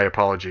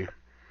apology.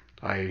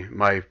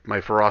 My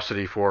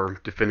ferocity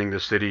for defending the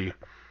city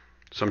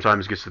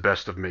sometimes gets the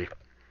best of me.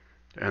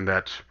 And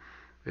that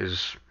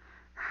is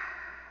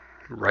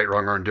right,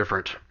 wrong, or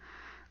indifferent.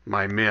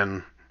 My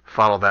men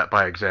follow that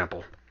by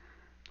example.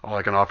 All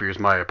I can offer you is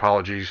my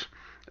apologies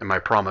and my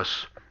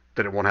promise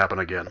that it won't happen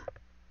again."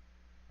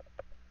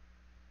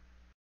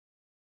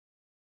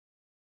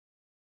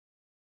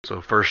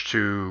 So first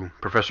to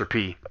Professor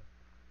P.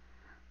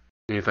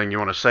 Anything you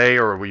want to say,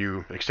 or will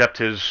you accept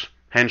his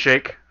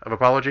handshake of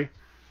apology?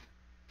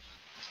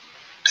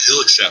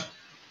 He'll accept.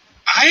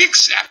 I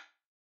accept.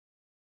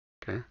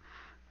 Okay.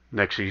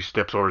 Next he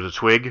steps over to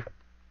Twig.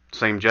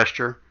 Same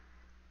gesture.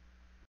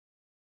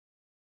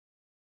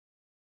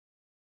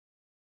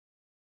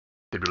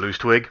 Did we lose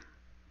Twig?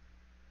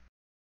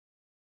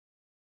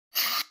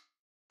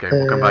 Okay,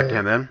 we'll come back to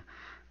him then.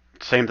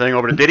 Same thing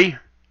over to Diddy.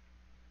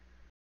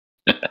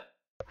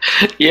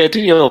 Yeah,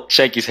 Diddy will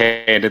shake his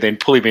hand and then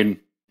pull him in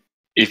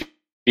if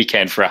he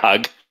can for a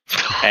hug,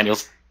 and he'll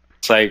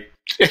say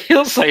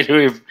to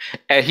him,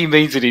 and he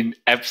means it in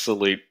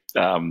absolute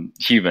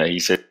humour. He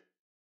said,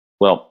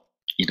 "Well,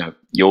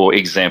 your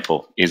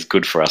example is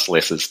good for us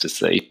lessers to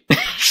see."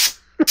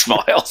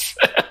 Smiles,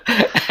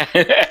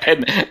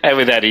 and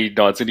with that he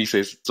nods and he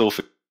says, "It's all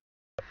for."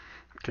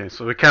 Okay,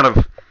 so he kind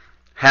of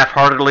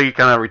half-heartedly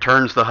kind of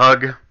returns the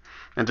hug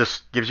and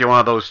just gives you one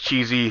of those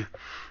cheesy,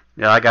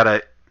 "I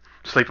gotta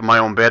sleep in my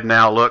own bed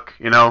now," look,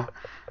 Yeah.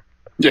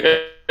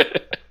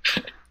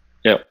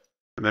 Yep.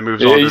 And then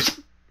moves on.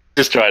 He's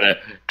just trying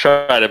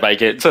to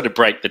make it sort of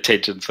break the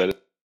tension.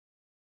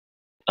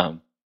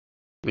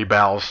 He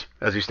bows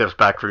as he steps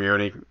back from you,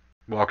 and he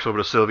walks over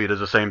to Sylvia, does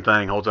the same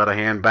thing, holds out a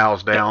hand,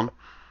 bows down.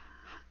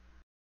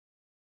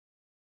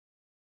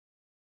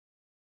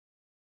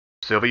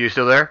 Sylvia, you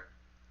still there?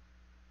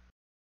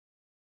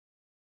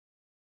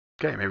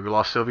 Okay, maybe we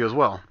lost Sylvia as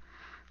well.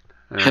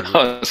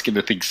 I was going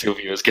to think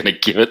Sylvia was going to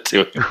give it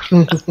to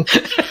him.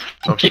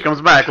 So if she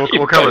comes back,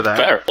 we'll cover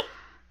that.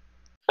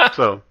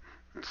 So,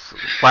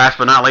 last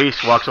but not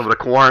least, walks over to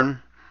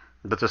Quarren,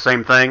 does the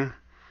same thing,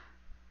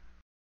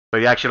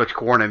 but he actually looks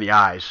Quarren in the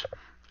eyes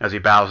as he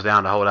bows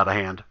down to hold out a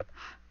hand.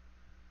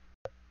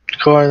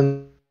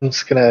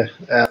 Quarren's gonna,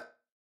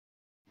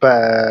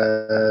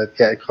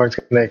 Quarren's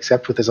gonna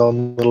accept with his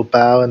own little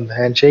bow and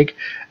handshake,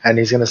 and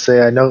he's gonna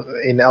say,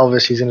 in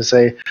Elvish, he's gonna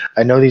say,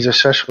 "I know these are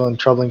stressful and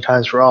troubling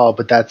times for all,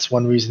 but that's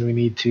one reason we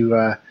need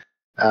to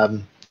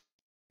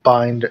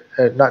bind,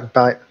 not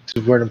bind,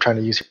 the word I'm trying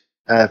to use,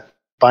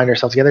 bind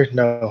ourselves together?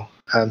 No.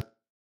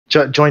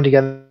 Join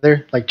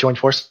together, like join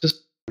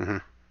forces? Mm-hmm.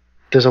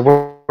 There's a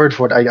word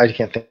for it, I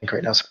can't think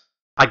right now. So.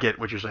 I get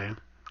what you're saying.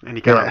 And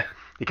he kind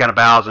of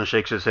bows and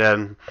shakes his head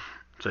and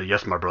Say,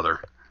 yes, my brother.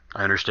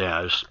 I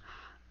understand.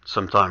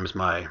 Sometimes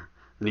my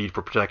need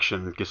for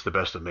protection gets the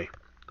best of me.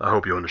 I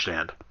hope you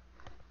understand.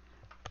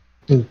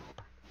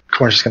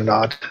 Corn's just gonna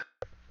nod.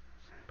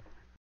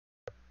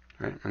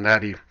 Right, and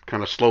that he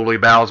kind of slowly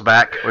bows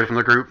back away from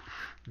the group.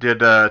 Did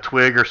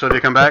Twig or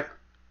Sylvia come back?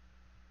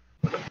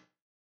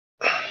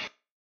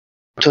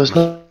 So it's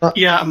not.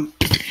 Yeah,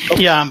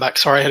 I'm back.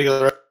 Sorry, I had to go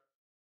there.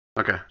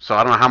 Okay, so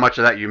I don't know how much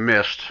of that you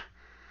missed.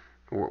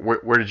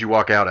 Where did you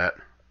walk out at?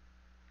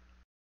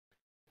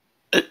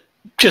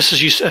 Just as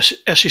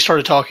she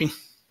started talking.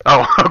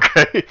 Oh,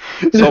 okay.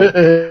 So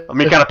let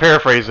me kind of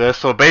paraphrase this.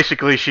 So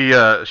basically, she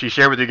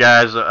shared with you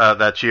guys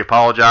that she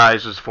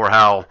apologizes for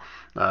how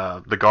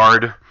the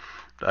guard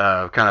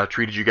kind of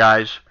treated you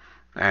guys,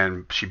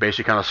 and she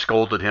basically kind of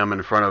scolded him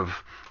in front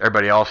of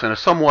everybody else in a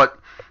somewhat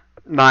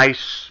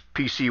nice,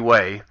 PC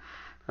way.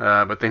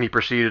 But then he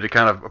proceeded to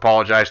kind of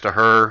apologize to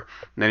her,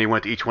 and then he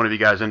went to each one of you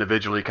guys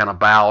individually, kind of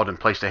bowed and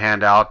placed a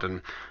hand out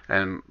and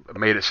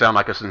made it sound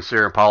like a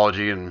sincere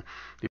apology, and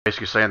he's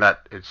basically saying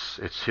that it's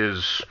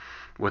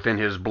within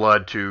his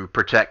blood to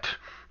protect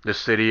this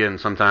city, and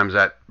sometimes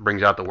that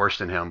brings out the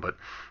worst in him, but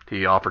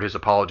he offered his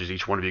apologies to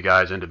each one of you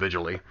guys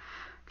individually.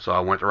 So I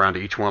went around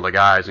to each one of the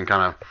guys and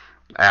kind of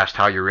asked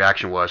how your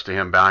reaction was to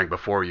him bowing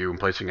before you and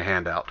placing a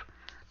hand out.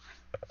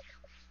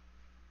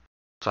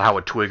 So how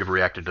would Twig have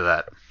reacted to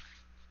that?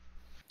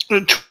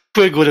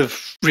 Twig would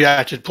have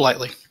reacted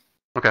politely.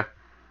 Okay.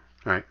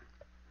 All right.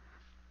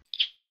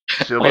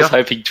 I Sylvia? was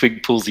hoping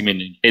Twig pulls him in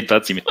and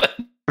headbutts him.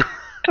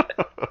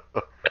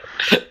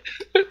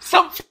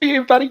 Something for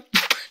you, buddy.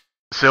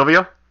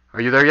 Sylvia,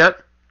 are you there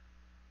yet?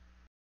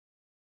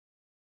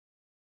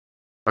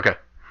 Okay.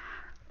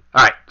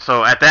 All right.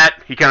 So at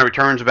that, he kind of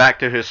returns back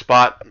to his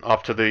spot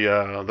off to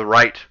the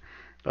right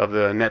of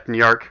the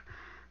Netanyahu,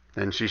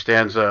 and she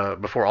stands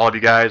before all of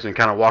you guys and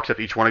kind of walks up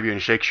to each one of you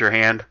and shakes your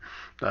hand,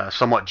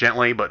 somewhat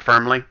gently but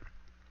firmly.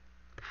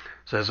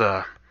 Says,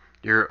 "Our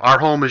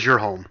home is your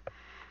home."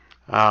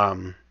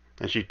 And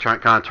she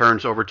kind of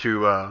turns over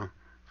to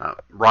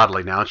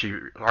Rodley now. She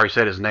already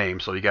said his name,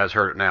 so you guys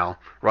heard it now.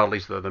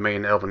 Rodley's the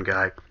main elven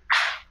guy.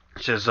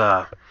 She says,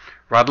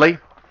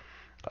 "Rodley,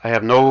 I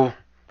have no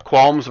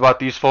qualms about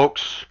these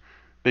folks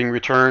being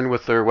returned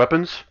with their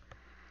weapons."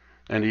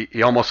 And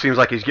he almost seems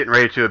like he's getting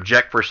ready to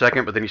object for a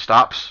second, but then he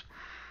stops.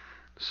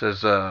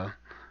 Says,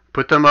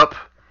 "Put them up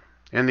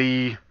in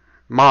the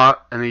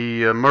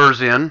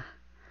Mers Inn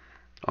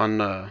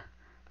on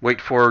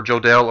wait for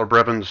Jodel or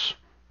Brevon's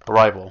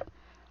arrival.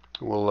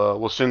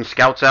 We'll send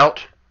scouts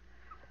out,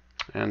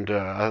 and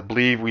I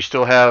believe we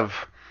still have."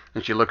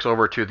 And she looks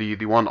over to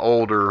the one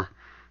older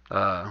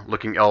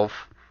looking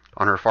elf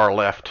on her far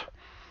left.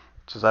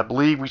 Says, "I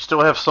believe we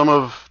still have some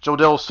of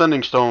Jodel's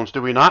sending stones,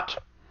 do we not?"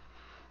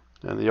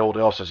 And the old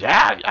elf says,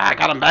 "Yeah, I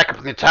got them back up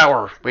in the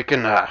tower. We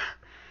can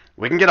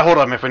get a hold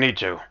of them if we need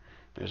to.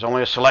 There's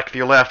only a select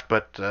few left,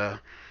 but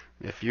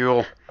if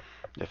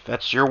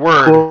that's your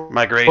word,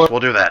 my grace, we'll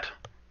do that."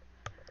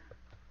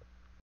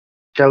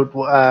 Shout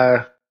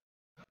one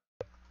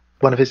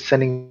of his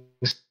sendings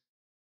and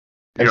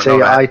don't say, know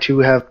that? "I too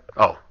have."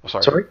 Oh,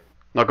 sorry. Sorry,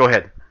 No, go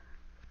ahead.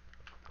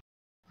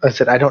 I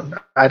said I don't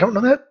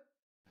know that.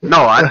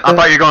 No, I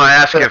thought you were going to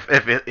ask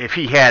if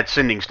he had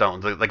sending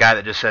stones. The guy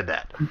that just said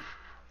that.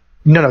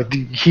 No,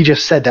 he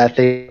just said that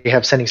they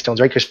have sending stones,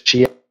 right? Because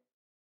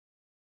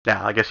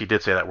Yeah, I guess he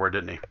did say that word,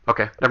 didn't he?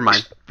 Okay, never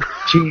mind.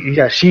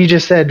 she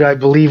just said, "I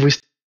believe we."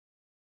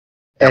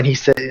 And he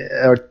said,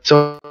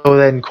 so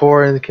then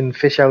Corin can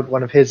fish out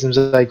one of his and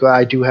say, like,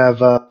 "I do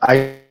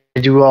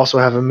also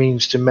have a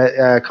means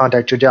to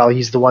contact Jodel.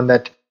 He's the one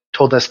that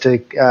told us to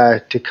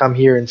come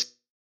here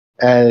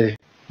and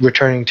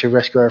returning to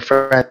rescue our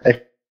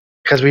friend,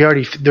 because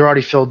they're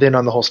already filled in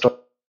on the whole story."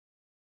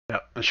 Yeah,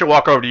 and she'll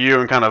walk over to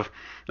you and kind of,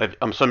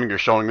 I'm assuming you're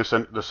showing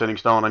the sending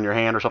stone on your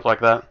hand or something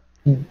like that.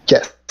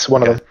 Yes, it's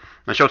one of them.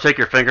 And she'll take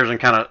your fingers and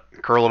kind of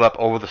curl it up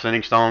over the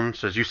sending stone.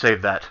 Says, "You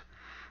saved that."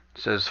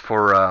 Says,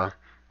 "For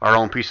our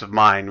own peace of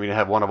mind, we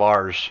have one of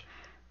ours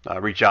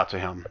reach out to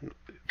him."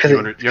 You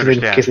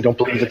understand? In case they don't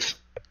believe it's.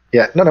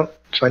 Yeah, no,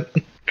 it's fine.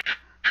 She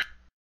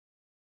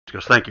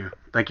goes, "Thank you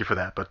for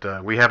that.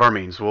 But we have our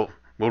means. We'll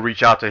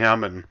reach out to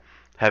him and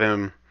have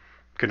him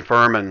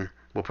confirm, and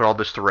we'll put all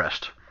this to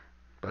rest.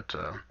 But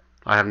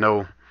I have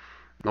no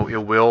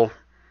ill will,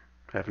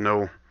 have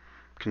no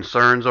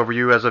concerns over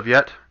you as of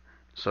yet.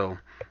 So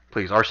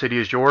please, our city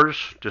is yours.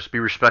 Just be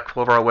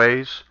respectful of our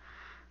ways,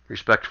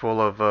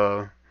 respectful of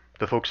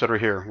the folks that are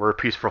here. We're a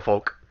peaceful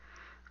folk,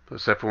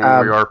 except for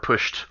when we are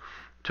pushed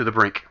to the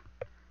brink."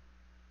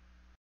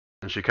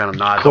 And she kind of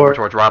nods over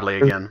towards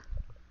Rodley again.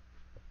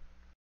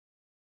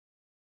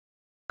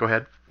 Go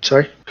ahead.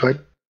 Sorry, go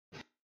ahead.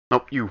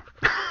 Nope, you.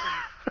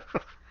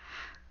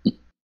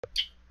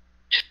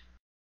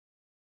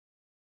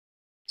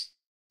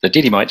 So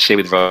Diddy might share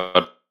with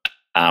Rod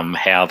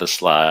how the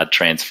Slard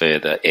transfer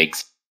the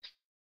eggs.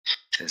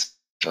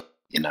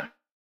 You know.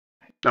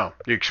 No,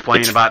 you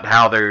explain about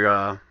how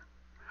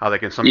they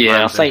can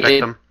sometimes infect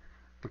them.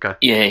 Okay.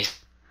 Yeah, he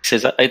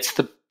says it's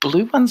the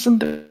blue ones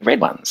and the red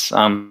ones.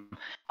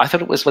 I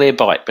thought it was their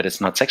bite, but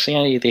it's not. It's actually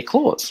only their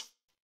claws.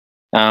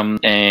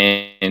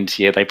 And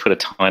yeah, they put a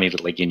tiny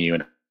little egg in you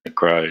and it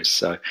grows.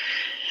 So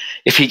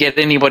if you get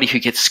anybody who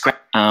gets scratched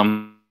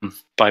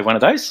by one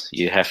of those,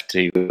 you have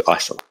to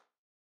isolate.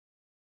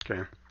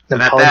 Okay.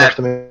 Then And at polymorph that,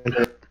 them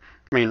in.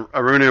 I mean,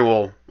 Arunu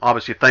will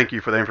obviously thank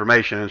you for the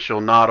information, and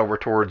she'll nod over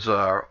towards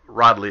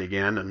Rodley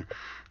again, and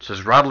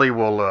says, "Rodley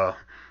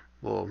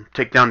will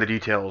take down the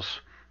details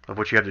of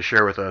what you have to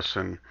share with us,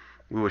 and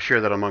we will share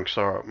that amongst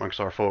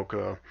our folk.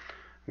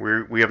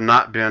 We have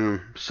not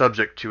been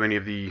subject to any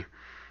of the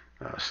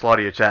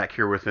slotty attack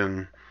here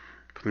within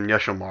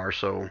Yeshomar,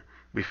 so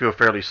we feel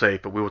fairly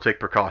safe, but we will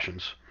take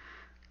precautions."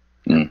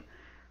 Mm.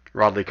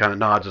 Rodley kind of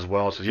nods as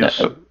well, and says,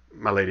 "Yes,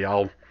 my lady,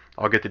 I'll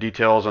get the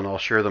details and I'll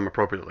share them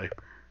appropriately."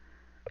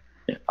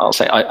 Yeah, I'll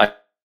say I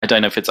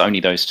don't know if it's only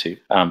those two,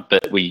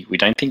 but we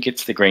don't think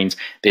it's the greens.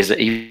 There's an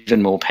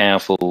even more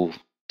powerful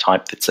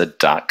type that's a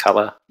dark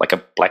color, like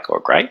a black or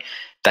a grey.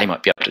 They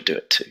might be able to do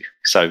it too.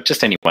 So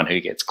just anyone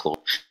who gets clawed.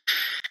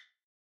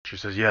 She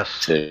says,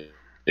 "Yes, To,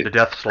 the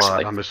death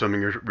slot, I'm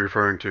assuming you're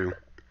referring to."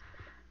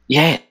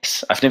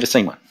 yes, I've never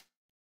seen one.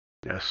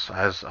 Yes,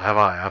 as have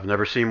I. I've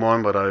never seen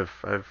one, but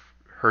I've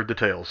heard the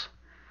tales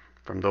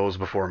from those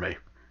before me.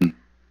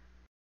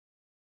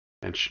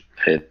 And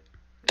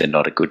They're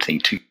not a good thing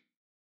too.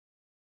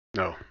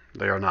 no,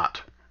 they are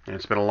not. And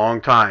it's been a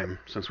long time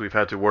since we've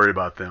had to worry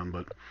about them,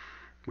 but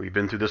we've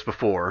been through this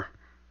before.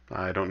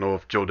 I don't know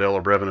if Jodell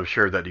or Brevin have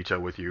shared that detail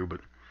with you,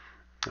 but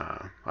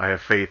I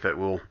have faith that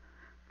we'll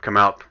come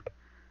out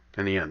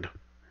in the end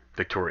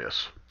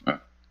victorious.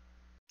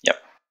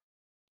 Yep.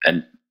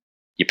 And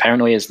your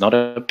paranoia is not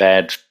a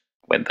bad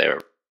when they're.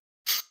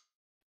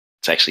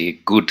 It's actually a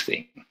good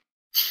thing.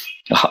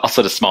 I'll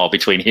sort of smile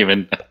between him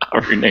and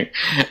Arunu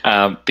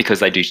because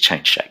they do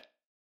change shape.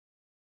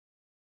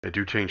 They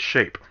do change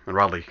shape, and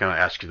Rodley kind of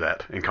asks you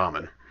that in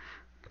common.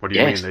 What do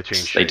you Yes, mean they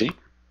change they shape? do.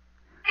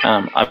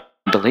 I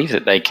believe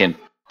that they can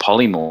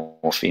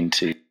polymorph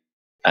into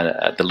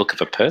the look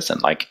of a person.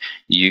 Like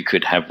you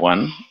could have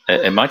one.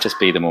 It might just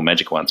be the more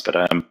magic ones, but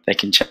they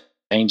can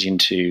change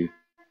into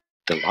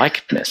the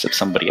likeness of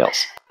somebody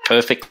else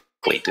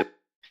perfectly.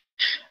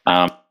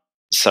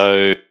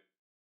 So,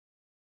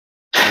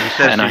 And he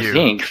says and to I you,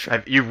 think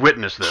you've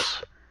witnessed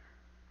this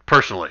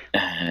personally.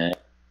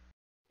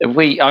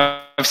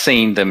 I've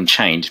seen them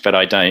change, but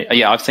I don't.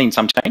 Yeah, I've seen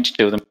some change.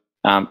 Two of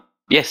them.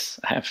 Yes,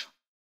 I have.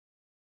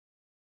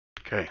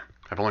 Okay,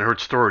 I've only heard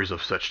stories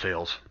of such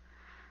tales.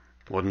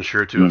 Wasn't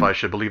sure too if I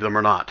should believe them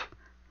or not.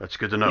 That's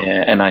good to know.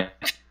 Yeah, and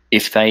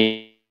if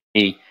they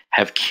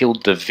have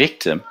killed the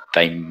victim,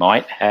 they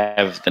might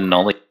have the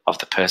knowledge of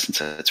the person,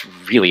 so it's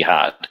really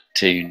hard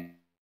to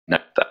know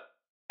that.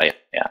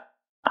 Yeah.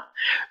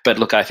 But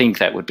look, I think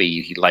that would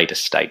be later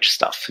stage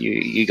stuff.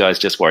 You guys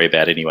just worry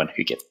about anyone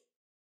who gets.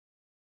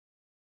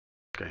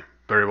 Okay,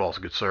 very well,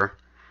 good sir.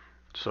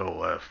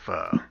 So, if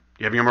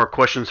you have any more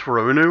questions for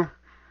Arunu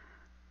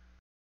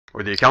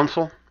or the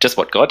council, Just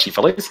what God she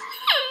follows.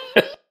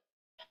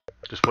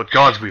 just what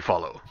gods we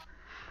follow.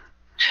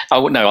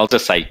 Oh no, I'll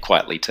just say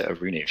quietly to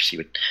Aruna if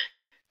she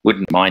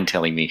wouldn't mind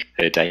telling me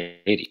her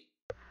deity.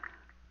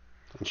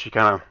 And she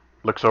kind of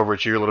looks over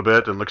at you a little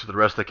bit and looks at the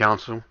rest of the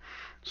council.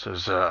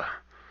 Says,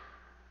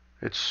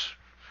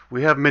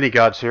 we have many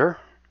gods here,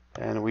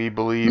 and we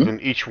believe in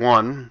each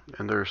one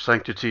and their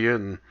sanctity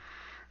and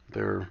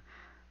their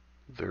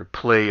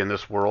play in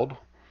this world.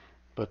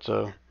 But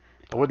I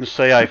wouldn't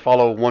say I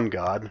follow one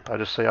god. I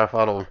just say I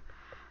follow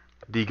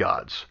the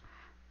gods.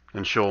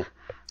 And she'll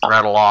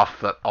rattle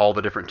off all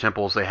the different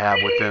temples they have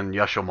within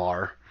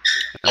Yeshomar,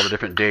 and all the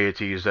different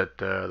deities that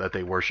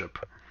they worship.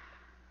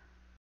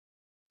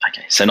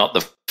 Okay, so not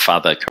the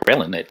Father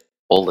Corellin, it's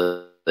all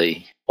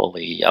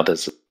the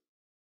others.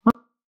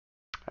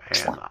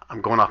 And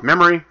I'm going off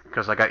memory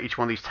because I got each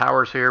one of these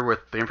towers here with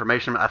the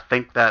information. I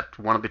think that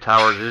one of the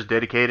towers is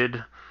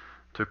dedicated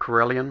to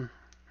Corellian.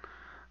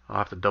 I'll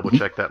have to double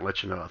check that and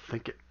let you know. I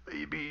think it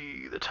may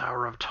be the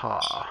Tower of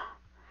Ta.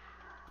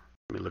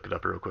 Let me look it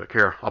up real quick.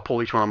 Here, I'll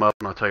pull each one of them up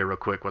and I'll tell you real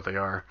quick what they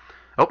are.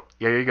 Oh,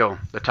 yeah, here you go.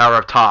 The Tower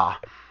of Ta.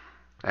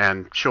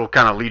 And she'll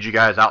kind of lead you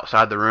guys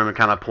outside the room and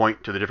kind of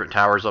point to the different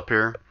towers up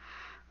here.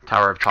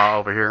 Tower of Ta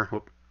over here.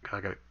 Whoop, I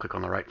got to click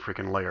on the right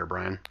freaking layer,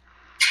 Brian.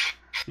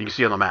 You can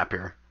see on the map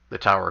here, the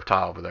Tower of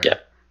Ta over there. Yeah.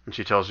 And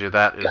she tells you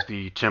that is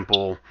the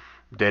temple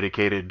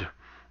dedicated,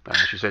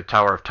 she said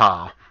Tower of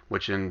Ta,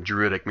 which in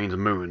Druidic means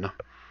moon.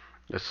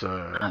 This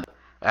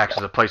acts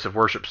as a place of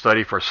worship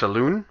study for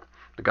Selûne,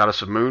 the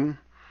goddess of moon.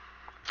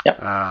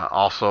 Yep.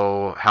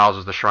 Also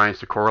houses the shrines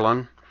to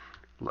Corellin,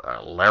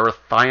 Larathian,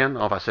 I don't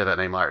know if I said that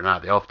name right or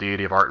not, the elf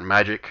deity of art and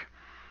magic,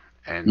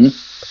 and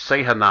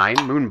Sehanine,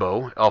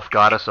 Moonbow, elf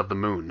goddess of the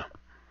moon.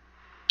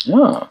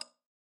 Oh.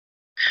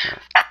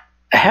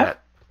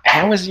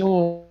 How was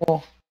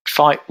your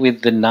fight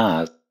with the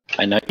Nars?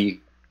 I know you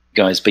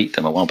guys beat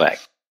them a while back.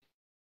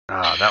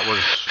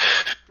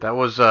 That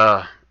was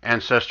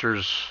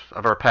ancestors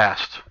of our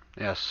past.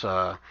 Yes,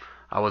 I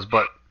was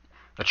but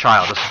a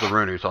child. This is the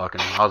Runu talking.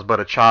 I was but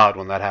a child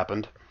when that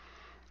happened,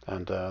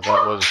 and that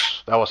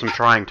was some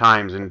trying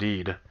times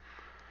indeed.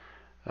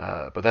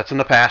 But that's in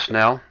the past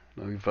now.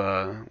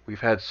 We've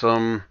had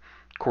some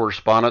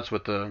correspondence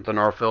with the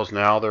Narfels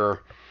now.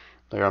 They're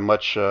a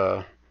much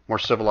more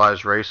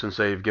civilized race since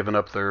they've given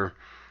up their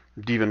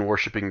demon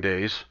worshipping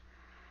days.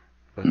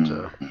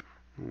 But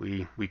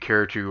we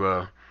care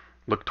to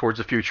look towards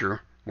the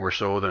future more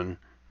so than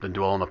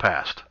dwell on the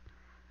past.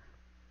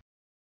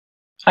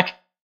 I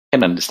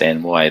can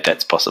understand why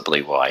that's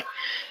possibly why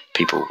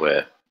people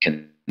were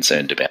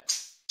concerned about.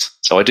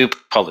 So I do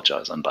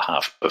apologise on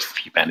behalf of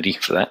humanity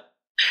for that.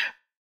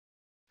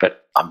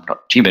 But I'm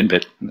not human,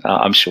 but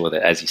I'm sure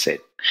that, as you said,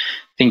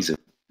 things are...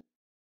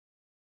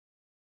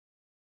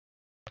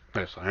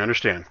 Yes, I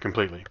understand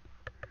completely.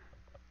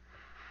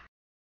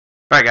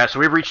 All right, guys, so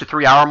we've reached the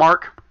 3-hour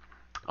mark.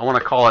 I want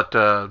to call it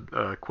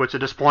quits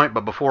at this point,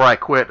 but before I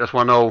quit, I just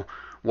want to know,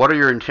 what are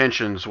your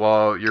intentions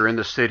while you're in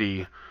the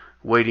city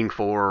waiting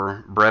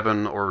for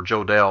Brevin or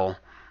Jodell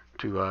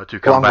to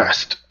come back?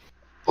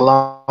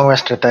 Long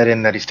rest at that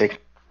inn that he's taking.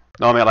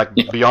 No, I mean, like,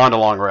 beyond a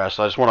long rest.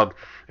 I just want to,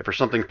 if there's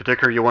something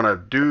particular you want to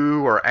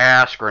do or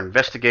ask or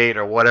investigate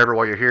or whatever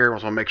while you're here, I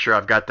just want to make sure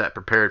I've got that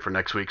prepared for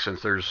next week,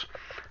 since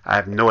I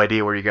have no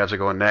idea where you guys are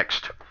going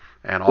next,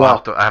 and I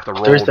have to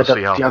roll to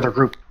see how. The other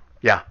group.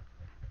 Yeah,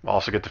 I'll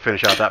also get to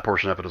finish out that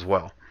portion of it as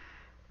well.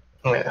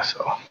 Yeah,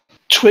 so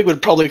Twig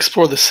would probably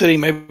explore the city,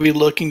 maybe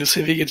looking to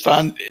see if he could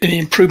find any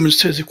improvements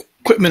to his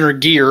equipment or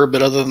gear,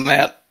 but other than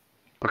that...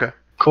 Okay.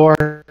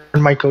 Corn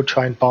might go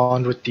try and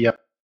bond with the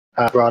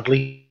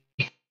Broadly.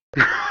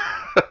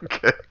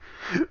 Okay.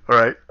 All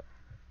right.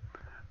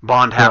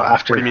 Bond how?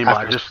 What do you mean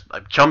by just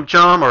like chum,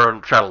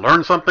 or try to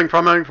learn something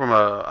from him from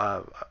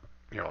a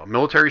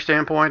military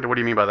standpoint, or what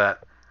do you mean by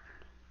that?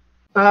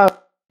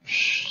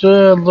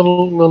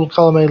 Little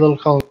column A, little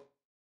column,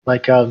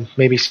 like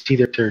maybe see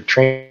their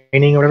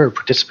training or whatever,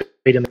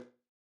 participate in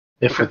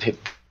if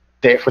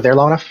we're there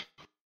long enough.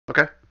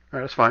 Okay, all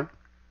right, that's fine.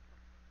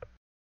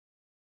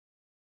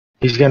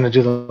 He's gonna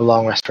do the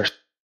long rest first.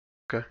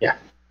 Okay. Yeah.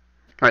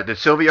 All right. Did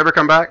Sylvie ever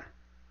come back?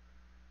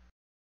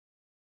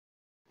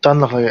 Doesn't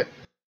look like it.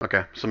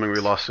 Okay, assuming we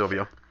lost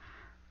Sylvia.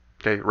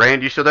 Okay,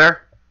 Rand, you still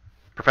there?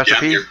 Professor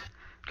P? I'm here.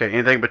 Okay,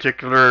 anything in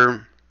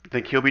particular you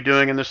think he'll be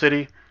doing in the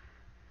city?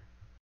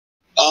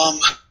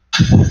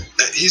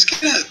 He's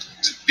gonna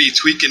be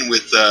tweaking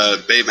with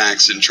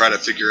Baymax and try to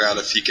figure out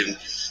if he can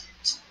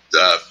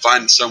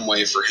find some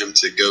way for him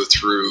to go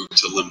through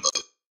to Limbo.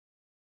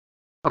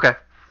 Okay.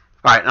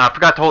 All right, now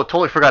I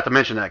totally forgot to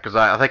mention that, because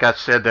I think I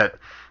said that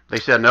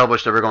they said in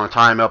Elvish they were going to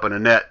tie him up in a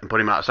net and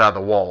put him outside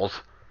the walls.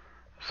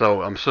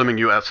 So I'm assuming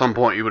you at some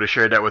point you would have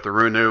shared that with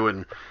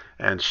Arunu,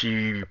 and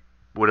she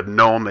would have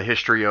known the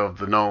history of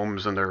the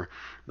gnomes and their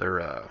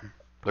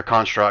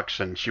constructs,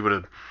 and she would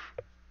have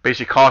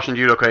basically cautioned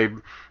you, okay,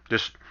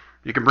 just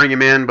you can bring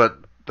him in, but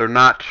they're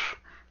not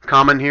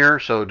common here,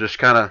 so just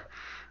kind of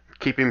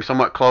keep him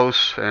somewhat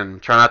close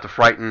and try not to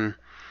frighten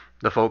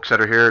the folks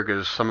that are here,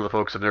 because some of the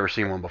folks have never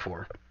seen one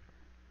before.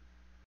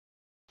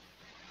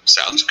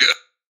 Sounds good.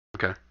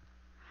 Okay.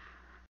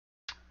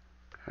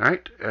 All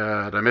right.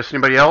 Did I miss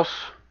anybody else?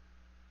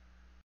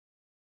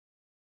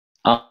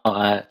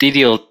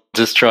 Didi will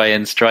just try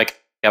and strike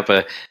up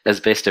as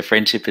best a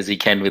friendship as he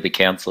can with the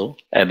council,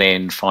 and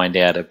then find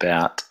out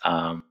about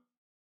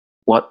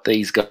what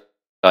these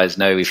guys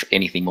know, if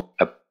anything, more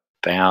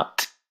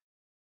about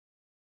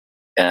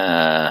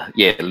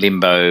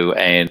Limbo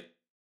and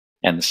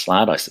the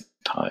Slard, I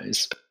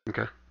suppose.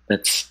 Okay.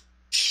 That's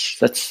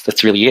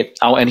really it.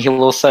 Oh, and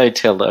he'll also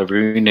tell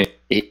Arun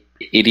it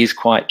is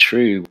quite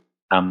true.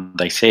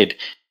 They said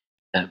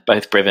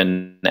both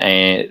Brevin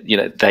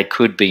and they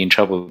could be in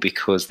trouble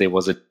because there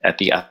was at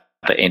the other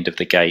end of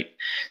the gate,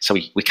 so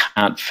we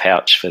can't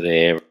vouch for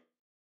their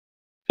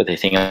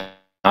thing.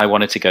 I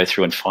wanted to go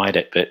through and fight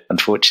it, but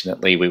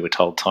unfortunately we were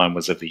told time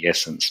was of the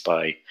essence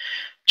by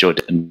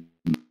Jordan.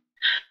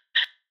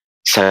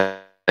 So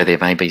there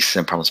may be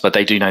some problems, but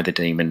they do know the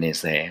demon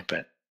is there.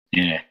 But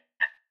yeah,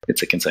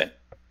 it's a concern.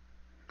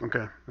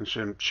 Okay, and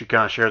she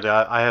kind of shares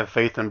that. I have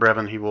faith in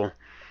Brevin. He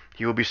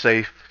will be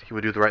safe. He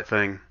will do the right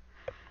thing.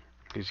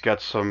 He's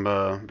got some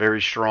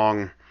very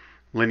strong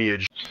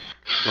lineage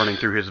running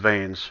through his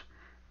veins,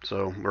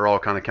 so we're all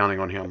kind of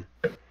counting on him.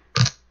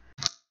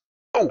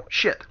 Oh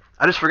shit!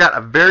 I just forgot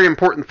a very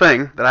important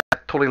thing that I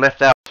totally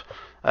left out.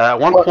 At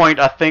one point,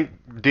 I think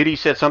Diddy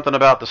said something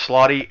about the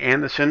Slotty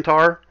and the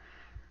Centaur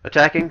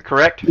attacking.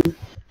 Correct?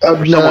 No,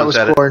 that was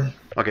Corn.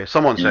 Okay,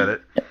 someone said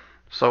it.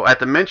 So at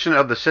the mention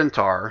of the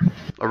Centaur,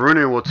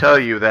 Arunu will tell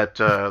you that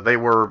they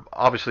were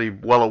obviously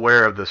well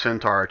aware of the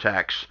Centaur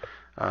attacks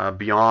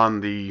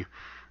beyond the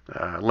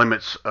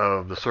limits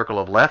of the Circle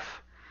of Leth.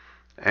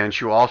 And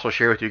she will also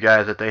share with you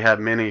guys that they have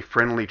many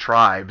friendly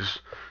tribes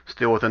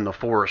still within the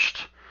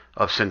forest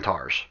of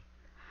Centaurs.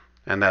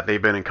 And that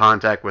they've been in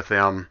contact with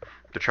them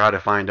to try to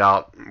find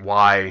out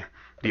why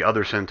the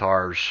other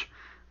Centaurs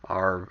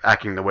are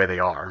acting the way they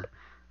are.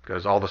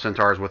 Because all the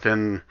Centaurs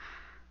within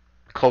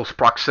close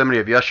proximity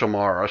of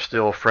Yeshomar are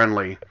still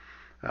friendly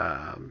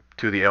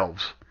to the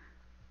elves.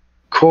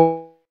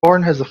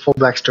 Corn has the full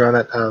backstory on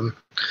that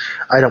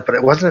item,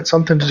 but wasn't it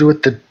something to do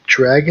with the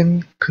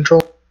dragon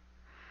control?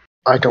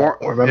 I don't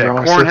remember. Yeah,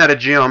 honestly. Korn had a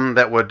gem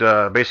that would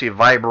basically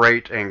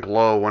vibrate and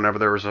glow whenever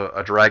there was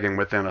a dragon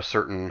within a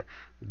certain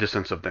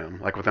distance of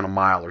them, like within a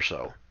mile or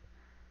so.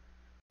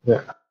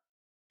 Yeah.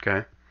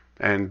 Okay.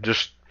 And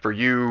just for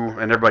you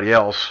and everybody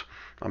else,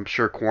 I'm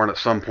sure Korn at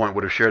some point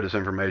would have shared this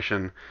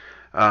information.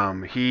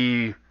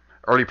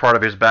 Early part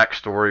of his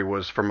backstory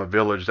was from a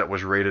village that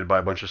was raided by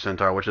a bunch of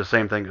Centaur, which is the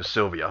same thing as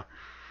Sylvia.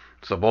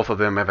 So both of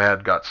them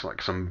have got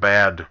like some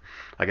bad,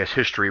 I guess,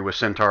 history with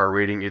Centaur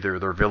raiding either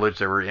their village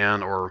they were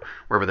in or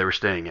wherever they were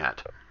staying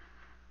at.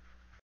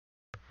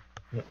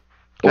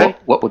 Okay.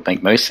 What would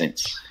make most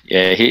sense?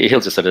 Yeah,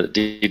 he'll just sort of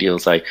he'll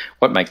say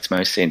what makes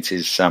most sense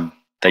is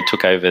they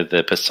took over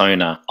the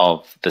persona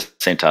of the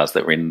Centaurs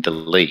that were in the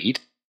lead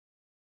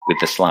with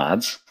the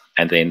Slards,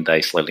 and then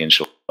they slowly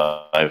ensured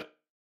by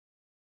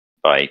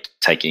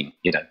taking,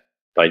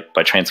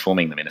 by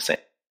transforming them in a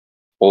sense,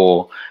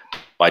 or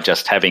by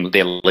just having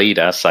their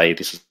leader say,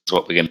 "This is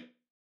what we're going to."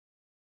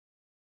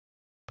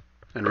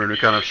 And Runu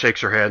kind of shakes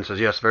her head and says,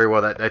 "Yes, very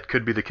well. That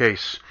could be the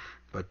case,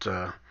 but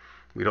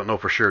we don't know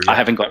for sure yet." I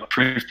haven't got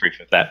proof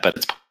of that, but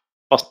it's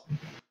possible.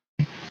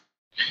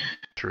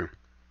 True.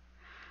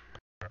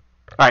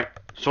 All right,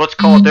 so let's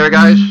call it there,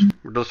 guys.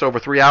 We're just over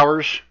 3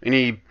 hours.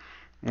 Any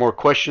more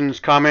questions,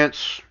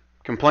 comments,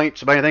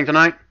 complaints about anything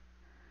tonight?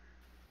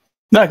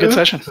 No, good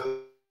session.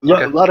 Been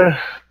a lot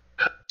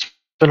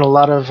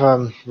of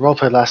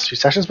roleplay last few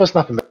sessions, but it's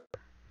not been bad.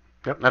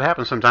 Yep, that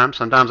happens sometimes.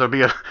 Sometimes there'll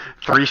be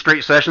 3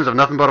 straight sessions of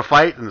nothing but a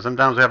fight, and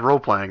sometimes we have role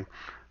playing.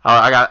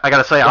 I got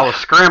to say, I was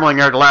scrambling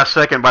there at the last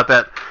second about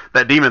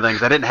that demon thing,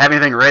 'cause I didn't have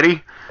anything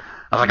ready.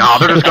 I was like, oh,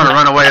 they're just going to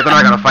run away. They're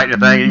not going to fight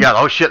anything. And you got,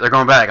 oh shit, they're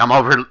going back. I'm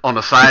over here on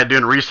the side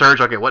doing research.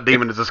 Okay, what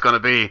demon is this going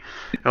to be?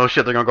 Oh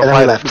shit, they're going to go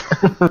fight it.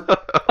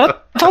 I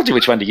told you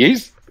which one to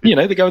use.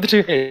 They go with the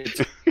 2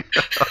 heads.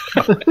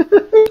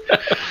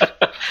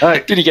 All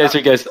right. Then he goes through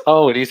and goes,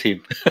 oh, it is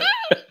him.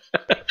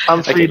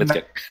 I'm free let's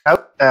go.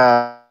 out.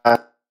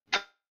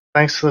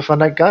 Thanks for the fun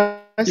night,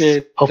 guys. Yeah,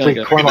 Hopefully,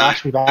 go. Corn will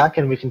ask me back,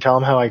 and we can tell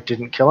him how I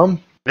didn't kill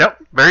him.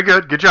 Yep, very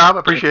good. Good job. I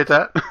appreciate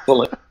that.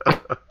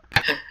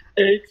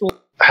 Excellent.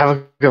 Have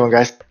a good one,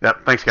 guys.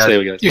 Yep, thanks, guys. See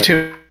you guys. You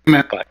too,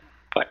 man. Bye.